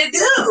they're not. Want to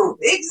do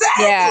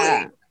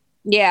exactly.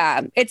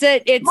 Yeah. It's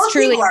most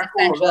truly people are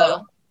cool,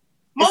 though.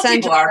 Most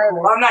people are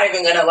cool. I'm not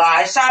even gonna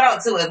lie. Shout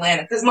out to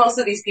Atlanta, because most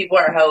of these people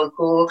are hella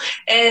cool.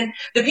 And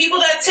the people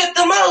that tip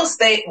the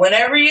most,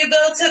 whenever you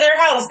go to their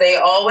house, they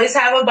always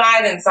have a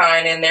Biden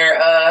sign in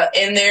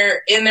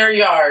their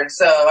yard.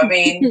 So I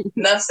mean,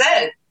 enough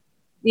said.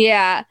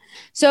 Yeah.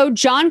 So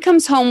John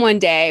comes home one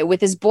day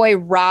with his boy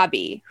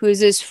Robbie, who's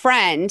his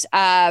friend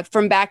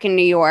from back in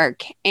New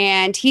York,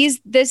 and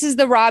this is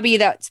the Robbie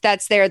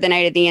that's there the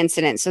night of the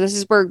incident. So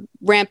we're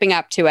ramping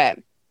up to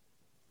it.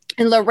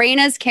 And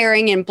Lorena's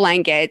carrying in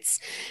blankets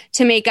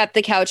to make up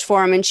the couch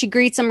for him, and she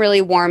greets him really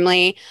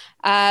warmly.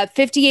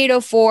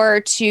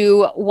 58:04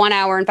 to 1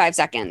 hour and 5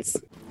 seconds.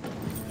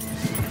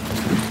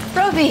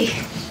 Robbie,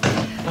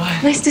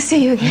 nice to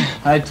see you again.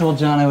 I told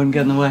John I wouldn't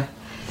get in the way.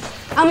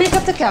 I'll make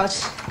up the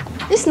couch.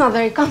 It's not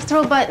very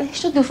comfortable, but it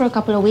should do for a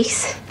couple of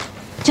weeks.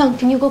 John,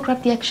 can you go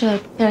grab the extra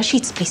pair of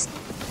sheets, please?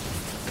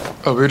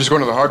 Oh, we were just going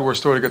to the hardware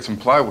store to get some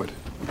plywood.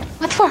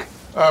 What for?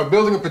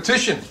 Building a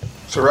petition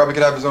so Robbie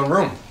could have his own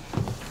room.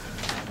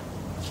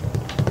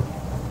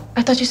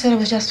 I thought you said it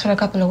was just for a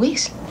couple of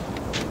weeks.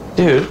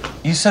 Dude,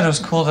 you said it was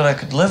cool that I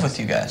could live with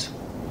you guys.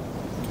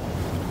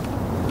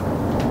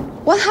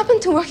 What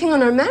happened to working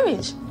on our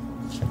marriage?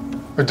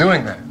 We're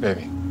doing that,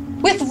 baby.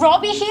 With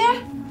Robbie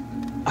here?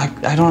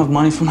 I don't have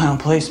money for my own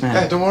place, man.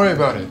 Yeah, don't worry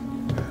about it.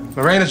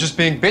 Lorena's just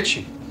being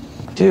bitchy.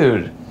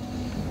 Dude,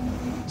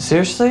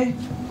 seriously?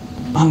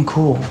 I'm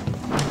cool.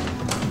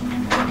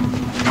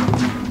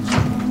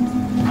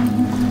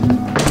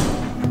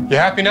 You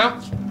happy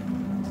now?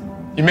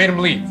 You made him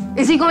leave.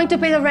 Is he going to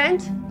pay the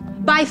rent?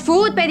 Buy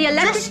food? Pay the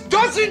electric? This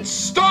doesn't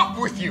stop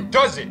with you,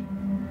 does it?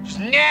 Just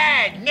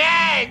nag.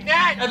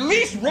 At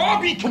least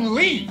Robbie can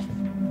leave.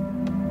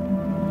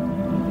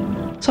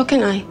 So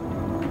can I.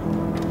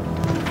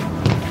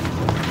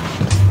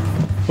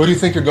 Where do you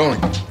think you're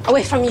going?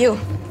 Away from you.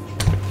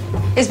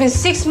 It's been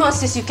 6 months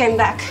since you came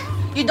back.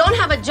 You don't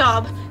have a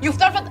job. You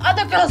flirt with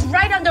other girls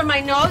right under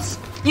my nose.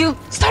 You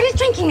started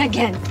drinking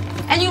again.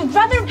 And you'd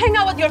rather hang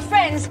out with your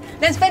friends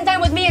than spend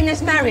time with me in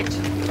this marriage.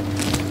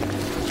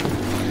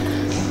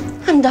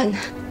 I'm done.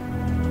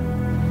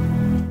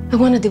 I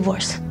want a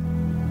divorce.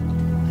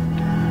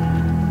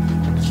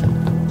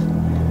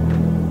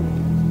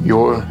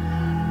 You're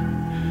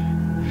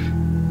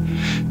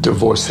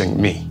divorcing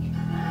me.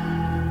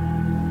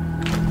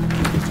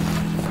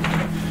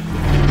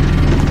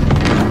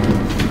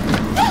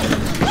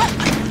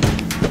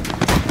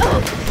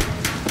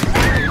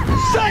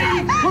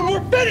 Say when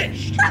we're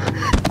finished!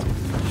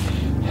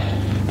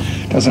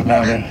 Doesn't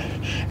matter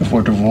if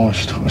we're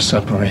divorced or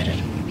separated.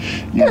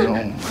 You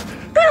know,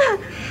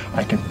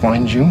 I can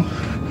find you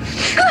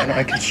and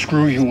I can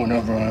screw you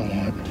whenever I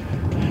want.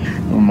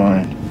 You're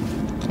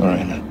mine,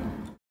 Lorena.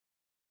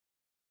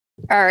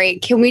 All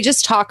right. Can we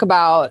just talk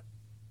about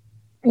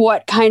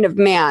what kind of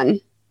man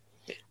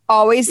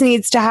always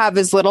needs to have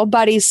his little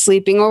buddy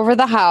sleeping over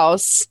the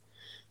house,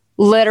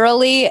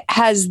 literally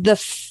has the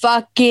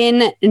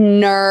fucking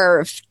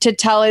nerve to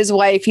tell his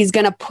wife he's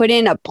going to put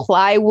in a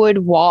plywood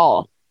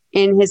wall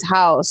in his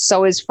house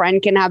so his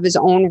friend can have his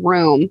own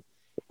room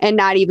and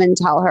not even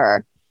tell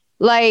her.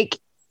 Like,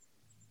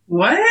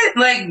 what?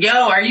 Like,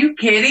 yo, are you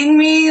kidding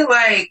me?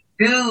 Like,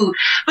 dude.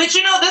 But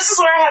you know, this is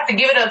where I have to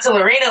give it up to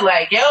Lorena.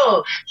 Like,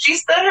 yo, she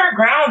stood her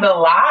ground a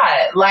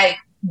lot. Like,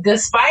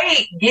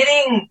 despite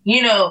getting,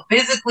 you know,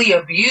 physically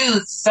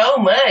abused so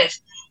much,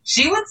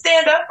 she would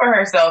stand up for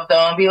herself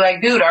though and be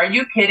like, dude, are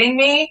you kidding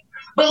me?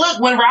 But look,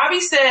 when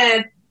Robbie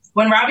said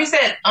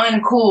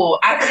uncool,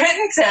 I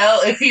couldn't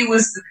tell if he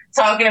was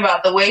talking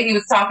about the way he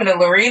was talking to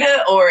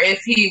Lorena or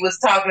if he was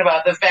talking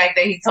about the fact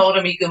that he told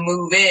him he could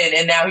move in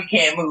and now he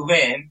can't move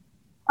in.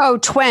 Oh,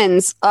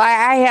 twins.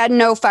 I had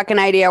no fucking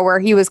idea where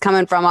he was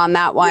coming from on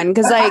that one.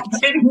 Because, like,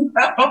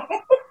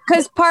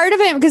 because part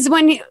of it, because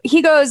when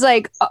he goes,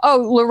 like,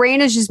 oh,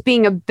 Lorena's just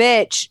being a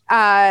bitch,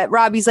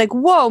 Robbie's like,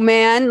 whoa,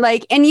 man.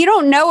 Like, and you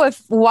don't know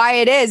why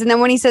it is. And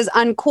then when he says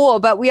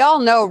uncool, but we all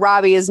know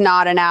Robbie is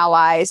not an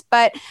ally.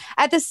 But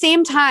at the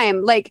same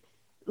time, like,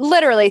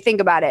 literally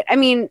think about it. I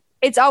mean,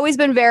 it's always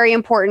been very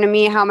important to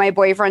me how my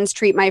boyfriends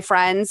treat my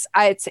friends.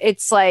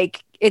 It's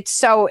like, it's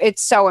so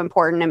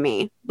important to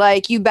me.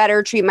 Like, you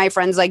better treat my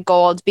friends like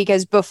gold,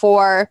 because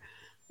before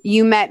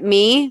you met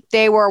me,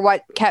 they were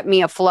what kept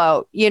me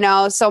afloat, you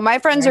know? So my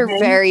friends are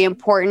very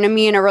important to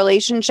me in a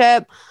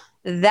relationship.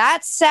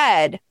 That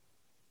said,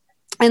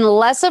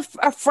 unless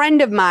a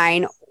friend of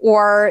mine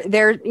or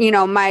their, you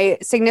know, my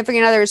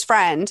significant other's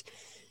friend,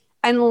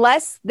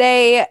 unless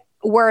they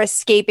were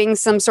escaping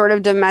some sort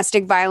of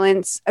domestic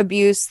violence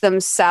abuse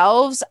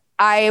themselves,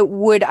 I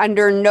would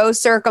under no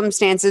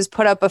circumstances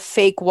put up a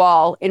fake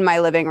wall in my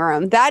living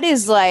room. That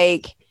is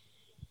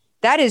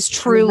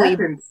truly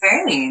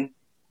insane.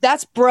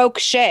 That's broke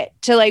shit.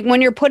 To, like,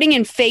 when you're putting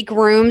in fake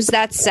rooms,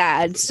 that's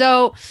sad.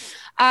 So,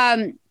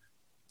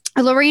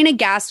 Lorena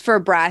gasps for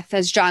breath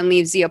as John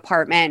leaves the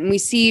apartment, and we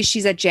see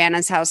she's at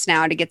Jana's house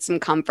now to get some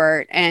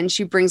comfort, and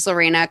she brings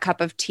Lorena a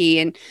cup of tea,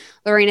 and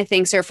Lorena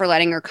thanks her for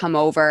letting her come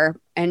over,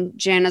 and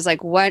Jana's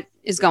like, what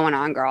is going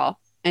on,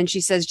 girl? And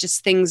she says,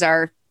 just things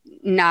are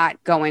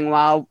not going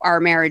well.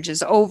 Our marriage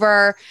is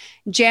over.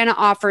 Jana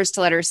offers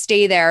to let her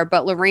stay there,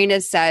 but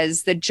Lorena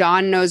says that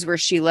John knows where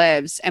she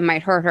lives and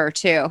might hurt her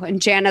too. And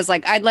Jana's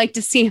like, I'd like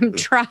to see him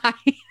try.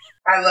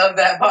 I love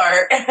that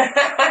part.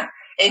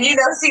 And you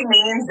know, she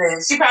means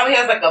it. She probably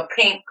has like a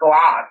pink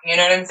Glock. You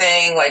know what I'm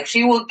saying? Like,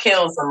 she will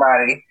kill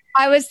somebody.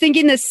 I was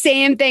thinking the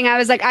same thing. I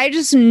was like, I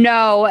just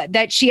know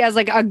that she has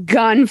like a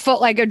gun full,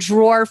 like a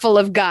drawer full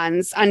of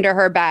guns under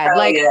her bed. Oh,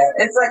 like, yeah,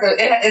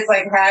 it's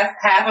like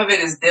half of it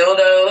is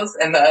dildos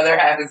and the other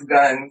half is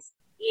guns.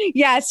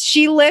 Yes,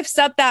 she lifts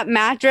up that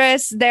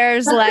mattress.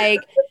 There's like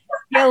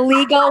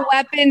illegal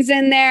weapons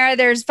in there.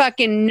 There's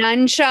fucking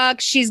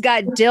nunchucks. She's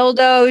got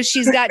dildos.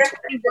 She's got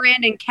 20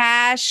 grand in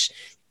cash.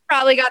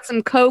 Probably got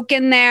some coke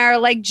in there.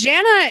 Like,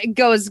 Jana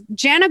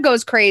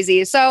goes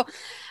crazy. So,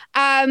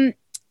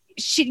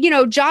 she, you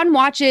know, John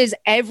watches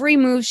every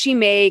move she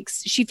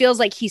makes. She feels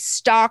like he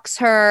stalks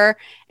her,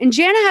 and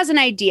Jana has an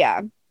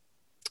idea.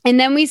 And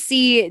then we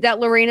see that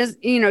Lorena's,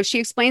 you know, she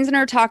explains in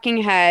her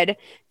talking head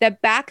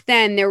that back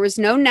then there was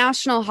no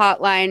national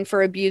hotline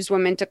for abused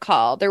women to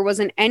call. There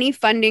wasn't any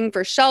funding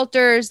for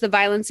shelters. The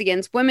Violence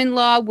Against Women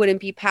law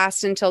wouldn't be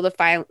passed until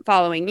the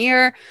following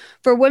year.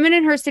 For women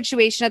in her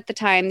situation at the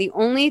time, the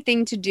only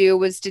thing to do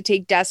was to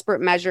take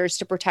desperate measures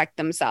to protect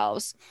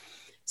themselves.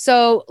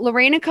 So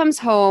Lorena comes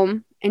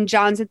home and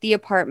John's at the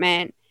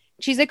apartment.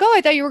 She's like, oh,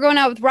 I thought you were going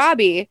out with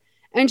Robbie.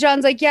 And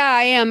John's like, yeah,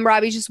 I am.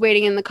 Robbie's just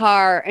waiting in the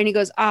car. And he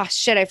goes, oh,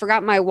 shit, I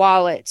forgot my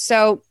wallet.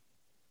 So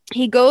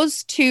he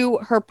goes to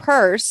her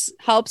purse,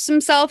 helps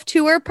himself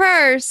to her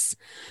purse,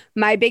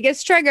 my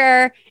biggest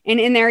trigger. And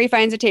in there, he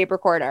finds a tape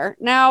recorder.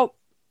 Now,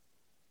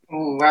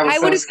 ooh, I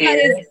would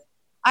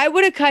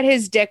have cut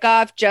his dick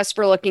off just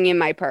for looking in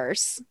my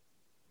purse.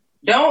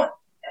 Now,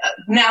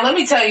 let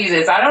me tell you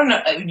this. I don't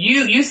know.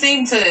 You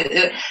seem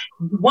to...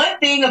 one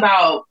thing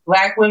about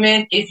Black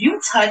women, if you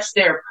touch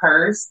their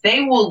purse,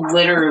 they will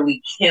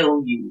literally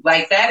kill you.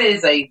 Like, that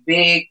is a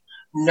big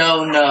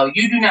no.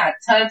 You do not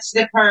touch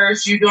the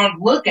purse. You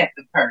don't look at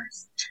the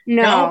purse.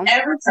 No. Don't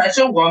ever touch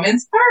a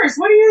woman's purse.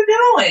 What are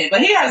you doing?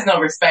 But he has no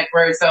respect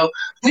for her, so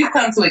we've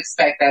come to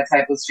expect that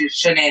type of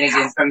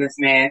shenanigans from this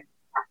man.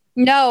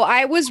 No,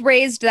 I was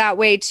raised that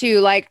way too.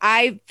 Like,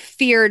 I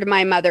feared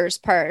my mother's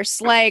purse.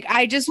 Like,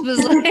 I just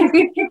was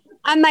like,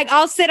 I'm like,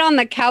 I'll sit on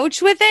the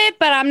couch with it,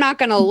 but I'm not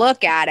going to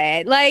look at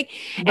it. Like,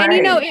 and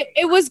you know,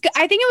 it was,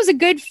 I think it was a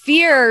good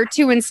fear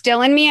to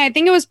instill in me. I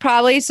think it was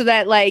probably so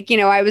that, like, you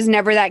know, I was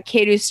never that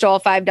kid who stole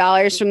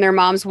 $5 from their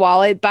mom's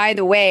wallet. By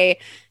the way,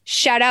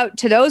 shout out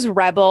to those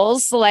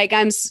rebels. Like,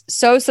 I'm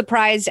so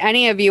surprised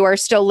any of you are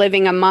still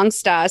living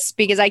amongst us,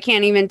 because I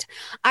can't even,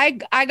 I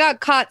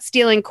got caught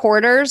stealing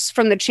quarters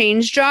from the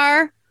change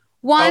jar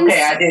once.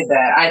 Okay,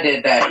 I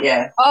did that,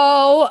 yeah.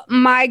 Oh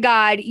my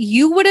God.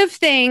 You would have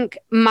think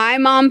my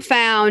mom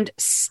found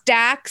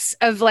stacks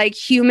of like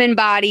human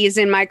bodies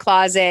in my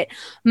closet.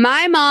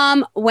 My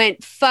mom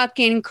went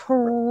fucking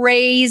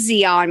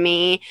crazy on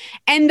me.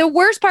 And the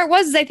worst part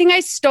was, I think I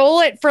stole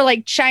it for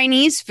like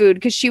Chinese food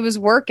because she was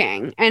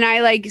working. And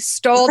I like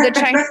stole the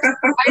Chinese,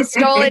 I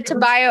stole it to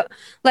buy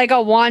like a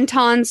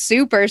wonton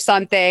soup or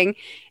something.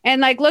 And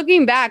like,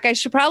 looking back, I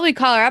should probably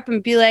call her up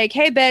and be like,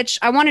 hey, bitch,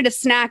 I wanted a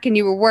snack and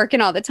you were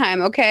working all the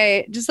time.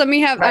 Okay, just let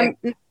me have. Right.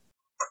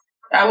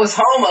 I was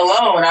home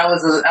alone. I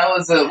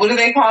was a what do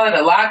they call it?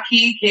 A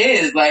lock-key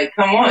kid. Like,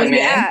 come on,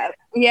 man.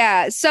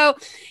 Yeah. So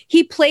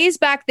he plays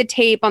back the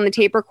tape on the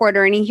tape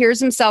recorder and he hears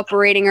himself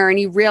berating her and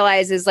he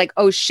realizes, like,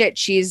 oh shit,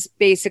 she's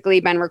basically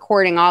been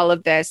recording all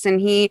of this. And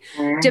he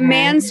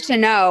demands to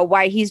know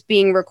why he's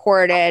being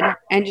recorded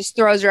and just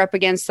throws her up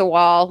against the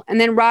wall.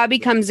 And then Robbie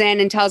comes in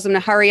and tells him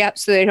to hurry up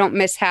so they don't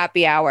miss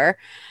happy hour.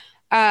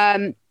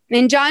 And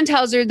John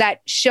tells her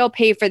that she'll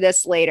pay for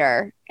this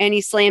later. And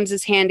he slams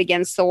his hand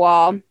against the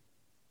wall.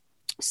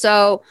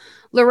 So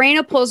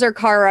Lorena pulls her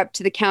car up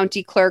to the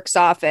county clerk's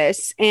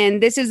office.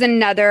 And this is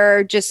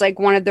another, just like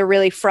one of the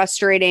really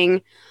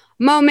frustrating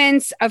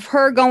moments of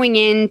her going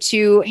in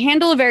to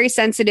handle a very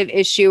sensitive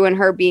issue and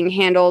her being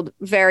handled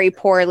very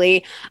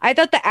poorly. I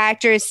thought the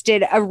actress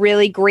did a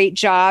really great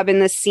job in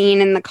the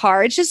scene in the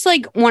car. It's just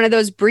like one of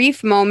those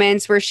brief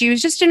moments where she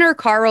was just in her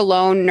car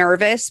alone,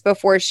 nervous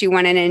before she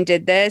went in and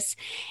did this.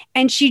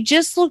 And she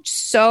just looked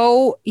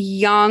so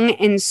young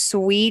and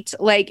sweet.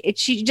 Like,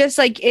 she just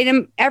like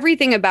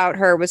everything about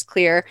her was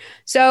clear.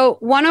 So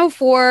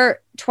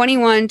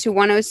 104:21 to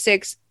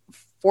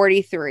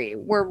 106:43.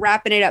 We're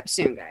wrapping it up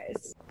soon,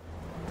 guys.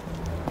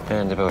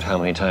 And about how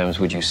many times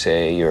would you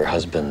say your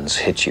husband's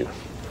hit you?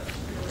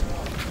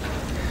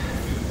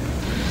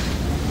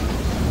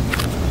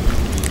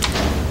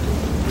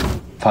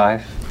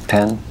 5,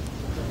 10?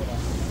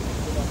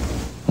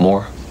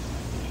 More?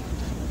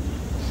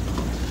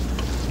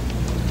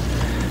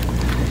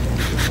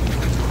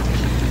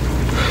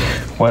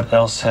 What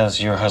else has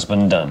your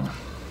husband done?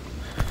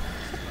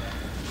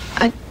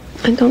 I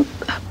don't...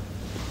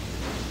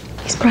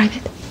 He's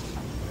private.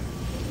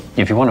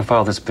 If you want to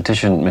file this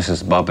petition,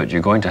 Mrs. Bobbitt,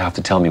 you're going to have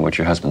to tell me what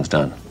your husband's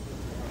done.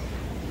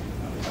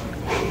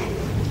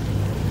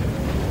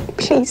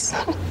 Please.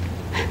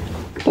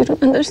 You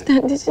don't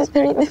understand. This is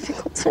very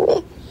difficult for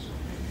me.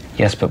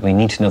 Yes, but we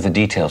need to know the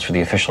details for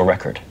the official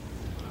record.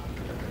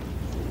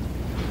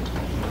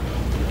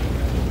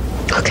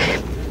 Okay.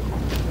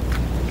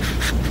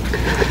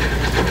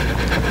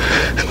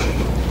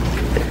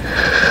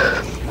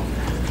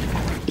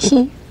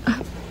 He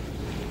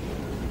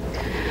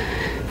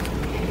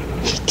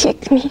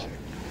kicked me.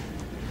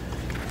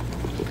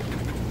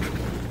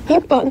 He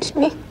punched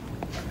me.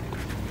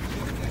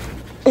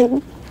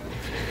 And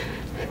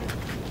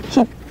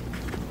he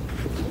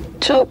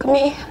choked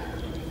me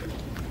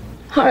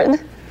hard.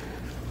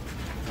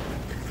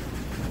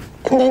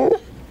 And then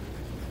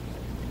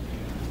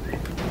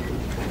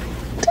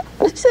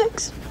the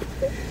sex.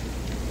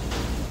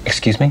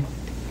 Excuse me?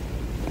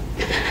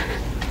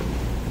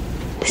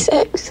 The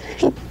sex.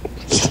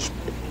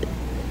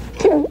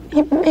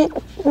 He made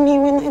me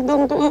when I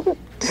don't want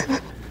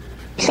to.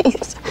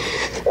 Please.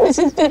 This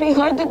is very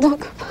hard to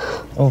talk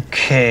about.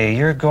 Okay,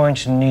 you're going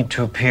to need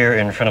to appear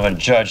in front of a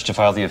judge to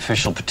file the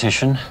official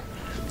petition.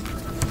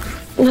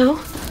 No?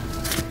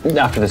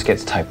 After this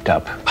gets typed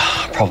up.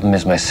 Problem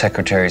is my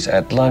secretary's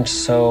at lunch,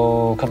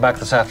 so come back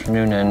this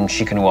afternoon and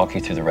she can walk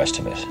you through the rest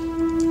of it.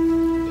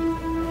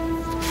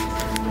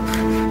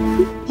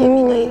 You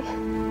mean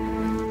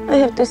I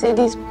have to say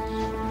these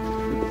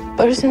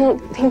personal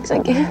things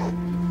again?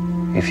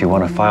 If you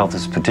want to file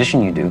this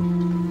petition, you do.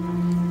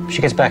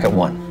 She gets back at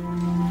 1.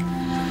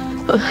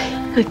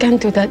 I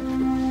can't do that.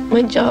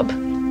 My job.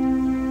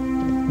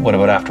 What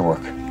about after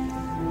work?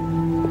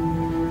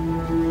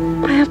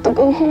 I have to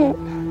go home.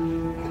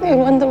 I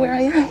wonder where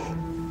I am.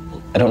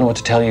 I don't know what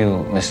to tell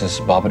you, Mrs.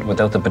 Bobbitt.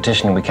 Without the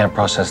petition, we can't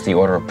process the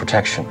order of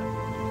protection.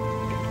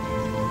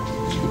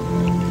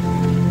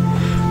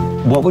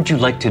 What would you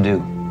like to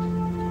do?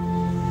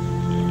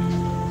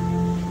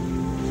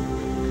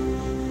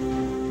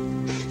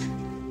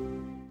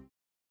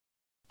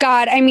 God,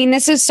 God, I mean,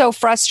 this is so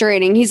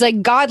frustrating. He's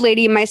like, God,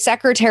 lady, my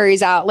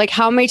secretary's out. Like,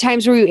 how many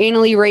times were you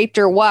anally raped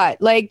or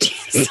what? Like,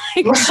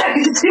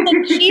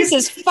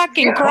 Jesus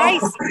fucking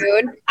Christ,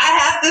 dude. I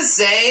have to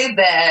say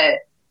that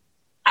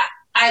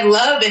I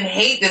love and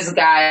hate this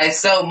guy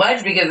so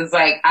much because it's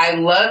like, I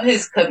love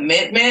his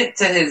commitment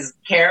to his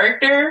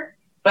character,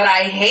 but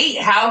I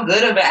hate how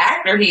good of an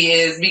actor he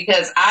is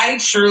because I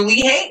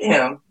truly hate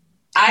him.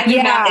 I do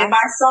not, if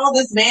I saw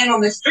this man on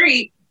the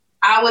street,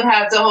 I would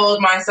have to hold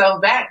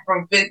myself back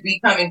from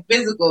becoming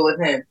physical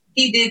with him.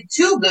 He did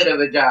too good of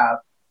a job.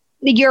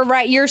 You're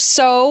right. You're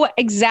so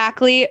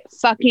exactly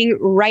fucking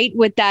right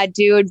with that,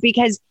 dude,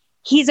 because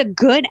he's a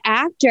good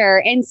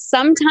actor. And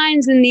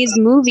sometimes in these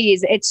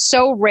movies, it's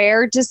so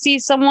rare to see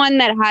someone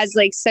that has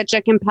like such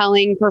a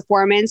compelling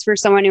performance for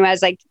someone who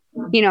has like,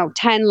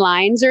 10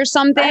 lines or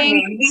something. I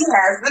mean, he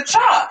has the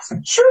chops,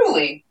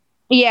 truly.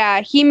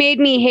 Yeah, he made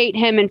me hate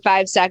him in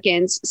 5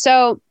 seconds.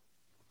 So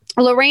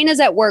Lorena's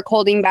at work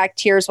holding back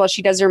tears while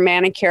she does her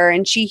manicure,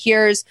 and she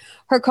hears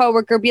her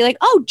coworker be like,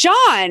 "Oh,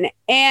 John."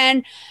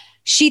 And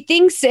she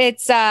thinks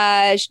it's,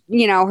 her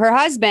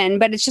husband,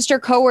 but it's just her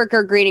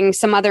coworker greeting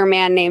some other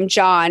man named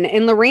John.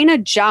 And Lorena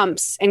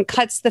jumps and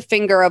cuts the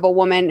finger of a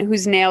woman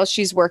whose nails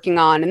she's working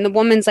on. And the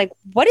woman's like,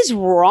 "What is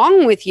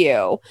wrong with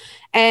you?"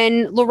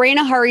 And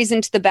Lorena hurries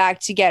into the back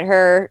to get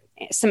her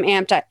some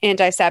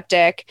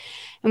antiseptic.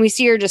 And we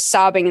see her just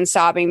sobbing and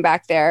sobbing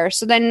back there.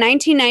 So then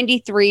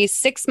 1993,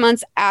 6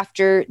 months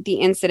after the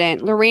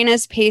incident,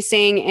 Lorena's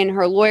pacing in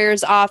her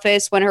lawyer's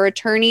office when her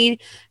attorney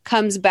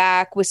comes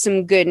back with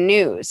some good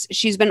news.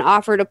 She's been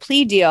offered a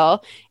plea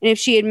deal, and if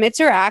she admits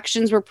her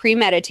actions were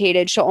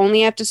premeditated, she'll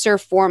only have to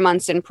serve 4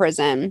 months in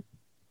prison.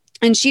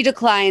 And she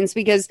declines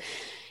because,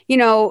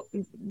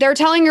 they're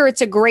telling her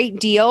it's a great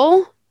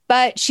deal,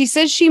 but she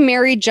says she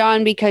married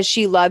John because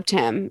she loved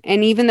him.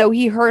 And even though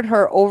he hurt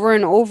her over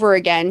and over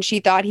again, she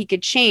thought he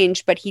could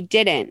change, but he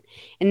didn't.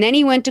 And then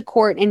he went to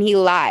court and he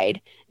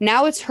lied.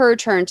 Now it's her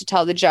turn to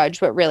tell the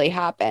judge what really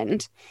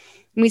happened.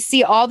 We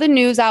see all the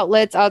news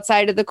outlets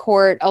outside of the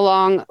court,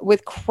 along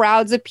with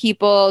crowds of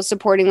people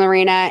supporting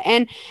Lorena.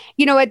 And,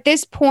 at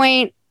this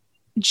point,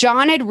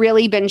 John had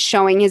really been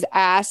showing his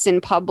ass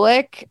in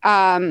public.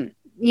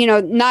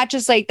 Not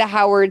just like the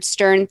Howard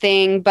Stern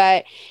thing,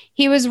 but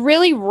he was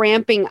really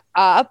ramping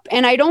up.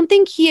 And I don't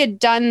think he had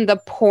done the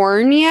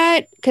porn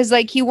yet, because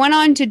he went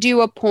on to do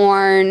a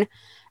porn.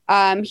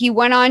 He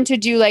went on to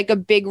do like a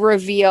big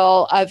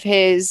reveal of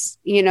his,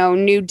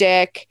 new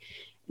dick.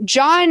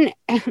 John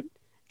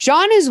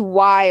is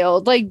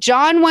wild. Like,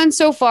 John went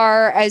so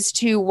far as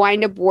to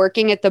wind up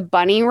working at the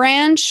Bunny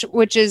Ranch,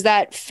 which is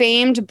that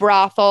famed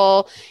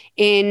brothel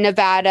in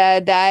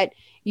Nevada that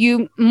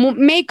you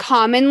may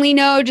commonly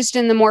know just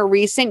in the more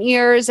recent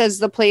years as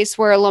the place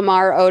where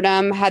Lamar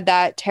Odom had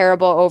that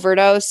terrible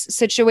overdose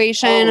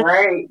situation. Oh,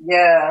 right.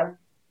 Yeah.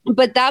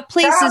 But that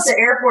place Shout is out to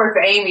Airport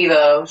for Amy,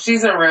 though.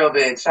 She's a real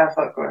bitch. I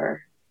fuck with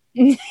her.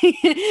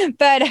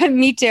 But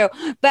me too.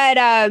 But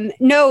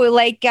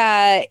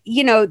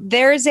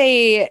there's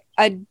a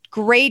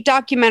great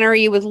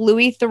documentary with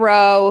Louis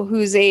Theroux,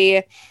 who's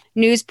a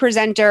news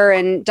presenter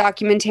and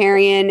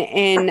documentarian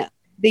in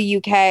the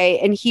UK,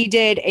 and he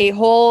did a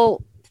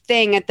whole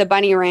thing at the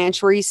Bunny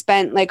Ranch where he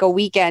spent like a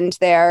weekend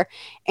there,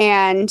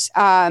 and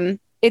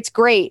it's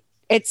great.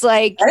 It's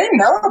like, I didn't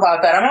know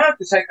about that. I'm gonna have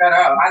to check that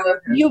out. I love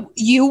him.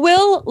 You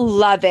will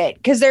love it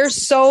because there's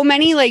so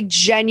many like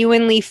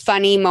genuinely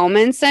funny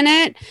moments in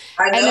it.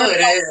 I know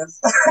it is.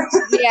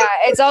 Yeah,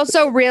 it's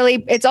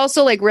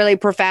also like really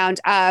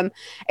profound.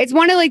 It's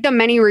one of like the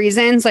many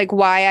reasons like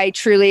why I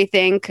truly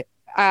think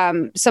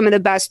some of the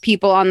best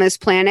people on this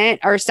planet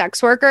are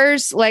sex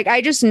workers. Like,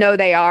 I just know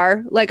they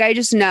are. Like, I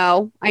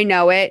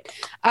know it.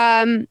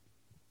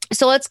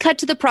 So let's cut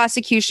to the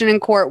prosecution in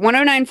court,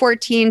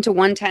 109-14 to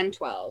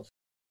 110-12.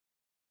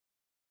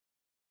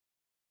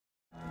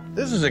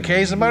 This is a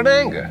case about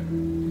anger,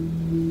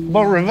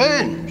 about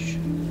revenge,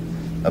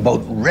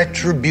 about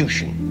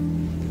retribution.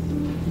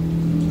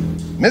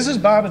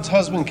 Mrs. Bobbitt's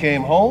husband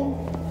came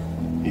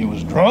home. He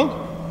was drunk.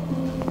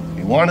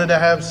 He wanted to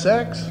have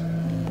sex,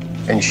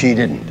 and she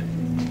didn't.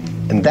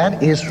 And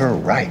that is her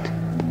right.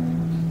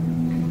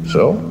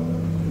 So,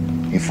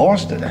 he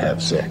forced her to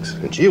have sex,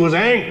 and she was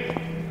angry,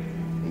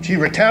 and she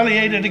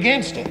retaliated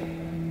against him.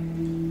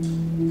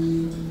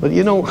 But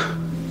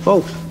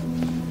folks,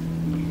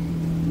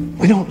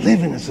 we don't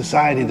live in a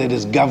society that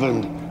is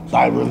governed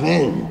by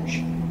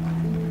revenge.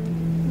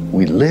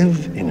 We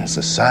live in a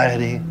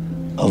society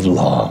of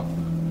law.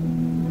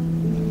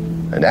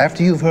 And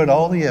after you've heard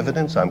all the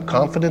evidence, I'm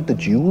confident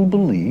that you will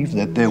believe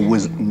that there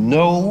was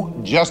no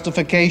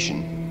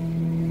justification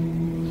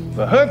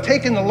for her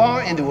taking the law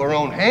into her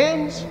own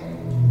hands,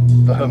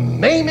 for her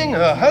maiming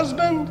her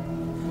husband,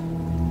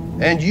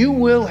 and you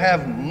will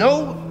have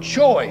no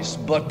choice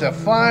but to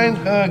find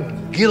her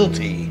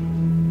guilty.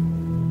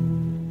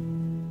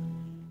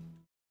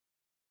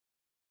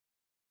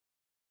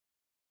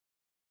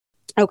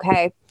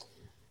 Okay.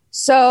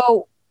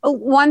 So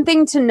one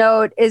thing to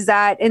note is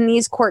that in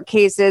these court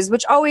cases,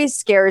 which always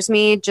scares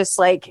me, just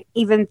like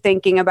even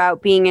thinking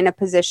about being in a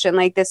position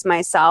like this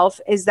myself,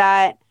 is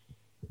that,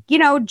 you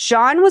know,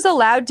 John was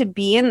allowed to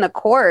be in the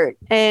court,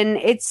 and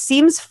it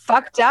seems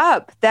fucked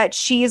up that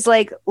she's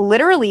like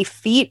literally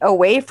feet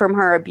away from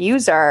her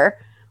abuser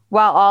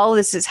while all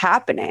this is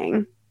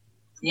happening.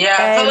 Yeah,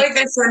 I feel like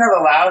they shouldn't have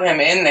allowed him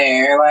in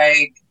there.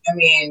 Like, I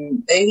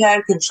mean, they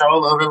had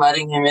control over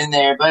letting him in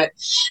there, but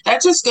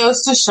that just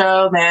goes to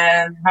show,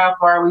 man, how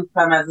far we've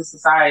come as a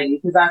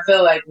society. Because I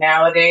feel like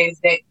nowadays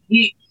that if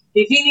he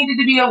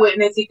needed to be a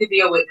witness, he could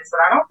be a witness. But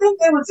I don't think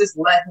they would just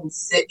let him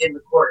sit in the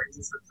court and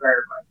just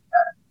observe like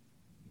that.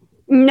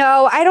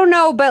 No, I don't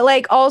know. But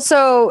like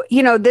also,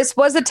 you know, this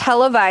was a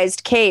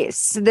televised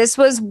case. This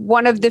was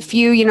one of the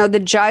few, you know, the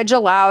judge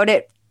allowed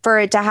it for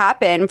it to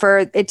happen,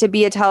 for it to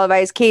be a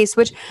televised case,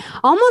 which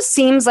almost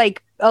seems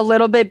like a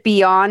little bit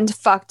beyond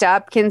fucked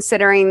up,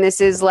 considering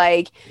this is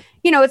like,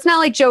 you know, it's not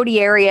like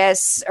Jodi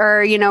Arias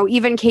or, you know,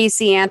 even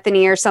Casey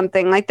Anthony or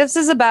something. Like, this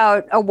is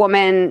about a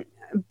woman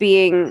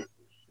being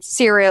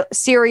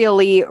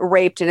serially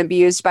raped and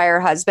abused by her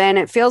husband.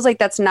 It feels like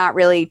that's not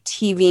really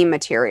TV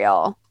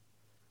material.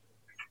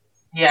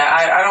 Yeah,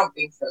 I don't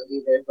think so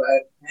either, but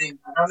hey,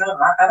 I don't know.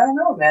 I don't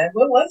know, man.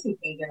 What was he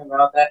thinking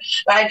about that?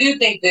 But I do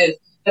think this.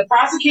 The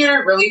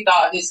prosecutor really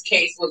thought his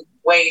case was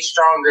way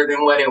stronger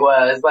than what it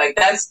was. Like,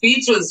 that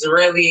speech was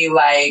really,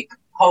 like,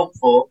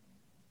 hopeful.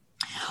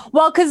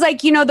 Well, because,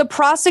 like, you know, the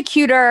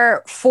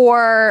prosecutor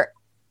for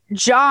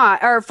John,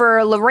 or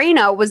for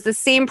Lorena, was the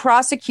same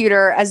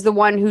prosecutor as the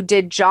one who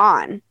did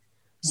John.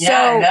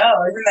 Yeah, I know.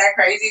 Isn't that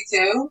crazy,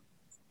 too?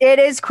 It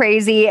is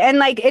crazy. And,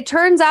 like, it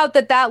turns out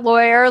that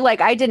lawyer,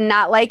 like, I did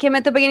not like him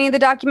at the beginning of the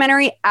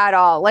documentary at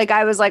all. Like,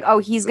 I was like, oh,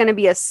 he's going to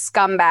be a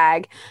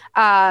scumbag.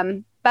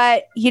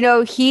 But, you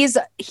know, he's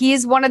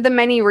one of the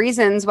many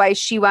reasons why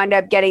she wound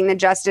up getting the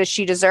justice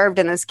she deserved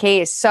in this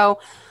case. So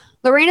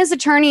Lorena's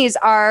attorneys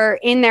are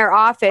in their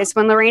office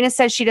when Lorena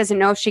says she doesn't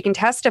know if she can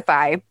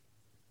testify.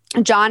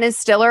 John is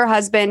still her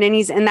husband, and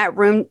he's in that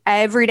room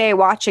every day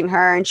watching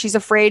her, and she's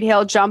afraid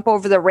he'll jump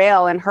over the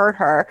rail and hurt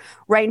her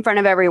right in front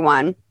of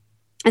everyone.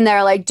 And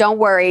they're like, don't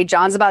worry,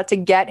 John's about to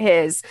get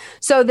his.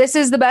 So this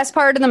is the best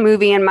part of the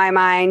movie in my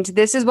mind.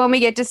 This is when we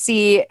get to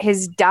see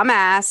his dumb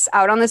ass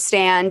out on the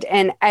stand,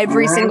 and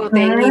every single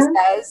thing he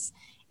says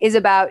is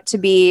about to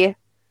be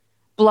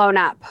blown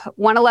up.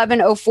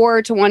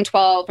 111.04 to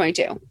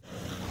 112.22.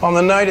 On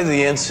the night of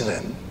the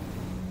incident,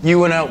 you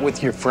went out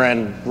with your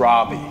friend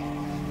Robbie,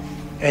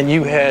 and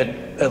you had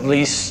at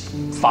least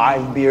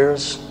 5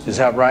 beers. Is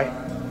that right?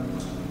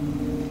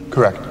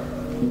 Correct.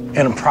 And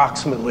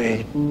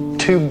approximately 2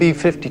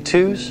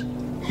 B-52s?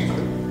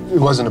 It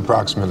wasn't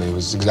approximately, it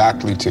was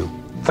exactly 2.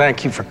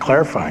 Thank you for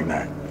clarifying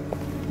that.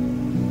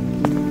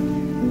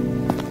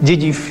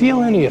 Did you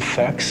feel any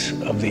effects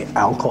of the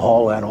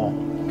alcohol at all?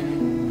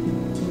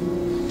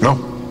 No,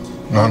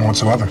 none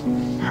whatsoever.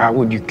 How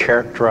would you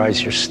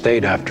characterize your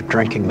state after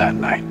drinking that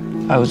night?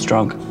 I was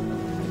drunk.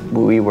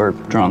 We were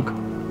drunk.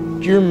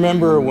 Do you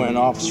remember when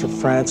Officer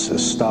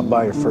Francis stopped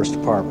by your first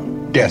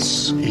apartment?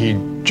 Yes, he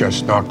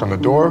just knocked on the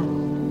door,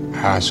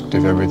 asked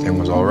if everything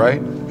was all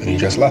right, and he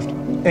just left.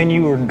 And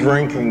you were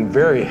drinking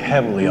very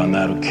heavily on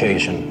that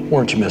occasion,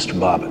 weren't you, Mr.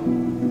 Bobbitt?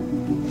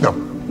 No.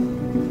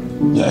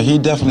 Yeah,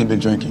 he'd definitely been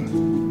drinking.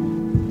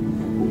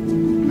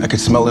 I could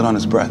smell it on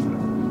his breath.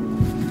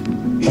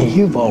 And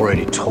you've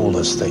already told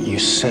us that you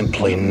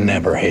simply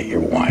never hit your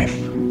wife.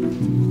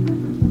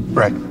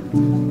 Right.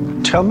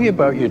 Tell me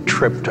about your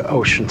trip to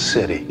Ocean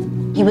City.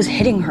 He was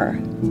hitting her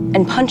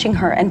and punching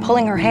her and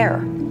pulling her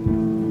hair.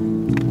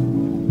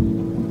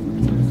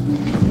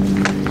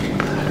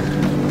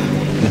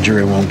 The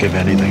jury won't give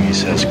anything he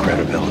says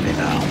credibility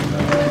now.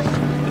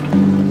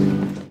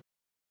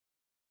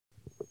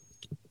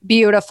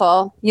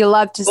 Beautiful. You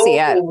love to see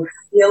it.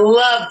 You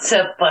love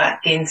to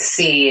fucking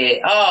see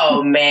it.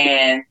 Oh,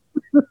 man.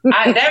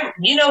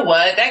 You know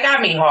what? That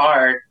got me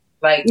hard.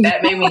 Like,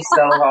 that made me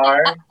so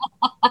hard.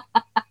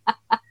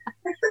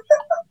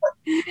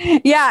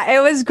 Yeah,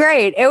 it was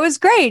great. It was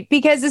great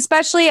because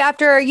especially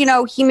after, you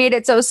know, he made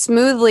it so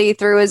smoothly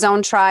through his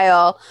own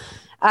trial.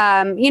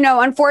 You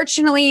know,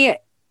 unfortunately,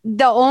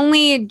 the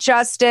only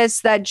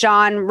justice that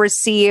John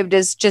received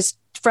is just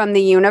from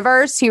the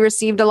universe. He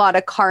received a lot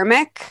of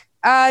karmic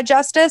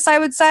justice, I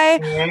would say.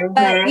 Mm-hmm.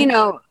 But, you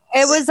know,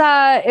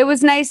 it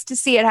was nice to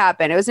see it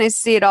happen. It was nice to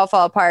see it all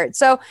fall apart.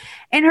 So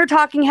in her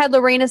talking head,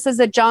 Lorena says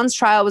that John's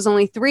trial was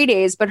only 3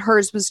 days, but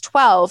hers was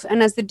 12.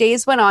 And as the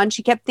days went on,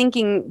 she kept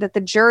thinking that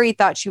the jury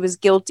thought she was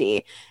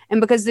guilty. And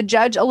because the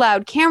judge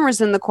allowed cameras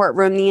in the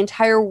courtroom, the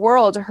entire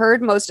world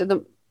heard most of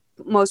the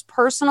most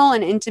personal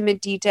and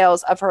intimate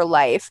details of her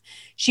life.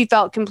 She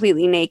felt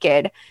completely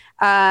naked.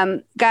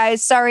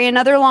 Guys, sorry,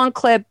 another long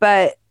clip,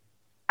 but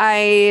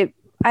I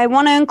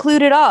want to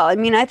include it all. I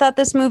mean, I thought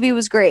this movie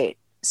was great.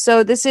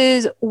 So this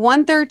is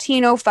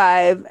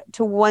 113.05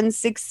 to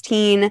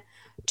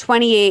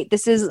 116.28.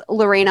 This is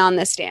Lorena on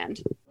the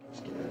stand.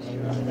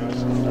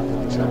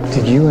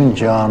 Did you and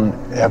John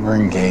ever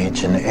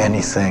engage in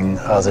anything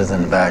other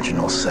than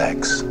vaginal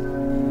sex?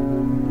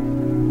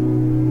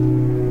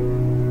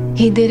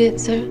 He did it,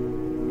 sir.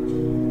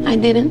 I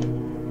didn't.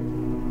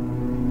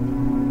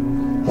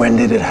 When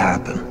did it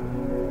happen?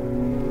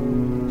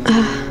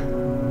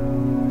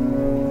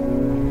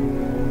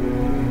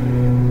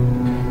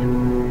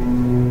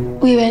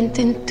 We went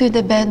into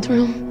the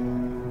bedroom,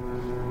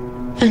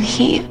 and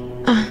he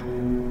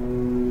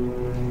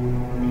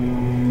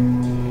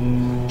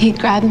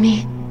grabbed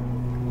me,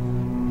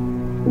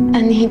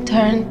 and he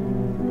turned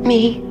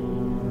me,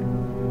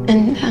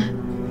 and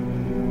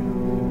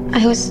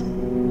I was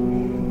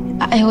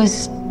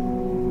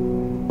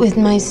with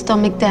my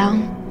stomach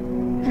down,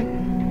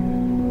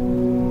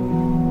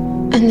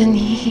 and then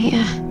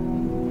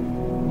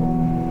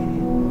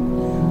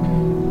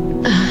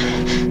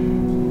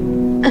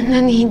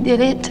he did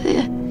it.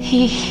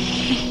 He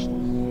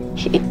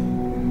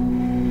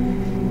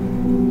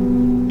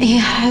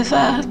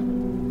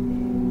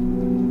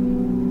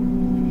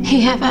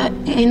have a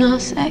anal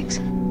sex.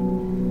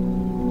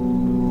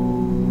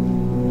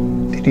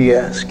 Did he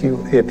ask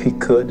you if he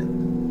could?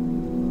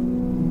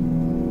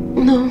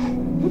 No.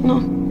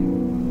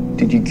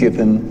 Did you give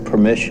him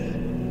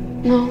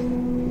permission? No.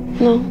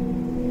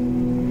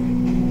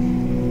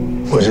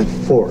 Was it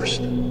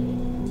forced?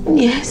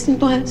 Yes, it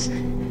was.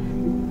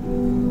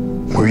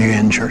 Were you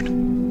injured?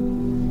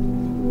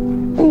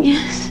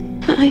 Yes,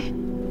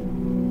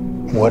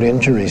 What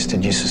injuries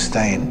did you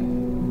sustain?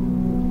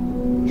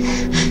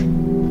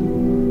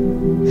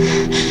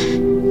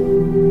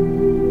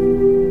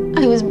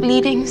 I was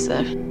bleeding,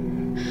 sir.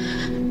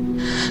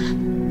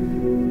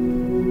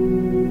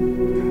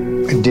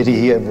 And did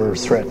he ever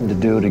threaten to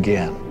do it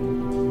again?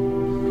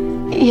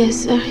 Yes,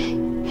 sir.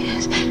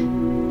 Yes.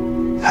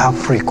 How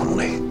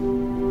frequently?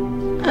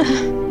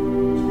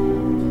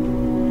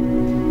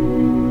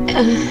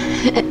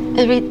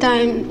 Every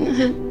time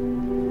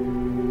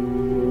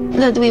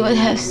that we would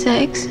have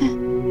sex,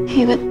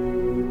 he would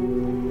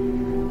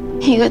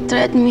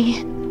threaten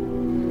me.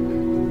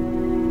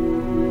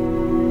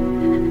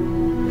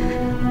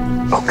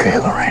 Okay,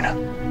 Lorena.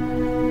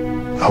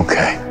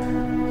 Okay.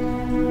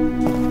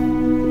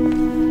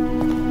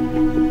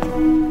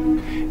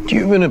 Do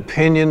you have an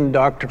opinion,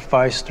 Dr.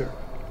 Feister,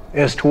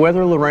 as to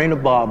whether Lorena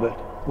Bobbitt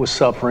was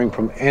suffering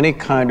from any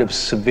kind of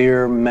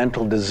severe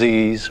mental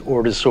disease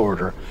or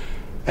disorder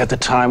at the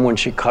time when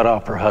she cut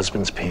off her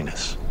husband's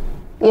penis?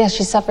 Yes,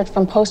 she suffered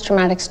from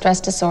post-traumatic stress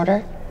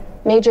disorder,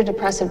 major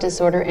depressive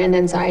disorder, and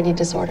anxiety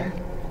disorder.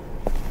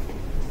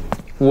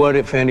 What,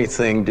 if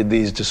anything, did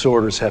these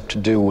disorders have to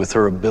do with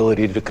her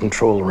ability to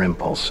control her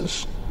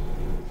impulses?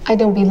 I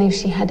don't believe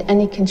she had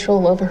any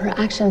control over her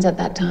actions at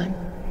that time.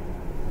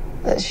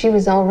 She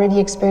was already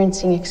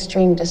experiencing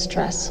extreme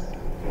distress.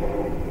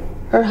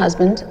 Her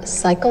husband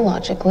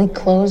psychologically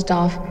closed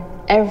off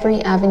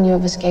every avenue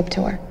of escape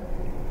to her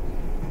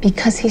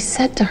because he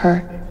said to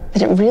her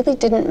that it really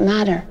didn't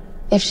matter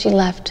if she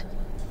left.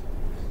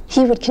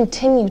 He would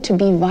continue to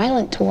be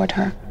violent toward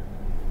her,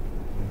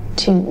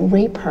 to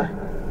rape her,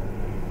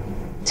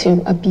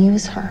 to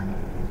abuse her.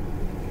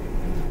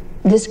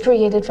 This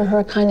created for her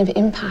a kind of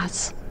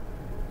impasse,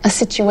 a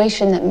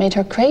situation that made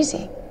her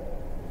crazy.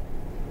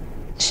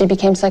 She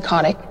became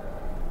psychotic,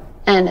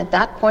 and at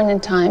that point in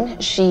time,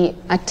 she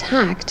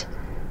attacked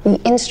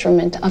the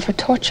instrument of her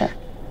torture.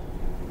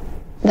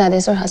 That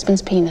is her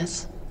husband's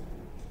penis.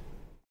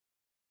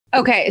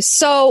 Okay,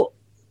 so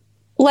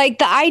like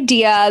the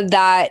idea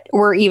that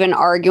we're even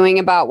arguing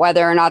about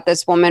whether or not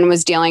this woman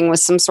was dealing with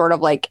some sort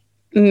of like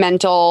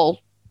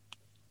mental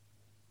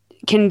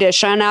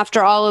condition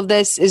after all of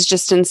this is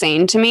just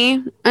insane to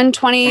me. And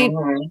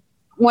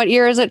what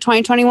year is it?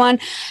 2021?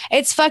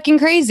 It's fucking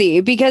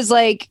crazy because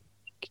like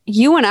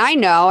you and I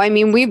know, I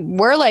mean,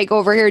 we're like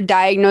over here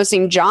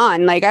diagnosing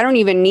John. Like, I don't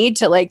even need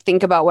to like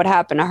think about what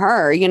happened to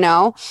her, you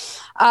know?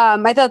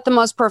 I thought the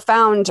most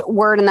profound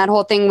word in that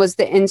whole thing was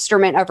the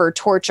instrument of her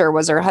torture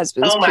was her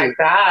husband's. Oh my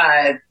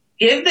God.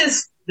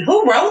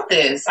 Who wrote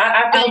this?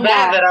 I feel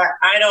bad that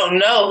I don't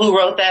know who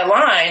wrote that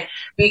line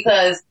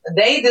because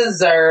they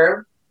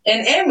deserve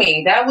an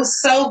Emmy. That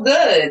was so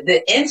good.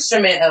 The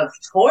instrument of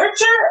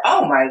torture.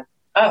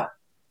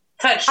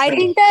 I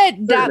think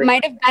that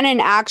might have been an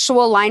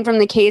actual line from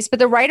the case, but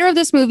the writer of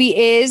this movie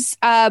is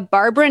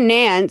Barbara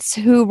Nance,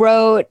 who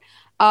wrote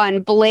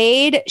on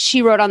Blade.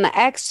 She wrote on The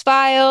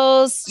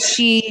X-Files.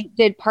 She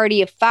did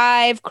Party of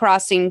Five,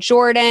 Crossing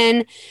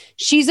Jordan.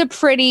 She's a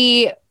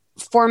pretty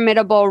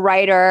formidable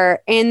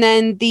writer. And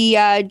then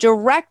the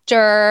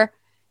director,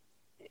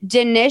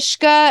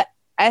 Danishka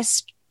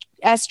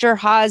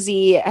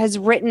Esterhazy, has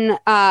written,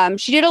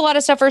 she did a lot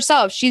of stuff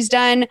herself. She's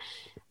done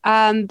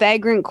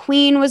Vagrant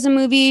Queen was a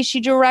movie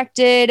she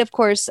directed. Of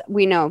course,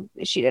 we know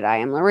she did I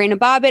Am Lorena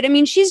Bobbitt. I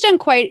mean, she's done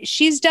quite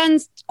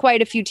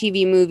a few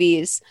TV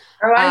movies.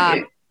 I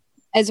like it.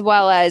 As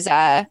well as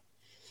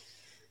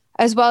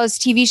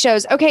TV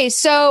shows. Okay,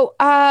 so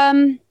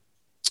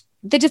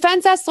The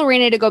defense asked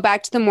Lorena to go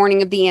back to the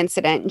morning of the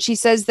incident, and she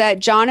says that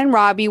John and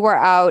Robbie were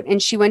out and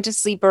she went to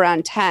sleep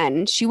around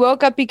 10. She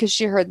woke up because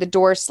she heard the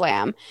door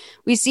slam.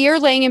 We see her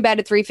laying in bed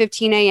at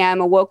 3:15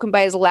 a.m., awoken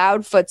by his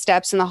loud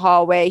footsteps in the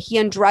hallway. He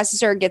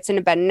undresses her, gets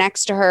into bed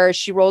next to her.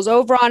 She rolls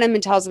over on him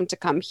and tells him to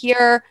come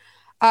here.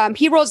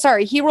 He rolls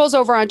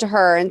over onto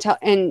her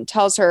and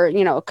tells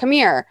her, come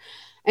here.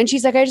 And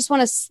she's like, I just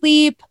want to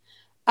sleep.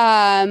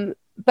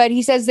 But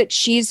he says that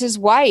she's his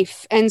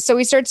wife. And so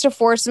he starts to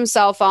force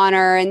himself on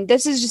her. And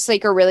this is just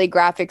like a really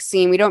graphic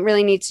scene. We don't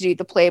really need to do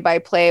the play by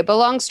play, but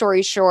long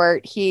story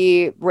short,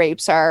 he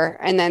rapes her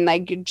and then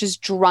like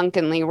just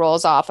drunkenly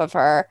rolls off of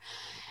her.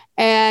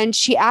 And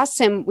she asks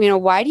him,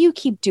 why do you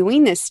keep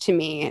doing this to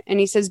me? And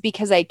he says,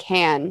 because I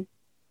can.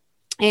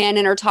 And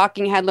in her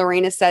talking head,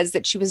 Lorena says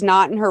that she was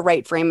not in her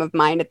right frame of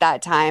mind at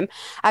that time.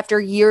 After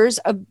years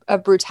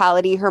of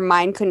brutality, her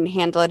mind couldn't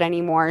handle it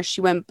anymore.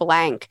 She went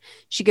blank.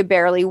 She could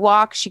barely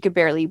walk. She could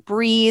barely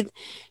breathe.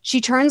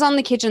 She turns on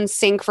the kitchen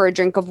sink for a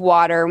drink of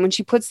water. When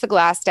she puts the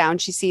glass down,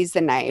 she sees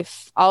the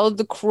knife. All of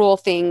the cruel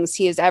things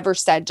he has ever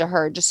said to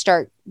her just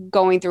start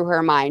going through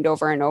her mind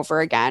over and over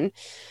again.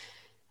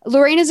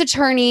 Lorena's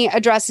attorney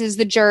addresses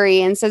the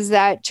jury and says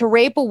that to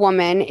rape a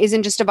woman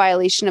isn't just a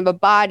violation of a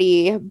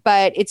body,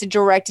 but it's a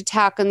direct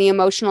attack on the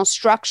emotional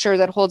structure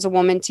that holds a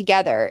woman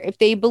together. If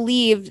they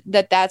believe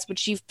that that's what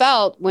she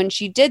felt when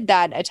she did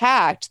that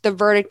attack, the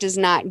verdict is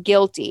not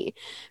guilty.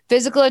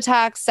 Physical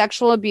attacks,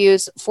 sexual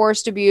abuse,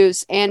 forced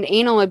abuse, and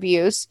anal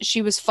abuse.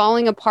 She was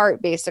falling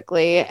apart,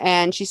 basically,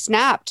 and she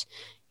snapped.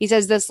 He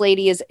says this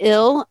lady is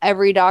ill.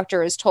 Every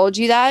doctor has told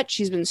you that.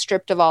 She's been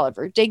stripped of all of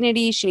her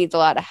dignity. She needs a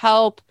lot of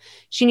help.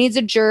 She needs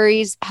a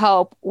jury's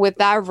help with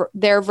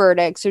their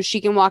verdict so she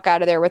can walk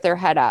out of there with her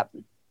head up.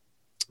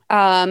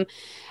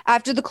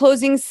 After the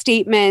closing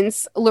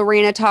statements,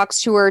 Lorena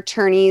talks to her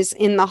attorneys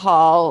in the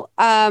hall.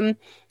 I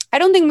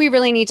don't think we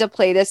really need to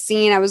play this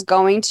scene. I was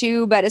going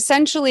to, but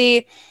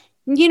essentially,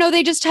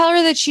 they just tell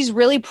her that she's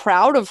really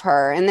proud of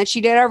her and that she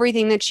did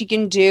everything that she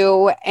can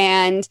do.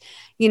 And,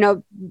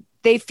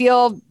 they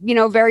feel,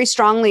 very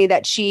strongly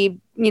that she,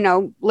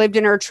 lived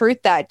in her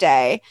truth that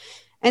day.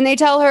 And they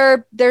tell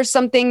her, there's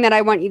something that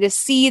I want you to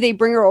see. They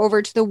bring her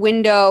over to the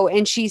window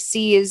and she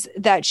sees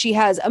that she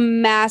has a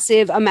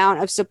massive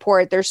amount of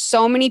support. There's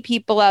so many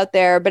people out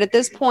there. But at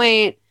this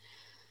point,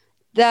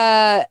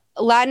 the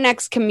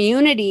Latinx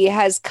community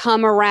has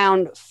come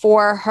around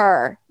for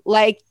her.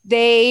 Like,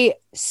 they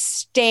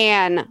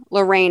stan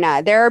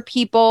Lorena. There are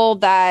people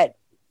that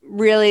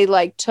really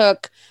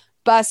took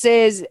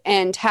buses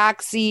and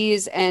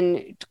taxis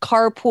and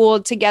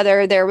carpooled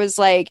together. There was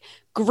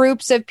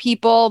groups of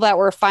people that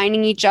were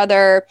finding each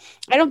other.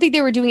 I don't think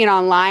they were doing it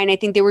online. I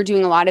think they were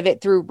doing a lot of it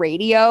through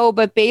radio,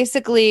 but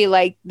basically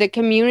the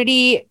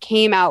community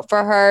came out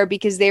for her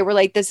because they were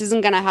like, this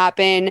isn't going to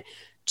happen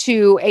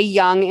to a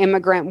young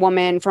immigrant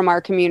woman from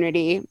our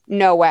community.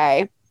 No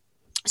way.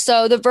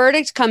 So the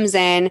verdict comes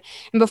in,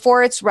 and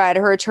before it's read,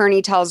 her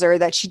attorney tells her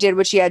that she did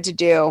what she had to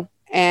do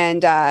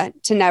and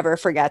to never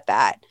forget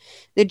that.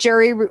 The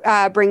jury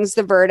brings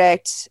the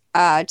verdict.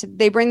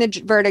 They bring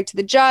the verdict to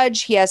the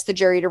judge. He asks the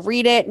jury to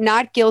read it.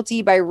 Not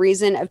guilty by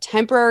reason of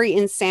temporary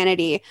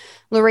insanity.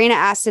 Lorena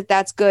asks if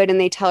that's good, and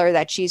they tell her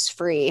that she's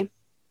free.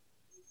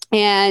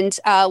 And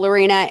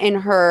Lorena, in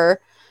her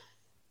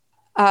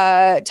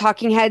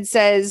talking head,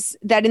 says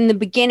that in the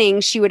beginning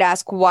she would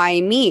ask,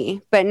 why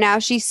me? But now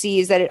she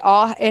sees that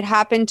it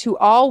happened to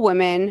all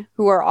women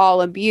who are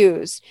all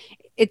abused.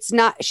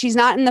 She's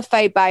not in the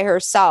fight by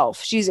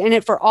herself. She's in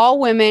it for all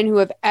women who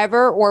have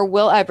ever or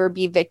will ever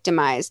be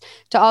victimized.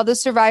 To all the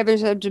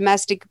survivors of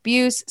domestic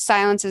abuse,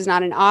 silence is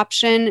not an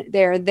option.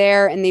 They're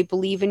there and they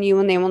believe in you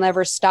and they will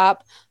never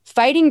stop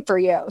fighting for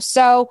you.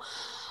 So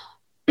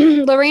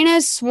Lorena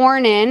is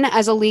sworn in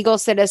as a legal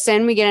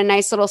citizen. We get a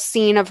nice little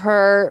scene of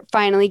her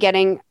finally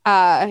getting,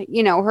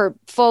 her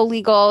full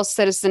legal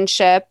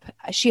citizenship.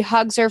 She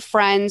hugs her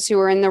friends who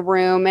are in the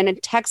room, and a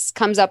text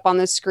comes up on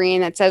the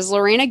screen that says,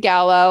 Lorena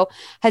Gallo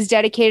has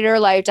dedicated her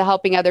life to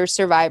helping other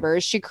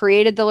survivors. She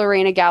created the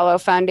Lorena Gallo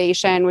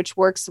Foundation, which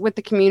works with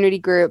the community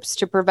groups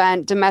to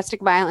prevent domestic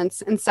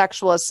violence and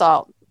sexual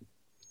assault.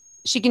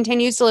 She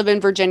continues to live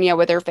in Virginia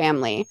with her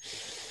family.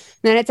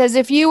 Then it says,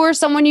 if you or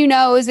someone you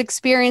know is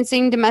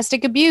experiencing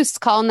domestic abuse,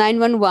 call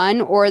 911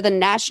 or the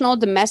National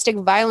Domestic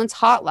Violence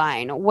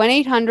Hotline,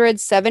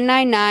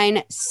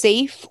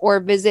 1-800-799-SAFE, or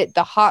visit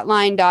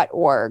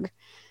thehotline.org.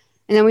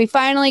 And then we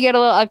finally get a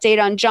little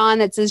update on John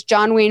that says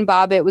John Wayne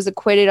Bobbitt was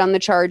acquitted on the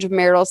charge of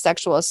marital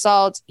sexual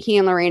assault. He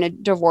and Lorena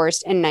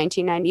divorced in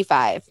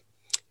 1995.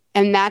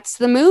 And that's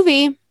the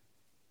movie.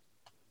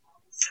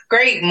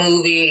 Great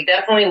movie.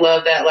 Definitely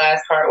love that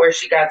last part where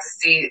she got to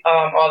see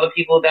all the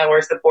people that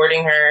were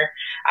supporting her.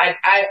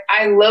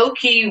 I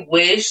low-key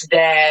wish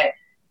that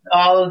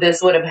all of this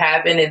would have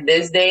happened in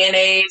this day and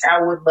age.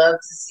 I would love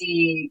to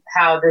see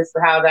how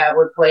that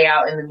would play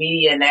out in the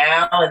media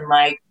now, and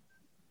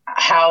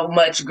how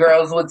much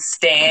girls would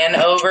stand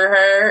over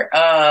her.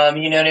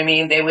 You know what I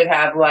mean? They would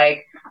have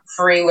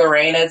free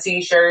Lorena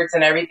t-shirts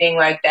and everything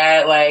like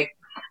that.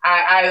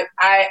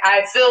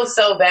 I feel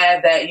so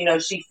bad that, you know,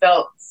 she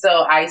felt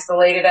so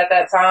isolated at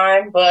that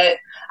time, but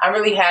I'm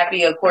really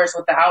happy, of course,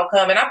 with the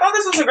outcome. And I thought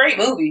this was a great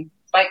movie,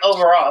 like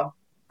overall.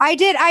 I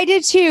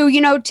did too.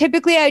 You know,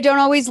 typically I don't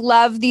always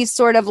love these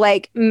sort of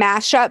like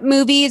mashup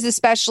movies,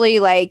 especially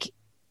like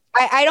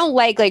I don't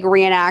like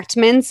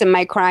reenactments in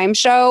my crime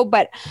show,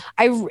 but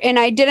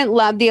I didn't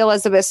love the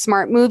Elizabeth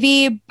Smart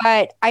movie,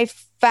 but I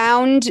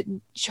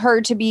found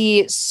her to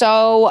be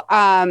so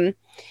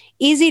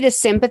easy to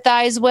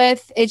sympathize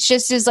with. It's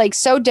just is like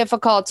so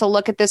difficult to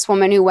look at this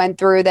woman who went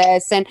through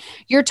this. And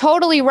you're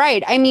totally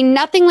right. I mean,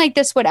 nothing like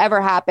this would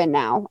ever happen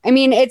now. I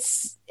mean,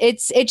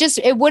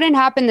 it wouldn't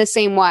happen the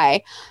same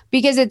way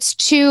because it's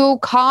too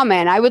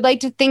common. I would like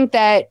to think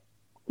that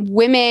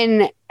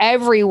women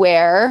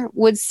everywhere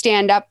would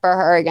stand up for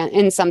her again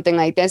in something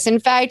like this. In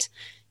fact,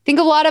 I think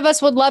a lot of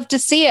us would love to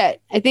see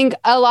it. I think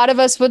a lot of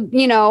us would,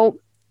 you know,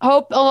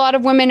 hope a lot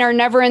of women are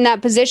never in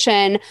that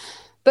position,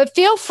 but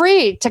feel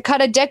free to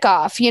cut a dick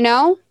off, you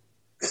know?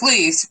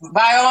 Please,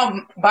 by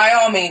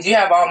all means, you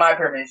have all my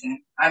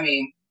permission. I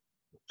mean,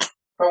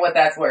 for what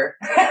that's worth.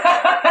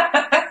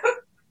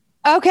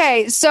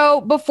 Okay,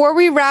 so before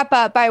we wrap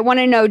up, I want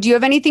to know, do you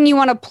have anything you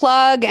want to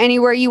plug,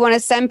 anywhere you want to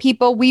send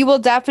people? We will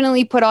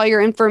definitely put all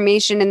your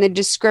information in the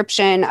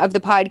description of the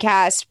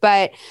podcast,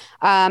 but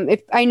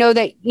if I know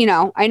that, you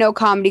know, I know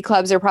comedy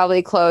clubs are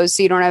probably closed,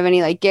 so you don't have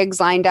any like gigs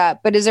lined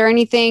up, but is there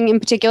anything in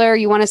particular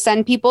you want to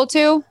send people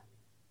to?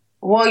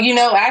 Well, you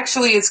know,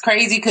 actually it's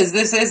crazy because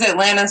this is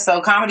Atlanta,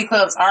 so comedy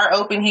clubs are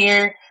open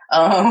here.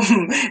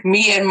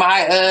 Me and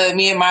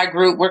my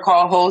group, we're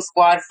called Whole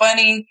Squad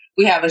Funny.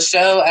 We have a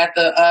show at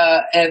the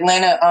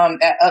Atlanta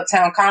at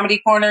Uptown Comedy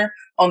Corner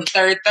on the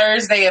third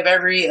Thursday of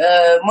every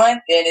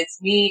month, and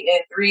it's me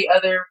and 3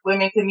 other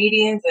women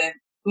comedians, and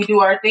we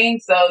do our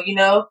thing. So, you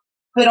know,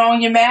 put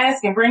on your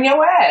mask and bring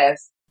your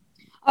ass.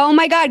 Oh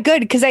my God, good,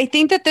 because I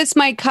think that this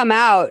might come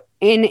out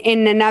in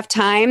enough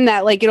time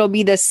that like it'll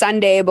be the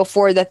Sunday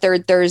before the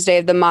third Thursday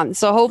of the month.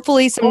 So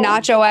hopefully some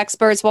nacho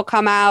experts will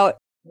come out.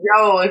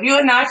 Yo, if you're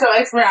a nacho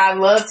expert, I'd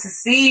love to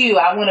see you.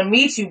 I want to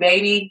meet you,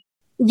 baby.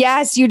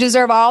 Yes, you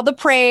deserve all the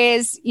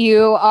praise.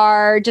 You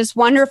are just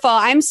wonderful.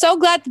 I'm so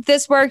glad that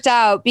this worked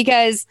out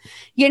because,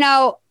 you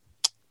know,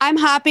 I'm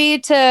happy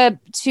to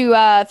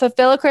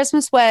fulfill a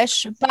Christmas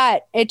wish,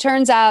 but it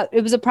turns out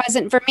it was a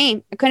present for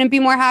me. I couldn't be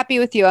more happy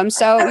with you.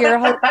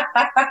 You're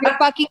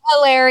fucking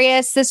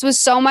hilarious. This was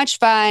so much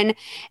fun.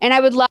 And I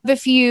would love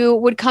if you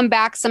would come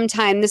back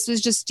sometime. This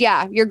was just,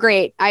 you're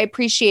great. I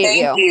appreciate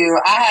you. Thank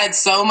you. I had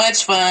so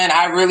much fun.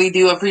 I really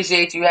do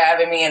appreciate you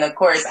having me. And of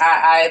course,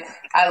 I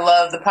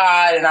love the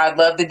pod and I'd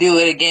love to do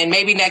it again.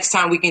 Maybe next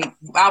time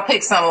I'll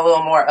pick some a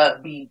little more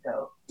upbeat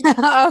though.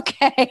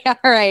 Okay. All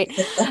right.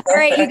 All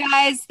right, you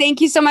guys.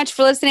 Thank you so much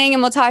for listening,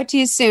 and we'll talk to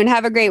you soon.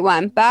 Have a great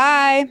one.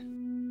 Bye.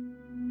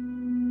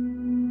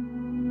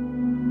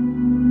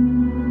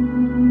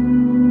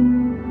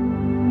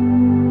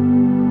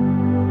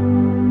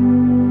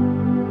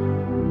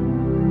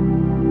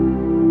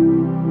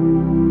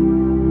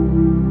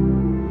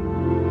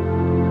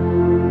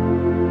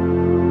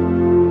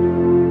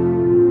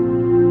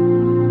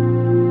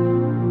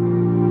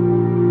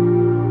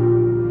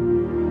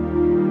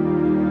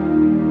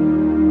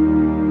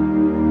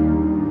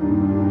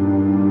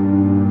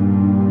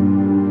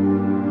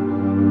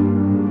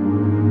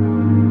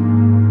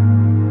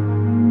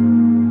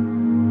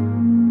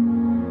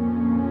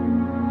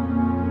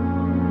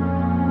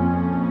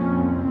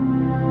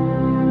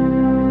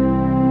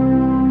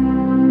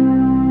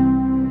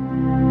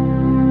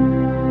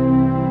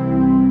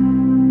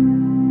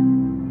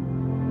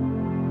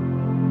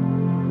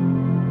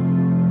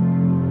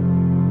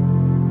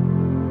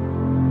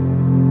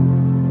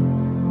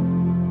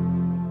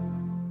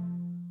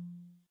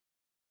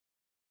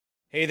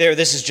 Hey there,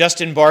 this is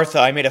Justin Bartha.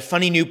 I made a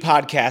funny new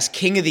podcast,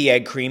 King of the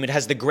Egg Cream. It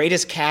has the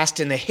greatest cast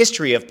in the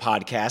history of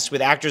podcasts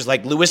with actors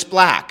like Louis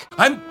Black.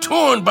 I'm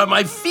torn by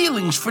my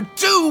feelings for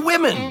 2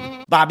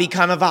 women. Bobby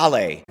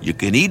Cannavale. You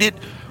can eat it,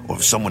 or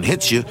if someone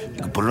hits you,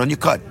 you can put it on your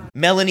cut.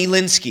 Melanie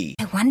Linsky.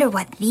 I wonder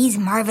what these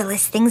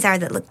marvelous things are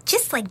that look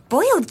just like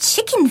boiled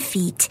chicken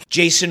feet.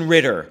 Jason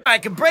Ritter. I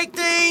can break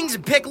things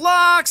and pick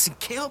locks and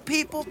kill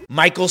people.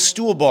 Michael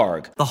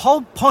Stuhlbarg. The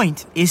whole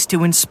point is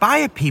to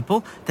inspire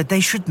people that they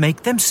should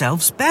make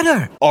themselves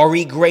better.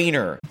 Ari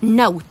Grainer.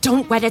 No,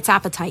 don't whet its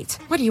appetite.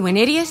 What are you, an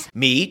idiot?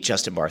 Me,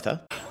 Justin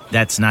Bartha.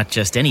 That's not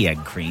just any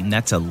egg cream,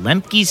 that's a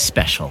Lemke's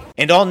special.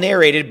 And all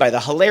narrated by the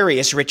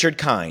hilarious Richard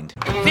Kind.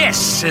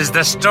 This is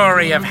the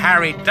story of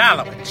Harry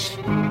Dalowitz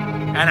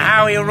and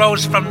how he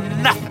rose from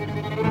nothing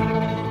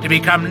to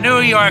become New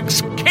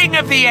York's King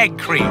of the Egg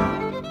Cream.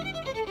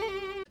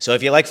 So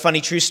if you like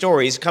funny true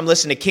stories, come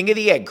listen to King of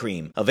the Egg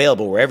Cream,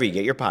 available wherever you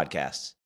get your podcasts.